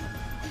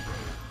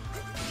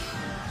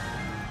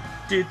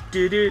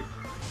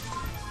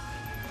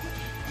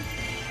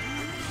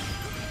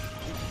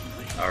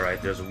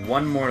 Alright, there's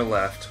one more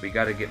left. We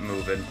gotta get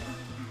moving.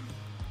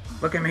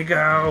 Look at me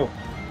go!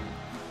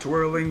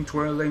 Twirling,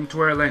 twirling,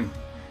 twirling.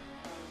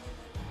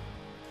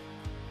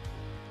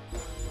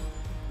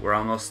 We're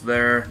almost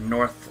there.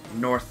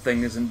 North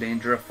thing is in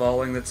danger of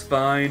falling. That's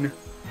fine.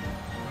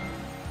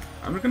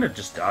 I'm gonna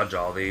just dodge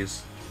all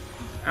these.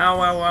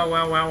 Ow, ow, ow,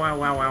 ow, ow,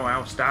 ow, ow, ow,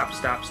 ow. Stop,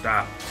 stop,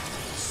 stop.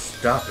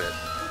 Stop it.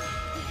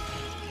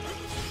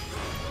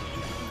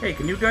 Hey,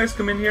 can you guys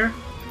come in here?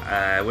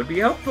 It would be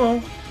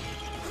helpful.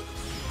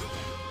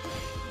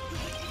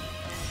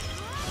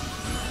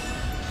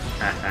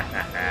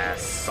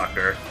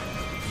 Sucker.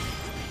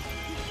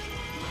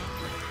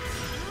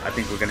 I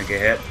think we're gonna get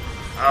hit.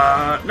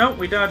 No,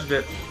 we dodged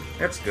it.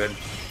 That's good.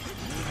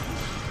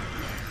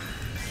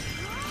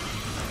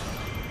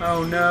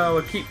 Oh no,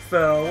 a keep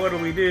fell. What do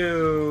we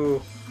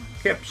do?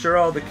 Capture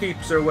all the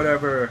keeps or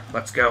whatever.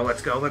 Let's go,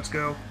 let's go, let's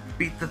go.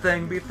 Beat the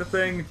thing, beat the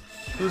thing.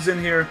 Who's in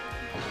here?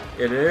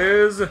 It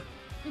is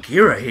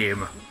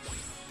Girahim.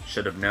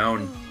 Should have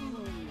known.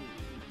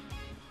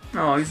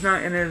 Oh, he's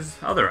not in his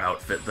other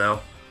outfit though.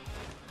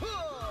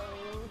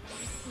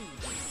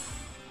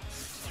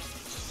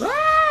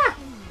 Ah!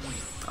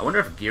 I wonder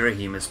if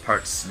Girahim is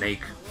part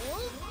snake.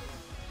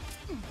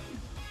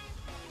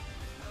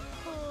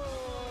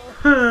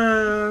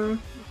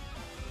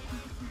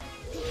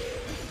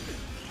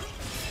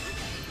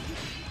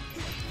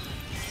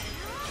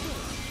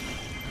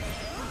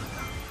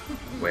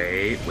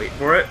 Wait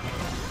for it.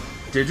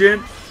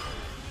 Didn't.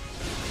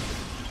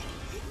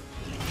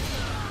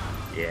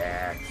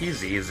 Yeah,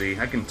 he's easy.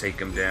 I can take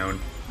him down.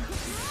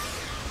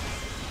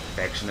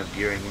 Faction of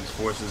Girahim's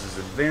forces is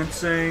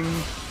advancing.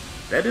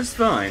 That is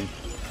fine.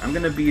 I'm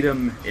gonna beat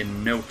him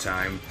in no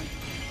time.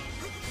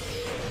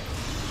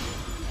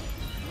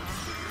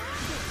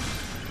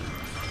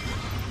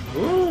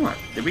 Ooh,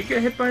 did we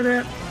get hit by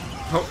that?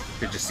 Oh,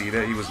 did you see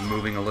that? He was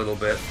moving a little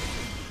bit.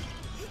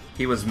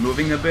 He was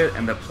moving a bit,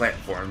 and the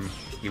platform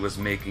he was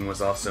making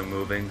was also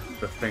moving.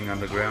 The thing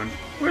on the ground.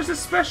 Where's his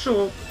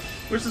special?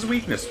 Where's his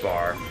weakness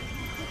bar?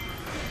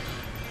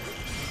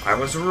 I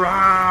was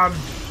robbed!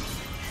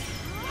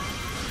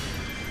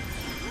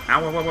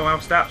 Ow, ow, ow, ow,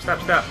 stop,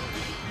 stop, stop.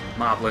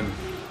 Moblin.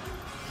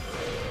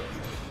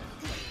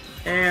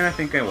 And I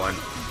think I won.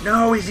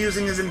 No, he's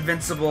using his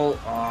invincible.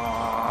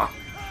 Aww.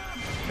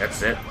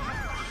 That's it.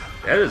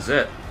 That is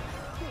it.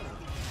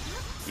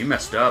 You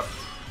messed up.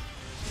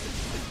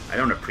 I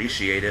don't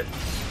appreciate it.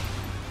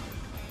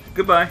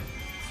 Goodbye.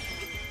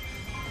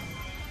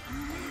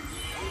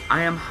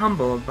 I am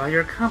humbled by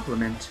your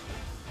compliment.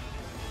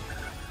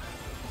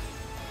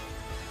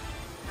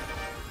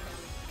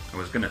 I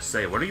was gonna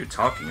say, what are you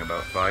talking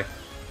about, Vi?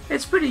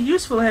 It's pretty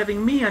useful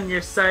having me on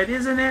your side,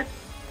 isn't it?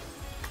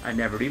 I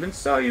never even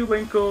saw you,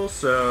 Winkle,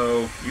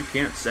 so you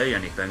can't say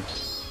anything.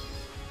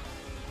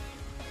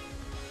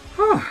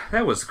 Whew,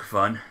 that was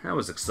fun. That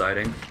was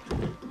exciting.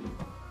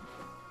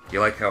 You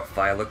like how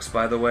Fi looks,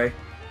 by the way?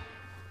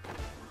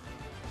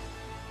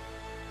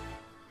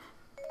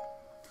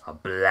 A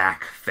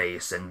black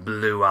face and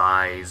blue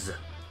eyes.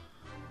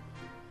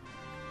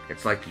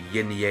 It's like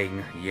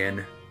yin-yang,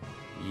 yin.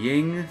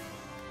 Ying,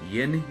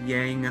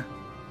 yin-yang,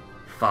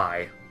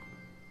 Fi.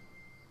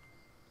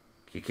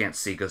 You can't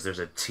see because there's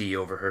a T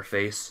over her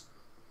face.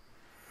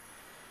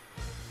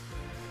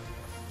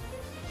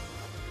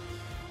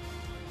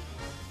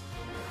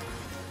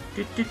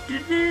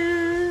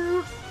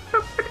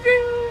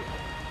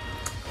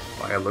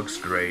 Fi looks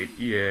great,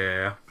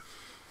 yeah.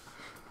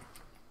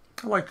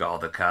 I like all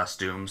the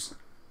costumes.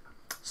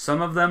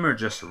 Some of them are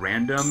just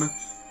random,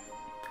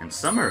 and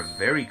some are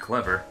very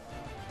clever.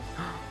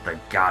 The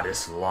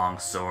Goddess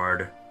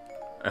Longsword.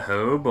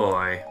 Oh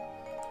boy.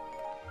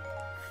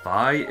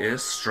 Fi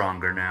is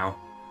stronger now.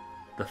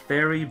 The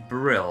fairy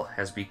Brill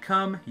has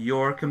become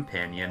your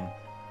companion.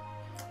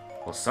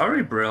 Well,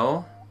 sorry,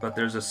 Brill. but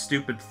there's a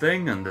stupid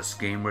thing in this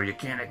game where you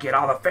can't get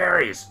all the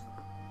fairies.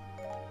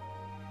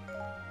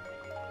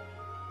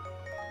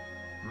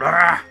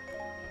 Blah!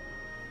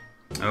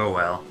 Oh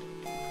well.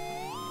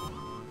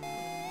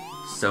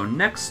 So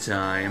next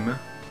time,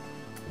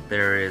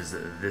 there is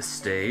this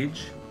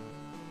stage,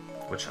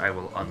 which I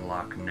will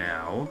unlock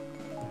now.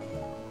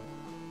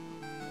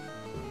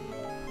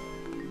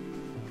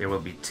 There will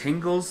be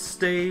Tingle's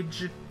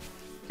stage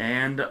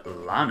and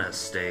Lana's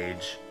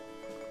stage.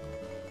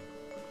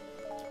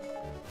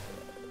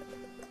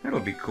 That'll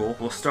be cool.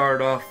 We'll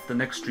start off the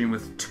next stream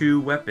with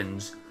 2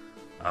 weapons.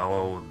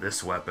 Oh,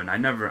 this weapon.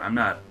 I'm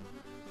not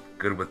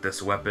good with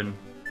this weapon.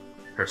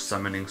 Her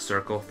summoning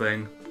circle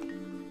thing.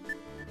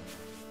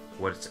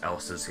 What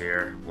else is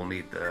here? We'll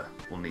need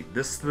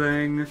this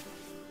thing.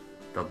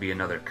 There'll be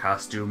another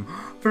costume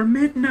for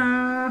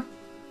Midna.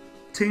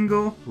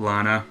 Tingle,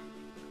 Lana.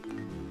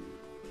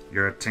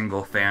 You're a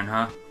Tingle fan,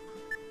 huh?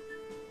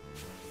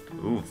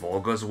 Ooh,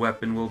 Volga's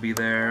weapon will be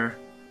there.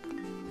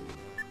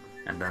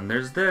 And then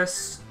there's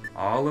this.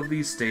 All of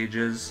these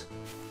stages.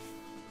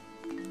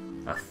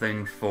 A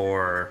thing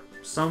for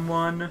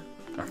someone.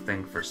 A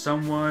thing for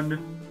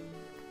someone.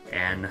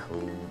 And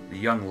the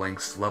Young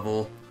Link's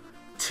level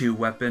 2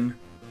 weapon.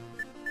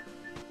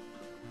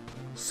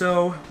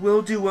 So,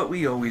 we'll do what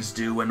we always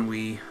do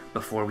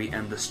before we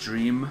end the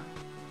stream.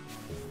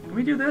 Can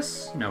we do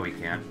this? No, we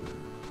can't.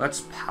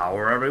 Let's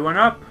power everyone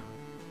up.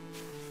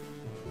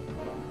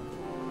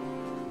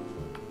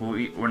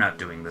 We're not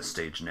doing this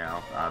stage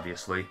now,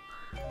 obviously.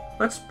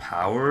 Let's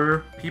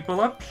power people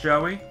up,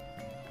 shall we?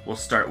 We'll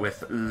start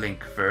with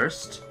Link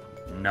first.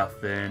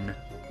 Nothing.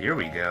 Here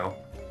we go.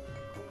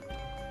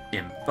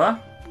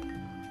 Impa.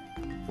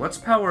 Let's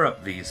power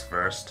up these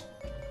first.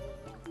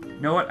 You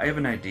know what? I have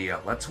an idea.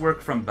 Let's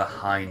work from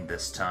behind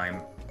this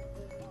time.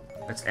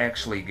 Let's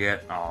actually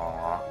get...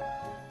 Aww.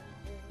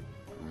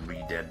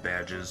 Re-dead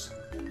badges.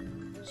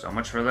 So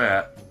much for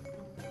that.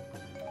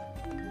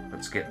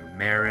 Let's get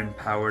Marin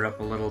powered up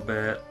a little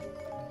bit.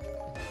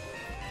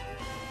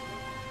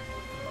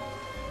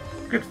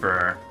 Good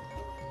for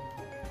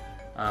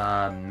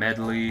her.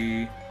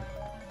 Medley.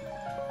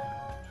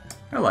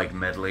 I like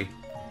Medley.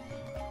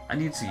 I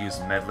need to use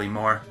Medley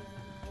more.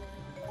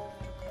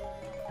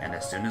 And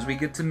as soon as we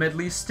get to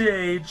Medley's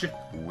stage,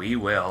 we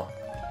will.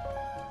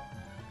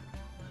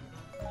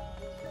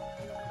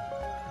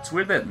 It's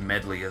weird that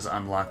Medley is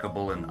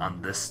unlockable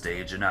on this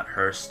stage and not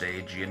her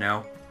stage, you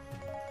know?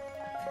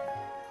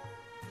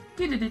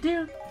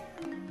 Do-do-do-do.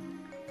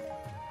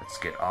 Let's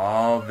get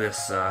all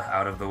this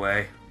out of the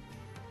way.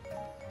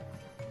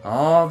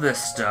 All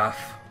this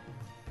stuff.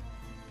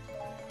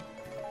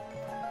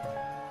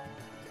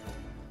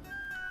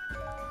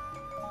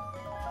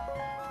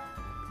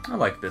 I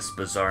like this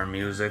bizarre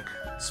music.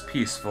 It's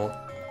peaceful.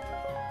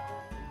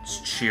 It's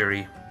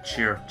cheery,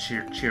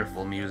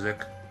 cheerful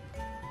music.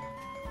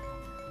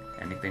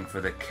 Anything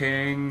for the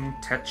king?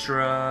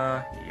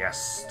 Tetra?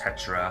 Yes,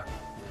 Tetra.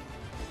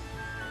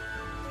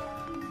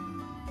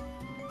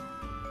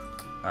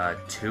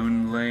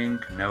 Toon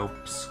Link?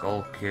 Nope.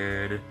 Skull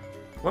Kid.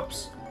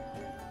 Whoops.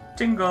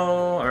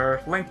 Tingle,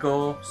 or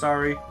Linkle,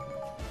 sorry.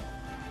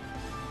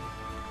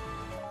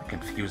 I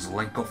confuse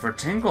Linkle for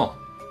Tingle.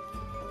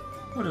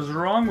 What is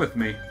wrong with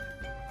me?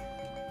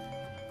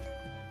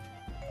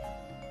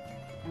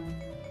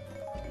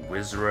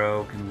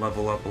 Wizrow can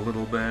level up a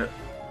little bit.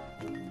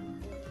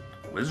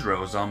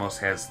 Wizrow's almost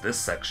has this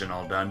section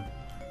all done.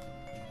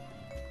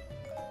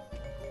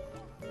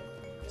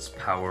 Let's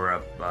power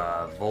up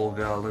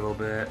Volga a little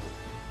bit.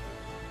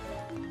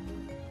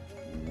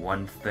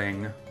 One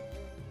thing.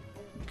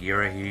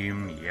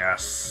 Girahim,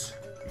 yes.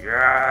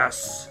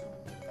 Yes!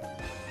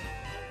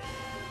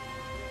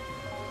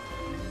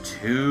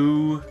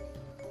 2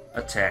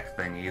 attack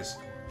thingies.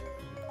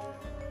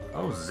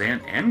 Oh,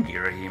 Zant and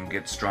Girahim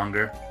get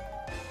stronger.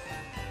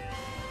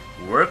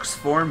 Works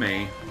for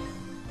me.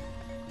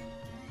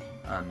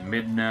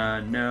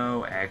 Midna,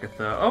 no.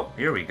 Agatha. Oh,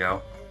 here we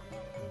go.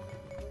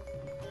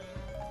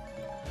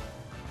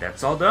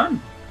 That's all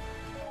done.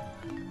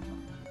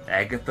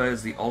 Agatha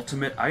is the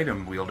ultimate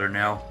item wielder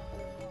now.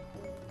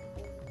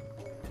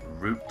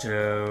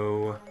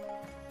 Ruto.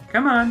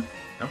 Come on.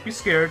 Don't be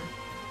scared.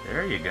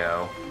 There you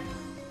go.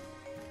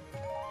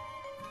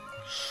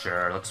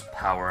 Sure, let's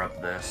power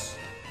up this.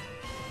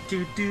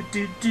 Do.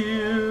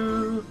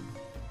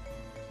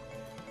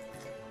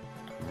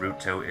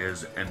 Ruto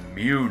is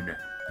immune.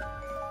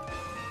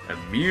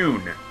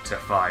 Immune to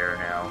fire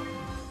now.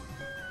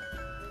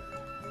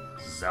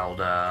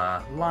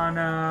 Zelda,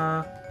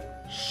 Lana,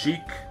 Sheik,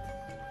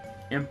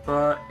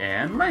 Impa,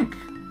 and Link.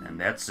 And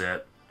that's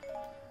it.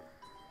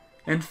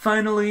 And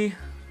finally,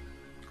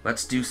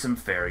 let's do some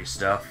fairy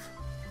stuff.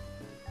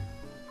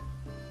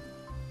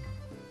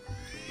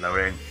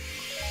 Loading.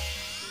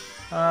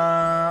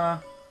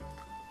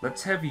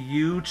 Let's have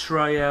you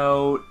try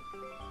out...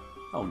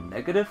 Oh,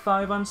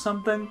 -5 on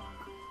something?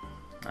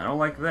 I don't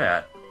like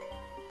that.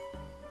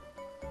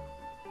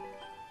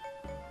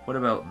 What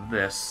about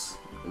this?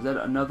 Is that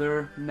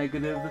another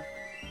negative?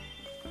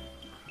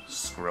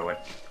 Screw it.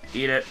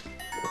 Eat it.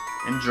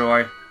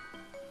 Enjoy.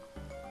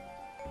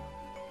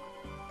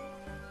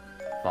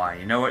 Fine,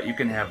 you know what? You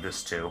can have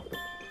this too.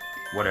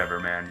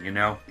 Whatever, man, you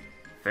know?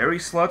 Fairy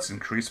slots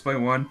increased by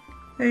 1.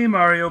 Hey,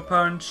 Mario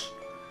Punch.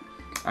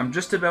 I'm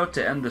just about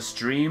to end the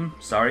stream.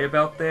 Sorry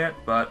about that,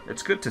 but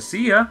it's good to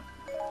see ya.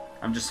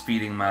 I'm just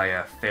feeding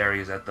my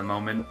fairies at the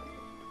moment.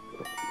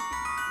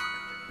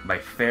 My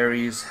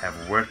fairies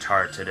have worked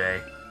hard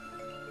today.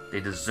 They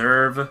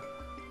deserve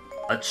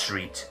a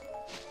treat.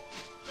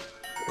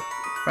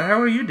 But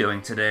how are you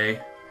doing today,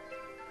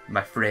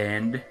 my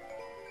friend?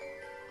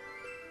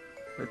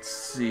 Let's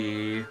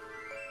see.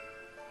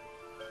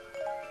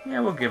 Yeah,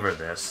 we'll give her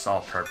this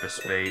all-purpose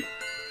bait.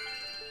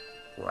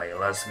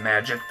 Layla's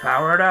magic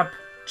powered up.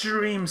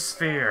 Dream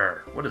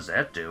Sphere. What does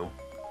that do?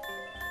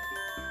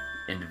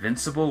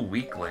 Invincible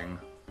weakling.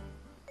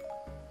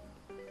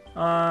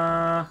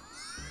 Let's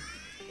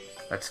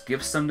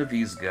give some to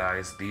these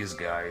guys. These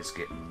guys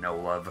get no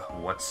love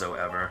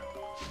whatsoever.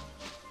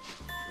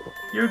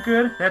 You're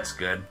good? That's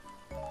good.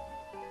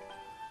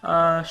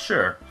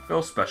 Sure.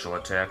 Fill special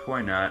attack.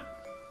 Why not?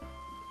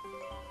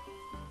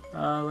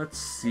 Let's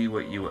see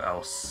what you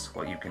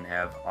can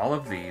have. All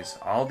of these.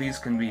 All these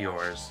can be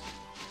yours.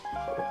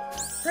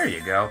 There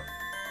you go.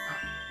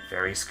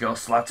 Fairy skill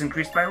slots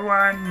increased by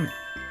 1.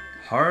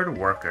 Hard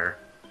worker.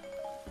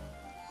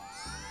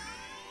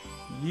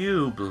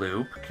 You,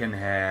 Bloop, can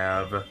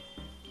have...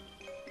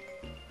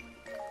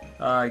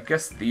 I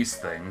guess these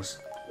things.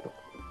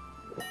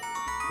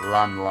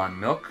 Lon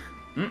milk.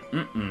 You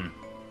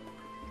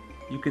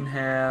can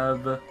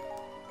have...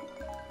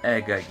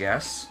 egg, I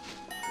guess.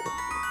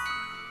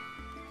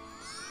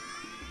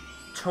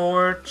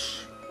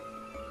 Torch.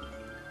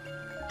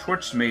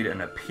 Torch made an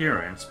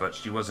appearance, but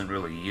she wasn't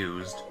really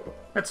used.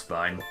 That's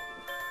fine.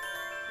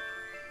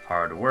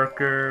 Hard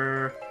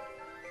worker.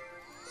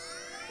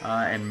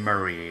 And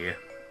Marie.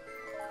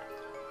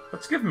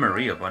 Let's give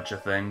Marie a bunch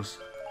of things.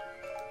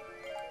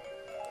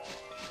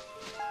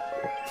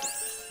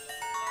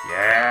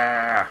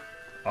 Yeah!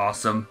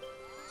 Awesome.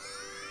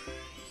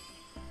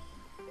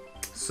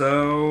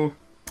 So,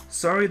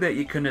 sorry that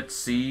you couldn't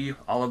see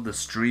all of the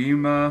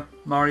stream,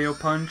 Mario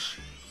Punch,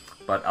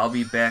 but I'll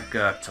be back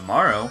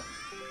tomorrow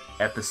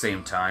at the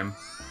same time,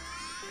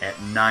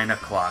 at 9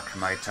 o'clock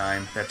my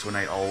time. That's when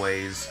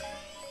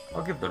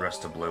I'll give the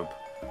rest to Bloop.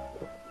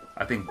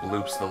 I think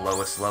Bloop's the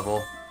lowest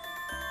level.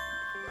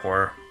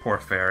 Poor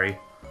fairy.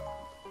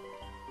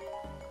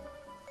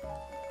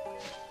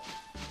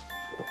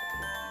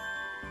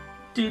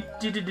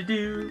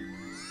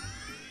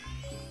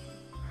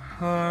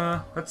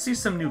 Let's see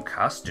some new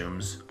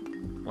costumes.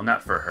 Well,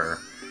 not for her.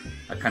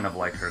 I kind of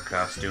like her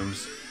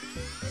costumes.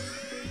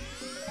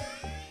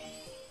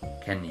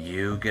 Can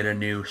you get a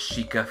new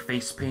Sheikah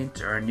face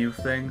paint or a new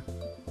thing?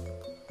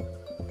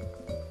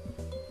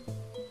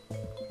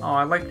 Oh,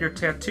 I like your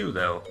tattoo,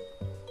 though.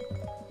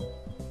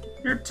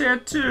 Your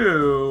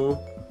tattoo!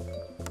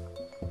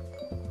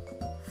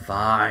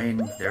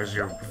 Fine, there's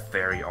your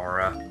fairy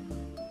aura.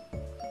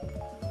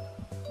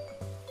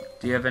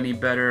 Do you have any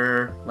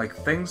better, like,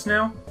 things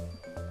now?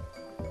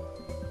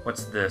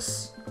 What's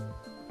this?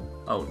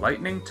 Oh,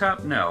 lightning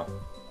top? No.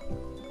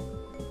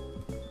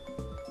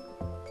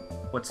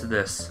 What's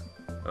this?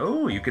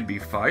 Oh, you could be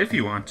 5 if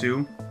you want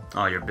to.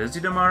 Oh, you're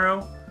busy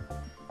tomorrow?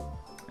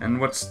 And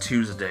what's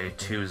Tuesday?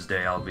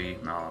 Tuesday I'll be...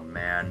 Oh,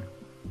 man.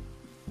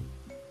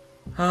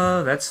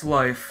 That's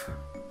life.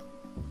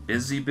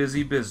 Busy,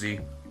 busy, busy.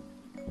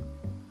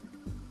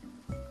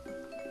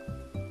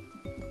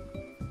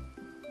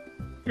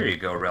 Here you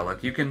go,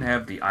 Relic. You can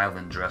have the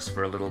island dress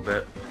for a little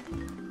bit.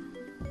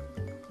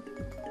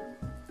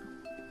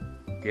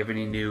 Do you have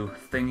any new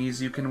thingies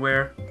you can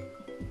wear?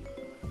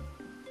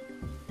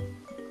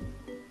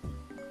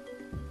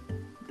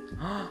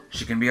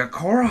 She can be a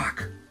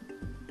Korok!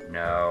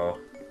 No.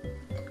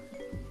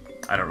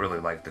 I don't really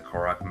like the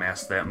Korok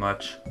mask that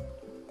much.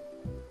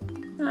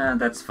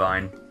 That's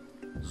fine.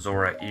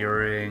 Zora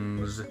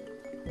earrings.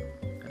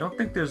 I don't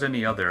think there's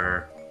any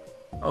other...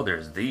 Oh,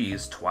 there's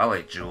these.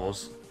 Twilight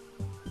jewels.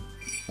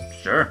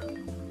 Sure.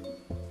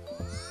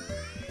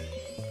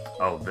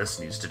 Oh, this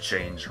needs to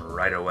change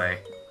right away.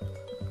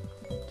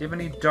 Do you have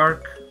any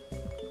dark...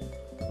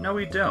 No,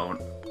 we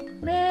don't.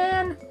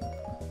 Man!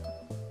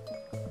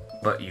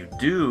 But you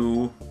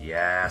do.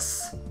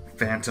 Yes.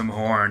 Phantom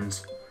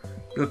horns.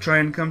 You'll try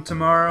and come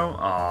tomorrow?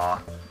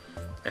 Aw.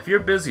 If you're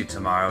busy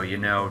tomorrow, you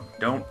know,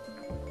 don't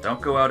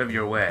go out of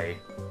your way.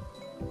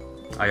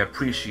 I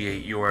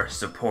appreciate your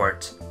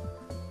support.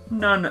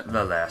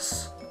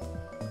 Nonetheless.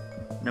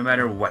 No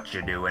matter what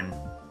you're doing.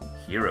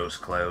 Hero's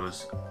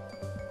clothes.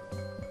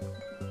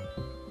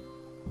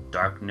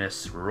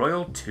 Darkness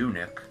Royal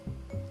Tunic.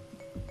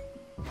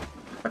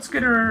 Let's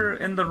get her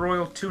in the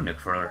Royal Tunic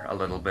for a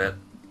little bit.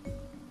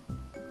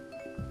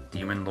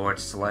 Demon Lord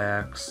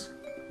slacks.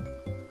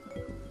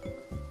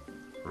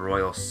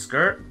 Royal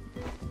Skirt.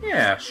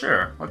 Yeah,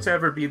 sure. Let's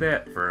have her be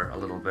that for a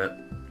little bit.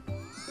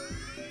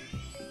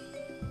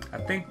 I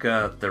think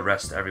the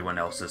rest, everyone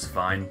else is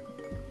fine.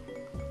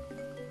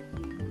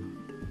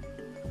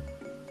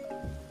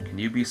 Can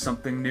you be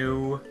something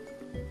new,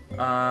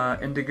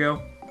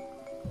 Indigo?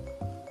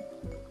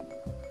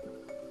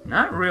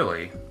 Not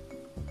really.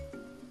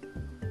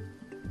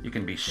 You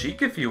can be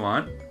chic if you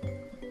want.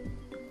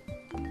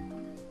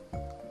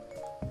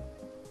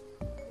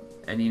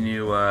 Any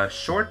new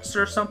shorts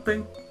or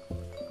something?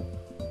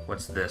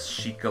 What's this?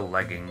 Chica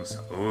leggings.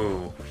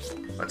 Ooh,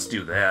 let's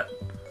do that.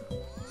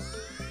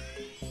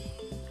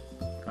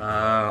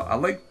 I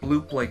like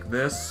Bloop like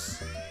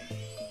this.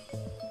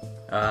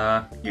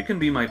 You can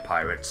be my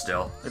pirate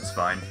still. It's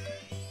fine.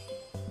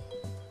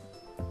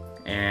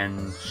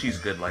 And she's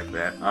good like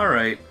that.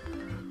 Alright.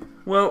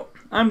 Well,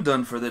 I'm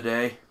done for the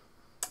day.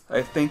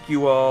 I thank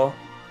you all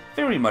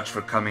very much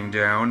for coming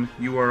down.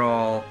 You are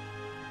all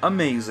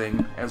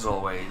amazing, as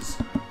always.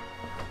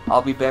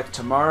 I'll be back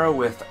tomorrow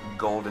with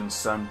Golden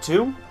Sun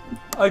 2,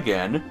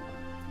 again,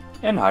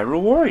 and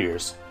Hyrule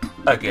Warriors,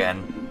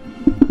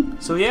 again.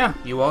 So yeah,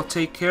 you all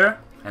take care,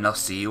 and I'll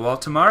see you all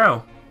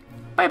tomorrow.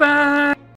 Bye-bye!